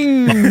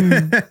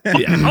 Zing.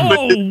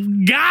 Oh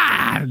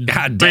God.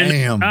 God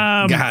damn.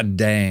 God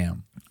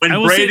damn. When I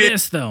will say Braden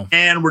this though.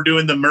 and we're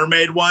doing the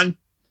mermaid one,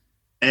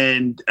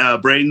 and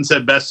Braden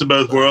said best of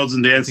both worlds,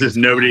 and Dan says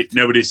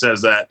nobody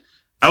says that.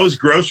 I was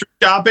grocery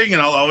shopping,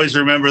 and I'll always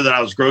remember that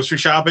I was grocery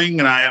shopping,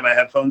 and I had my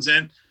headphones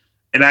in,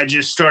 and I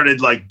just started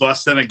like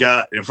busting a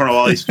gut in front of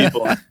all these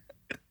people.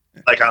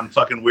 Like I'm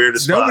fucking weird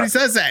as fuck. Nobody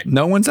says that.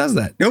 No one says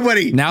that.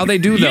 Nobody. Now they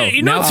do though.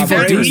 You know now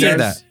people do say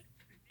that.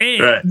 Hey,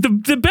 right.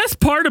 The best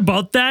part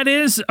about that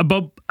is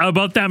about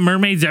that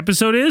mermaids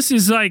episode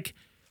is like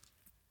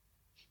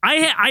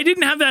I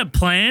didn't have that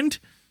planned.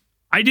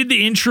 I did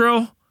the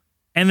intro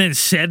and then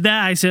said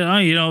that. I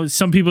said,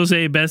 some people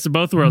say best of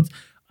both worlds.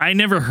 I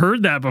never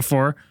heard that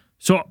before.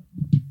 So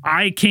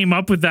I came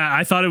up with that.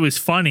 I thought it was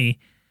funny.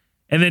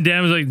 And then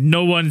Dan was like,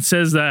 no one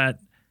says that.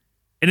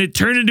 And it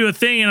turned into a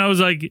thing. And I was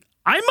like,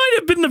 I might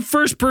have been the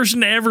first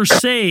person to ever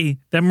say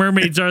that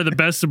mermaids are the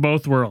best of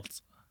both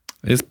worlds.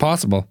 It's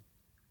possible.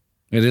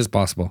 It is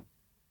possible.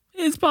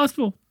 It's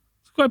possible.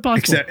 It's quite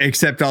possible.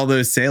 Except all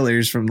those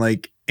sailors from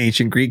like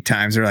ancient Greek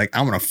times are like,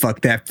 I'm gonna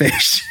fuck that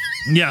fish.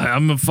 Yeah,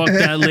 I'm gonna fuck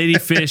that lady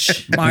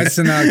fish.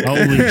 Mycenae.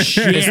 Holy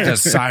shit.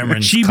 It's the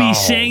siren's She call. be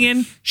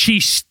singing.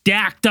 She's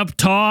stacked up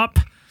top.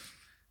 A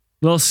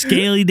little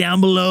scaly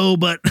down below,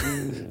 but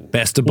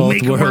Best of We'll both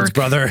make it worlds, work.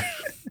 brother.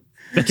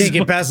 Can't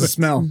get past the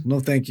smell. No,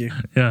 thank you.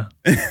 Yeah.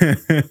 No,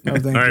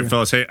 thank All right, you.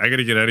 fellas. Hey, I got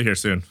to get out of here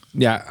soon.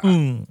 Yeah,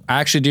 I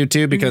actually do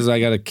too because I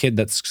got a kid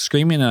that's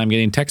screaming and I'm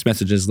getting text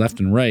messages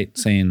left and right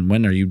saying,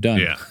 "When are you done?"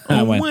 Yeah. And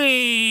I went,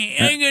 Wait,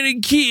 I got a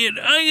kid.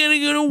 I gotta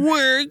go to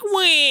work.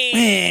 Wait.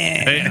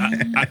 Hey,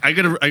 I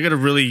got a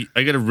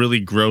really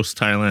gross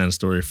Thailand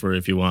story for you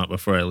if you want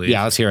before I leave.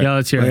 "Yeah, let's hear it." Yeah,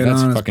 let's hear it.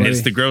 That's on us, fucking. buddy.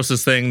 It's the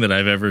grossest thing that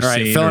I've ever All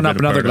right, seen. filling or up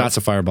been a another part of. glass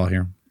of Fireball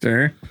here.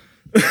 Sure.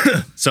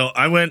 So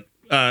I went.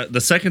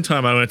 The second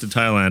time I went to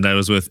Thailand, I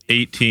was with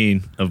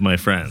 18 of my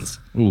friends.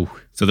 Ooh,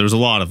 So there was a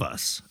lot of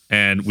us,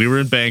 and we were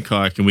in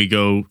Bangkok, and we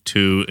go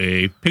to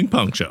a ping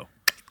pong show.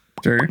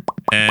 Sure.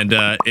 And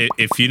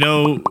if you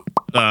know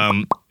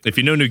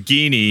New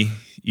Guinea,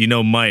 you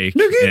know Mike,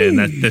 and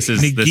this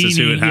is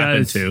who it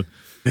happened to.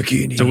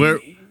 So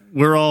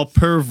we're all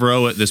perv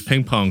row at this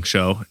ping pong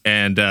show,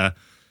 and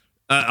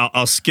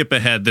I'll skip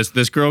ahead.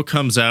 This girl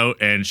comes out,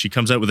 and she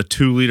comes out with a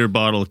 2-liter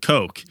bottle of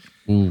Coke,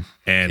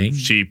 and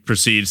she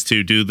proceeds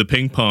to do the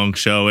ping pong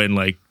show and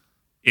like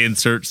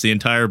inserts the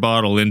entire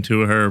bottle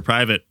into her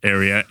private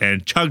area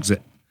and chugs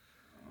it.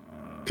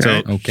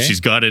 So she's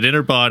got it in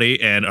her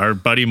body, and our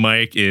buddy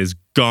Mike is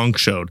gong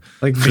showed.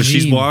 Like so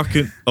she's Vagine.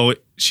 walking.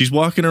 She's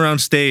walking around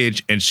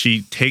stage, and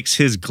she takes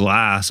his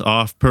glass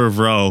off perv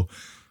row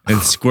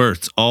and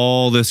squirts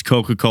all this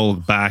Coca-Cola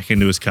back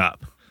into his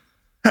cup.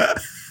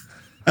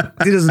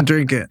 He doesn't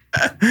drink it.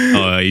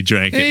 Oh, he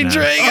drank it. He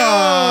drank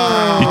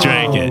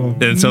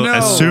it. And so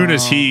as soon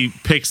as he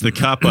picks the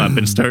cup up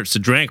and starts to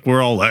drink,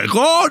 we're all like,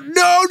 "Oh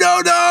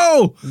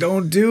no!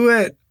 Don't do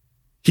it."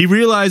 He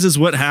realizes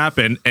what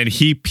happened, and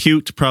he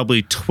puked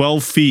probably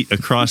 12 feet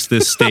across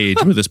this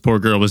stage where this poor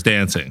girl was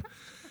dancing.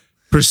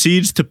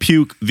 Proceeds to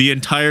puke the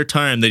entire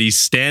time that he's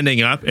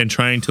standing up and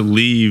trying to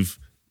leave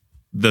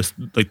the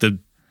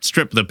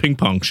strip of the ping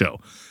pong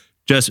show.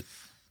 Just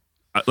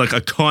like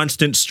a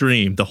constant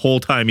stream the whole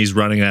time he's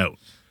running out.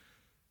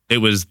 It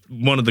was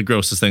one of the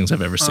grossest things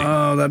I've ever seen.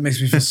 Oh, that makes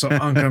me feel so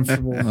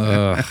uncomfortable.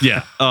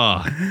 Yeah.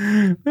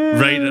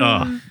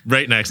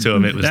 Right next to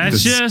him. It was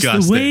That's disgusting.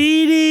 just the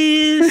way it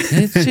is.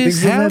 It's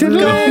just how Never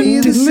gonna be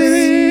the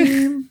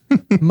same.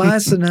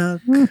 Mycenae.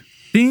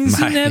 Things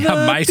will never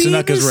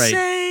Mycenae be is the right.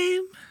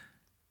 same.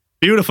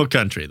 Beautiful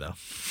country, though.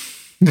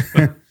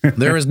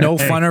 There is no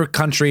funner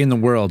country in the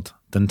world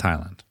than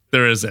Thailand.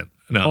 There isn't.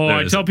 No, Oh, there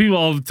I isn't. tell people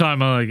all the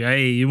time, I'm like,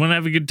 hey, you want to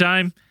have a good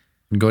time?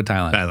 Go to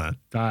Thailand.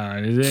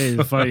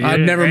 I'd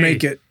never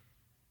make it.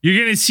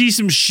 You're gonna see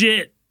some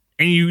shit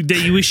that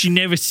you wish you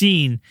never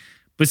seen,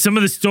 but some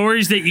of the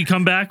stories that you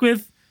come back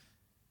with,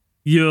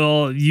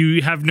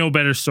 you have no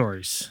better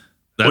stories.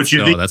 That's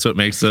what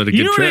makes it a good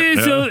You know trip. what it is?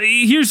 Yeah. So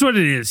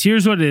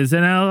here's what it is,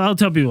 and I'll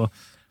tell people.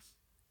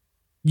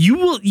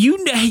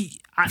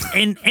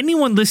 And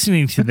anyone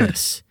listening to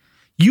this,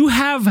 you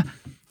have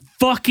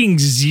fucking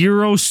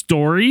zero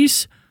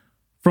stories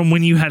from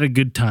when you had a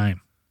good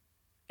time.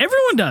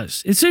 Everyone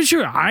does. It's so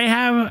true. I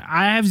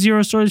have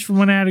zero stories from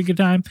when I had a good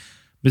time.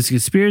 Mr.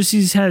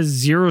 Conspiracies has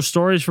zero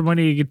stories from when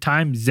he had a good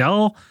time.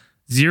 Zell,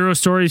 zero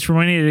stories from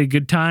when he had a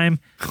good time.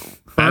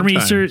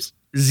 Burmeister,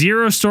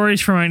 zero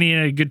stories from when he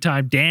had a good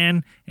time.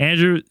 Dan,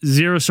 Andrew,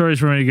 zero stories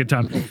from when he had a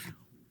good time.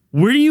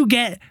 Where do you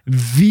get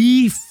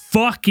the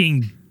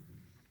fucking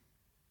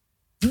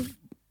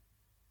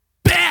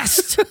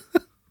best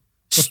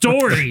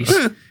stories?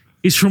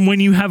 Is from when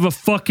you have a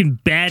fucking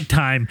bad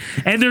time.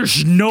 And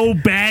there's no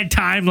bad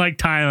time like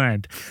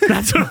Thailand.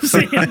 That's what I'm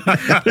saying.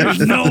 There's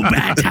no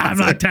bad time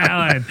like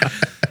Thailand.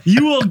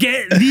 You will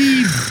get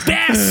the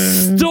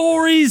best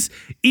stories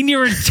in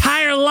your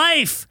entire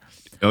life.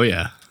 Oh,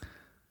 yeah.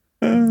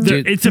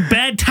 It's a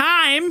bad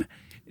time.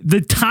 The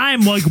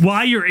time, like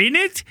while you're in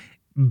it,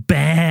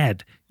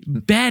 bad.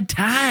 Bad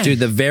time. Dude,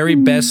 the very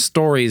best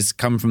stories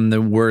come from the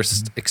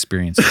worst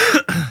experiences.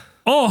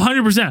 Oh,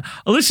 100%.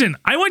 Listen,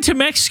 I went to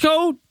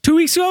Mexico 2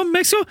 weeks ago.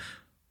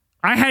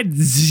 I had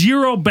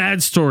zero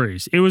bad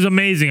stories. It was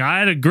amazing. I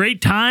had a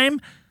great time.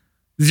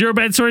 Zero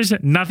bad stories.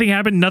 Nothing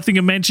happened. Nothing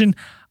to mention.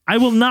 I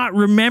will not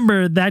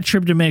remember that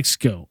trip to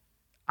Mexico.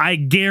 I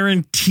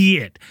guarantee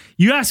it.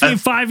 You ask me in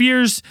 5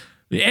 years,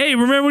 hey,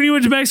 remember when you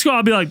went to Mexico?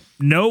 I'll be like,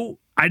 no,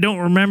 I don't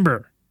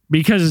remember.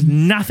 Because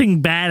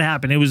nothing bad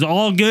happened. It was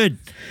all good.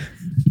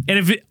 And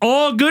if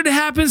all good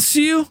happens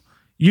to you,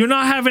 you're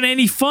not having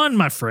any fun,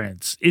 my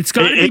friends. It's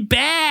got to be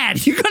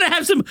bad. You're going to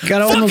have some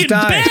fucking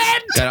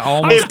bad. Gotta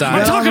almost die.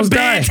 I'm talking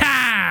bad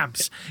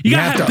times. You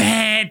got to have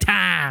bad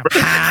times.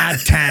 Hard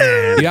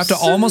times. You have to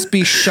almost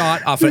be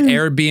shot off an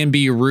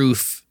Airbnb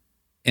roof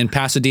in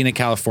Pasadena,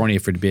 California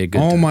for it to be a good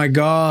Oh time. my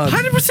God.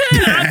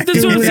 100%.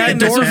 That's what I'm saying. That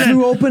door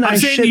flew open. I'm I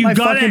saying shit my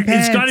fucking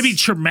pants. it's got to be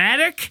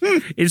traumatic.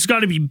 It's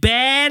got to be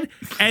bad.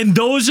 And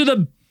those are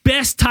the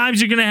best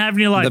times you're going to have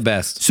in your life. The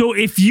best. So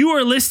if you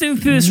are listening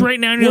to this right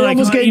now and you're We're like,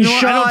 almost getting you know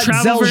what? I don't shot.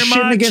 travel Zell's very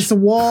shitting much. against the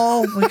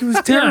wall. Like, it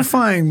was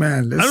terrifying,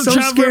 man. I It's don't so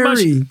travel very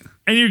scary. much.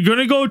 And you're going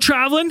to go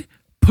traveling.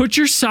 Put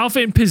yourself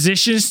in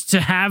positions to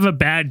have a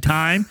bad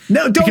time.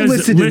 No, don't Because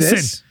listen to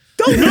this.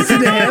 Don't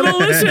listen to him. No,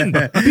 listen.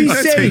 Be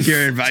Let's safe. take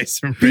your advice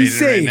from Be Brayden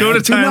safe. right now. Go to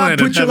Do not Thailand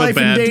put and your have a life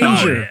in bad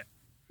time. danger.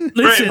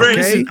 Listen, Right.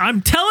 listen.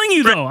 I'm telling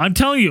you though. I'm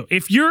telling you.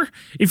 If you're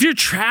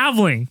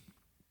traveling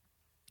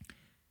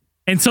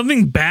and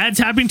something bad's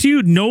happening to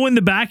you, know in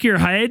the back of your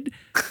head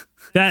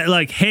that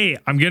like, hey,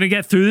 I'm gonna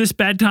get through this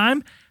bad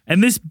time,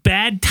 and this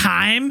bad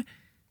time,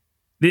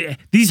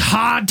 these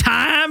hard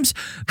times,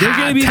 they're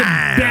gonna be the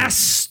best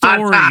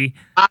story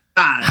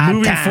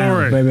moving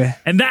forward, baby.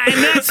 and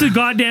that's the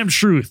goddamn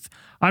truth.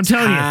 I'm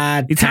telling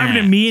you, it's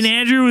happened to me and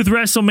Andrew with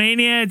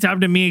WrestleMania. It's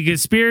happened to me in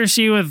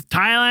Conspiracy with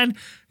Thailand.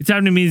 It's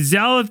happened to me and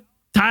Zell with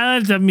Thailand.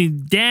 It's happened to me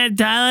and Dan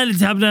Thailand.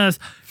 It's happened to us.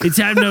 It's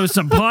happened to us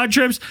some pod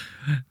trips.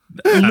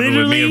 Happened with me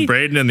Literally, and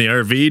Braden in the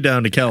RV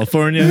down to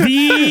California.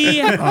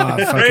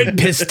 Fucking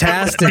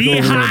piss-tastic the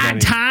over there, high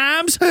buddy.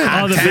 times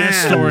are the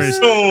best stories.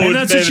 Oh, And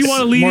that's what you want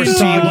to lead More into. You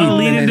soggy want to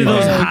lead than into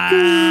those anything.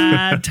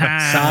 high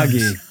times.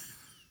 Soggy.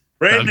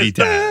 Doggy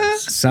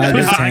times.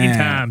 Soggy Soggy time.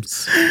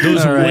 times.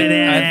 Those All right. wet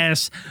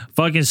ass,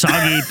 fucking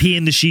soggy pee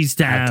in the sheets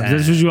times.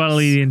 That's what you want to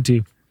lead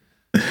into.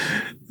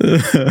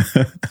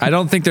 I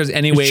don't think there's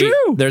any way.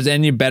 true. There's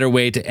any better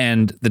way to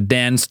end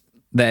the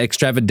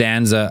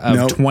extravaganza of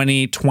Nope.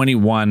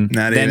 2021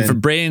 Not than even. for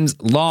Braden's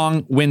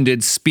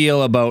long-winded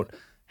spiel about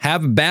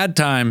have a bad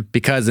time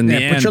because in the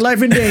end Put your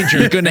life in danger.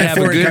 you're going to have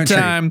a Foreign good country.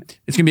 time.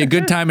 It's going to be a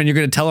good time, and you're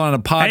going to tell it on a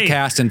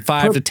podcast in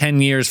 5 to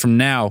 10 years from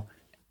now,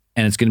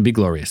 and it's going to be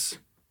glorious.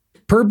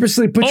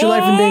 Purposely put your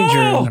life in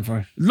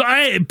danger.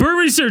 Hey,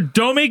 Burberry, sir,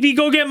 don't make me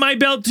go get my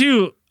belt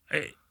too.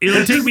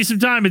 It'll take me some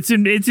time. It's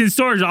in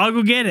storage. I'll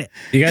go get it.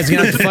 You guys are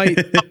gonna have to fight.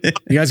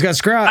 You guys got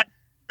scrap.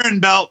 Iron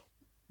belt.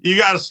 You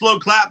got a slow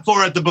clap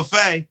for at the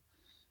buffet.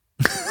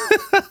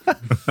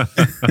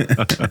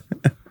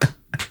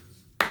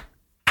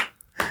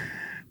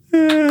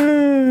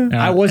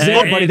 I was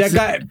there, buddy. That It's-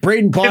 guy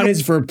Braden bought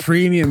his for a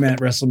premium at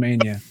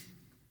WrestleMania.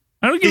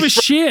 I don't give a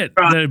shit.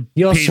 That I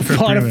He also paid for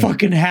bought a premium.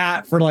 fucking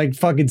hat for like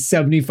fucking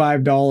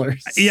 $75.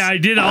 Yeah, I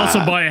did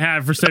also buy a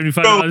hat for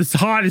 $75. It's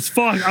hot as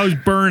fuck. I was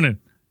burning.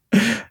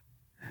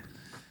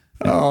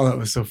 Oh, that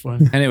was so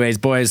fun. Anyways,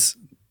 boys,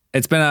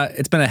 it's been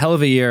a hell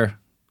of a year.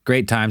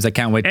 Great times. I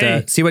can't wait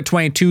Hey. to see what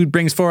 22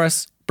 brings for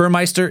us.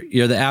 Burmeister,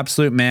 you're the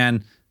absolute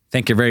man.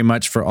 Thank you very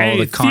much for all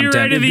the content.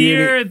 Theorite of the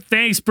year.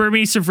 Thanks,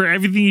 Burmeister, for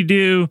everything you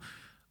do.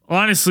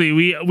 Honestly,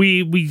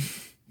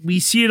 we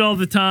see it all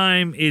the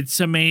time. It's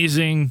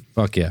amazing.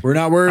 Fuck yeah. We're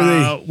not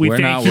worthy. We We're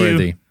thank not you.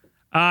 worthy.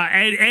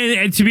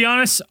 And to be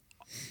honest,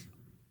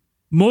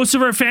 most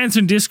of our fans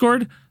in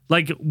Discord,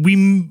 like we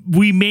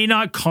may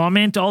not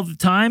comment all the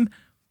time,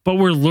 but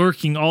we're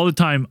lurking all the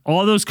time.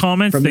 All those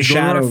comments, From they the go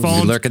to our shadows.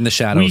 phones. We lurk in the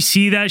shadows. We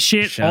see that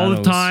shit all the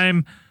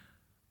Shadows.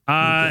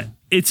 time.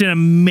 It's an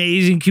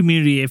amazing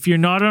community. If you're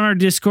not on our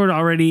Discord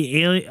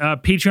already,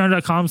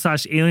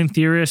 patreon.com/Alien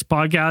Theorist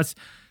podcast.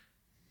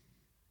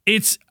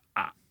 It's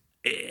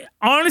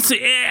honestly,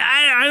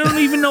 I don't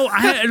even know.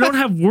 I don't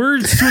have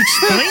words to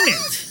explain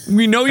it.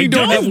 We know you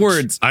don't have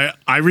words.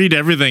 I read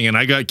everything and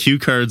I got cue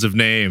cards of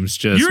names.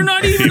 Just You're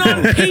not even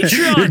on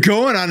Patreon. You're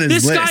going on his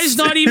This list. guy's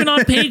not even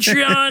on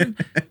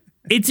Patreon.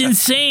 It's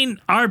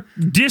insane. Our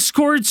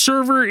Discord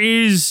server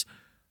is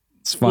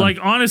It's fun. like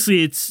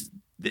honestly, it's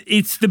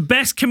the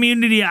best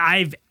community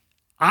I've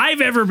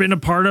ever been a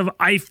part of.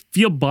 I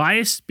feel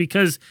biased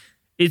because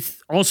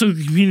it's also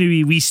the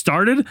community we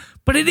started,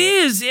 but it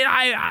is.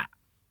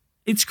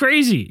 It's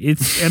crazy.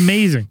 It's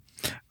amazing.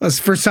 That's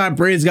the first time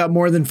Braden's got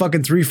more than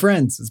fucking 3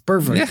 friends. It's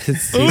perfect. Yeah,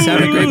 he's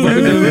having a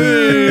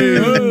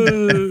great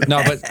one.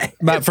 No,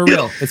 but for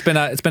real, it's been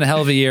a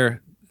hell of a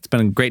year. It's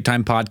been a great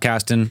time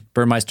podcasting.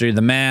 Burmeister, you're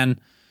the man.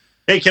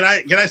 Hey, can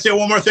I say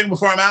one more thing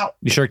before I'm out?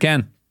 You sure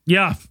can.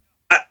 Yeah.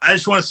 I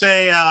just want to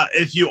say,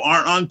 if you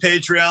aren't on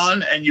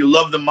Patreon and you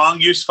love the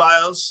Mongoose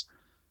Files,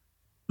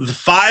 the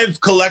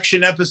 5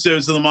 collection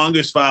episodes of the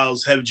Mongoose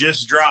Files have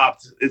just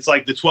dropped. It's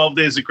like the 12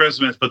 Days of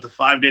Christmas, but the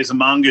 5 Days of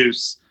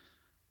Mongoose.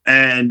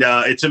 And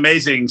it's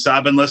amazing. So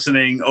I've been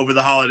listening over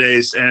the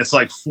holidays, and it's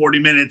like 40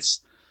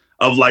 minutes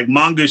of like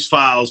Mongoose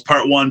Files,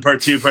 part 1,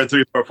 part 2, part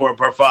 3, part 4,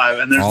 part 5.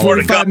 And there's more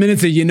to 45 come.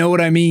 minutes of you know what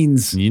I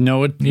means. You know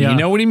what? Yeah. You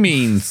know what he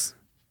means.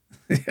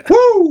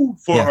 Woo!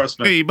 Four Yeah.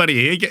 Horsemen. hey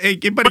buddy, hey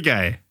buddy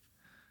guy.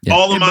 Yeah.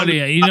 All the Hey, buddy,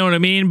 Mongoose. you know what I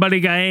mean, buddy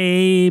guy?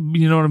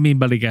 You know what I mean,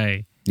 buddy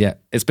guy? Yeah,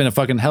 it's been a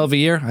fucking hell of a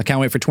year. I can't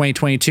wait for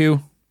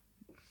 2022.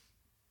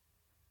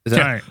 Is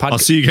that All right. I'll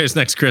see you guys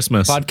next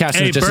Christmas. Podcasting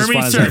Hey, is just as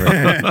fun as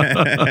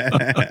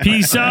Burmeister. ever.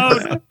 Peace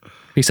out.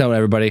 Peace out,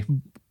 everybody.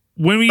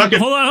 When we Okay.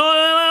 hold on.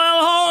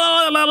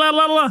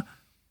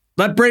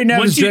 Let Braden have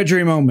Once his you-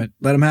 drudgery moment.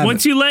 Let him have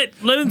Once it. you let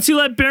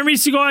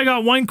Burmeister go, I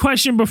got one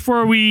question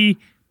before we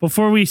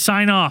before we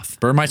sign off?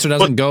 Burmeister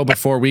doesn't go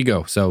before we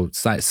go, so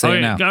say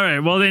it now. All right.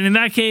 Well, then in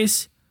that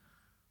case,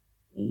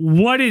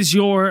 what is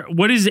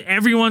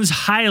everyone's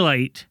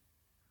highlight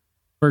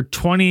for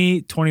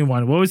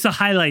 2021? What was the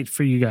highlight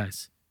for you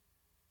guys?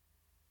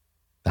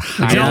 The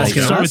highlight.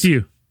 I'll start with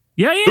you.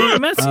 Yeah.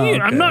 I'm asking you.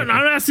 Okay. I'm not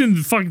asking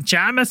the fucking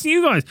chat. I'm asking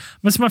you guys.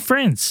 I'm asking my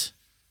friends.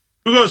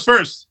 Who goes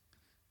first?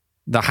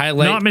 The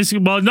highlight. Not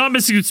missing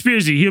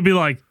conspiracy. He'll be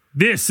like,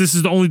 this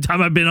is the only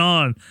time I've been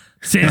on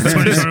since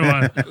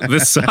 2021.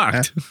 This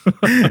sucked. All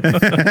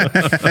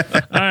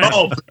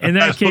right. In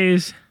that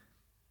case.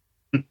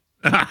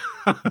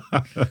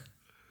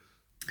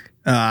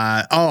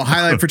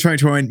 Highlight for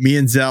 2021, me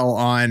and Zell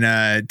on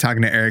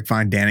talking to Eric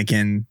Von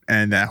Daniken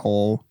and that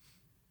whole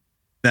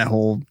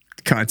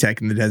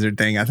contact in the desert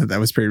thing. I thought that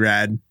was pretty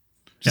rad.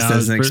 Just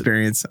as an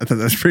experience. I thought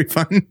that was pretty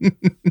fun.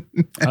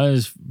 That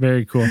was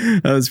very cool.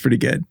 That was pretty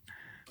good.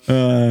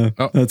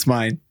 That's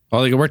mine.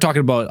 Well, we're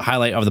talking about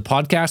highlight of the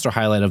podcast or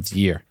highlight of the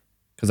year?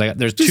 Because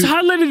there's just two.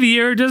 Highlight of the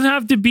year. It doesn't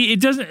have to be.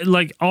 It doesn't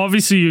like.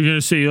 Obviously, you're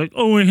gonna say like,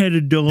 "Oh, I had a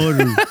daughter."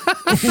 Big deal.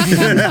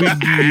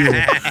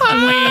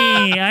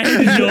 I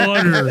had a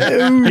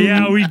daughter.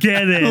 Yeah, we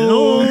get it.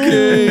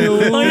 Okay.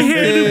 I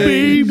had a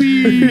baby.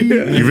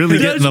 You're really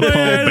getting the Paul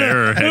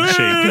Bearer head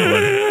shake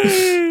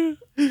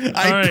going.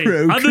 All right.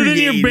 Other than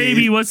your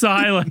baby, what's the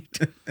highlight?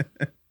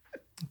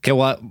 Okay,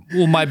 well,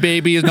 my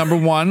baby is number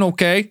one.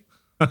 Okay.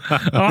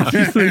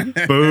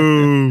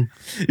 Boom.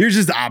 You're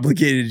just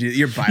obligated.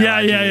 You're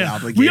biologically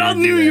obligated. We all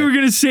knew you were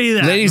going to say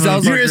that. Ladies,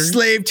 you're a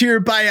slave to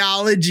your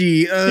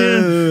biology. You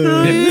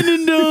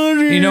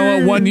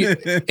know what?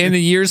 In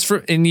years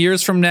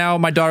from now,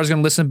 my daughter's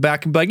going to listen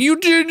back and be like, "You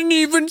didn't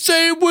even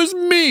say it was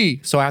me."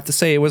 So I have to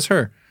say it was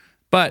her.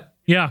 But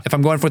yeah, if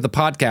I'm going for the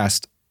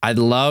podcast, I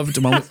loved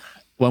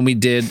when we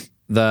did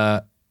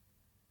the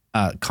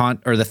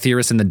the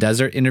Theorists in the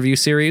Desert interview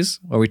series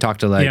where we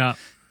talked to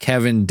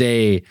Kevin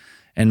Day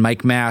and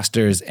Mike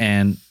Masters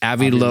and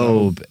Avi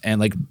Loeb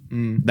and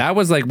that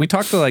was we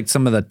talked to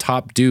some of the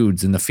top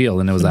dudes in the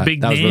field, and it was big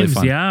that was names. really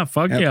fun. Yeah,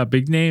 fuck yeah,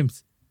 big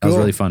names. That was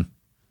really fun.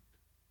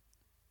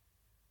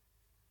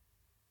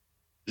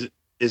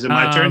 Is it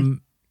my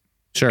turn?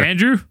 Sure,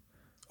 Andrew.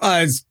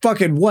 It's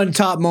fucking one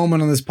top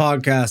moment on this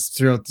podcast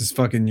throughout this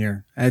fucking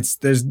year.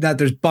 There's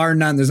bar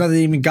none. There's nothing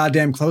even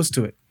goddamn close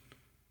to it.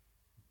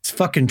 It's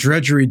fucking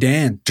Drudgery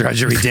Dan.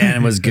 Drudgery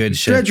Dan was good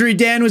shit. Drudgery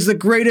Dan was the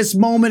greatest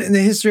moment in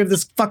the history of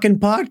this fucking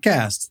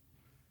podcast.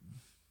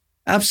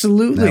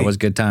 Absolutely. That was a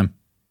good time.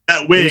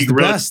 That wig the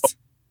really best.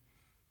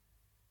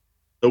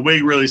 The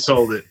wig really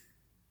sold it.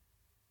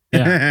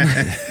 Yeah.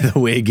 The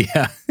wig,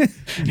 yeah.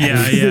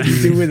 Yeah. What did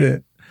you do with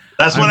it?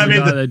 That's when I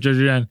made that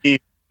Drudgery Dan.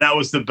 That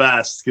was the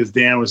best because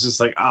Dan was just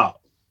like, oh.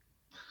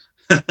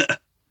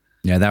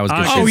 Yeah, that was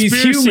good shit. Oh,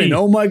 he's human.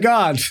 Oh my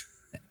God.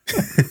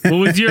 What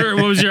was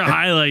your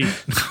highlight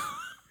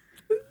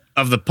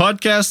of the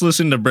podcast?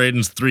 Listen to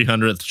Braden's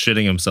 300th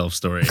shitting himself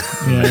story.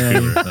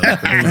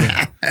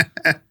 Yeah.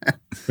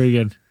 Pretty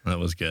good. That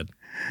was good.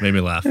 Made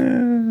me laugh.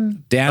 Dan,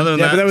 but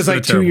that was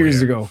like 2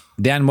 years ago.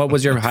 Dan, what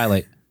was your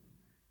highlight?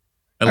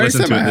 I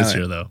listened to it this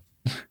year though.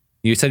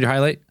 You said your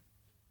highlight?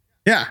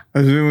 Yeah,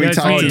 when we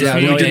talked. We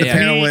did the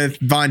panel with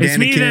Von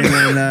Daniken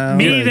and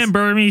me, then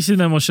Burmese, and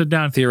then we'll shut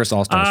down. Theorist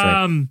All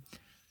Stars.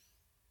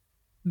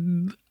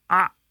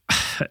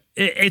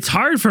 It's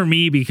hard for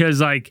me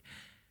because,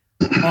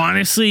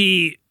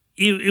 honestly,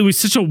 it was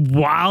such a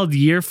wild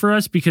year for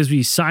us because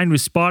we signed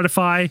with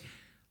Spotify.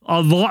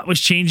 A lot was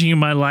changing in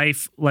my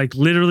life.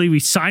 Literally, we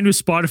signed with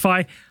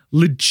Spotify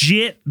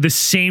legit the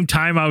same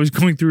time I was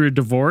going through a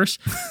divorce.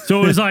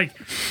 So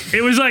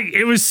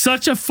it was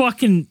such a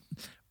fucking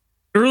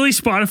early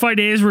Spotify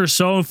days were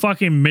so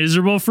fucking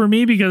miserable for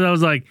me because I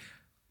was like,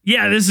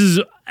 yeah, this is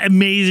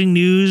amazing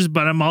news,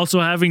 but I'm also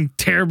having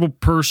terrible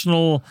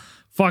personal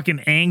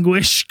fucking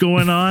anguish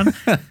going on.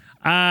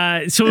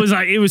 So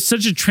it was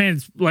such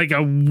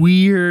a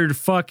weird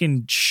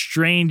fucking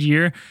strange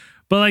year.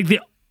 But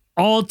the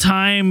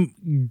all-time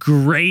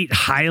great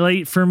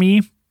highlight for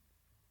me,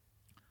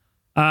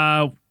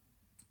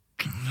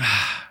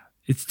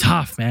 it's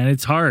tough, man.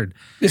 It's hard.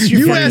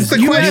 You asked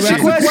the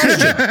question.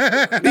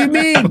 What do you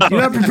mean? You're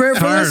not prepared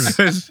for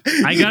this?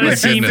 I gotta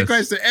seem.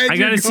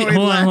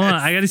 Hold on.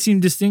 I gotta seem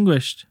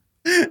distinguished.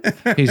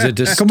 He's a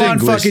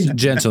distinguished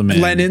gentleman.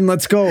 Lennon,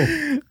 let's go.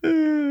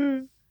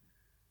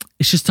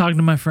 It's just talking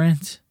to my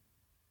friends.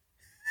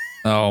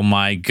 Oh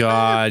my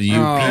God, you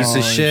piece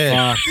of shit.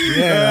 Fuck.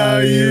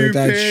 Yeah, you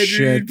that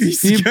shit.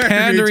 You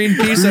pandering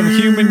piece of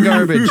human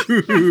garbage.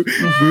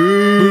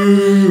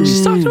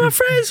 Just talk to my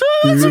friends.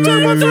 I'm talking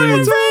to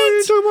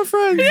my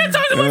friends. Yeah,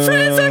 talk to my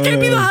friends. That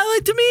can't be the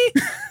highlight to me.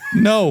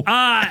 No.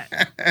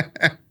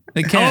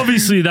 It can't.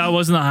 Obviously, that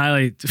wasn't the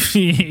highlight.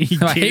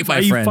 I hate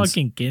my friends. Are you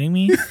fucking kidding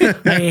me?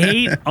 I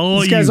hate all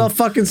you. These guys all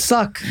fucking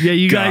suck. Yeah,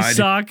 you guys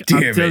suck.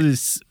 I'm telling you,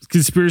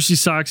 conspiracy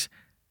sucks.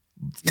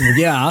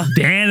 Yeah.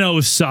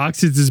 Dano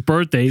sucks. It's his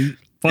birthday.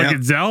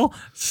 Fucking Zell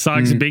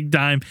sucks big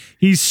time.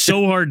 He's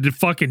so hard to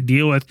fucking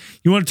deal with.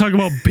 You want to talk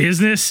about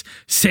business?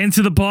 Sense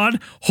of the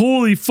pod?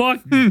 Holy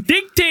fuck,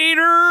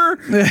 dictator!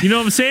 You know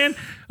what I'm saying?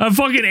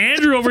 Fucking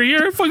Andrew over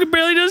here fucking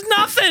barely does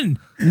nothing.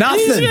 Nothing.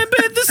 He's getting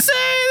paid the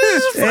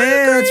same.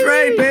 Yeah, that's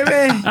right,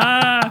 baby.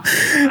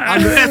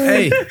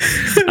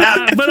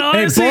 But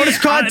honestly, bonus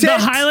content. the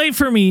highlight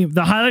for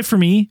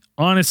me,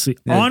 honestly,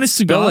 honest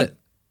to God,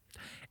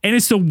 and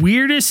it's the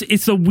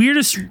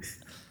weirdest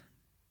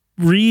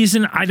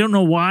reason. I don't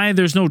know why.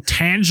 There's no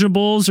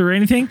tangibles or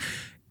anything.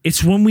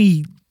 It's when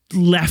we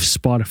left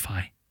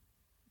Spotify.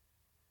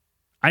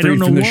 I don't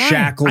know why.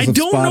 Shackles I of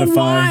don't Spotify. know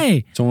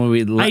why. So when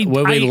we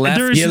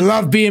left, you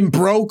love being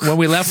broke. When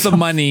we left, the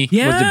money was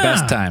the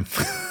best time.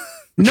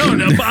 No,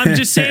 but I'm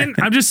just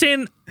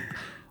saying.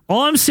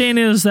 All I'm saying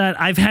is that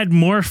I've had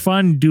more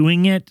fun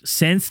doing it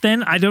since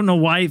then. I don't know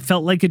why it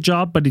felt like a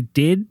job, but it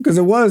did. Because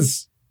it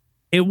was.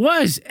 It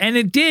was, and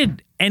it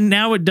did. And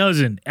now it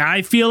doesn't.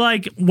 I feel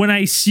like when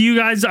I see you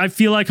guys, I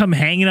feel like I'm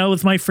hanging out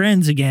with my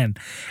friends again.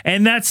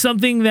 And that's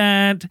something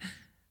that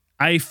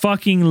I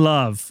fucking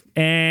love.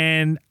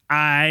 And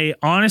I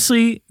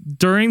honestly,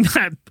 during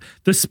the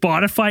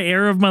Spotify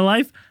era of my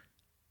life,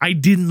 I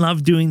didn't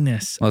love doing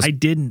this. I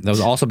didn't. That was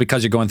also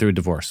because you're going through a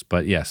divorce,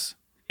 but yes.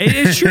 It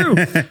is true.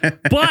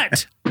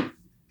 But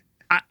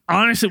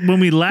honestly, when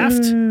we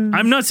left,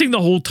 I'm not saying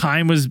the whole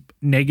time was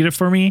negative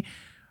for me,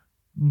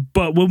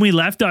 but when we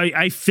left,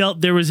 I felt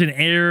there was an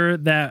error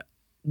that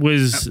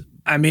was.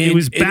 I mean, it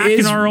was back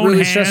in our own really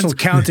hands. stressful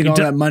counting all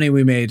that money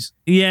we made.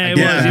 Yeah, it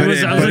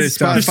was. I was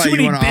like, there's too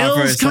many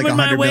bills coming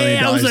my way.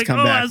 I was like,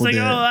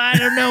 I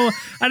don't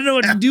know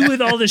what to do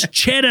with all this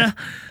cheddar.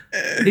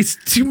 It's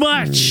too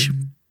much.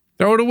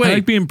 Throw it away. I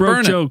like being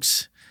broke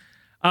jokes.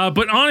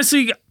 But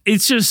honestly,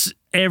 it's just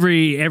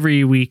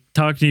every week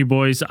talking to you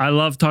boys. I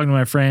love talking to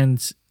my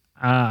friends.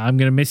 I'm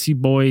gonna miss you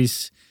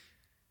boys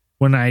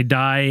when I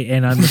die,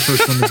 and I'm the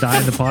first one to die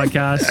in the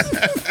podcast.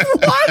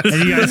 What?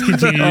 And you guys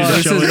continue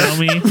to show without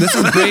me. This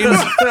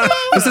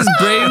is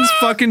Brain's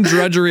fucking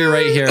drudgery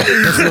right here.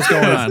 That's what's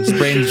going on. It's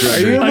Brain's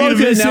drudgery. Are you about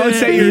to announce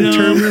that you're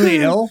terminally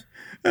ill?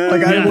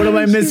 Like, what am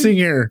I missing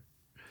here?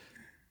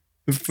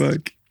 The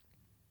fuck?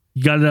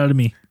 You got it out of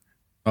me.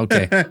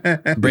 Okay.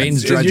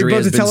 Brain's drudgery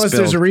has been tell us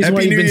spilled. there's a reason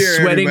why you've been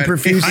sweating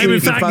profusely I'm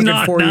in for fact fucking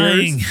not 4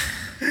 dying.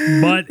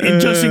 years. But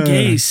just in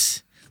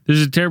case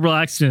there's a terrible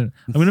accident,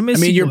 I'm gonna miss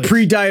you. I mean, you're boys.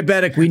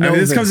 pre-diabetic. We know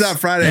this comes out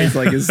Friday. It's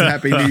like it's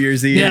Happy New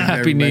Year's Eve. Yeah,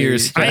 Happy New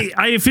Year's.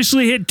 I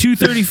officially hit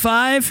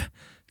 235.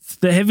 It's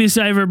the heaviest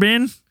I've ever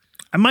been.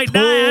 I might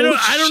die.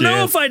 I don't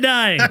know if I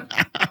die.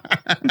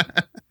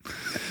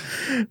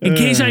 In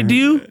case I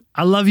do,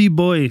 I love you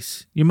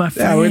boys. You're my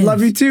friend. Yeah, we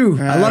love you too.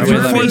 I love you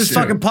before this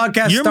fucking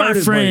podcast You're started.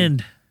 my friend.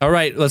 Buddy. All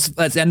right,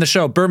 let's end the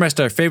show.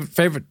 Burmester,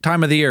 favorite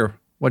time of the year.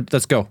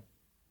 Let's go.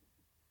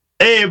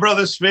 Hey,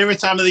 brothers, favorite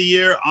time of the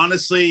year,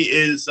 honestly,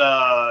 is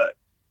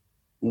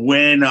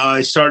when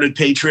I started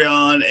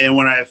Patreon and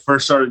when I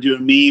first started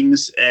doing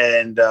memes.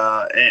 And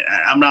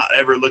I'm not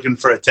ever looking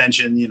for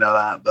attention, you know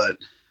that. But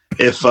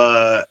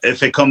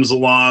if it comes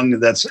along,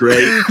 that's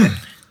great.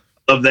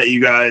 Love that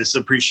you guys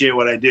appreciate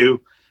what I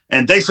do.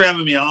 And thanks for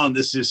having me on.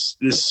 This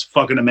is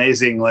fucking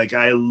amazing. Like,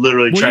 I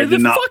literally tried to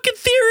not. Fucking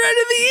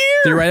theorite of the year.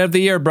 Theorite of the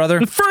year, brother.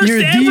 The first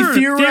You're ever the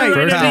theorite.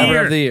 First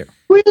ever of the year.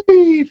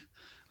 Weed.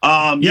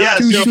 Yeah,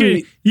 so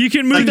you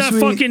can move that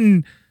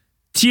fucking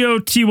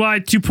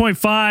TOTY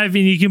 2.5 and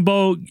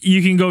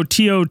you can go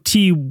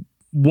TOTY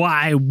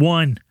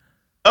 1.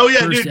 Oh yeah,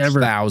 first dude. Ever.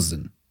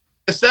 1,000.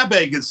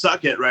 Steppe can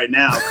suck it right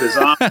now because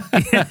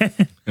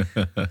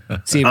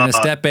See, even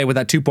Steppe with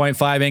that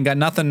 2.5 ain't got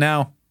nothing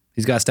now.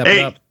 He's got to step it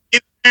up.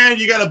 And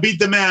you got to beat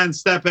the man,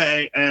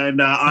 Steppe,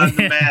 and I'm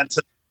the man.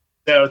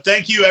 So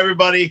thank you,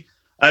 everybody.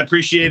 I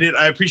appreciate it.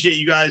 I appreciate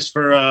you guys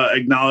for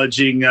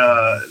acknowledging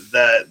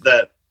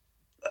that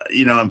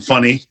I'm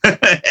funny,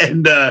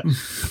 and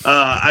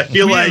I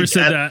feel we like never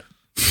said that.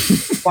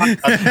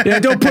 Yeah,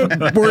 don't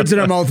put words in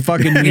our mouth,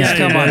 fucking.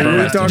 Come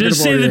on, bro.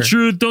 Just say the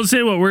truth. Don't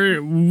say what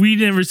we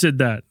never said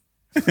that.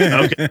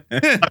 Okay.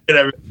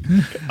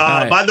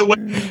 By the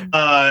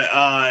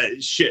way,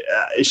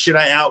 should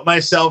I out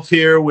myself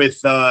here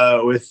with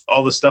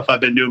all the stuff I've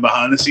been doing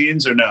behind the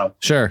scenes or no?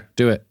 Sure,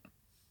 do it.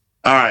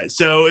 All right.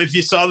 So if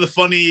you saw the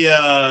funny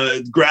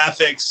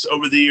graphics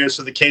over the years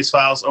for the case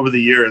files, over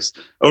the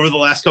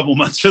last couple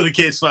months for the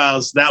case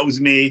files, that was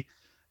me.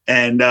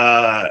 And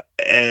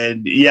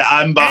yeah,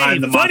 I'm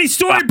behind the funny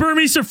story,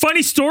 Burmeister.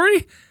 Funny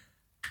story.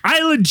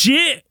 I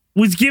legit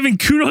was giving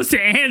kudos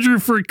to Andrew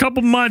for a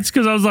couple months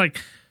because I was like,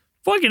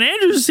 fucking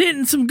Andrew's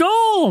hitting some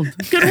gold.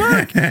 Good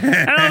work.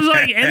 And I was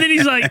like, and then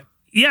he's like,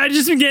 yeah, I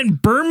just been getting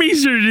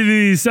Burmeister to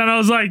these. And I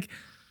was like,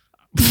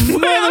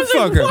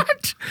 motherfucker.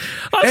 What?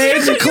 Hey,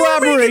 it's a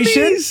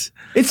collaboration.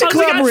 It's a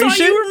collaboration. I thought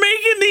you were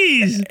making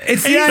these.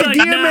 It's the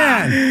idea,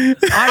 man.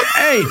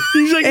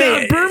 He's like,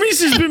 nah,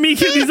 Burmeister's been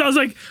making these. I was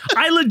like,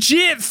 I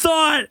legit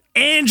thought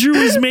Andrew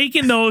was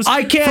making those.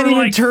 I can't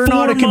even turn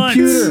on a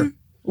computer.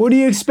 What do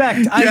you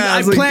expect?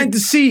 I plant the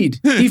seed.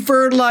 He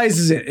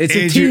fertilizes it. It's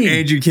a team.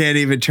 Andrew can't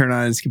even turn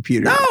on his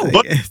computer. No.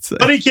 But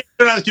he can't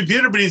turn on his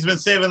computer, but he's been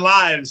saving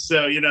lives.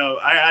 So,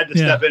 I had to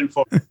step in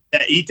for him.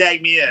 Yeah, he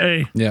tagged me in.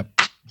 Hey.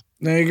 Yep.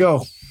 There you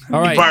go.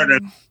 All right.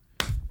 Partner.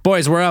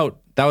 Boys, we're out.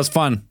 That was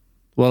fun.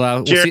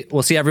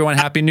 We'll see everyone.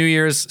 Happy New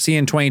Year's. See you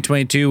in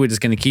 2022. We're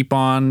just going to keep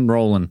on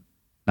rolling.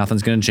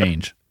 Nothing's going to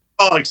change.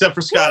 Oh, except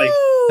for Scotty.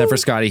 Except for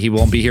Scotty. He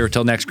won't be here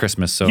till next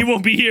Christmas. So he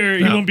won't be here.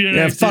 He won't be here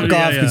next fuck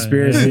off,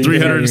 conspiracy.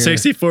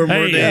 364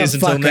 more days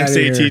until next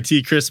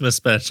ATT Christmas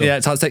special.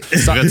 Yeah,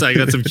 I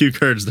got some cue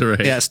cards to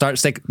write. Yeah, start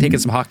taking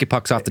some hockey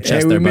pucks off the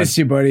chest. We miss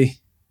you, buddy.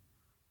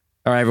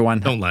 All right, everyone.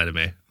 Don't lie to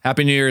me.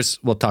 Happy New Year's.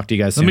 We'll talk to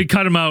you guys soon. Let me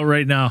cut him out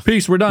right now.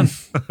 Peace. We're done.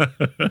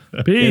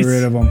 Peace. Get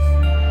rid of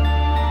him.